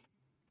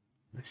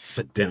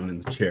sit down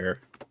in the chair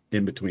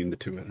in between the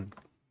two of them.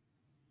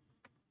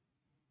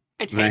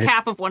 I take Right.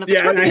 half of one of the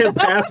Yeah, and I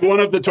torpedoes. had passed one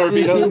of the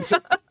torpedoes.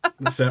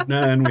 Except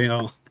none, we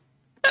all.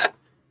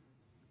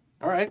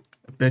 All right.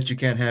 I bet you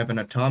can't have an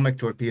atomic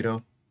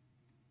torpedo.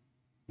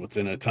 What's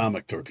an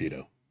atomic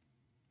torpedo?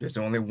 There's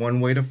only one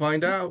way to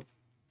find out.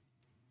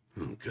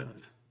 Oh,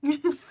 God.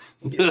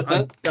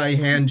 I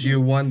hand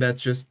you one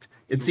that's just,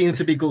 it seems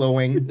to be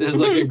glowing. There's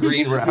like a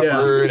green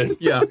wrapper. And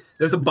Yeah,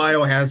 there's a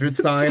biohazard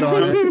sign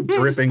on it.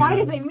 Dripping. Why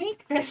did they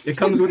make this? It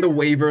comes with a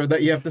waiver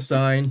that you have to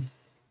sign.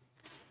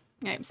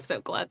 I'm so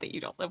glad that you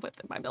don't live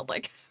within my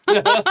building.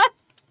 well,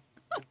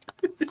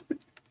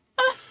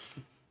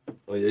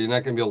 you're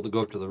not going to be able to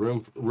go up to the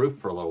roof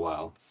for a little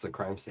while. It's a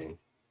crime scene.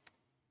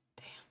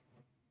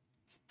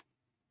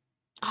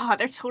 Oh,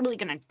 they're totally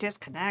gonna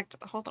disconnect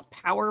all the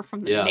power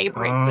from the Yeah.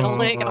 neighboring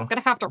building, and I'm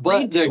gonna have to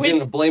But they're redo going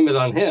to it. blame it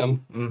on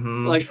him.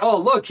 Mm-hmm. Like, oh,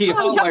 look, he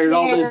hotwired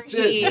all this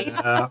shit.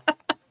 Yeah,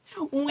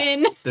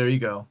 Win. there you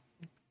go.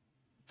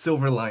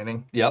 Silver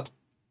lining. Yep.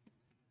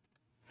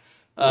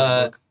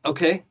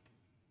 Okay.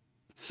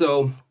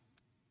 So,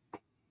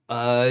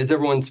 is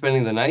everyone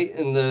spending the night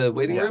in the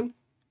waiting Yeah. room?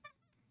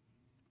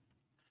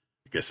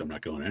 I guess I'm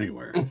not going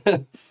anywhere.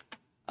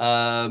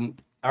 All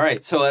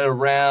right. So at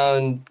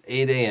around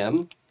 8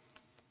 a.m.,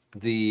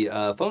 the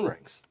phone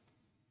rings.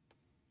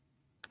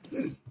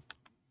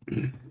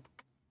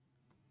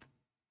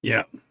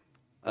 Yeah.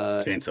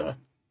 Uh, Chainsaw.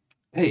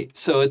 hey,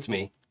 so it's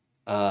me.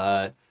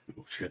 Oh,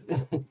 shit.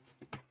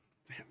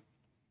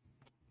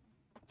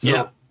 So,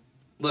 Yeah.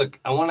 look,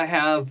 I want to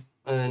have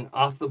an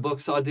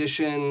off-the-books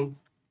audition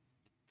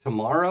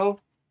tomorrow.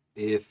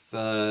 If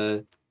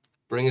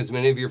bring as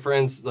many of your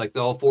friends, like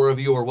all four of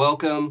you are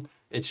welcome.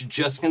 It's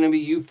just going to be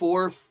you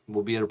four.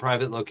 We'll be at a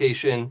private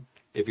location.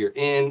 If you're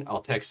in,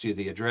 I'll text you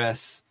the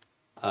address.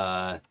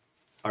 Are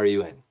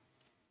you in?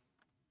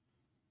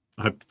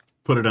 I've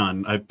put it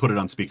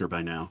on speaker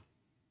by now.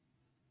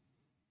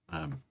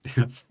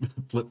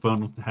 Flip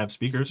phone have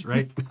speakers,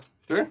 right?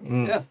 Sure.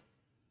 Mm. Yeah.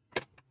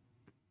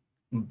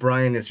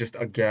 Brian is just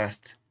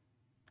aghast.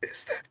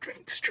 Is that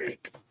green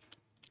streak?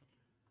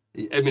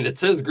 I mean, it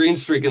says green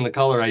streak in the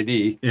caller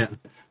ID. Yeah.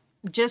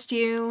 Just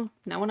you,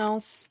 no one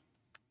else.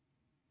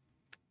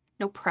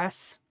 No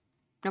press,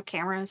 no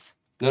cameras.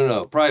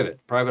 No. Private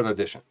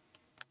audition.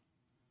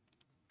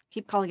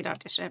 Keep calling it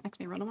audition. It makes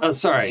me run away. Oh,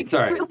 sorry.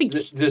 Really?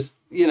 Just,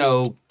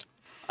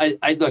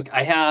 I look,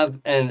 I have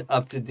an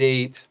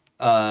up-to-date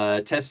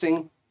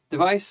testing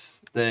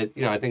device that,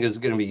 I think is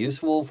going to be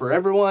useful for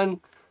everyone.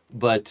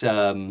 But,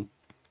 I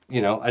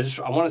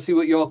want to see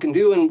what y'all can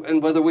do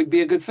and whether we'd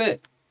be a good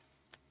fit.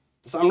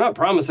 So I'm not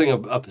promising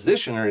a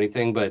position or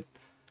anything, but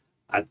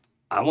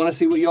I want to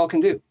see what y'all can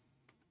do.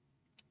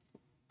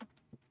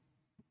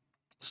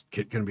 Is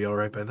Kit gonna be all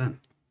right by then?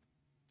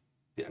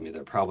 Yeah, I mean,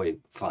 they're probably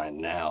fine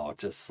now,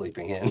 just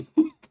sleeping in.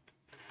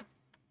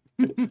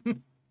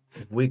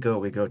 If we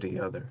go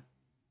together.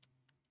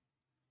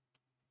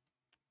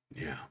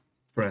 Yeah.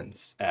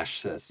 Friends. Ash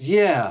says,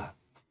 yeah,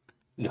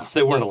 No,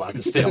 they weren't allowed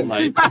to stay all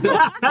night.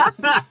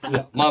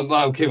 No, my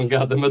mom came and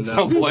got them at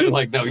some point.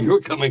 Like, no, you're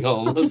coming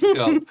home. Let's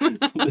go.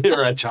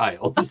 They're a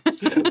child.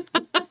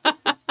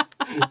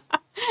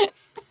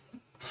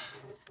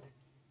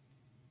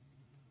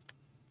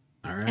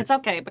 All right. It's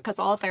okay because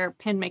all of their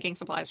pin making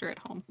supplies are at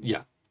home.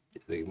 Yeah.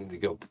 They need to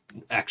go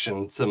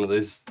action some of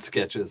those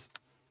sketches.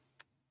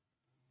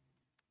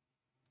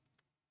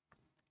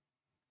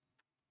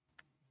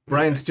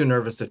 Brian's too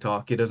nervous to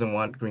talk. He doesn't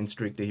want Green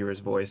Streak to hear his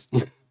voice.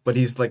 But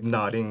he's like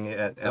nodding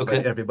at Okay.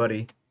 like,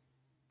 everybody.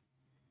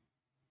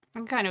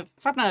 I'm kind of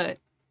Sapna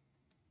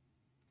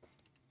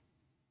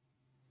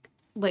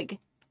like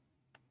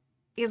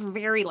is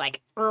very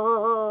like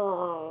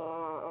about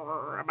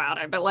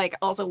it, but like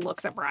also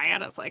looks at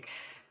Brian as like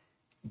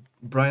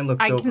Brian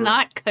looks I over.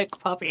 cannot cook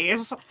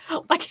puppies.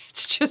 Like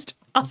it's just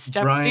a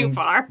step Brian, too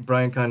far.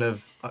 Brian kind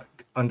of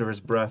under his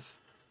breath.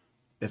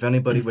 If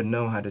anybody would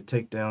know how to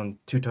take down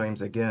 2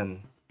 times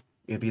again,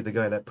 it'd be the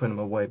guy that put him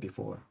away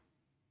before.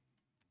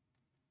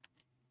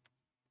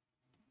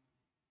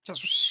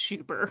 Just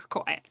super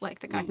quiet,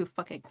 like the guy who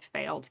fucking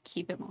failed to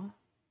keep him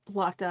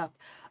locked up.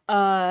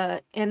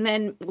 And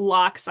then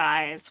locks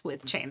eyes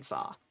with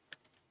chainsaw.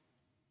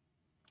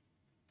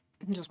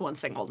 Just one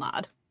single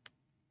nod.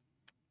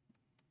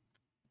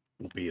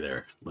 We'll be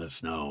there. Let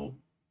us know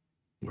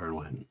where and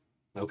when.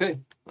 Okay.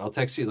 I'll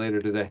text you later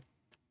today.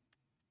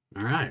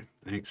 All right.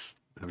 Thanks.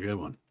 Have a good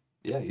one.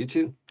 Yeah, you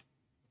too.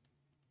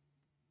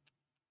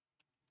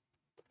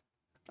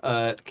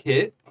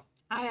 Kit,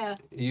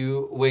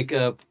 you wake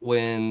up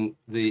when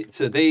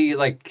so they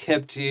like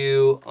kept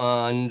you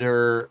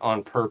under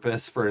on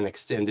purpose for an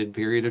extended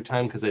period of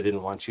time because they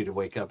didn't want you to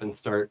wake up and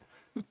start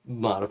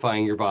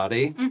modifying your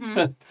body. You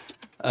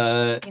know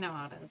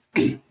how it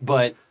is.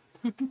 But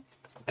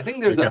I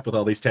think there's Wake up with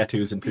all these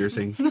tattoos and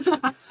piercings.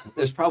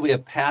 there's probably a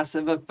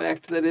passive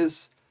effect that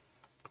is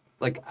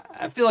like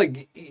I feel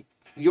like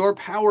your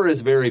power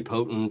is very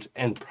potent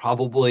and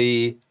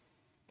probably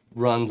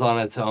runs on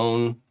its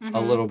own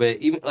a little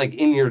bit. Even like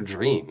in your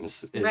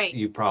dreams, Right.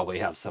 you probably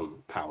have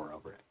some power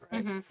over it,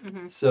 right?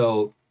 Mm-hmm.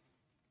 So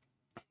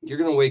you're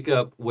gonna wake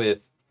up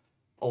with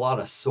a lot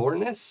of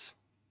soreness,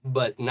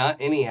 but not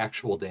any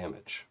actual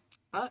damage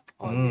Fuck.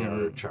 on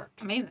your chart.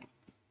 Amazing.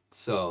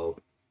 So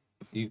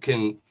you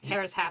can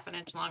Hair is half an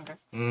inch longer.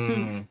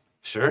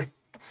 sure.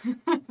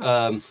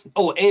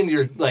 Oh, and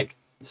you're like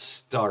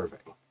starving.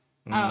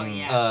 Oh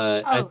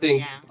yeah. I Oh,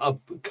 think yeah. a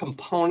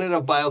component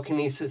of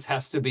biokinesis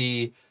has to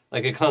be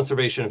like a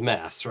conservation of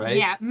mass, right?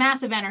 Yeah,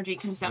 massive energy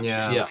consumption.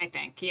 Yeah. Yeah. I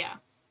think. Yeah.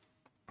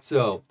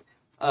 So,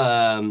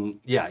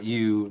 yeah,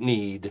 you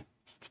need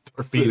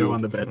Torpedo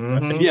on the bed.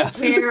 yeah,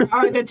 Where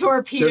are the There's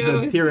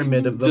torpedoes? a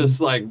pyramid of them. just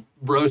like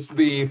roast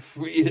beef,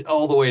 eat it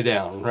all the way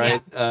down,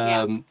 right?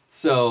 Yeah.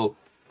 So,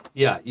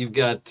 yeah, you've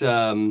got.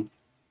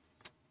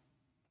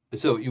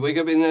 So you wake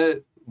up in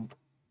a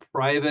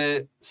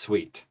private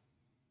suite,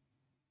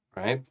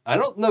 right? I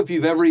don't know if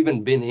you've ever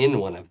even been in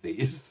one of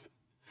these.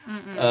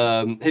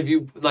 Have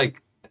you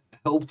like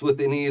helped with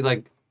any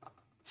like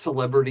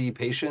celebrity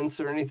patients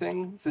or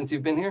anything since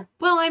you've been here?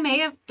 Well, I may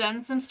have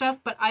done some stuff,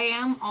 but I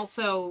am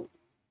also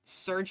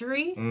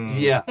surgery.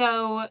 Yeah.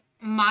 So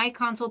my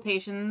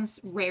consultations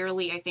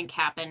rarely, I think,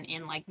 happen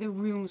in like the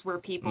rooms where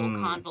people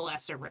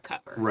convalesce or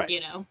recover. Right. You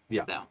know.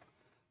 Yeah. So.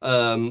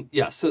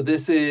 Yeah, so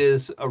this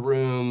is a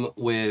room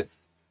with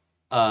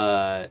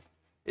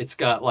it's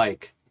got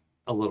like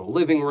a little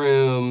living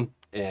room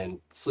and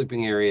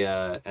sleeping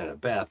area and a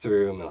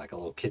bathroom and like a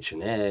little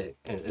kitchenette,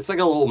 and it's like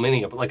a little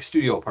mini like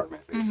studio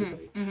apartment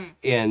basically.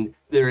 And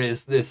there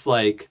is this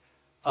like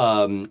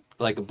a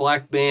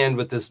black band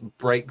with this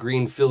bright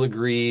green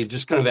filigree,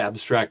 just kind of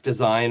abstract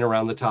design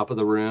around the top of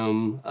the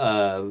room,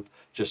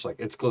 just like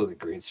it's clearly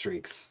Green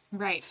Streak's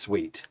Right.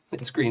 suite.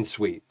 It's Green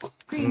Suite.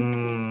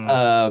 Green.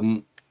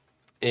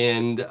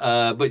 And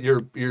but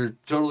you're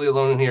totally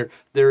alone in here.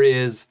 There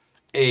is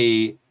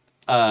a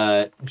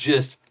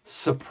just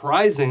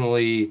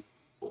surprisingly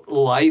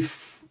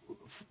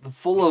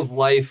full of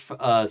life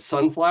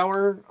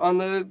sunflower on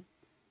the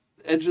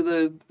edge of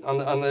the on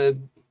the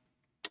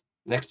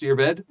next to your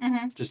bed,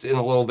 just in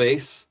a little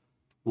vase.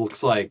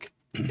 Looks like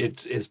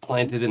it is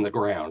planted in the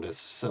ground. It's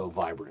so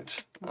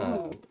vibrant,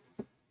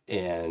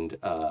 and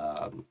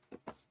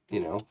you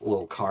know, a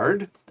little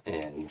card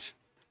and.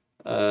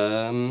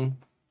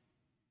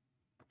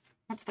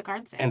 What's the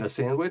card say? And a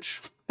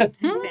sandwich. Then.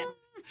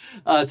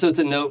 So it's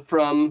a note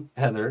from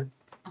Heather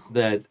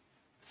that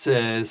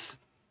says,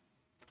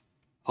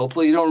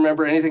 hopefully you don't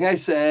remember anything I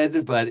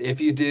said, but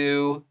if you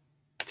do,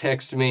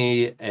 text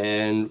me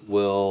and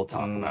we'll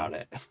talk about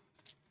it.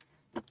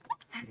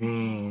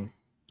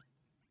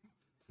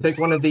 Take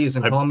one of these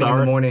and I'm call me in the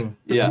sorry. morning.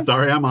 Yeah,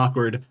 Sorry, I'm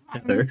awkward.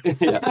 Heather.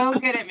 So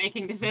good at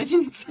making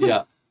decisions.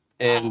 yeah.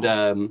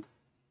 And,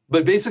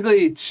 but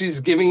basically she's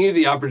giving you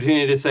the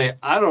opportunity to say,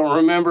 I don't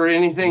remember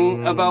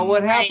anything about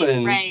what Right,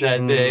 happened right.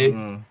 that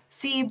day.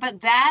 See,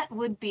 but that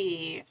would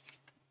be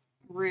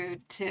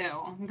rude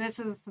too. This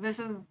is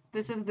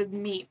the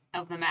meat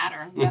of the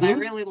matter that I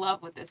really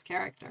love with this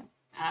character.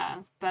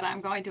 that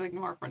I'm going to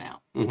ignore for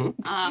now. And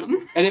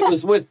it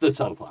was with the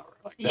sunflower.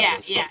 Like that Yeah,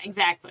 was yeah, fun.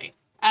 exactly.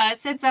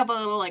 Sits up a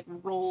little, like,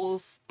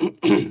 rolls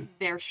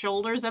their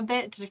shoulders a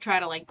bit to try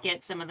to, like,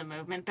 get some of the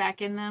movement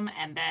back in them,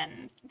 and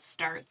then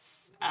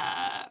starts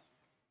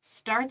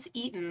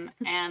eating,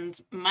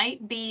 and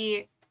might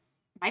be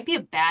a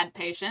bad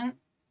patient.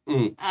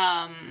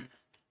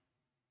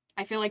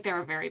 I feel like they're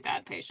a very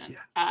bad patient.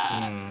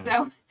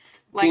 So,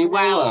 like, Can you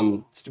wow.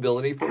 roll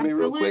stability for me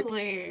real quick?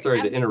 Absolutely.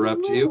 Sorry to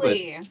interrupt you, but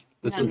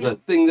this is a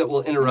thing that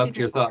will interrupt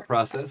your thought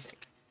process.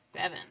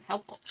 7.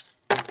 Helpful.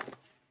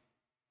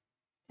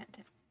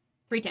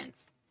 3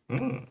 tens.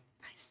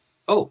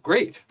 Nice. Oh,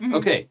 great.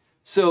 Okay.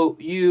 So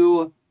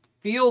you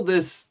feel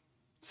this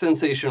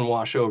sensation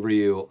wash over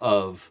you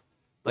of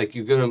like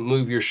you're going to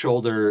move your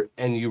shoulder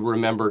and you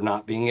remember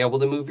not being able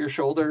to move your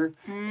shoulder.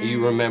 And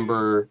you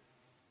remember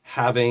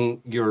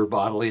having your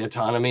bodily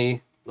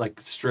autonomy like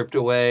stripped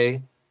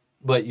away,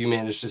 but you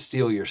managed to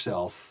steel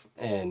yourself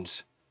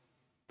and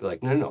be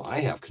like, no, I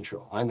have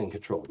control. I'm in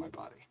control of my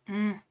body.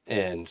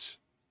 And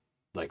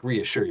like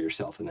reassure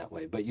yourself in that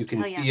way. But you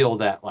can feel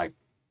that like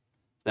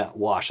that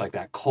wash, like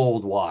that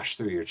cold wash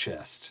through your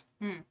chest.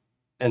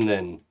 And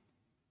then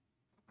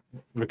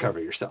recover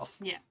yourself.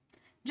 Yeah.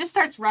 Just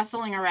starts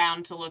rustling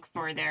around to look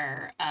for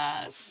their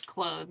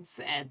clothes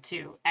and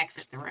to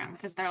exit the room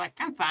because they're like,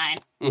 I'm fine.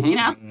 You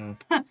know?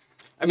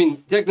 I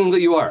mean,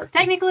 technically you are.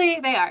 Technically,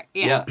 they are.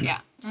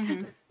 Yeah.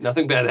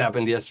 Nothing bad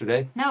happened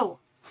yesterday. No,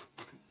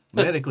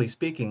 Medically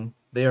speaking,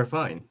 they are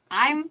fine.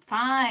 I'm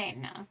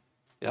fine.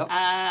 Yep.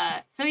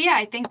 So yeah,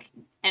 I think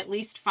at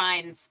least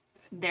finds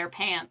their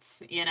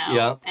pants, you know,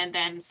 Yeah. and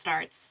then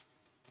starts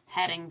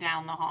heading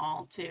down the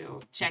hall to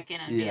check in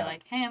and be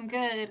like, hey, I'm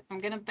good. I'm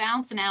going to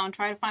bounce now and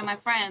try to find my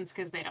friends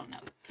because they don't know.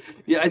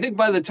 Yeah, I think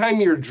by the time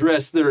you're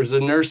dressed, there's a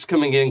nurse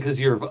coming in because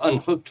you're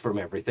unhooked from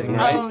everything,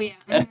 right? Oh,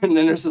 yeah. And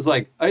the nurse is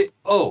like,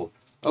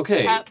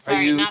 okay. Sorry,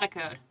 Are you... not a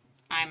code.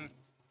 I'm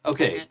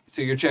Okay, good.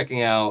 so you're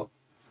checking out.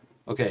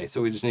 Okay,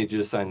 so we just need you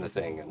to sign the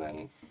thing and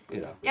then,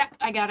 you know. Yeah,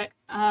 I got it.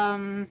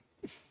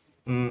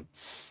 You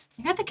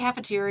got the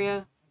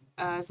cafeteria.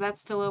 Is that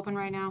still open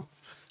right now?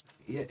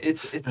 Yeah,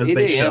 it's As 8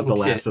 they a.m. shove the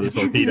last of the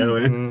torpedo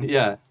in.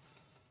 Yeah.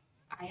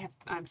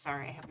 I'm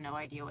sorry, I have no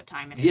idea what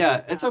time it is.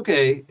 Yeah, it's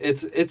okay.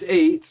 It's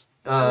 8.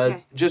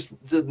 Okay. Just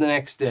the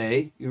next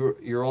day.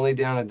 You're only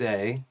down a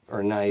day or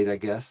a night, I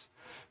guess.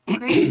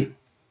 Great.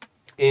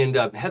 And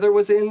Heather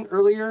was in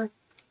earlier.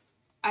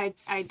 I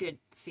did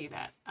see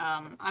that.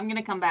 I'm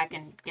gonna come back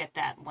and get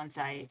that once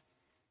I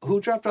Who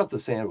dropped off the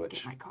get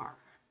sandwich? my car.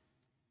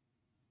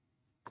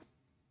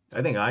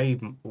 I think I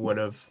would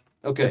have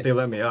Okay. if they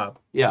let me up.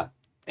 Yeah.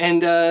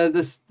 And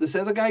this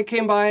other guy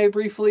came by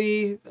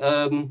briefly.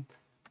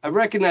 I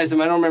recognize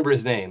him. I don't remember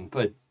his name,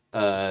 but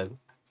From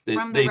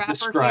the they rapper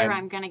describe. here,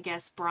 I'm gonna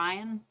guess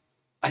Brian.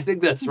 I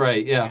think that's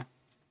right. Yeah.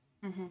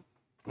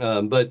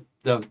 But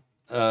the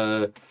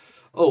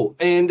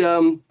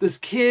this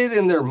kid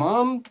and their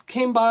mom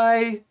came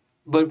by,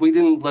 but we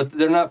didn't let.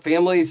 They're not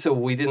family, so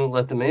we didn't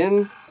let them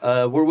in.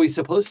 Were we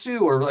supposed to,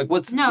 or like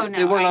what's? No,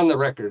 They weren't on the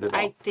record at all.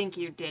 I think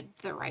you did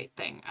the right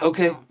thing.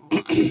 Okay.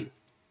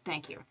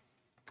 Thank you.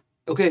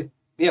 Okay.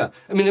 Yeah.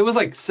 I mean, it was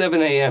like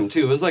 7 a.m.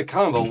 too. It was like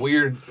kind of a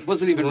weird. It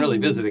wasn't even really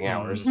visiting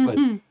hours, but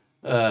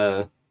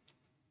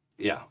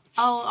yeah.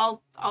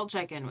 I'll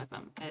check in with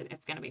them.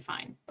 It's gonna be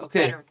fine. It's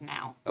Okay. better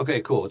now.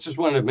 Okay. Cool. Just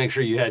wanted to make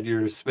sure you had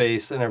your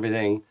space and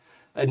everything.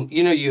 And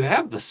you know, you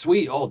have the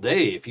suite all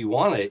day if you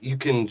want it. You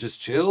can just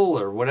chill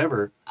or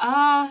whatever.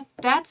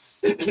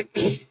 That's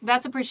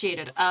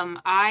appreciated.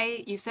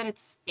 You said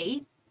it's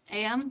 8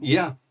 a.m.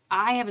 Yeah.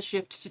 I have a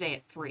shift today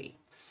at 3.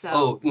 So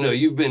Oh no,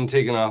 you've been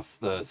taken off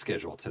the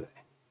schedule today.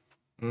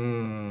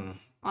 I'm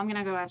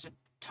gonna go have to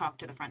talk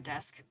to the front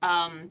desk.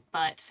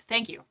 But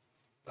thank you.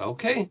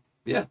 Okay.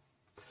 Yeah.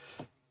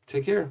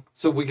 Take care.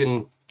 So we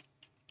can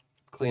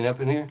clean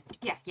up in here.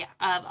 Yeah.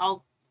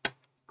 I'll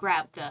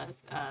grab the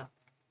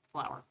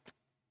flour.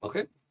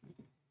 Okay.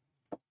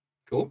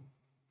 Cool.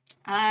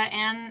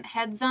 And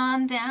heads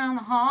on down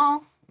the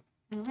hall,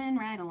 moving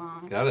right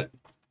along. Got it.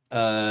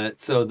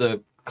 So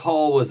the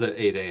call was at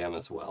 8 a.m.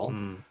 as well.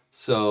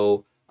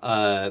 So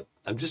I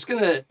just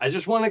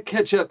want to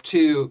catch up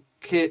to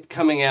Kit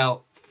coming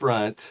out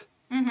front.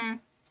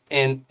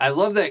 And I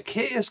love that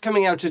Kit is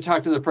coming out to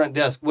talk to the front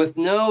desk with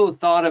no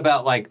thought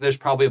about like, there's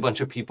probably a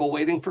bunch of people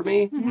waiting for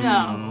me.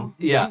 No.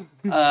 Yeah.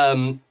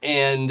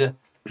 And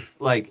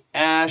like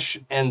Ash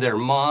and their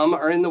mom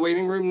are in the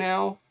waiting room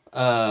now.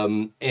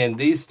 And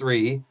these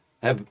three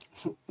have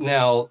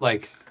now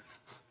like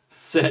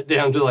sat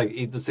down to like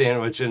eat the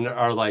sandwich and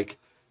are like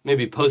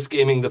maybe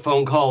post-gaming the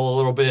phone call a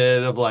little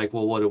bit of like,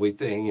 well, what do we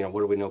think? You know, what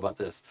do we know about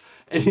this?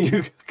 And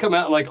you come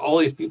out and like all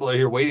these people are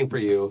here waiting for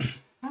you.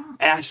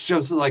 Ash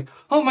jumps in like,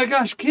 oh my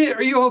gosh, Kit,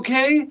 are you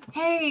okay?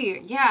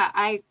 Hey, yeah,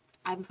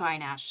 I'm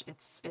fine, Ash.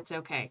 It's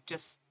okay.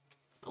 Just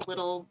a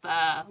little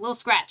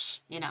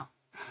scratch, you know.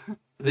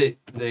 They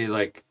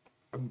like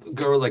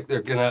go like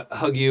they're gonna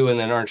hug you and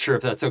then aren't sure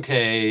if that's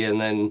okay and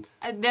then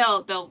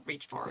They'll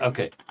reach forward.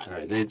 okay, all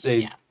right, they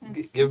Yeah,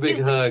 give a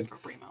big hug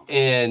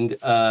and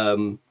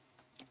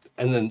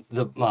And then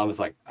the mom is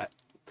like,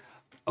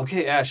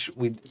 okay, Ash,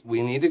 we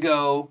need to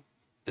go.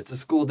 It's a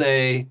school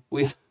day.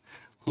 We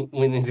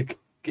need to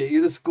get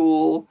you to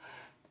school.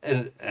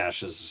 And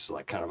Ash is just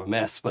like kind of a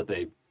mess, but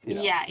they,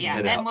 Yeah. head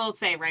And then out. we'll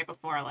say right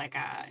before, like,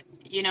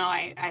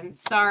 I'm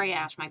sorry,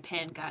 Ash, my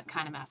pin got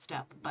kind of messed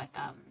up, but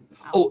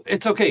Oh,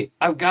 it's okay.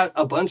 I've got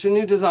a bunch of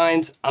new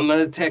designs. I'm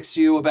going to text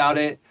you about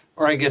it,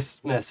 or I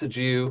guess message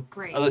you.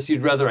 Great. Unless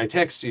you'd rather I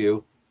text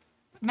you.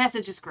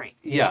 message is great.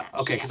 Yeah,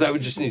 okay, because I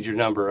would just need your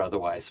number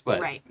otherwise.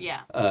 But Right,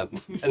 yeah.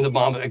 and the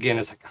mom again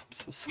is like, I'm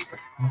so sorry.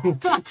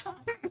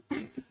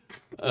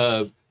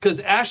 Because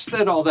Ash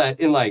said all that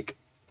in like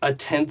a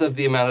tenth of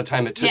the amount of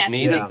time it took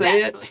me to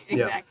say it.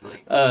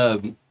 Exactly.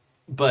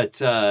 But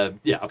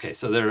yeah, okay,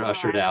 so they're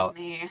ushered out.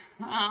 Me. He's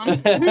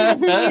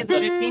a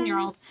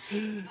 15-year-old.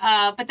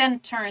 But then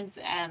turns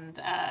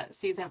and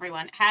sees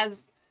everyone.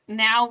 Has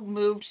now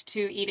moved to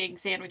eating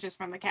sandwiches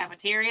from the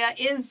cafeteria.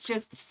 Is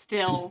just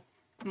still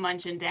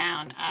munching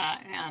down.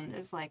 And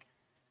is like,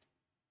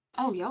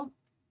 oh,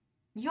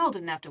 y'all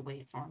didn't have to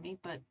wait for me,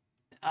 but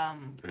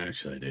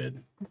Actually, I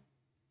did.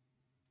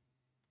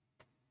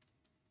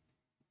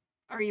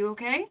 are you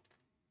okay?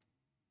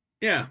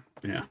 Yeah.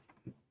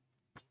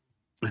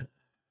 All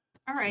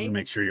I right. want to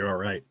make sure you're all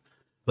right.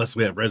 Plus,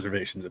 we have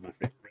reservations at my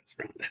favorite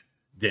restaurant,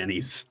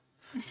 Denny's.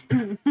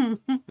 No, You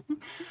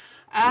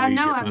get I'm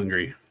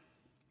hungry.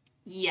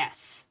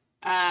 yes.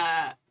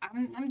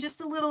 I'm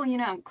just a little,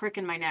 crick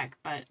in my neck,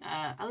 but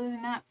other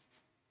than that,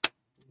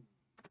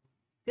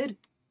 good.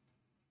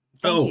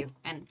 Thank you,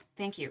 and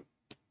thank you.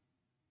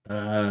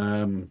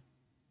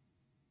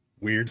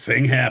 Weird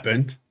thing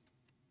happened.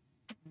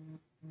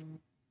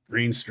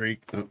 Green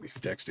Streak. Oh, he's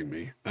texting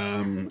me.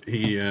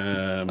 He.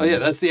 Oh yeah,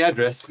 that's the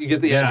address. You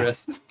get the Yeah.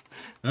 address.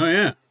 Oh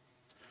yeah.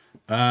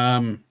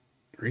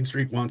 Green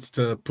Streak wants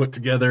to put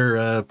together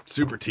a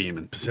super team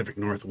in Pacific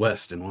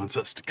Northwest and wants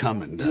us to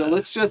come and.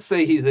 Let's just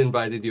say he's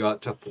invited you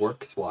out to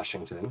Forks,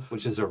 Washington,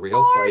 which is a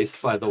real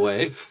place, by the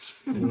way.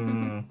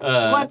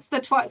 What's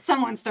the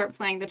someone start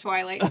playing the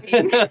Twilight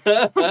theme.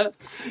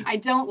 I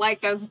don't like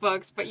those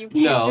books, but you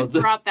can't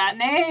just drop that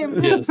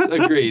name. Yes,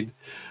 agreed.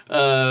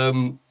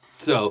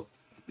 So,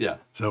 yeah.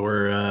 So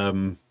we're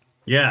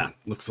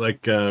looks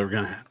like we're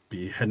gonna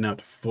be heading out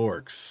to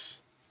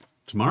Forks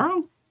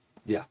tomorrow.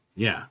 Yeah.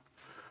 Yeah,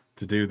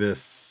 to do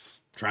this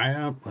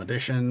tryout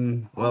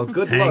audition. Well,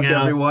 good Hang luck,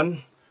 out.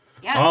 everyone.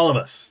 Yeah. All of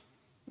us.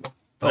 If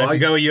I have to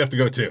go, you have to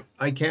go too.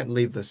 I can't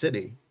leave the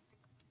city.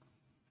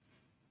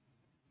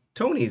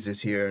 Tony's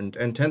is here, and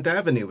 10th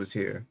Avenue is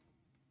here.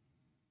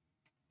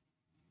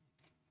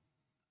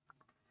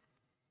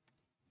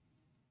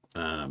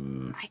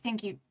 I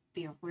think you'd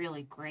be a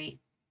really great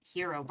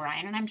hero,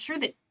 Brian, and I'm sure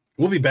that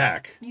We'll be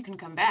back. you can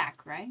come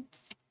back, right?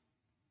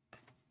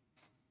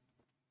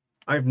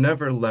 I've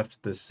never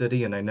left the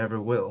city, and I never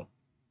will.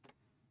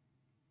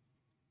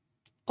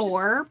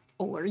 Or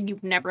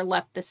you've never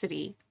left the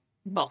city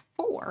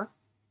before,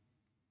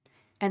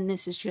 and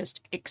this is just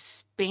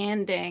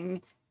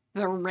expanding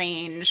the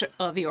range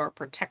of your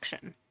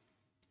protection.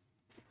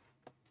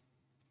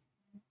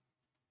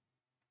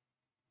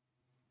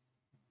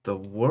 The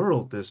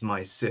world is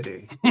my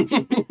city.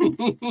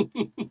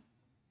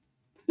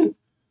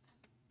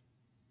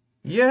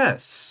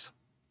 Yes.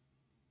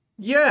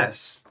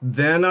 Yes.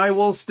 Then I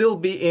will still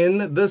be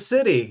in the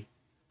city.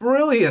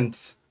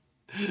 Brilliant.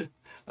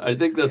 I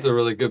think that's a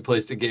really good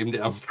place to game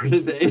down for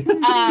today.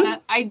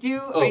 I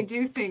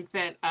do think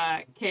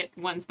that Kit,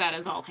 once that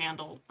is all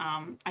handled,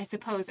 I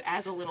suppose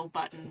as a little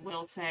button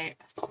will say,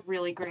 "It's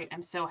really great.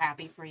 I'm so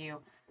happy for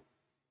you.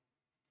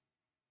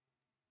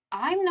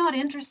 I'm not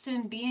interested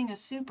in being a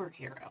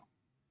superhero."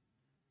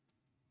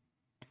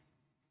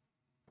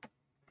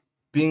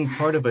 Being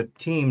part of a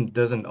team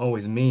doesn't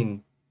always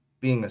mean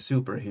being a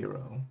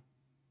superhero.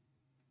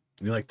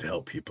 We like to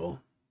help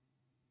people.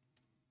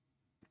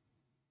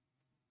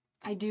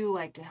 I do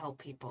like to help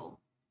people.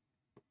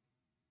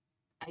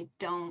 I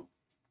don't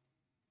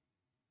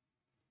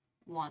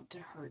want to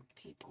hurt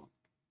people.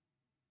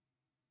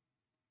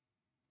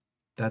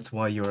 That's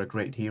why you're a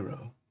great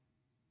hero.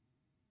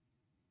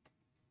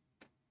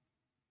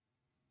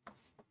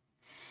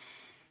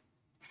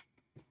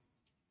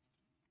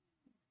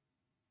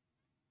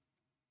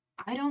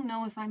 I don't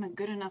know if I'm a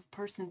good enough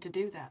person to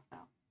do that, though.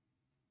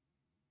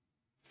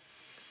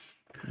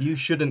 You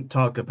shouldn't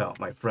talk about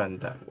my friend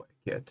that way,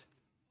 Kit.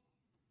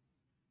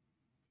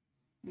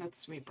 That's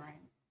sweet,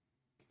 Brian.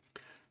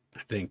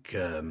 I think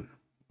when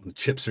the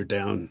chips are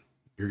down,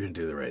 you're going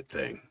to do the right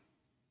thing.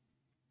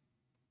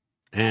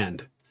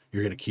 And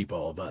you're going to keep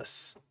all of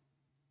us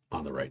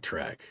on the right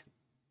track.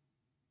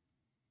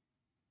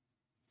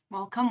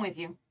 Well, I'll come with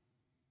you.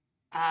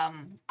 I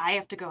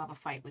have to go have a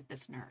fight with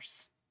this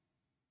nurse.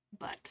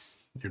 But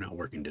You're not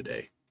working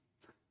today.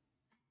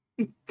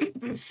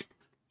 Everyone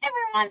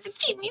wants to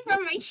keep me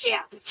from my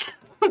shift.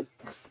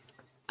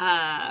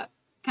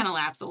 kind of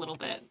laughs a little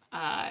bit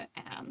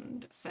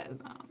and says,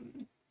 I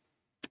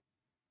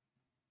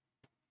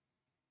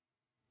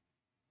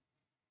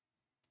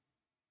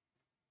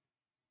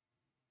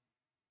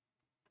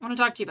want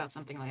to talk to you about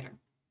something later.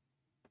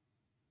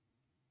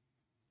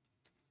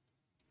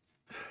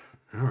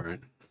 All right.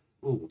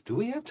 Ooh, do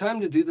we have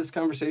time to do this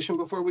conversation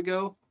before we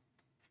go?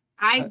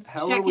 I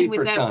How check are we in with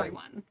for time?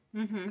 everyone.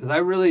 Because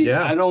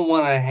I don't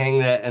want to hang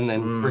that and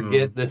then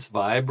forget this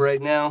vibe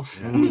right now.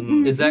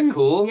 Is that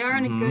cool? We are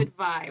in a good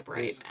vibe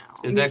right now.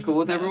 Is that cool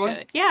with everyone?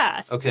 Good.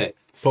 Yes. Okay.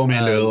 Pull me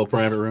into a little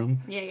private room.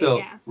 Yeah, So,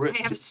 yeah. Ri-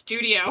 I have a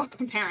studio,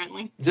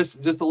 apparently. Just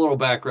a little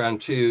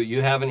background too.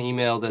 You have an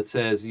email that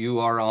says you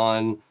are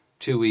on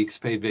 2 weeks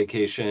paid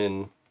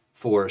vacation,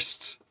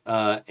 forced,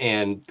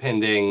 and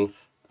pending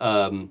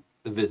the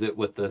visit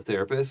with the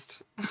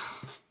therapist.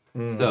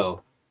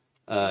 So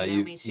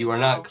me too you are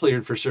well. not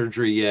cleared for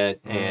surgery yet,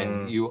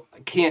 and you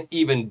can't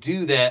even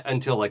do that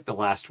until like the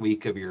last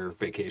week of your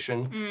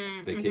vacation.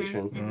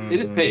 It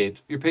is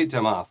paid. You're paid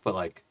time off, but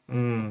like,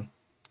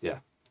 yeah.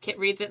 Kit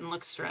reads it and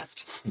looks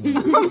stressed.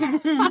 What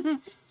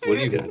are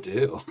you gonna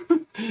do?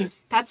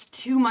 That's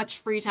too much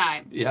free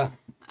time. Yeah.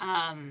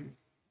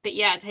 But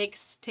yeah,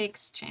 takes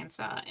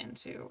Chainsaw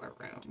into a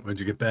room. What'd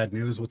you get bad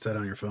news? What's that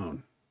on your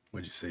phone?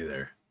 What'd you see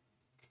there?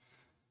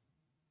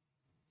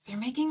 They're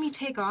making me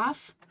take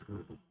off?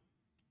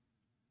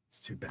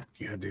 It's too bad.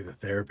 You gotta do the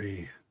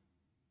therapy.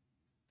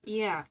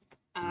 Yeah.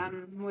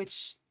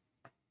 Which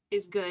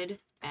is good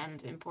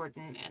and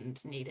important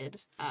and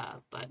needed.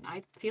 But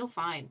I feel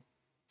fine.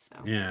 So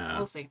Yeah.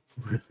 we'll see.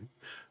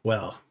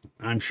 Well,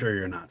 I'm sure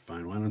you're not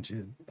fine. Why don't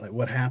you, like,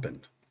 what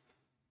happened?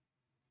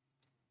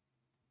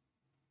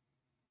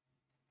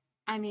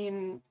 I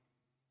mean,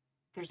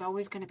 there's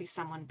always going to be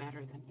someone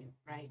better than you,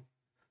 right?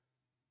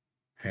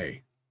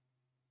 Hey,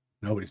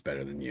 nobody's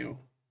better than you.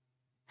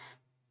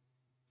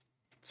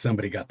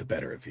 Somebody got the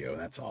better of you,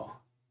 that's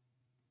all.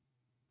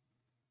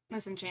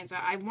 Listen,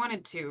 Chainsaw, I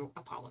wanted to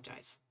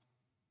apologize.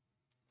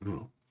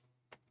 Oh,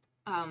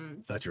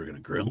 Um, thought you were gonna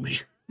grill me.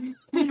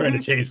 Trying to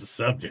change the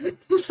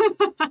subject.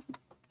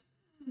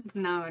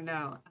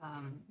 no.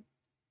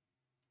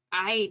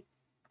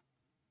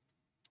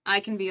 I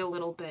can be a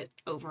little bit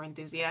over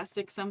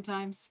enthusiastic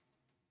sometimes,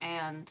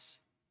 and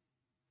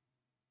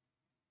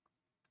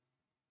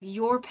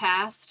your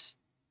past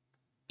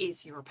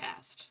is your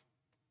past.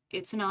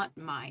 It's not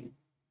mine.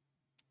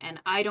 And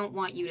I don't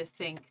want you to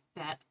think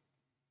that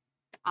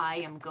I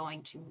am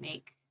going to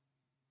make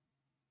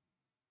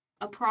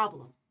a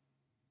problem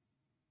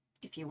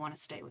if you want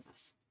to stay with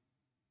us.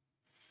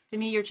 To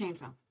me, you're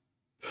Chainsaw.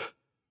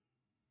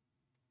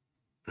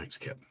 Thanks,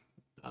 Kip.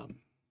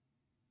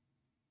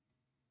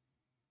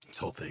 This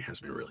whole thing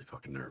has me really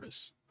fucking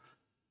nervous.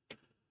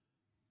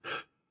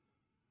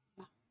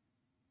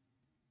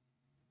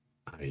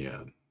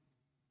 I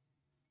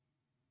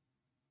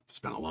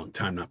spent a long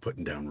time not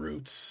putting down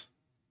roots.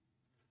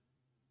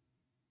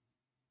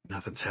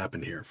 Nothing's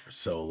happened here for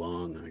so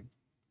long.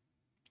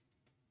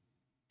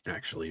 I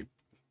actually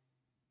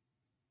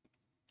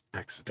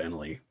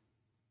accidentally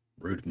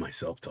rooted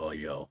myself to all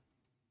y'all.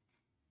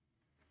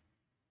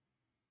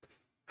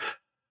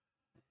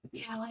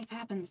 Yeah, life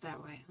happens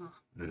that way, huh?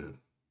 Yeah.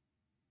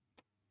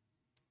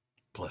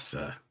 Plus,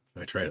 if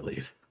I try to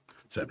leave,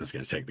 Sepna's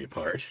gonna take me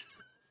apart.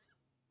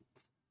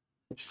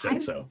 She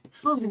said so.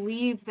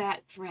 Believe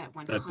that threat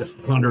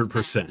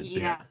 100%.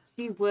 Yeah,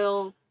 she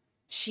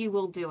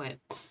will do it.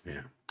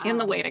 Yeah. In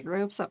the waiting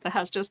room, something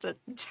has just a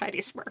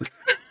tiny smirk.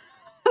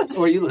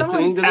 Or are you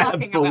listening to that?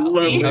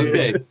 Absolutely.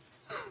 Okay.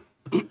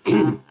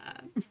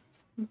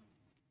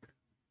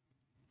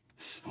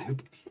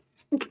 Snoop.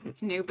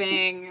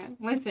 Snooping.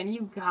 Listen,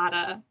 you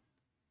gotta.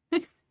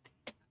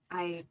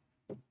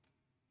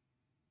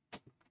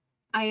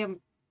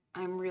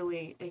 I'm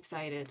really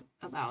excited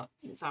about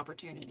this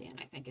opportunity, and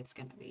I think it's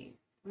gonna be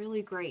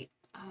really great.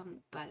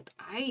 But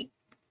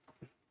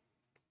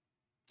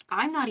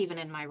I'm not even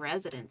in my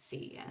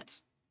residency yet,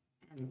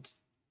 and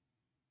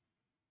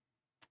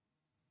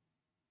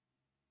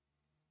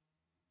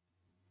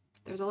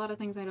there's a lot of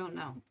things I don't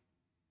know.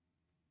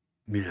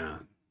 Yeah.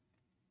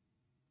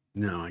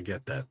 No, I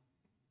get that.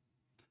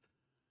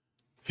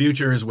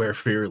 Future is where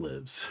fear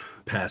lives.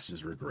 Past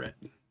is regret.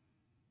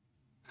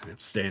 I have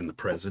to stay in the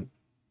present.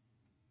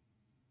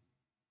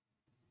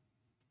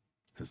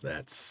 Because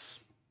that's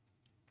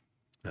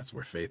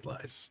where faith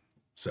lies.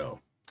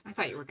 So I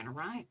thought you were gonna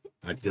rhyme.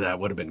 that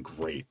would have been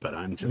great, but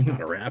I'm just not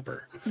a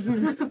rapper.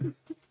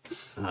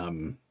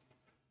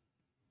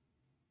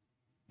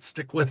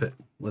 Stick with it.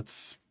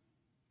 Let's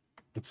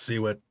see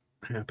what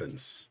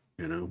happens,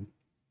 you know?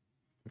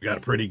 We've got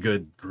a pretty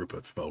good group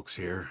of folks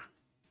here.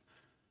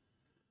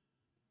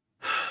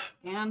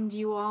 And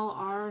you all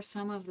are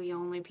some of the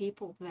only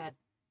people that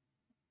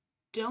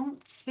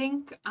don't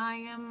think I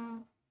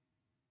am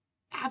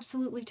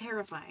absolutely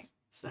terrifying.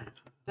 So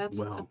that's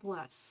a Well.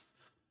 plus.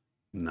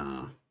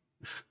 Nah.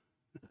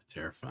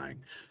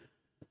 Terrifying.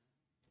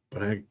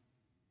 But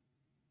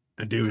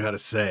I do gotta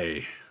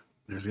say,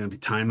 there's gonna be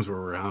times where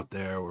we're out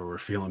there where we're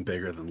feeling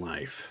bigger than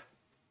life.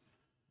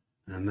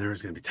 And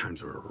there's gonna be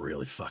times where we're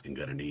really fucking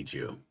gonna need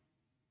you.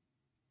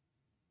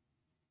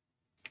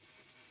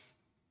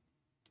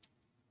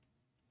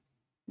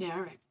 Yeah,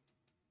 all right.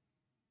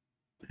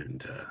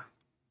 And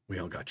we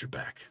all got your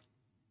back.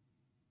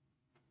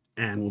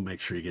 And we'll make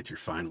sure you get your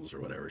finals or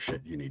whatever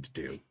shit you need to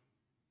do.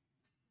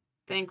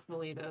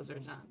 Thankfully, those are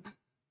done.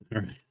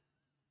 All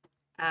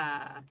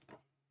right.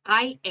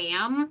 I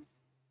am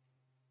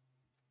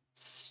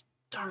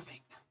starving.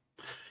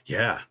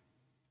 Yeah.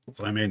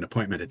 So I made an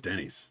appointment at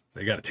Denny's.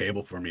 They got a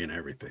table for me and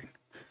everything.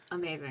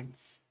 Amazing.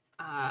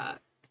 I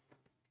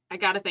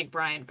got to thank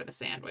Brian for the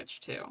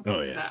sandwich too.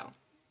 Oh, yeah. So,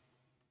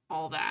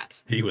 all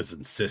that. He was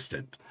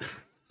insistent.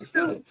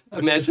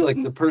 Imagine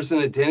like the person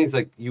at Danny's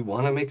like, you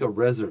want to make a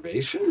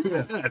reservation?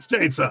 Yeah, it's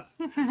chainsaw.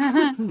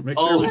 Make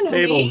Oh, sure the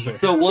tables are...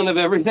 So one of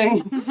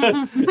everything?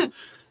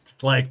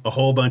 It's like a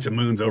whole bunch of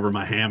moons over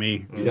my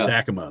hammy. Yeah.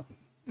 Stack them up.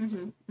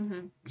 Did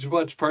you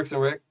watch Parks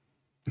and Rec?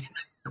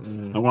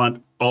 I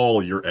want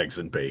all your eggs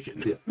and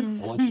bacon. Yeah.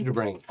 I want you to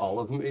bring all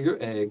of your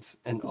eggs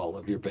and all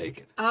of your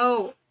bacon.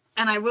 Oh,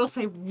 and I will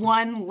say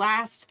one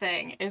last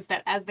thing is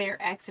that as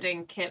they're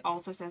exiting, Kit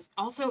also says,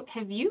 also,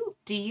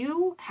 do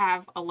you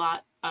have a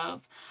lot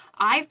of,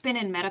 I've been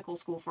in medical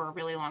school for a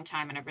really long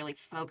time and I've really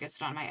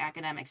focused on my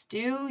academics.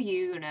 Do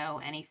you know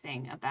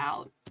anything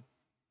about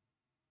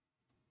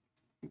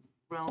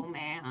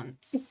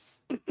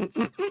romance?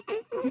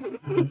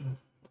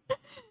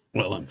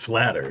 Well, I'm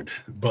flattered,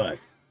 but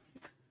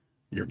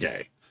you're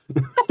gay.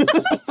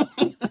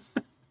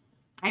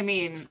 I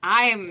mean,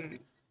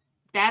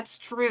 that's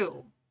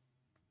true.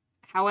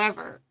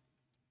 However,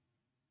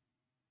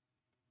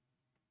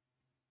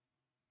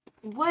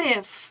 what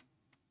if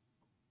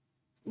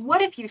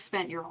you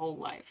spent your whole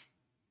life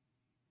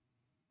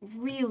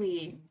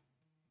really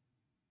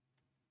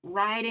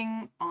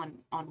riding on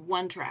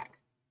one track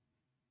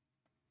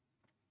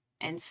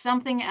and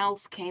something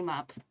else came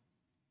up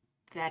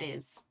that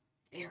is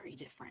very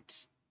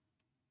different?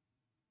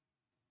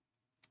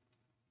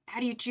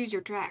 How do you choose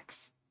your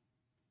tracks?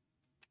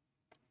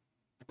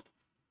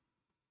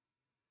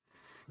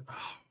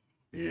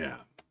 Yeah.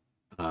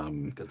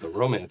 Got the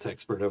romance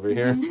expert over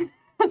here.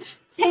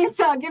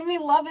 Chainsaw, give me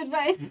love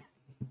advice.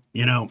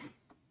 You know,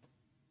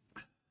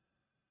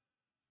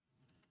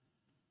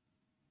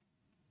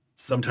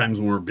 sometimes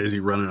when we're busy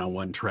running on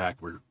one track,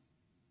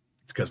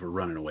 it's because we're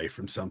running away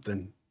from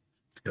something.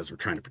 It's because we're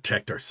trying to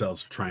protect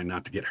ourselves. We're trying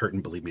not to get hurt.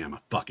 And believe me, I'm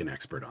a fucking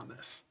expert on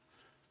this.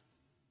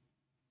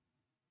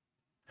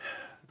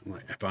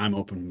 If I'm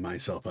opening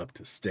myself up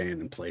to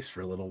staying in place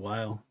for a little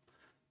while,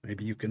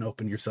 maybe you can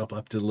open yourself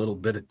up to a little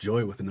bit of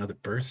joy with another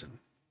person.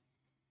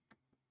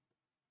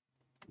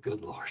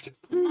 Good Lord.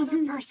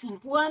 Another person.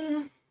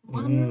 One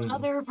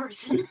other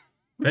person.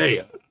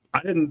 Hey,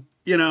 I didn't,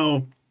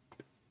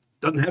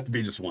 doesn't have to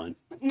be just one.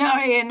 No,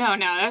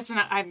 that's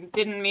not, I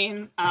didn't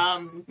mean,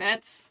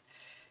 that's...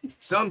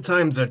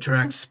 Sometimes a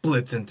track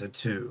splits into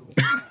two.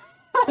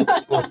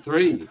 Or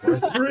three. Or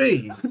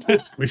three.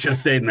 We should have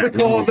stayed in We that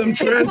call room. them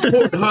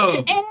transport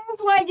hubs. And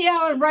like,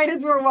 yeah, right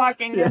as we're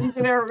walking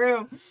into their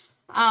room.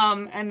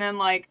 And then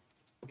like,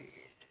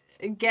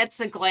 gets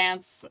a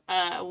glance,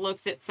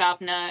 looks at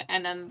Sapna,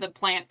 and then the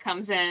plant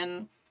comes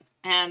in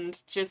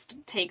and just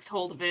takes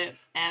hold of it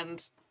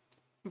and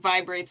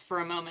vibrates for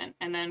a moment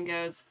and then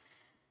goes,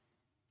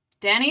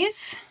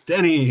 Denny's?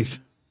 Denny's.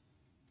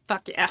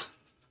 Fuck yeah.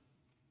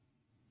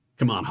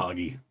 Come on,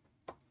 Hoggy.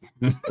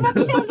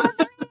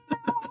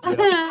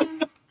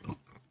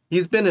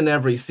 He's been in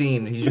every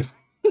scene. He just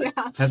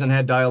hasn't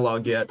had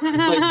dialogue yet. It's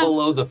like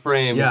below the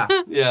frame. Yeah.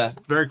 Yeah.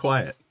 Very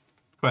quiet.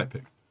 Quiet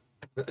pig.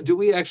 Do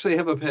we actually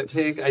have a pet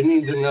pig? I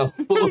need to know.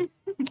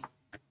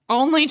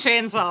 Only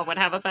Chainsaw would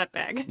have a pet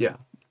pig. Yeah.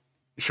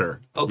 Sure.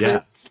 Okay.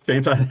 Yeah.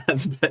 Chainsaw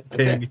has a pet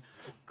pig. Okay.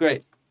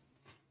 Great.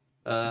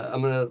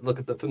 I'm going to look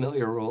at the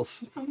familiar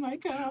rules. Oh my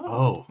god.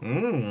 Oh.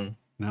 Mm.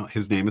 No,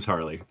 his name is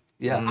Harley.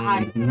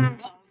 Yeah.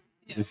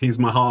 He's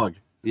my hog.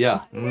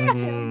 Yeah.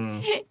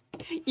 Mm.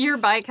 Your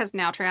bike has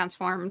now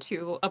transformed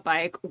to a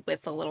bike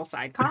with a little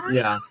sidecar.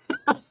 Yeah.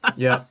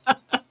 Yeah.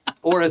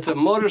 Or it's a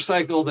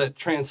motorcycle that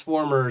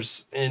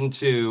transformers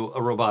into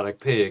a robotic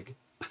pig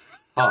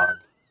hog,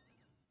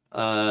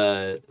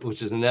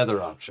 which is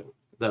another option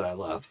that I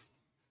love.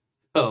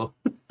 So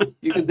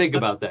you can think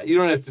about that. You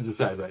don't have to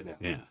decide right now.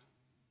 Yeah.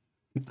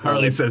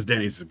 Harley says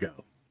Denny's to go.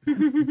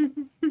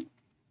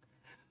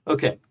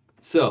 Okay,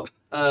 so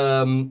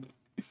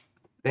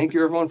thank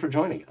you everyone for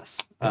joining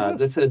us.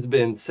 This has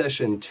been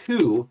session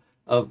 2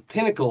 of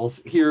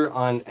Pinnacles here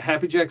on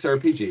Happy Jacks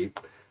RPG.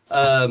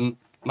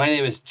 My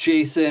name is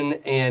Jason,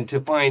 and to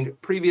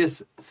find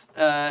previous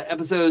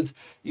episodes,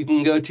 you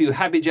can go to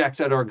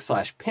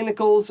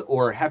happyjacks.org/pinnacles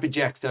or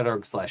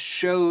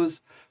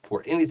happyjacks.org/shows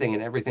for anything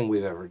and everything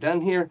we've ever done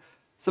here.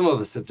 Some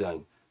of us have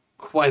done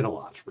quite a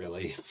lot,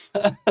 really.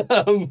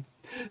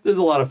 There's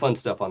a lot of fun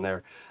stuff on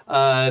there.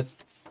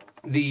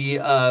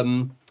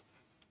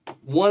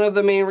 One of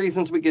the main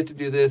reasons we get to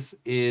do this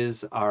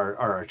is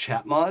our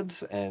chat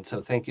mods, and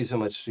so thank you so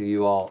much to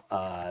you all.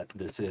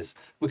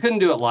 We couldn't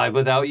do it live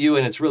without you,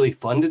 and it's really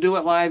fun to do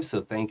it live,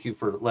 so thank you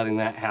for letting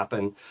that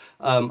happen.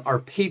 Our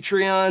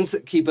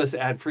Patreons keep us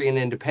ad-free and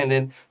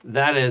independent.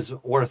 That is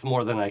worth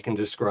more than I can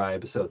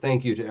describe, so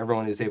thank you to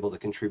everyone who's able to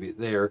contribute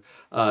there.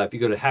 If you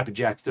go to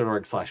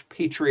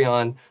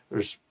happyjacks.org/Patreon,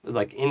 there's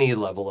like any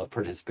level of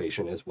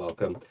participation is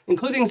welcome,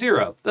 including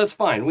 0. That's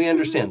fine. We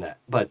understand that.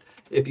 But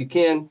if you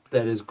can,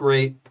 that is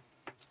great.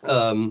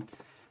 You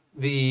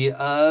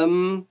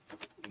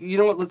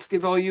know what? Let's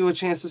give all you a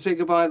chance to say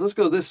goodbye. Let's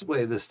go this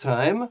way this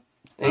time.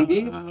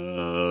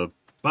 Engie?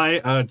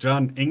 Bye,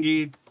 John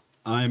Inge.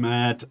 I'm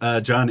at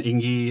John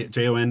Inge,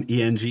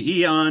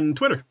 JONENGE on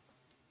Twitter.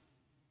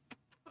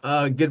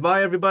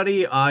 Goodbye,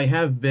 everybody. I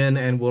have been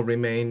and will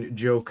remain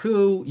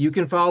Joku. You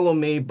can follow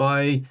me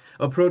by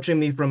approaching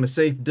me from a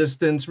safe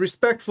distance,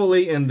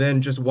 respectfully, and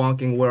then just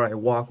walking where I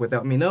walk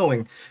without me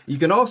knowing. You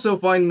can also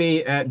find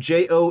me at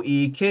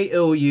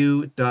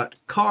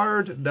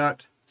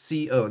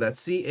joekou.card.co.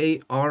 That's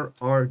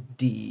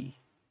CARRD.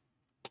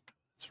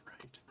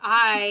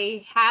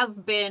 I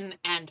have been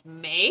and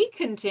may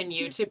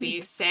continue to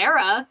be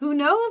Sarah. Who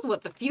knows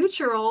what the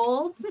future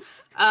holds?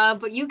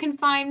 But you can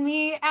find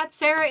me at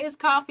Sarah is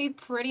Coffee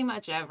pretty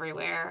much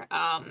everywhere,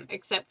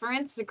 except for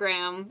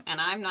Instagram,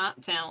 and I'm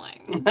not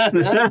telling.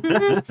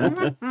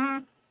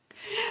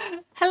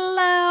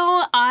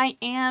 Hello, I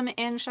am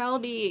and shall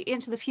be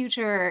into the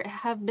future,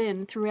 have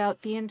been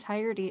throughout the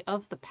entirety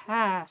of the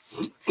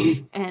past,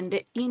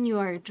 and in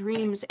your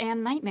dreams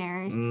and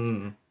nightmares,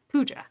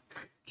 Pooja.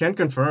 Can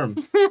confirm.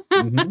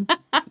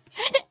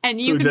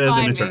 And you Pooja can is an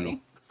find eternal.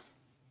 me.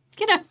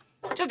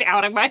 Just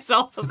outing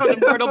myself as an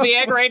immortal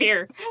being right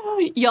here.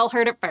 Y'all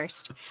heard it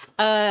first.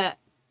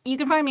 You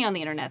can find me on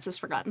the internets as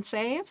Forgotten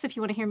Saves. If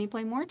you want to hear me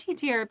play more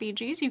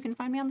TTRPGs, you can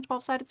find me on the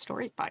 12-Sided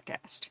Stories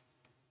podcast.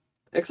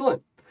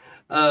 Excellent.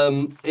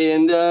 That's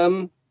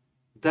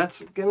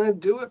going to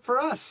do it for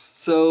us.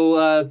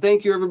 So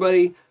thank you,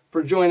 everybody,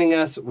 for joining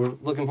us. We're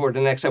looking forward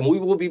to next time. We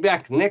will be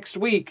back next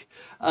week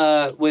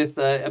with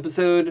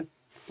episode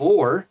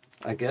 4,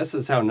 I guess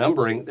is how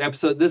numbering.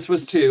 This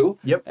was 2.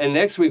 Yep. And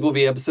next week will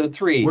be episode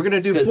 3. We're going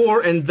to do 4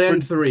 and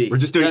then 3. We're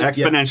just doing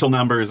exponential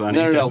numbers on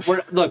each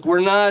episode. We're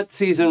not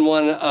season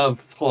 1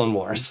 of Clone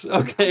Wars,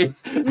 okay?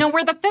 No,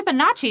 we're the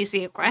Fibonacci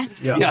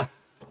sequence. Yeah.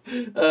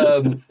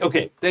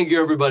 Okay, thank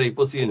you, everybody.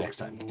 We'll see you next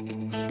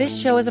time.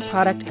 This show is a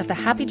product of the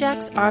Happy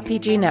Jacks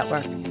RPG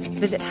Network.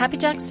 Visit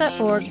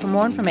happyjacks.org for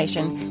more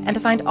information and to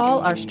find all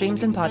our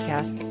streams and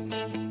podcasts.